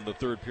problem in the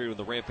third period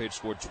when the Rampage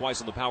scored twice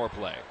on the power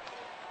play.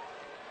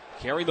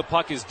 Carrying the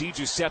puck is Di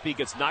Giuseppe,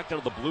 gets knocked out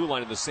of the blue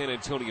line in the San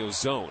Antonio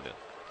zone.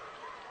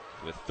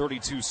 With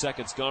 32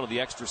 seconds gone in the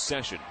extra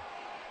session.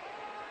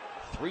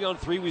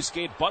 3-on-3 we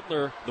skate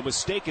Butler. The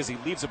mistake is he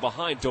leaves it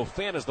behind.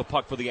 Dauphin has the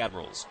puck for the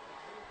Admirals.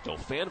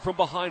 Dauphin from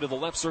behind to the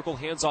left circle,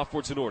 hands off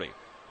for Tenorti.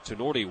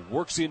 Tenorti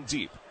works in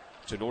deep.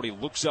 Tenorti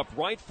looks up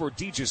right for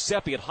Di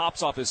Giuseppe. It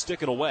hops off his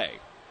stick and away.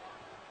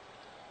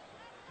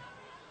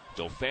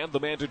 Dauphin the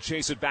man to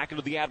chase it back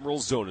into the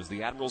Admirals zone as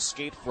the Admirals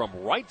skate from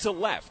right to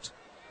left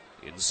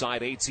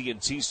inside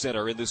AT&T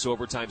Center in this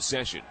overtime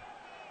session.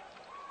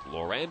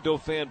 Laurent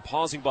Dauphin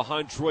pausing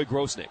behind Troy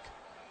Grosnick.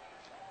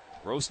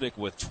 Grosnick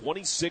with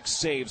 26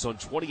 saves on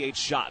 28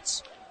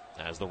 shots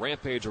as the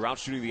Rampage are out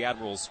shooting the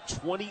Admirals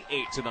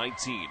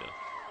 28-19.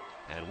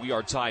 And we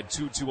are tied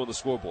 2-2 on the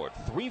scoreboard.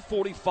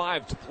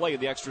 3:45 to play in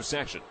the extra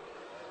session.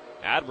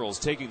 Admirals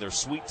taking their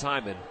sweet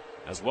time, and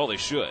as well they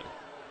should.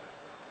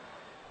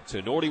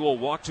 Tenorti will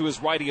walk to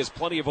his right. He has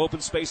plenty of open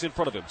space in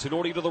front of him.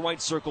 Tenorti to the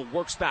right circle,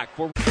 works back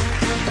for...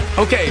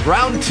 Okay,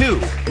 round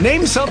 2.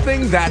 Name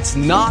something that's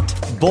not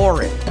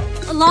boring.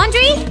 A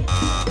laundry?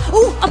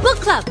 Ooh, a book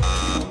club.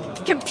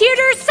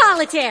 Computer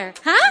solitaire,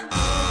 huh?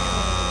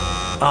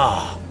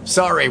 Ah,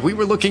 sorry, we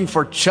were looking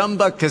for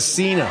Chumba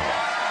Casino.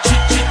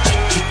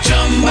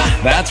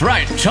 That's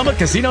right,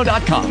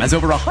 ChumbaCasino.com has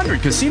over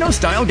 100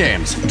 casino-style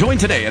games. Join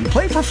today and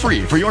play for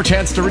free for your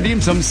chance to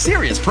redeem some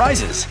serious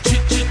prizes.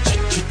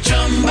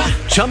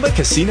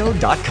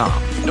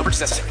 ChumbaCasino.com. No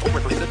purchase necessary. Void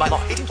where prohibited by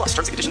law. 18+ terms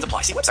and conditions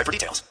apply. See website for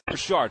details.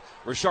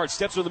 Richard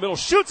steps in the middle,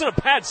 shoots, and a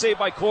pad save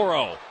by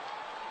Coro.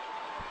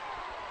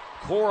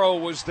 Coro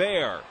was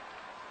there.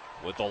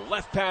 with the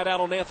left pad out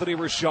on Anthony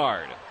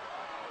Richard.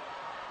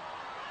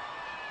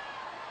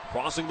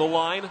 Crossing the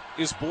line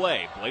is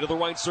Blais. Blais to the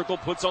right circle,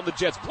 puts on the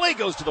Jets. Blais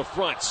goes to the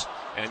front.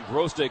 And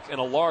Grosnick and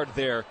Allard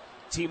there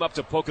team up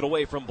to poke it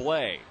away from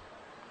Blais.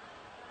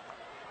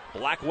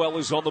 Blackwell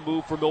is on the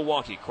move for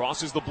Milwaukee.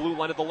 Crosses the blue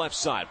line at the left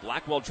side.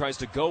 Blackwell tries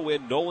to go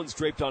in. Nolan's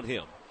draped on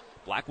him.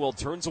 Blackwell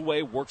turns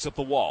away, works up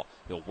the wall.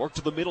 He'll work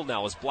to the middle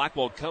now as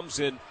Blackwell comes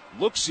in,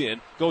 looks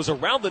in, goes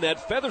around the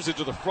net, feathers it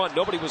to the front.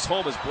 Nobody was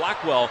home as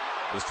Blackwell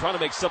was trying to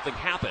make something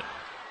happen.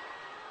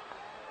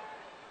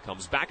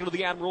 Comes back into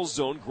the Admirals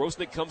zone.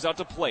 Grosnick comes out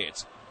to play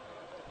it.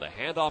 The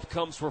handoff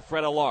comes for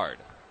Fred Allard.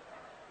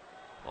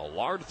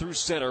 Allard through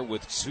center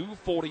with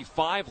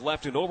 2:45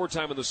 left in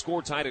overtime and the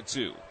score tied at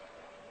 2.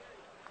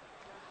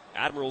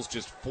 Admirals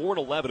just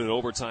 4-11 in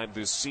overtime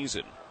this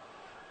season,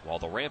 while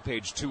the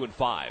Rampage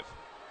 2-5.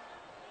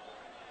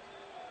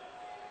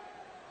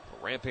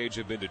 The Rampage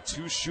have been to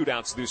 2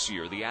 shootouts this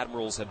year. The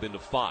Admirals have been to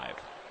 5.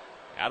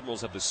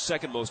 Admirals have the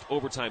second most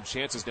overtime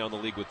chances now in the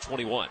league with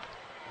 21.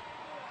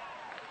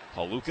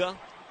 Haluka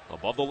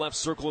above the left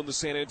circle in the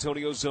San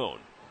Antonio zone.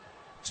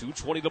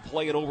 2:20 to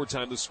play in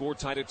overtime. The score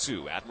tied at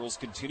 2. Admirals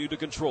continue to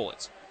control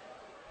it.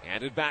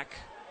 Handed back.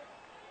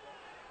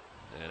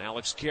 And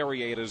Alex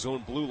Carrier at his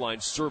own blue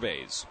line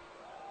surveys.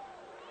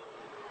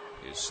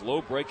 His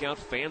slow breakout.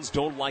 Fans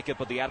don't like it,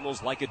 but the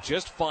Admirals like it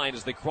just fine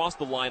as they cross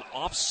the line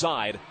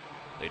offside.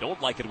 They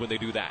don't like it when they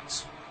do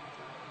that.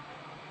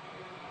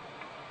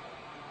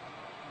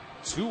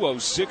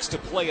 2:06 to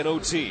play in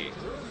OT.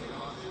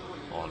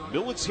 On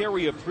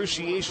Military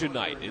Appreciation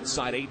Night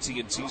inside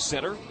AT&T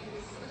Center.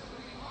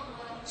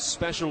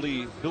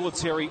 Specialty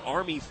military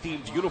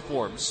Army-themed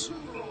uniforms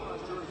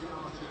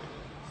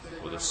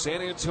with a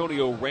San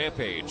Antonio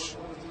Rampage.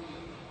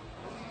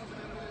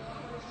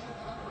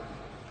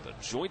 The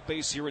joint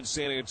base here in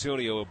San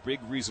Antonio, a big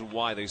reason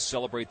why they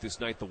celebrate this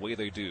night the way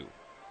they do.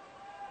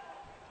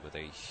 With a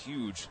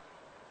huge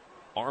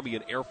Army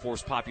and Air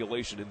Force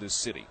population in this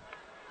city.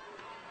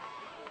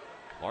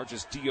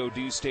 Largest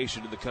DoD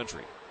station in the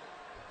country.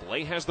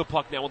 Blais has the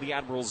puck now in the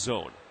Admiral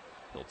zone.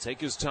 He'll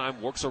take his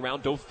time, works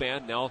around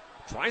Dauphin, now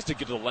tries to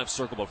get to the left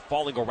circle, but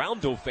falling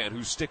around Dauphin,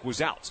 whose stick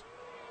was out.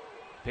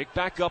 Picked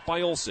back up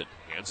by Olsen,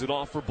 hands it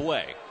off for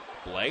Blais.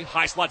 Blais,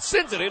 high slot,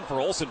 sends it in for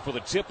Olsen for the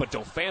tip, but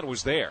Dauphin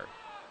was there.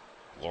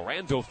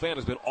 Laurent Dauphin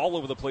has been all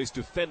over the place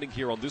defending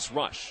here on this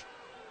rush.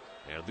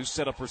 And this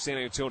setup for San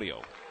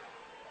Antonio.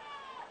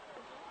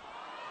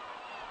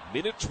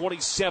 Minute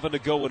 27 to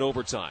go in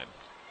overtime.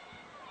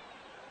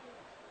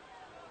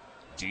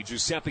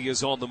 DiGiuseppe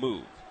is on the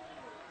move.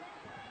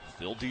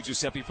 Phil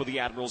DiGiuseppe for the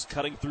Admirals,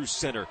 cutting through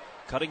center,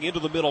 cutting into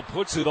the middle,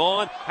 puts it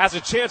on, has a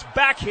chance,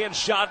 backhand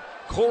shot.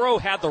 Coro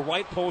had the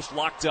right post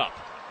locked up.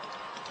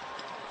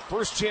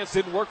 First chance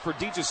didn't work for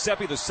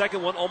DiGiuseppe, the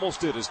second one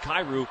almost did as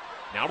Kyrou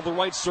now to the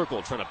right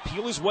circle, trying to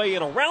peel his way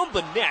in around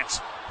the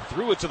net.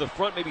 Threw it to the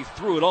front, maybe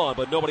threw it on,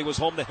 but nobody was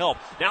home to help.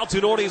 Now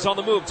Tinordi is on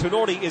the move.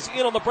 Tinordi is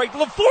in on the break.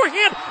 The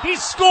forehand, he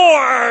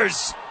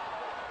scores!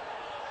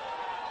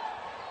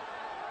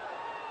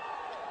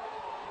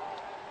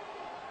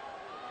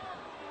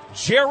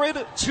 Jared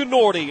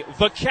Tinordi,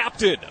 the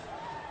captain,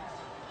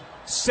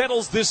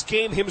 settles this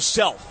game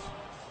himself.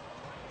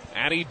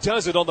 And he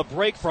does it on the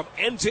break from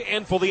end to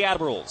end for the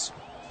Admirals.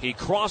 He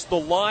crossed the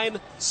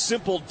line,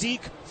 simple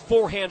deke,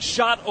 forehand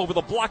shot over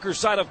the blocker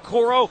side of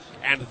Coro,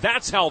 and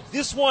that's how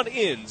this one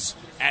ends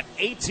at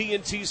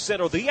AT&T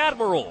Center. The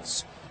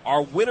Admirals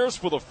are winners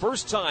for the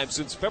first time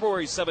since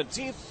February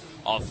 17th,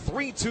 a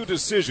 3-2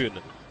 decision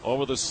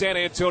over the San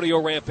Antonio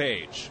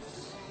Rampage.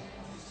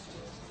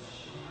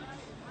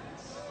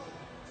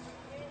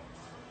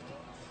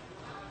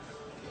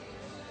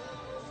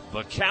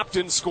 The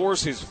captain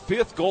scores his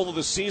 5th goal of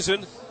the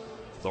season.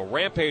 The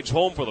Rampage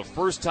home for the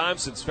first time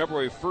since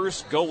February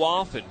 1st go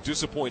off in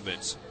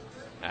disappointment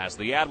as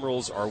the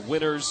Admirals are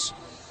winners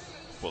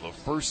for the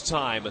first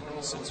time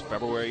since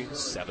February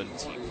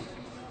 17th.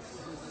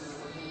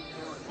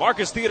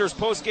 Marcus Theater's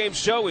post-game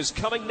show is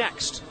coming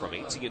next from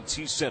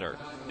AT&T Center.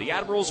 The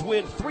Admirals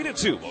win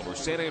 3-2 over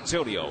San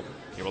Antonio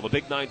here on the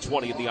Big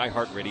 920 and the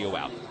iHeartRadio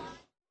app.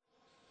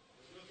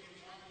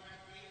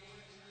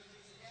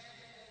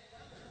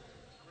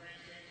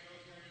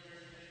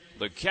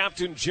 The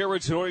captain,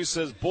 Jared Tinordi,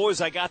 says,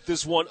 boys, I got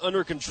this one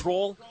under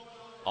control.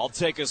 I'll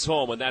take us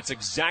home, and that's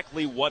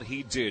exactly what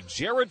he did.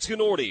 Jared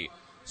Tinordi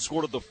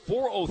scored at the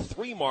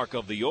 4:03 mark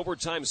of the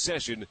overtime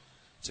session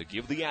to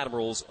give the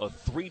Admirals a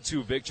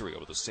 3-2 victory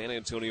over the San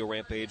Antonio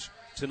Rampage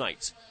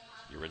tonight.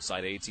 You're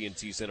inside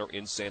AT&T Center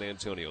in San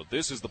Antonio.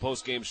 This is the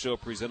post-game show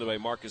presented by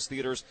Marcus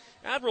Theaters.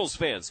 Admirals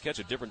fans catch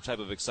a different type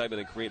of excitement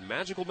and create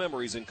magical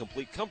memories in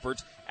complete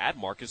comfort at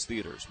Marcus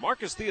Theaters.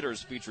 Marcus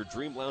Theaters feature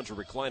Dream Lounger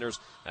recliners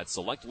at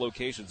select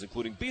locations,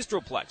 including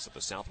Bistroplex at the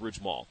Southridge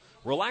Mall.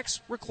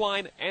 Relax,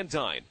 recline, and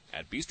dine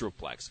at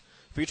Bistroplex,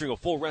 featuring a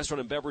full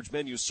restaurant and beverage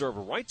menu served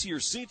right to your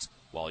seat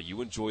while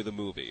you enjoy the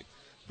movie.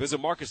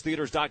 Visit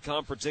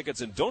MarcusTheaters.com for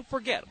tickets, and don't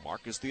forget,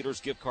 Marcus Theaters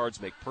gift cards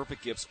make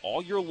perfect gifts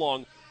all year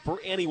long for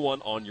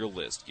anyone on your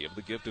list. Give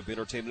the gift of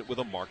entertainment with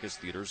a Marcus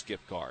Theaters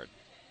gift card.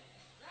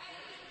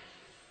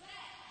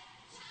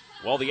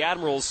 Well, the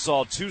Admirals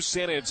saw 2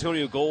 San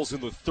Antonio goals in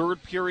the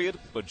third period,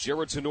 but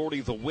Jared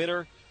Tenorti the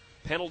winner.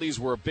 Penalties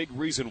were a big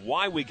reason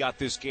why we got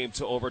this game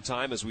to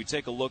overtime as we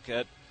take a look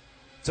at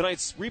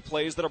tonight's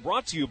replays that are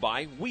brought to you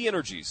by We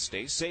Energies.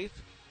 Stay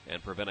safe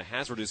and prevent a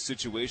hazardous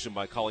situation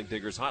by calling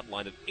Diggers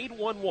Hotline at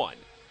 811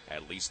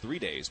 at least 3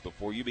 days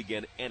before you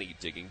begin any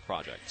digging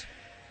project.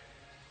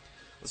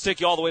 Let's take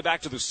you all the way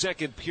back to the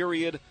second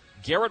period.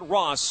 Garrett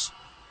Ross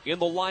in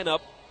the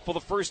lineup for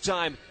the first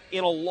time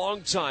in a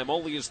long time.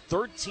 Only his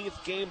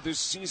 13th game this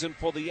season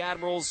for the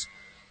Admirals.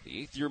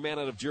 The 8th-year man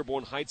out of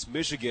Dearborn Heights,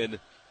 Michigan,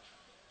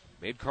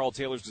 made Carl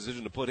Taylor's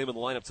decision to put him in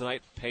the lineup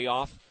tonight pay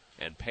off,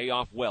 and pay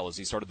off well as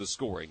he started the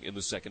scoring in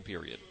the second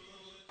period.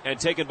 And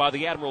taken by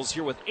the Admirals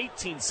here with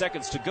 18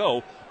 seconds to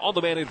go on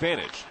the man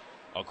advantage.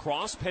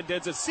 Across,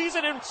 Pendenza sees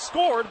it and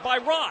scored by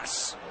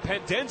Ross.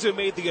 Pendenza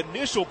made the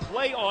initial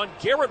play on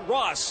Garrett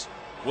Ross.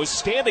 Was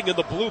standing in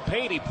the blue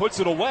paint. He puts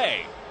it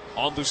away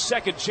on the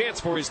second chance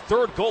for his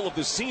third goal of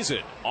the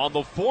season. On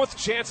the fourth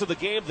chance of the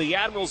game, the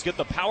Admirals get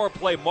the power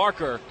play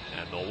marker,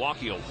 and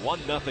Milwaukee a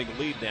 1-0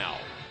 lead now.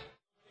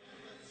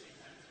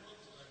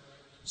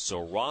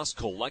 So Ross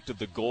collected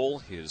the goal,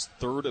 his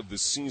third of the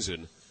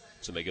season,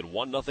 to make it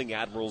 1-0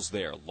 Admirals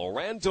there.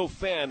 Laurent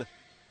Dauphin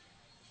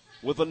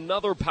with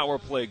another power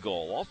play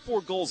goal. All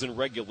 4 goals in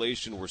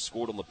regulation were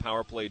scored on the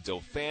power play.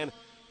 Dauphin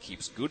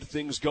keeps good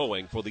things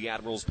going for the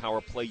Admirals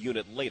power play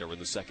unit later in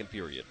the second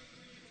period.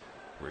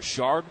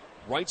 Richard,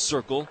 right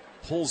circle,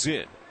 pulls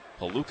in.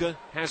 Haluka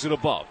has it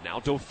above. Now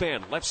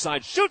Dauphin, left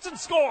side, shoots and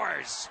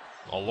scores!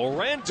 A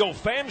Laurent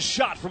Dauphin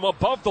shot from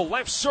above the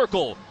left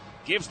circle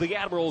gives the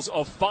Admirals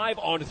a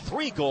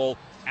 5-on-3 goal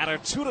and a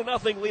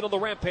 2-0 lead on the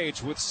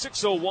Rampage with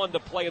 6:01 to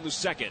play in the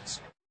second.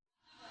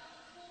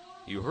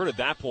 You heard at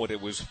that point it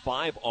was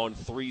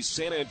 5-on-3.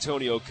 San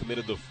Antonio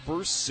committed the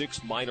first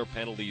 6 minor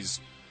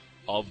penalties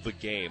of the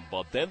game,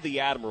 but then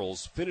the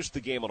Admirals finished the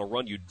game on a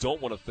run you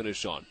don't want to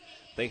finish on.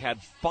 They had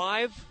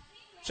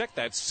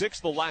 6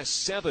 the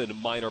last 7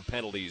 minor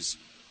penalties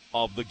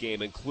of the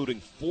game, including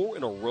 4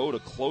 in a row to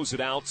close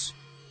it out,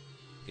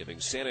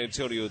 giving San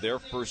Antonio their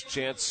first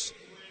chance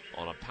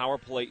on a power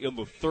play in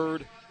the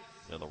third,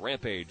 and the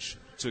Rampage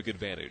took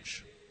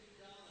advantage.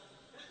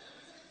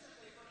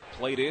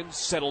 Played in,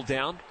 settled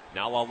down.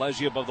 Now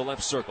Lalege above the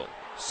left circle.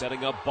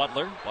 Setting up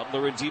Butler.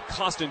 Butler in deep.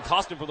 Costin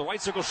from the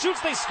right circle.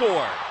 Shoots, they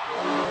score!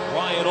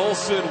 Ryan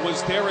Olsen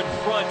was there in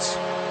front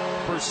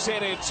for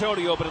San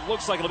Antonio, but it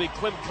looks like it'll be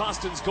Klim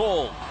Kostin's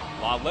goal.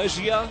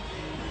 Lalege,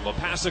 the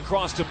pass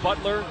across to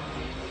Butler.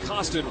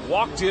 Kostin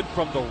walked in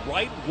from the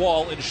right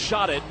wall and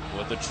shot it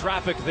with the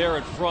traffic there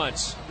in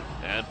front.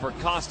 And for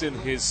Kostin,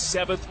 his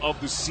 7th of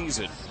the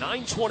season.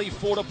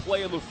 9:24 to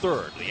play in the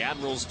third. The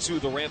Admirals 2,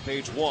 the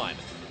Rampage 1.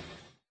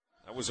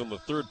 That was on the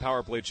third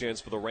power play chance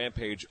for the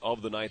Rampage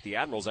of the night. The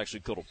Admirals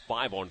actually killed a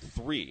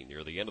 5-on-3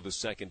 near the end of the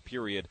second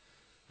period,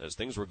 as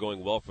things were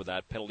going well for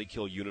that penalty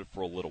kill unit for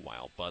a little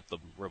while. But the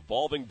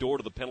revolving door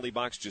to the penalty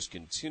box just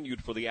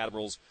continued for the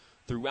Admirals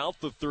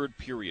throughout the third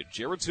period.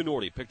 Jared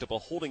Tenorti picked up a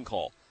holding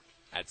call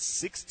at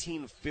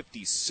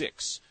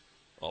 16:56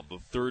 of the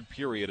third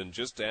period, and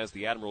just as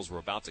the Admirals were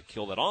about to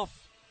kill that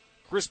off,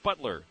 Chris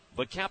Butler,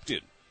 the captain,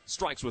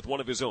 strikes with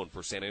one of his own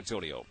for San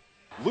Antonio.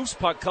 Loose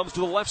puck comes to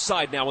the left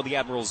side now in the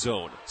Admirals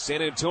zone.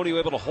 San Antonio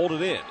able to hold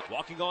it in.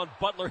 Walking on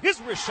Butler, his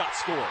wrist shot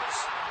scores.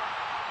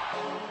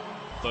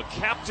 The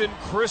captain,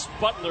 Chris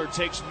Butler,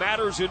 takes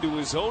matters into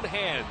his own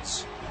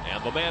hands,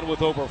 and the man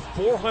with over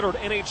 400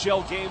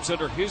 NHL games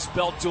under his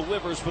belt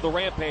delivers for the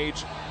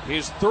Rampage.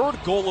 His third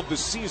goal of the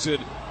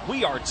season.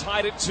 We are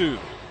tied at 2.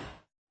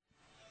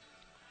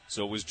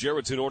 So it was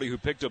Jared Tenorti who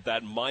picked up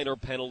that minor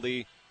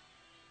penalty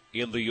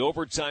in the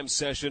overtime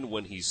session.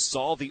 When he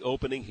saw the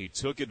opening, he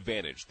took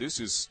advantage. This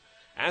is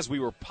as we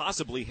were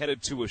possibly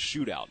headed to a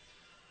shootout.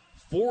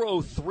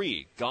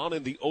 4:03 gone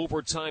in the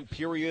overtime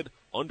period,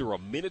 under a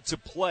minute to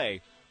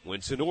play, when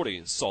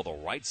Tenorti saw the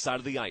right side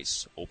of the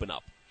ice open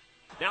up.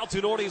 Now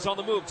Tenorti is on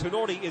the move.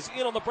 Tenorti is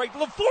in on the break.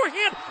 The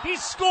forehand, he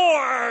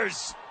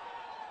scores!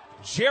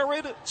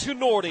 Jared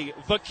Tenorti,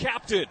 the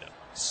captain,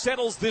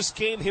 settles this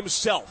game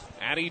himself,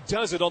 and he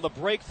does it on the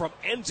break from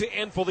end to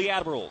end for the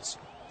Admirals.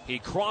 He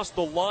crossed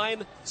the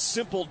line,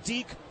 simple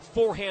deke,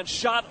 forehand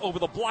shot over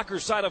the blocker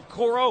side of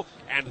Coro,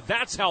 and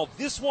that's how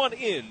this one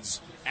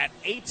ends at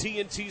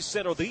AT&T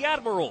Center. The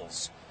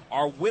Admirals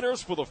are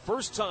winners for the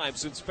first time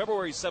since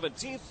February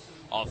 17th,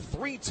 a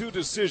 3-2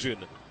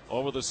 decision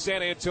over the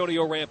San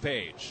Antonio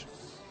Rampage.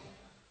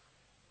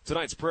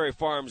 Tonight's Prairie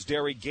Farms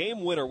Dairy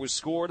game winner was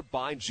scored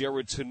by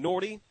Jared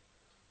Tenorti.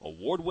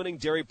 Award-winning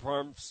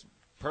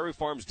Prairie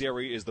Farms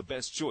Dairy is the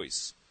best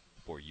choice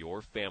for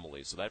your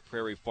family. So that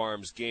Prairie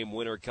Farms game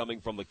winner coming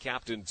from the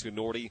captain,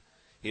 Tenorti,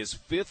 his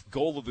 5th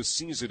goal of the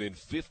season in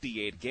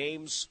 58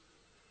 games.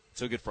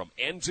 Took it from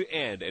end to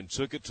end and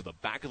took it to the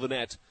back of the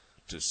net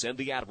to send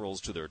the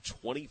Admirals to their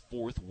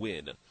 24th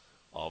win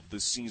of the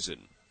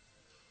season.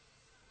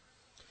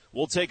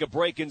 We'll take a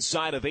break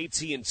inside of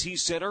AT&T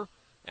Center,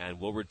 and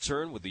we'll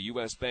return with the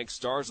U.S. Bank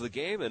stars of the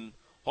game and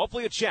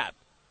hopefully a chat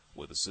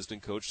with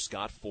assistant coach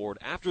Scott Ford.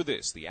 After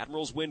this, the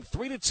Admirals win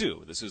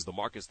 3-2. This is the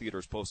Marcus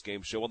Theaters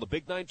postgame show on the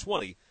Big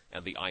 920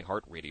 and the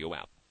iHeartRadio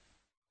app.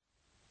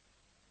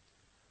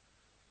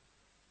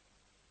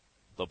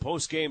 The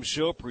postgame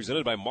show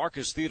presented by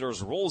Marcus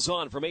Theaters rolls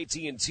on from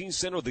AT&T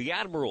Center. The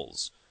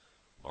Admirals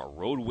are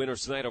road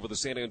winners tonight over the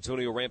San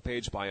Antonio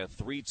Rampage by a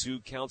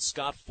 3-2 count.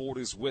 Scott Ford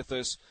is with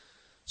us.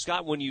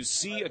 Scott, when you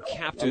see a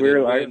captain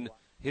and when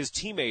his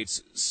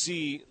teammates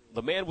see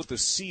the man with the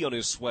C on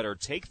his sweater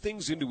take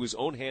things into his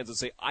own hands and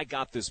say, I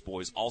got this,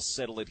 boys, I'll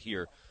settle it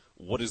here,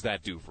 what does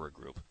that do for a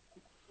group?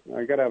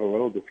 I got to have a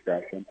little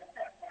discretion.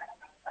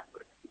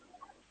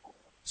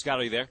 Scott,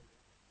 are you there?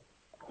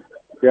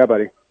 Yeah,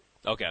 buddy.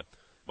 Okay.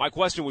 My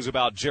question was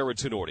about Jarred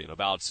Tinordi and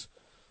about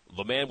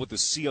the man with the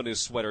C on his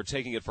sweater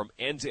taking it from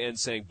end to end,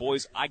 saying,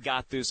 boys, I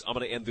got this, I'm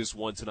going to end this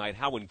one tonight.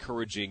 How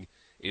encouraging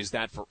is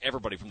that for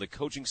everybody, from the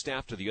coaching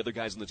staff to the other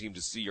guys on the team,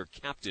 to see your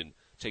captain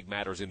take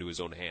matters into his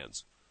own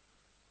hands?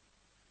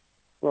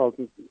 Well,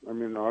 I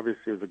mean,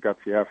 obviously it was a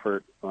gutsy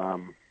effort.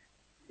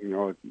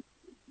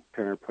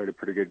 Tanner played a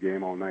pretty good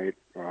game all night.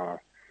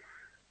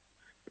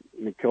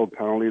 He killed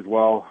penalties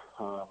well.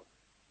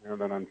 And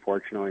then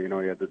unfortunately,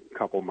 he had a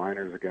couple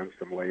minors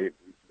against him late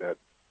that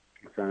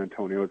San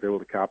Antonio was able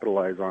to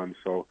capitalize on.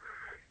 So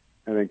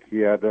I think he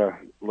had a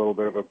little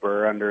bit of a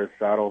burr under his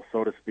saddle,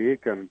 so to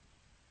speak, and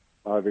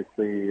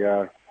obviously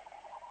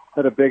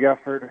had a big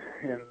effort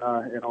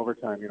in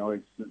overtime.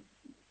 His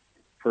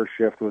first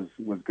shift was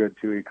good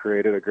too. He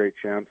created a great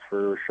chance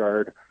for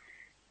Richard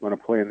on a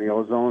play in the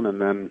O-zone,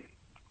 and then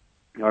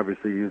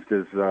obviously used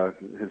his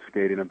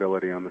skating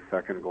ability on the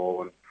second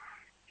goal,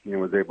 and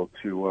was able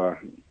to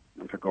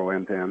go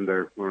end to end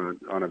there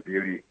on a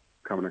beauty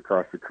coming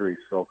across the crease.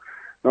 So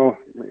no,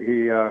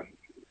 it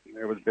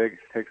was big.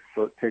 Takes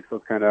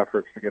those kind of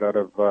efforts to get out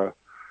of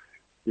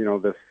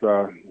this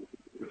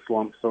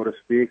slump, so to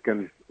speak,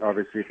 and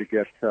obviously to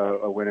get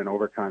a win in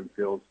overtime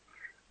feels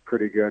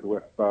pretty good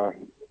with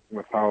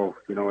how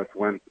it's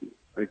went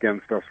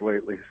against us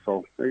lately.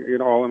 So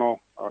all in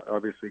all,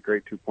 obviously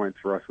great 2 points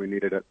for us. We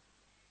needed it.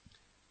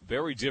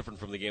 Very different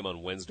from the game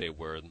on Wednesday,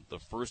 where the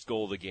first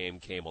goal of the game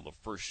came on the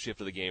first shift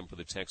of the game for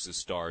the Texas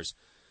Stars.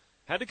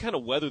 Had to kind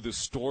of weather the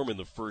storm in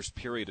the first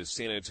period as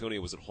San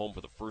Antonio was at home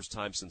for the first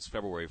time since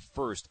February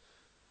 1st.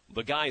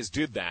 The guys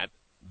did that,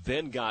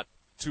 then got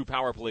 2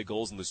 power play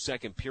goals in the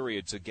second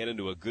period to get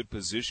into a good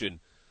position.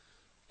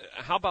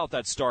 How about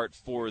that start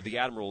for the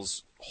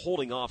Admirals,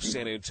 holding off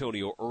San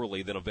Antonio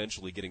early, then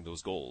eventually getting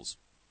those goals?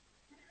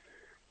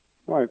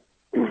 Well,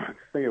 I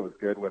think it was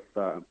good with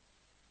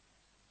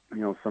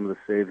some of the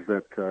saves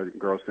that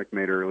Grosek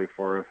made early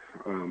for us,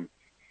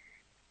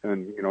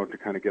 and to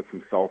kind of get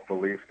some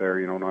self-belief there,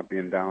 not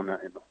being down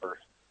in the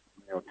first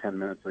 10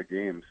 minutes of the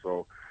game.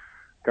 So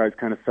guys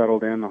kind of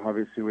settled in.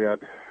 Obviously we had,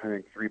 I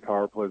think, 3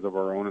 power plays of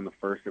our own in the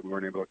first that we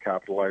weren't able to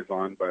capitalize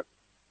on, but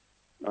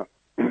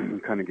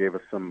kind of gave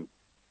us some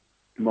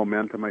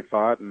momentum, I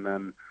thought, and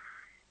then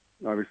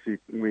obviously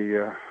we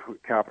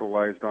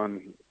capitalized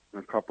on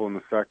a couple in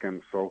the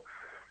second. So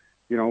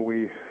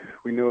we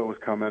knew it was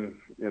coming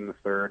in the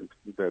third,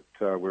 that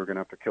we were going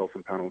to have to kill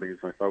some penalties.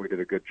 I thought we did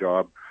a good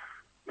job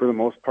for the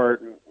most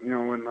part, in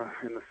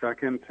the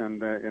second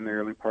and in the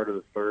early part of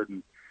the third,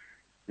 and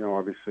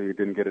obviously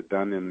didn't get it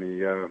done at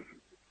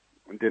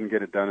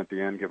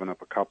the end, giving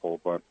up a couple.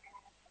 But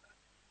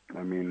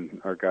I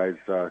mean, our guys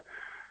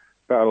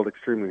battled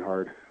extremely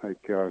hard.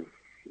 Like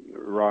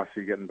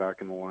Rossi getting back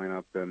in the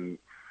lineup and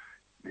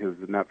his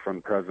net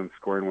front presence,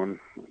 scoring one,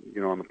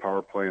 on the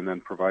power play, and then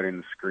providing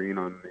the screen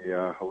on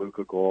the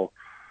Haluka goal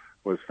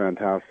was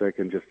fantastic.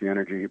 And just the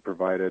energy he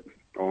provided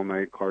all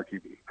night.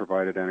 Clarkie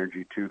provided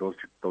energy too.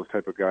 Those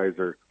type of guys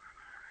are,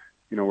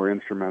 were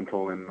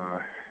instrumental in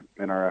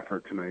our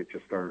effort tonight.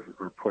 Just our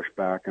push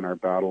back and our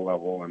battle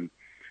level, and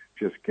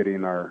just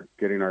getting our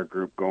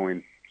group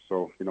going.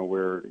 So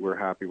we're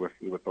happy with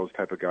those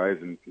type of guys.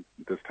 And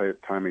this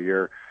time of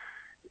year,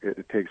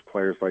 it takes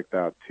players like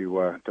that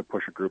to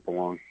push a group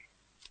along.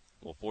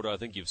 Well, Ford, I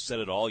think you've said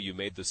it all. You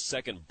made the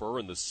second burr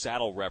in the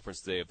saddle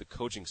reference today of the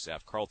coaching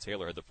staff. Carl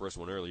Taylor had the first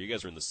one earlier. You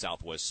guys are in the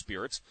Southwest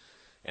spirit.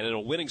 And in a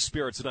winning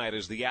spirit tonight,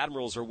 as the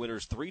Admirals are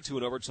winners 3-2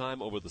 in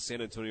overtime over the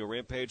San Antonio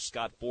Rampage.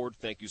 Scott Ford,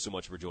 thank you so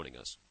much for joining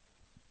us.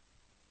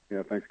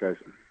 Yeah, thanks, guys.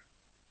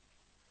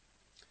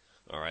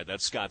 All right,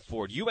 that's Scott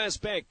Ford. U.S.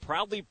 Bank,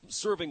 proudly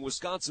serving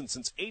Wisconsin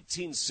since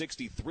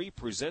 1863,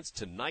 presents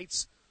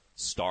tonight's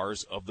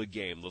Stars of the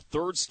Game. The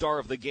third star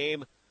of the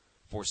game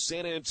for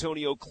San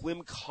Antonio,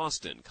 Klim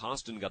Kostin.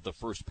 Kostin got the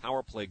first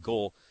power play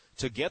goal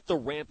to get the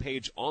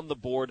Rampage on the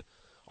board.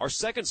 Our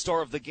second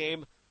star of the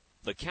game,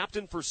 the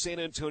captain for San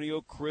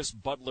Antonio, Chris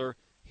Butler.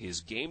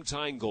 His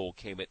game-tying goal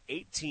came at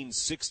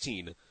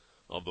 18:16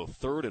 of the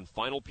third and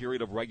final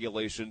period of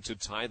regulation to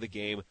tie the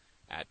game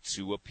at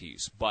 2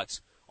 apiece. But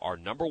our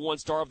number one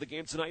star of the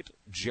game tonight,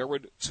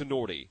 Jarred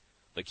Tinordi,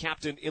 the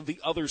captain in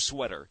the other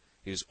sweater.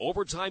 His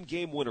overtime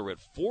game winner at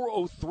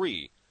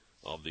 4:03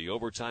 of the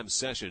overtime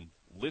session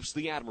lifts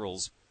the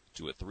Admirals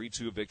to a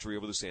 3-2 victory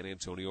over the San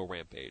Antonio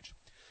Rampage.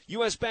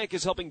 U.S. Bank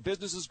is helping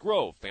businesses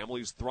grow,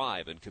 families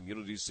thrive, and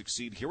communities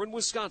succeed here in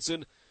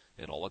Wisconsin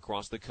and all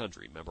across the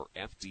country. Member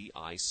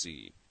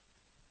FDIC.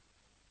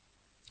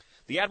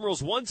 The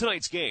Admirals won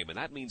tonight's game, and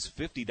that means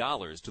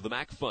 $50 to the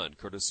Mac Fund,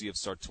 courtesy of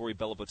Sartori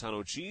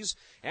Bellapatano Cheese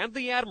and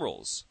the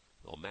Admirals.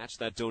 They'll match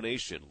that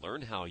donation.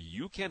 Learn how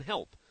you can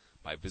help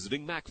by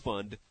visiting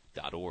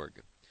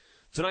macfund.org.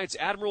 Tonight's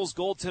Admirals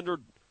goaltender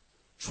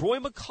Troy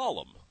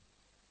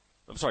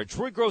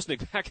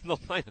Grosnick back in the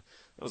lineup.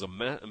 That was a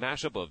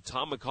mashup of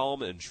Tom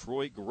McCollum and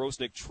Troy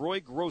Grosnick. Troy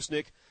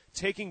Grosnick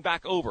taking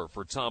back over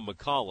for Tom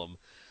McCollum.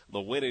 The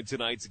win in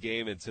tonight's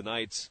game, and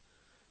tonight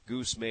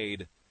Goose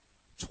made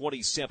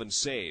 27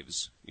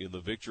 saves in the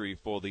victory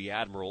for the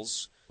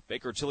Admirals.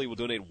 Baker Tilly will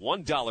donate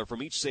 $1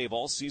 from each save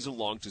all season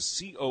long to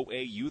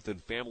COA Youth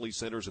and Family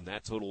Centers, and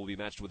that total will be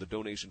matched with a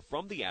donation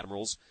from the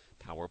Admirals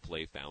Power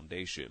Play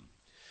Foundation.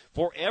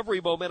 For every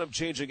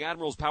momentum-changing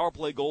Admirals Power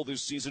Play goal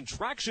this season,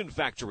 Traction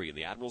Factory and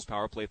the Admirals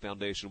Power Play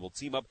Foundation will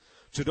team up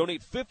to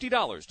donate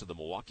 $50 to the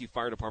Milwaukee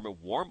Fire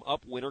Department Warm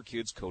Up Winter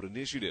Kids Code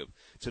Initiative.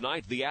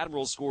 Tonight, the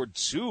Admirals scored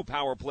 2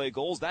 power play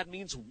goals. That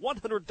means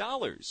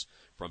 $100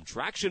 from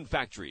Traction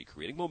Factory,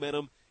 creating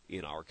momentum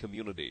in our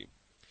community.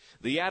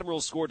 The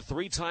Admirals scored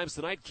 3 times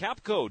tonight.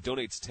 Capco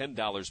donates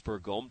 $10 per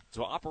goal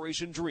to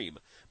Operation Dream,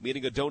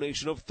 meaning a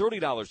donation of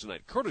 $30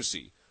 tonight,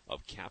 courtesy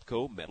of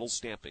Capco Metal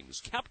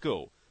Stampings.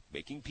 Capco,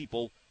 making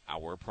people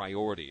our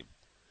priority.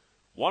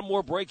 One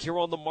more break here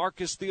on the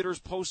Marcus Theaters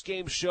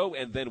post-game show,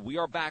 and then we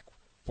are back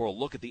for a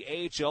look at the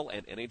AHL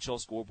and NHL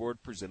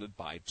scoreboard presented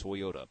by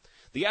Toyota.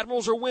 The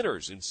Admirals are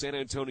winners in San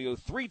Antonio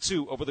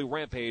 3-2 over the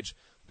Rampage.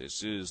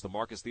 This is the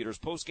Marcus Theaters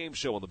post-game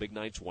show on the Big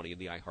 920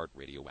 and the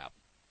iHeartRadio app.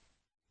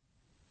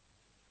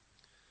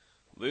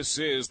 This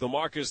is the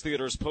Marcus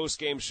Theaters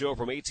post-game show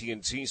from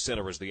AT&T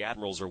Center as the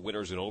Admirals are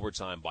winners in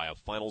overtime by a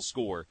final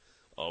score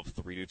of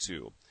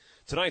 3-2.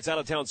 Tonight's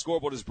out-of-town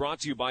scoreboard is brought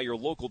to you by your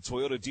local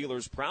Toyota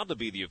dealers, proud to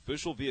be the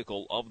official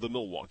vehicle of the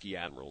Milwaukee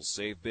Admirals.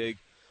 Save big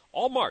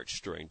all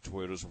March during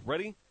Toyota's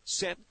Ready,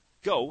 Set,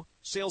 Go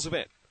sales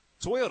event.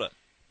 Toyota,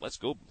 let's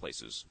go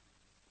places.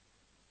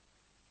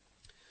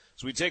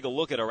 So we take a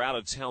look at our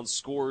out-of-town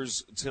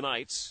scores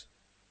tonight.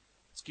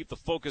 Let's keep the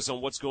focus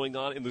on what's going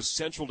on in the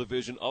Central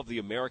Division of the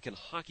American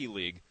Hockey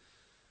League.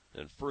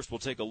 And first we'll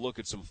take a look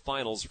at some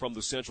finals from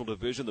the Central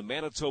Division. The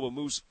Manitoba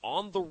Moose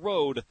on the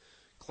road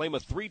claim a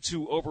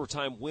 3-2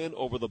 overtime win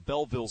over the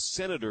Belleville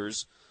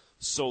Senators.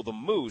 So the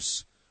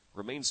Moose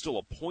remain still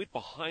a point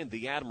behind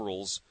the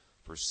Admirals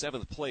for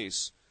 7th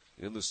place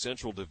in the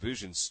Central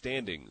Division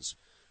standings.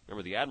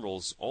 Remember, the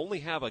Admirals only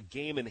have a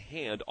game in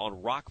hand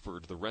on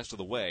Rockford the rest of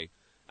the way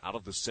out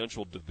of the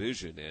Central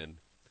Division. And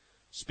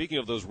speaking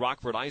of those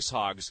Rockford Ice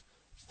Hogs,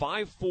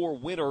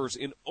 5-4 winners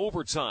in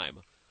overtime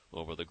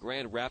over the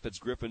Grand Rapids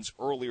Griffins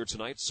earlier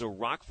tonight. So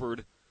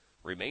Rockford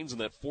remains in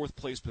that 4th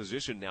place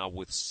position now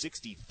with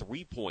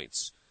 63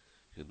 points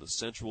in the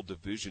Central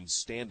Division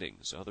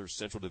standings. Other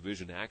Central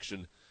Division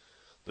action.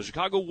 The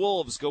Chicago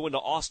Wolves go into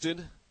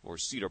Austin or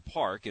Cedar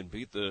Park and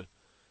beat the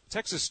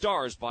Texas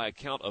Stars by a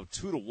count of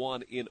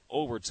 2-1 in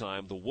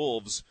overtime. The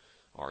Wolves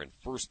are in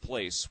first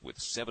place with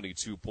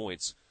 72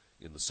 points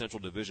in the Central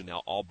Division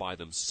now all by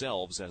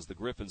themselves as the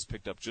Griffins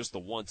picked up just the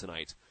one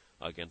tonight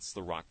against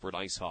the Rockford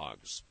Ice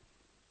Hogs.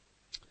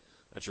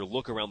 That's your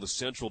look around the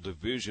Central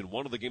Division.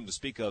 One of the games to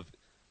speak of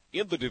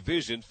in the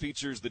division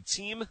features the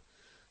team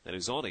that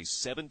is on a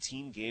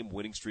 17-game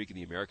winning streak in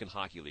the American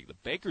Hockey League. The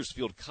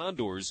Bakersfield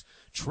Condors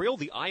trailed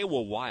the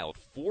Iowa Wild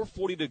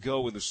 4:40 to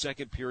go in the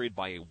second period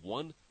by a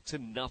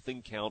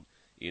 1-0 count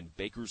in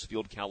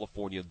Bakersfield,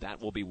 California.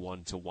 That will be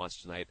one to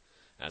watch tonight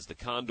as the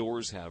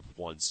Condors have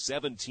won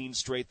 17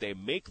 straight. They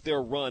make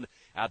their run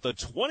at the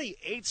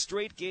 28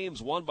 straight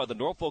games won by the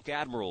Norfolk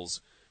Admirals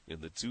in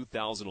the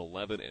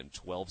 2011 and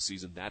 12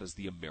 season. That is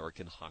the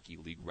American Hockey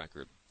League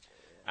record.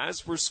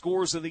 As for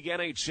scores in the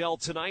NHL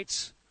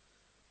tonight,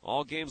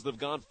 all games that have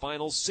gone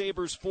finals: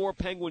 Sabres 4,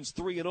 Penguins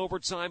 3 in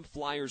overtime,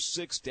 Flyers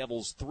 6,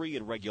 Devils 3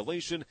 in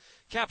regulation,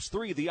 Caps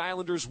 3, the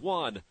Islanders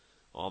 1.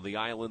 On the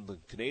island, the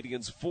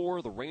Canadiens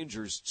 4, the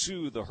Rangers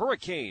 2, the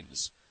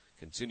Hurricanes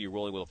continue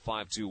rolling with a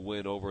 5-2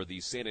 win over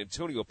the San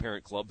Antonio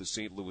parent club, the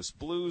St. Louis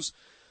Blues.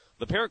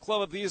 The parent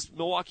club of these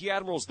Milwaukee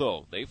Admirals,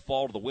 though, they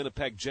fall to the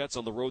Winnipeg Jets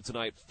on the road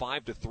tonight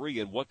 5-3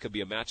 in what could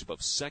be a matchup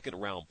of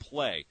second-round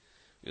play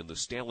in the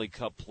Stanley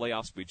Cup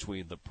playoffs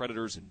between the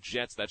Predators and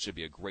Jets. That should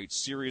be a great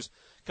series.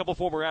 A couple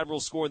former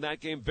Admirals score in that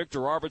game.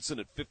 Victor Arvidsson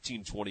at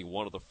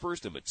 15:21 of the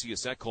first, and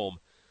Matthias Ekholm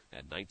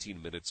at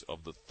 19 minutes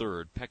of the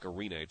third. Pekka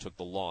Rinne took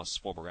the loss,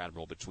 former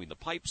Admiral, between the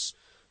pipes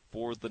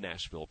for the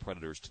Nashville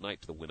Predators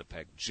tonight to the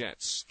Winnipeg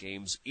Jets.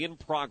 Games in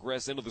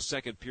progress into the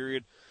second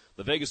period.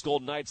 The Vegas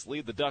Golden Knights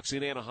lead the Ducks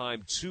in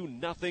Anaheim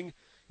 2-0.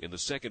 In the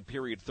second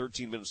period,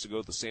 13 minutes to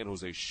go, the San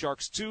Jose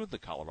Sharks 2, the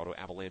Colorado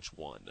Avalanche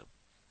 1.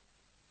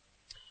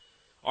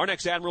 Our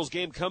next Admirals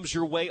game comes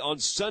your way on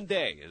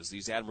Sunday as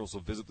these Admirals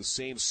will visit the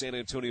same San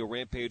Antonio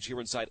Rampage here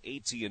inside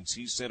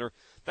AT&T Center.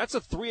 That's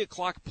a 3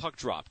 o'clock puck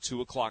drop,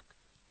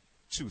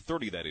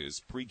 2:30 that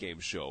is,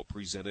 pregame show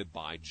presented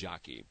by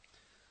Jockey.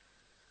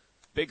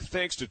 Big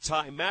thanks to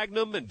Ty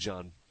Magnum and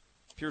John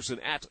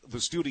Pearson at the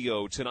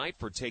studio tonight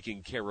for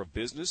taking care of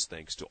business.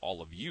 Thanks to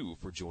all of you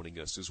for joining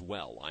us as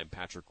well. I'm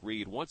Patrick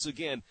Reed, once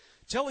again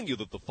telling you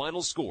that the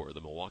final score,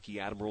 the Milwaukee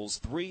Admirals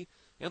 3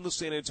 and the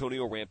San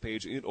Antonio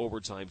Rampage in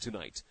overtime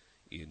tonight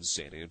in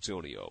San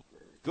Antonio.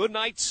 Good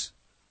night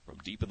from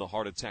deep in the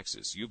heart of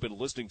Texas. You've been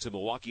listening to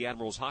Milwaukee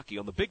Admirals hockey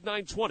on the Big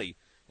 920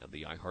 and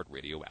the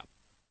iHeartRadio app.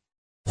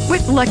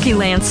 With Lucky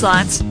Land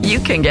Slots, you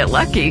can get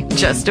lucky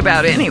just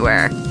about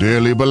anywhere.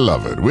 Dearly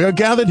beloved, we are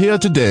gathered here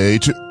today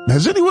to...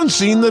 Has anyone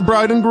seen the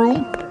bride and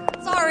groom?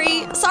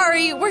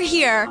 Sorry, we're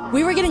here.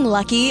 We were getting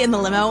lucky in the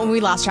limo and we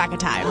lost track of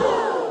time.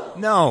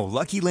 No,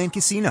 Lucky Land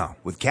Casino,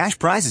 with cash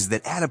prizes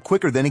that add up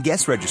quicker than a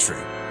guest registry.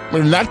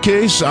 In that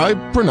case, I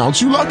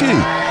pronounce you lucky.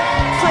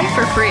 Play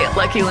for free at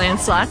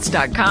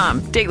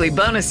LuckyLandSlots.com. Daily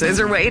bonuses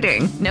are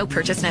waiting. No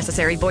purchase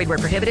necessary. Void where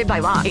prohibited by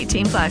law.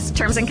 18+.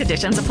 Terms and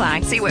conditions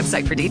apply. See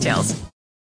website for details.